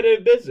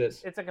competitive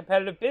business. It's a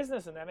competitive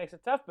business, and that makes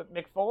it tough. But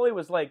Mick Foley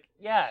was like,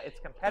 "Yeah, it's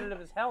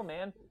competitive as hell,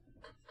 man.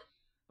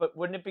 But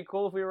wouldn't it be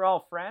cool if we were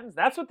all friends?"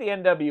 That's what the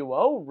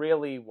NWO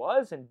really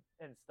was, and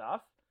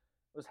stuff.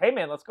 It was, hey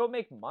man, let's go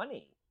make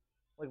money.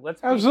 Like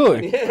let's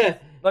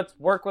let's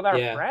work with our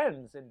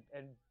friends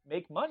and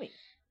make money.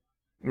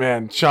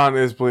 Man, Shawn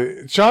is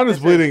bleeding. Shawn is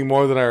bleeding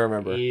more than I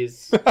remember.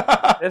 This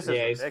is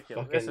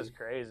ridiculous. This is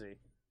crazy.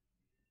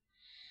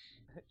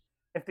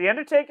 If the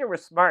Undertaker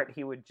was smart,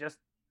 he would just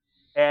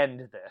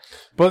end this.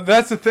 But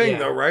that's the thing,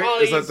 though, right?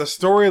 Oh, is that the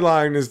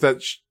storyline is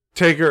that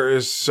Taker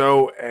is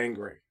so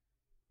angry.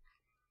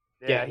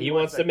 Yeah, he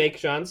wants to make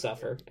Shawn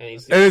suffer,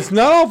 and it's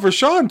not all for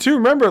Shawn too.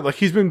 Remember, like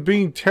he's been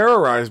being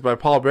terrorized by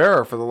Paul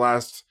Bearer for the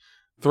last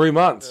 3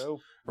 months,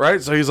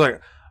 right? So he's like,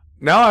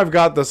 now I've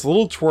got this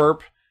little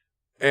twerp,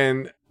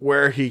 and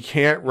where he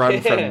can't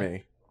run from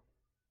me.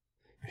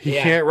 He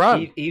can't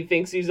run. He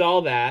thinks he's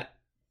all that.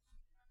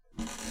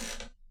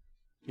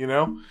 You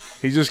know,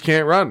 he just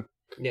can't run.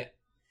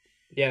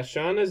 Yeah.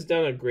 Shawn has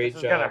done a great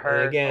job. Gonna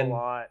hurt again, a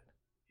lot.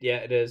 Yeah,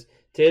 it is.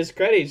 To his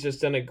credit, he's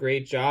just done a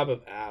great job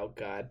of. Oh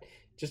God.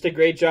 Just a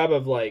great job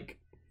of, like,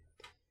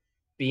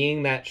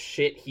 being that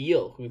shit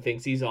heel who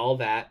thinks he's all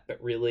that,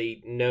 but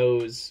really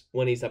knows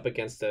when he's up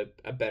against a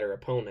better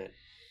opponent.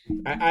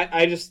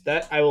 I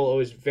will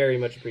always very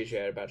much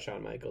appreciate about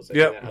Shawn Michaels. I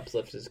think that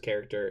uplifts his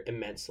character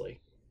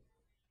immensely.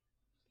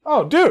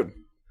 Oh, dude,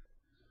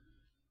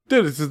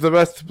 this is the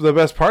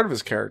best part of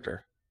his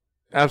character.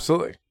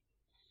 Absolutely.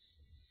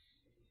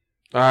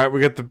 All right,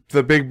 we got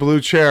the big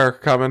blue chair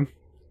coming.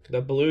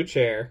 The blue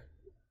chair.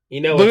 You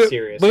know it's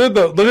serious. Look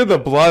at the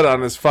blood on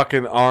his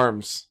fucking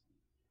arms.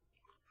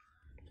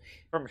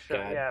 From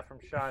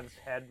Shawn's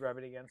head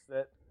rubbing against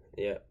it.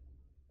 Yeah.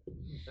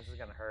 This is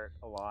gonna hurt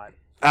a lot.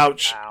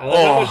 Ouch.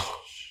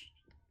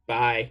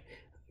 Bye.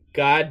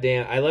 God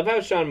damn. I love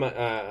how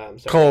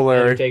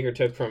Undertaker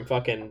took from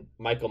fucking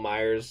Michael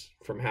Myers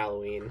from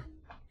Halloween.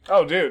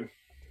 Oh, dude.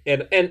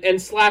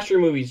 And slasher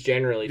movies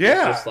generally.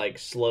 Just like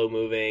slow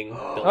moving,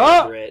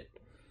 deliberate.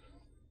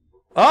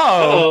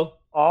 Oh.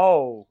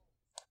 Oh.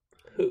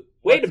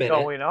 Wait a minute.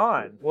 What's going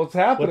on? What's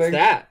happening? What's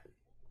that?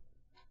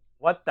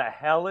 What the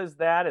hell is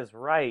that? Is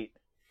right.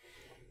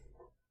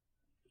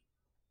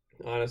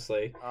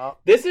 Honestly.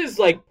 This is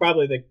like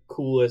probably the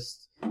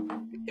coolest.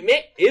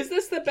 Is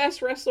this the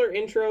best wrestler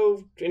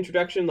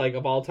introduction like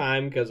of all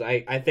time? Because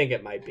I think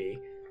it might be.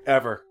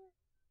 Ever.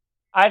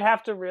 I'd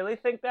have to really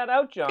think that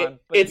out, John.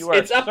 But you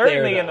are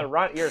certainly in the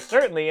run. You're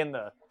certainly in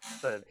the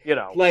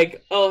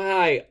like, oh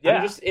hi,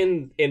 I'm just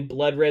in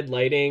blood red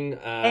lighting,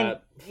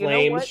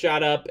 flames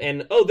shot up,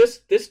 and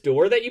this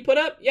door that you put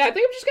up, I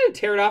think I'm just gonna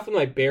tear it off with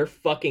my bare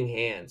fucking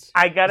hands.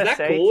 I gotta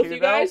say, cool with you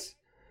guys?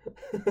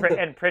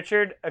 And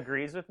Pritchard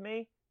agrees with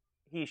me.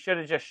 He should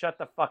have just shut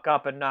the fuck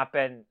up and not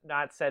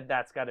said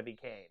that's got to be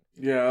Kane.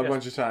 Yeah, a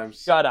bunch of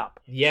times. Shut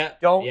up. Yeah.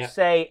 Don't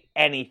say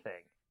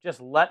anything.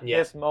 Just let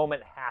this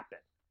moment happen.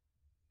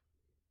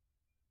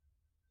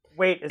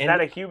 Wait, is that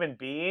a human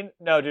being?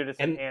 No, dude, it's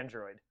an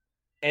android.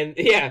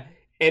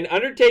 And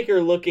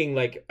Undertaker looking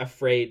like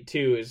afraid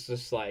too is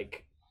just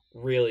like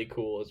really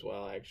cool as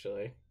well,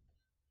 actually.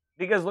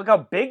 Because look how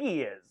big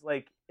he is.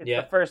 Like it's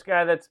the first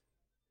guy that's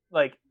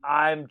like,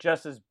 I'm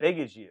just as big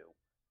as you.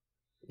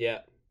 Yeah.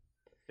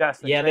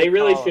 They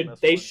really should.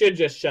 They should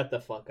just shut the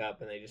fuck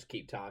up and they just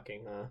keep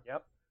talking, huh?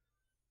 Yep.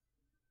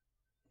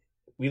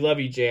 We love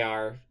you,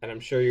 JR, and I'm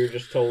sure you're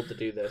just told to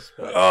do this.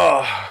 But...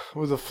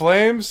 with the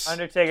flames?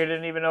 Undertaker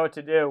didn't even know what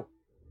to do.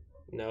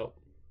 No.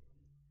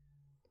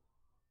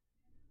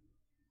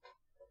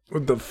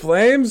 With the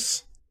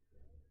flames?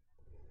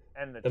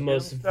 And the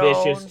most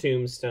vicious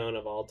tombstone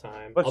of all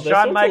time. But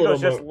Shawn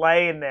Michaels just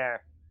laying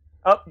there.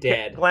 Oh,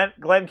 dead.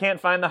 Glenn can't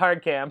find the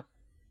hard cam.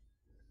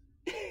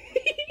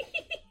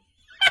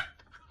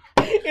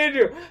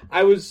 Andrew,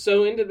 I was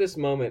so into this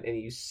moment, and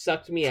you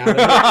sucked me out of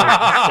it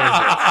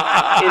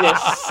in a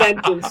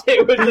sentence.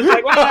 It was just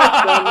like, well,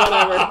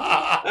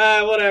 that's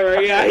done,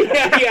 whatever. Yeah.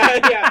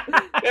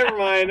 Never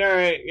mind. All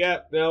right. Yeah.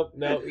 Nope.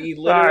 He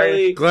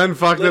literally... Glenn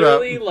fucked it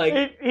up.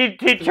 Like,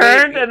 he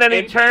turned, and then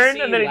he turned,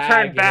 and then he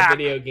turned back. In a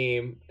video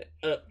game.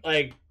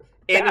 Like,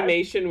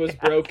 animation was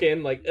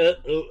broken. Like,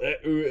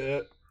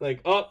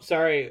 like, oh,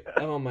 sorry.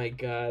 Oh, my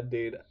God,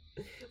 dude.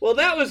 Well,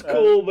 that was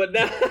cool, but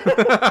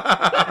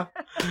now...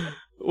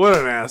 What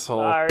an asshole.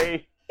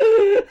 Sorry.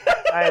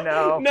 I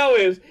know. No,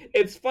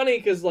 it's funny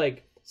because,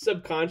 like,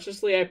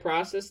 subconsciously I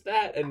processed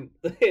that, and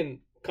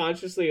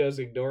consciously I was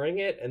ignoring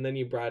it, and then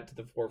you brought it to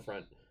the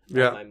forefront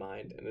of my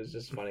mind, and it was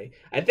just funny.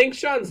 I think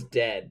Shawn's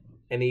dead,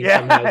 and he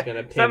somehow is going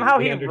to pin somehow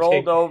he Undertaker.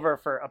 Rolled over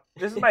for...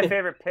 This is my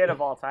favorite pin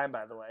of all time,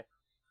 by the way.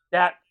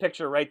 That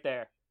picture right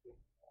there.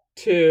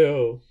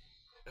 2.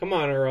 Come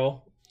on,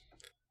 Earl.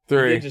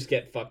 3. You just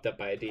get fucked up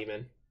by a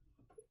demon.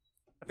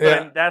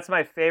 That's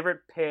my favorite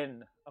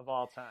pin of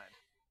all time.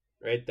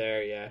 Right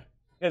there, yeah.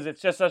 Because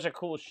it's just such a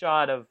cool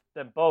shot of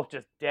them both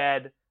just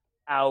dead,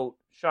 out,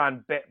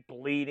 Shawn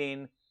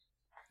bleeding.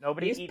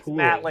 Nobody eats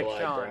Matt like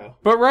Shawn. Bro.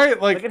 But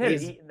like... Look at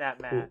him eating that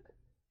Matt.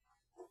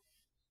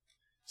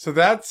 So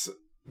that's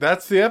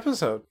the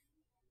episode.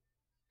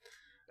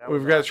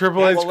 We've got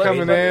Triple H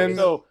coming in.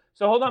 So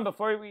hold on,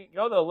 before we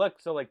go though, look,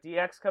 so like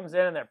DX comes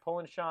in and they're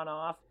pulling Shawn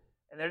off,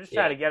 and they're just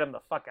trying to get him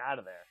the fuck out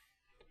of there.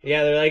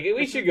 Yeah, they're like,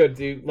 we should go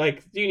do,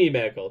 like, you need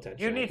medical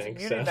attention, You need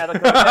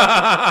medical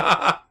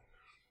attention.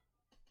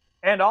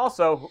 And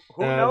also,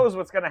 who knows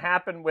what's going to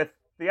happen with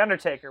The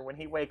Undertaker when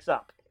he wakes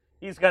up.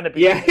 He's going to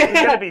be he's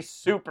going to be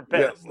super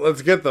pissed. Yeah,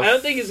 let's get the I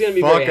don't think he's going to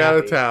be fuck very out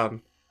happy. of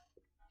town.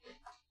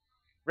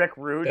 Rick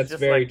Rude That's just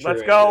very like, true,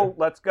 let's go,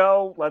 let's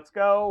go, let's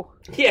go.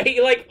 Yeah,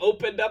 he like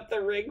opened up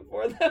the ring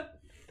for them.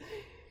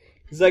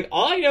 He's like,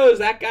 all I know is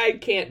that guy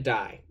can't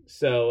die.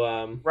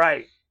 So,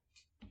 right.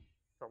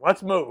 So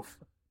let's move.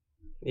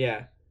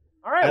 Yeah.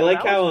 All right. I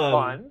like how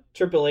fun.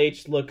 Triple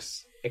H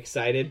looks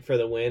excited for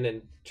the win,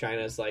 and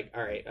Chyna's like,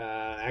 all right,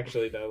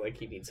 actually though, like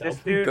he needs help.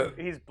 This dude,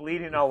 he's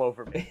bleeding all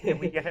over me. Can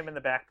we get him in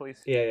the back, please?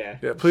 Yeah.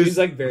 Please. She's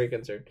like very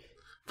concerned.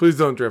 Please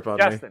don't drip on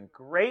me. Justin,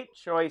 great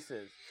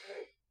choices.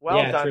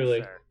 Well done,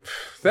 truly. sir.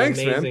 Thanks,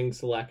 Amazing man.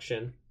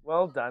 selection.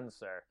 Well done,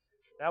 sir.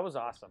 That was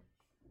awesome.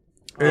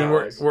 And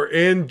we're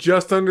in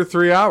just under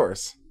 3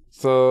 hours.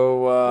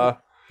 So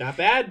not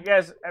bad. You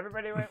guys,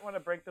 everybody might want to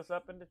break this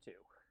up into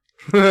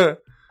two.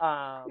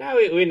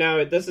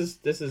 No, this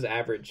is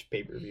average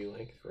pay-per-view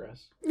length for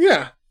us.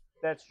 Yeah.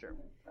 That's true.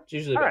 It's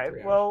usually about 3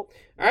 hours. Well,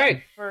 all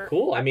right,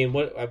 cool. I mean,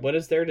 what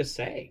is there to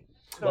say?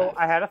 So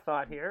I had a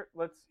thought here.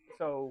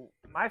 So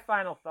my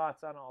final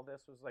thoughts on all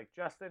this was like,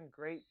 Justin,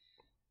 great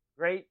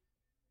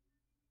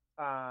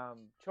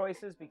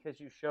choices because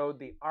you showed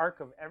the arc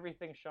of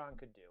everything Shawn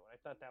could do. I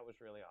thought that was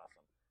really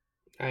awesome.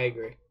 I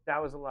agree.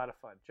 That was a lot of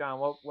fun. John,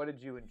 what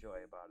did you enjoy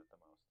about it the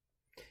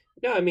most?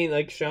 No, I mean,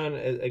 like Shawn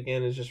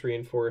again is just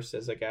reinforced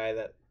as a guy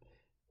that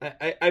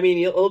I mean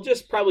he'll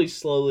just probably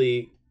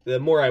slowly. The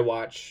more I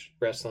watch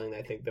wrestling,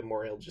 I think the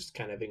more he'll just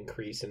kind of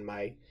increase in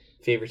my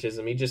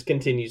favoritism. He just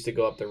continues to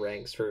go up the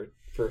ranks for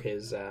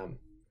his.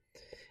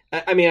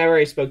 I mean, I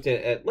already spoke to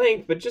it at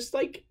length, but just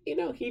like,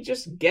 he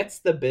just gets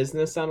the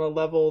business on a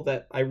level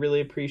that I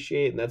really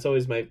appreciate, and that's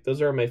always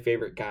those are my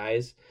favorite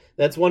guys.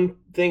 That's one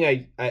thing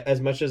I as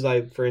much as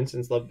I, for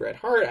instance, love Bret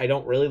Hart, I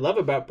don't really love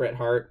about Bret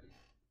Hart.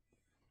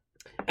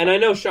 And I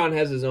know Shawn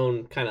has his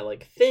own kind of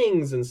like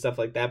things and stuff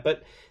like that,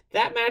 but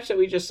that match that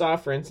we just saw,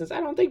 for instance, I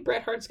don't think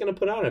Bret Hart's going to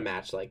put on a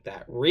match like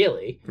that,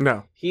 really.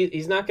 No.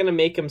 He's not going to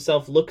make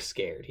himself look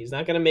scared. He's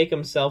not going to make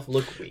himself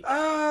look weak.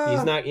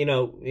 He's not, you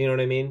know what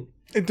I mean?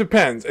 It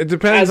depends. It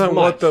depends on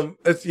what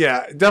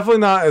definitely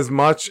not as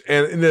much,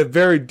 and in a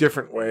very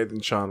different way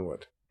than Shawn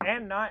would.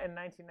 And not in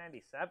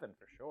 1997,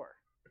 for sure.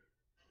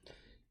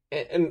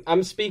 And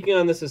I'm speaking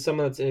on this as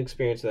someone that's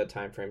inexperienced at that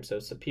time frame, so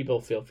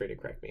people feel free to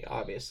correct me,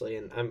 obviously,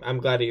 and I'm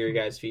glad to hear your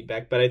guys'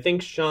 feedback. But I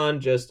think Shawn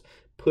just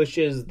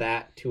pushes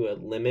that to a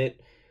limit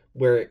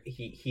where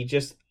he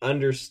just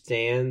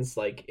understands,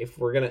 like, if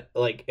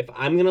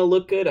I'm gonna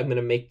look good, I'm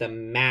gonna make the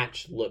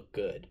match look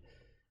good.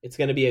 It's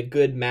gonna be a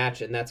good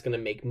match, and that's gonna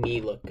make me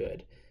look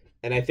good.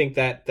 And I think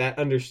that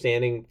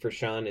understanding for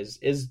Shawn is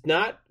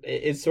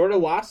sort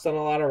of lost on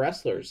a lot of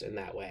wrestlers in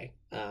that way.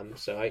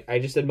 So I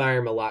just admire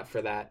him a lot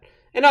for that.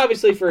 And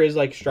obviously for his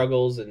like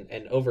struggles and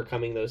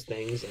overcoming those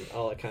things and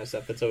all that kind of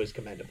stuff, that's always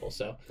commendable.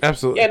 So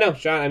absolutely, yeah, no,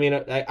 Shawn. I mean,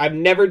 I've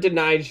never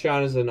denied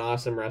Shawn as an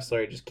awesome wrestler.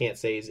 I just can't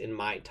say he's in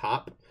my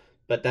top,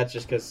 but that's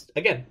just because,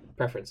 again,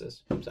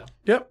 preferences. So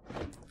yep.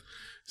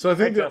 So I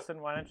think Justin,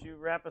 why don't you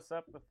wrap us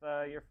up with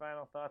your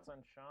final thoughts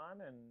on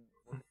Shawn, and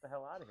we'll get the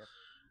hell out of here.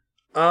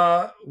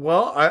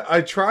 Well,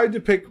 I tried to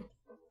pick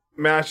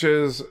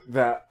matches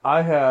that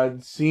I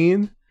had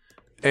seen,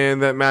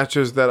 and that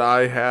matches that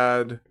I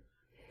had.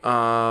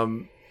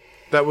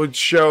 That would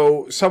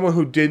show someone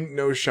who didn't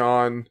know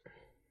Shawn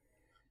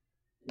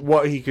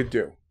what he could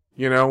do,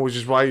 which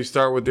is why you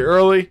start with the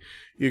early,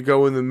 you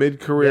go in the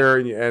mid-career,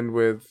 and you end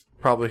with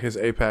probably his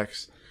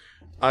apex.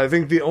 I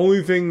think the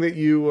only thing that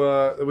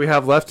that we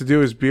have left to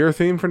do is beer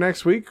theme for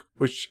next week,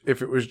 which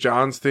if it was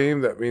John's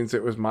theme, that means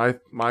it was my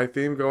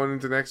theme going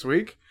into next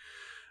week.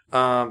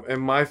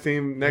 And my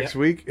theme next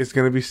week is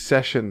going to be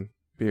session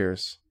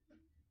beers.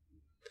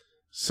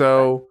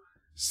 So...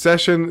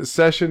 Session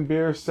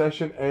beer,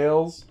 session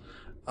ales.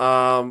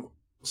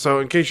 So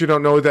in case you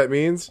don't know what that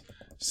means,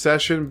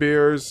 session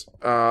beers,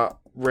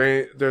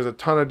 there's a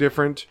ton of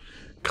different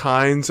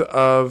kinds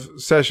of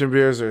session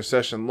beers. There's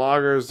session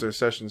lagers, there's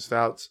session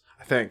stouts,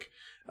 I think.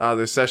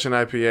 There's session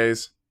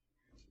IPAs.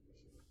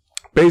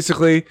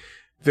 Basically,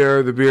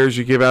 they're the beers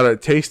you give out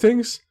at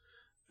tastings,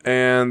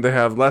 and they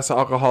have less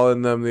alcohol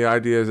in them. The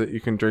idea is that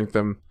you can drink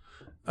them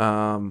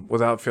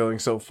without feeling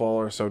so full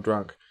or so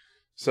drunk.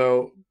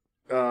 So...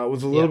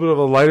 was a little bit of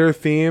a lighter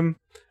theme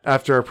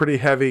after a pretty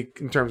heavy,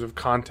 in terms of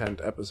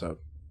content, episode.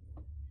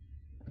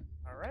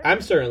 All right. I'm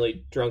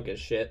certainly drunk as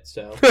shit,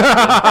 so...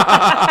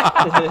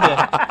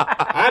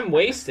 I'm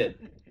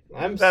wasted.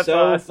 That's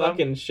so awesome.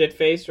 Fucking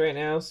shit-faced right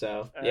now,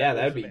 so... yeah,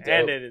 that'd be dope.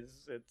 And it's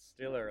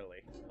still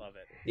early. Love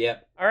it.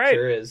 Yep. All right.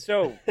 Sure is.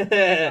 So,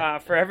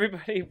 for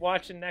everybody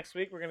watching next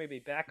week, we're going to be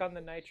back on the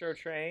Nitro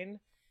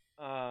train.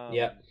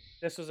 Yep.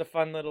 This was a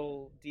fun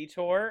little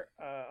detour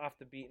off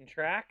the beaten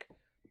track.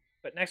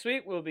 But next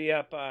week, we'll be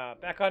up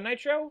back on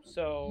Nitro.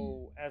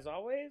 So, as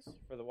always,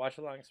 for the Watch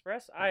Along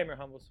Express, I am your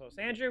humble host,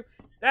 Andrew.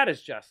 That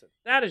is Justin.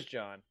 That is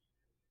John.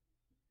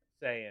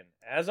 Saying,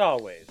 as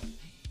always,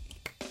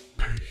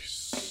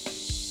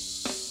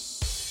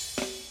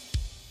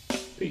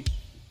 peace.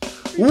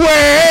 Well!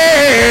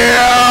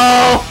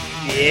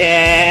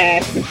 Yeah!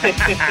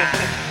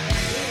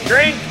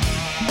 Drink!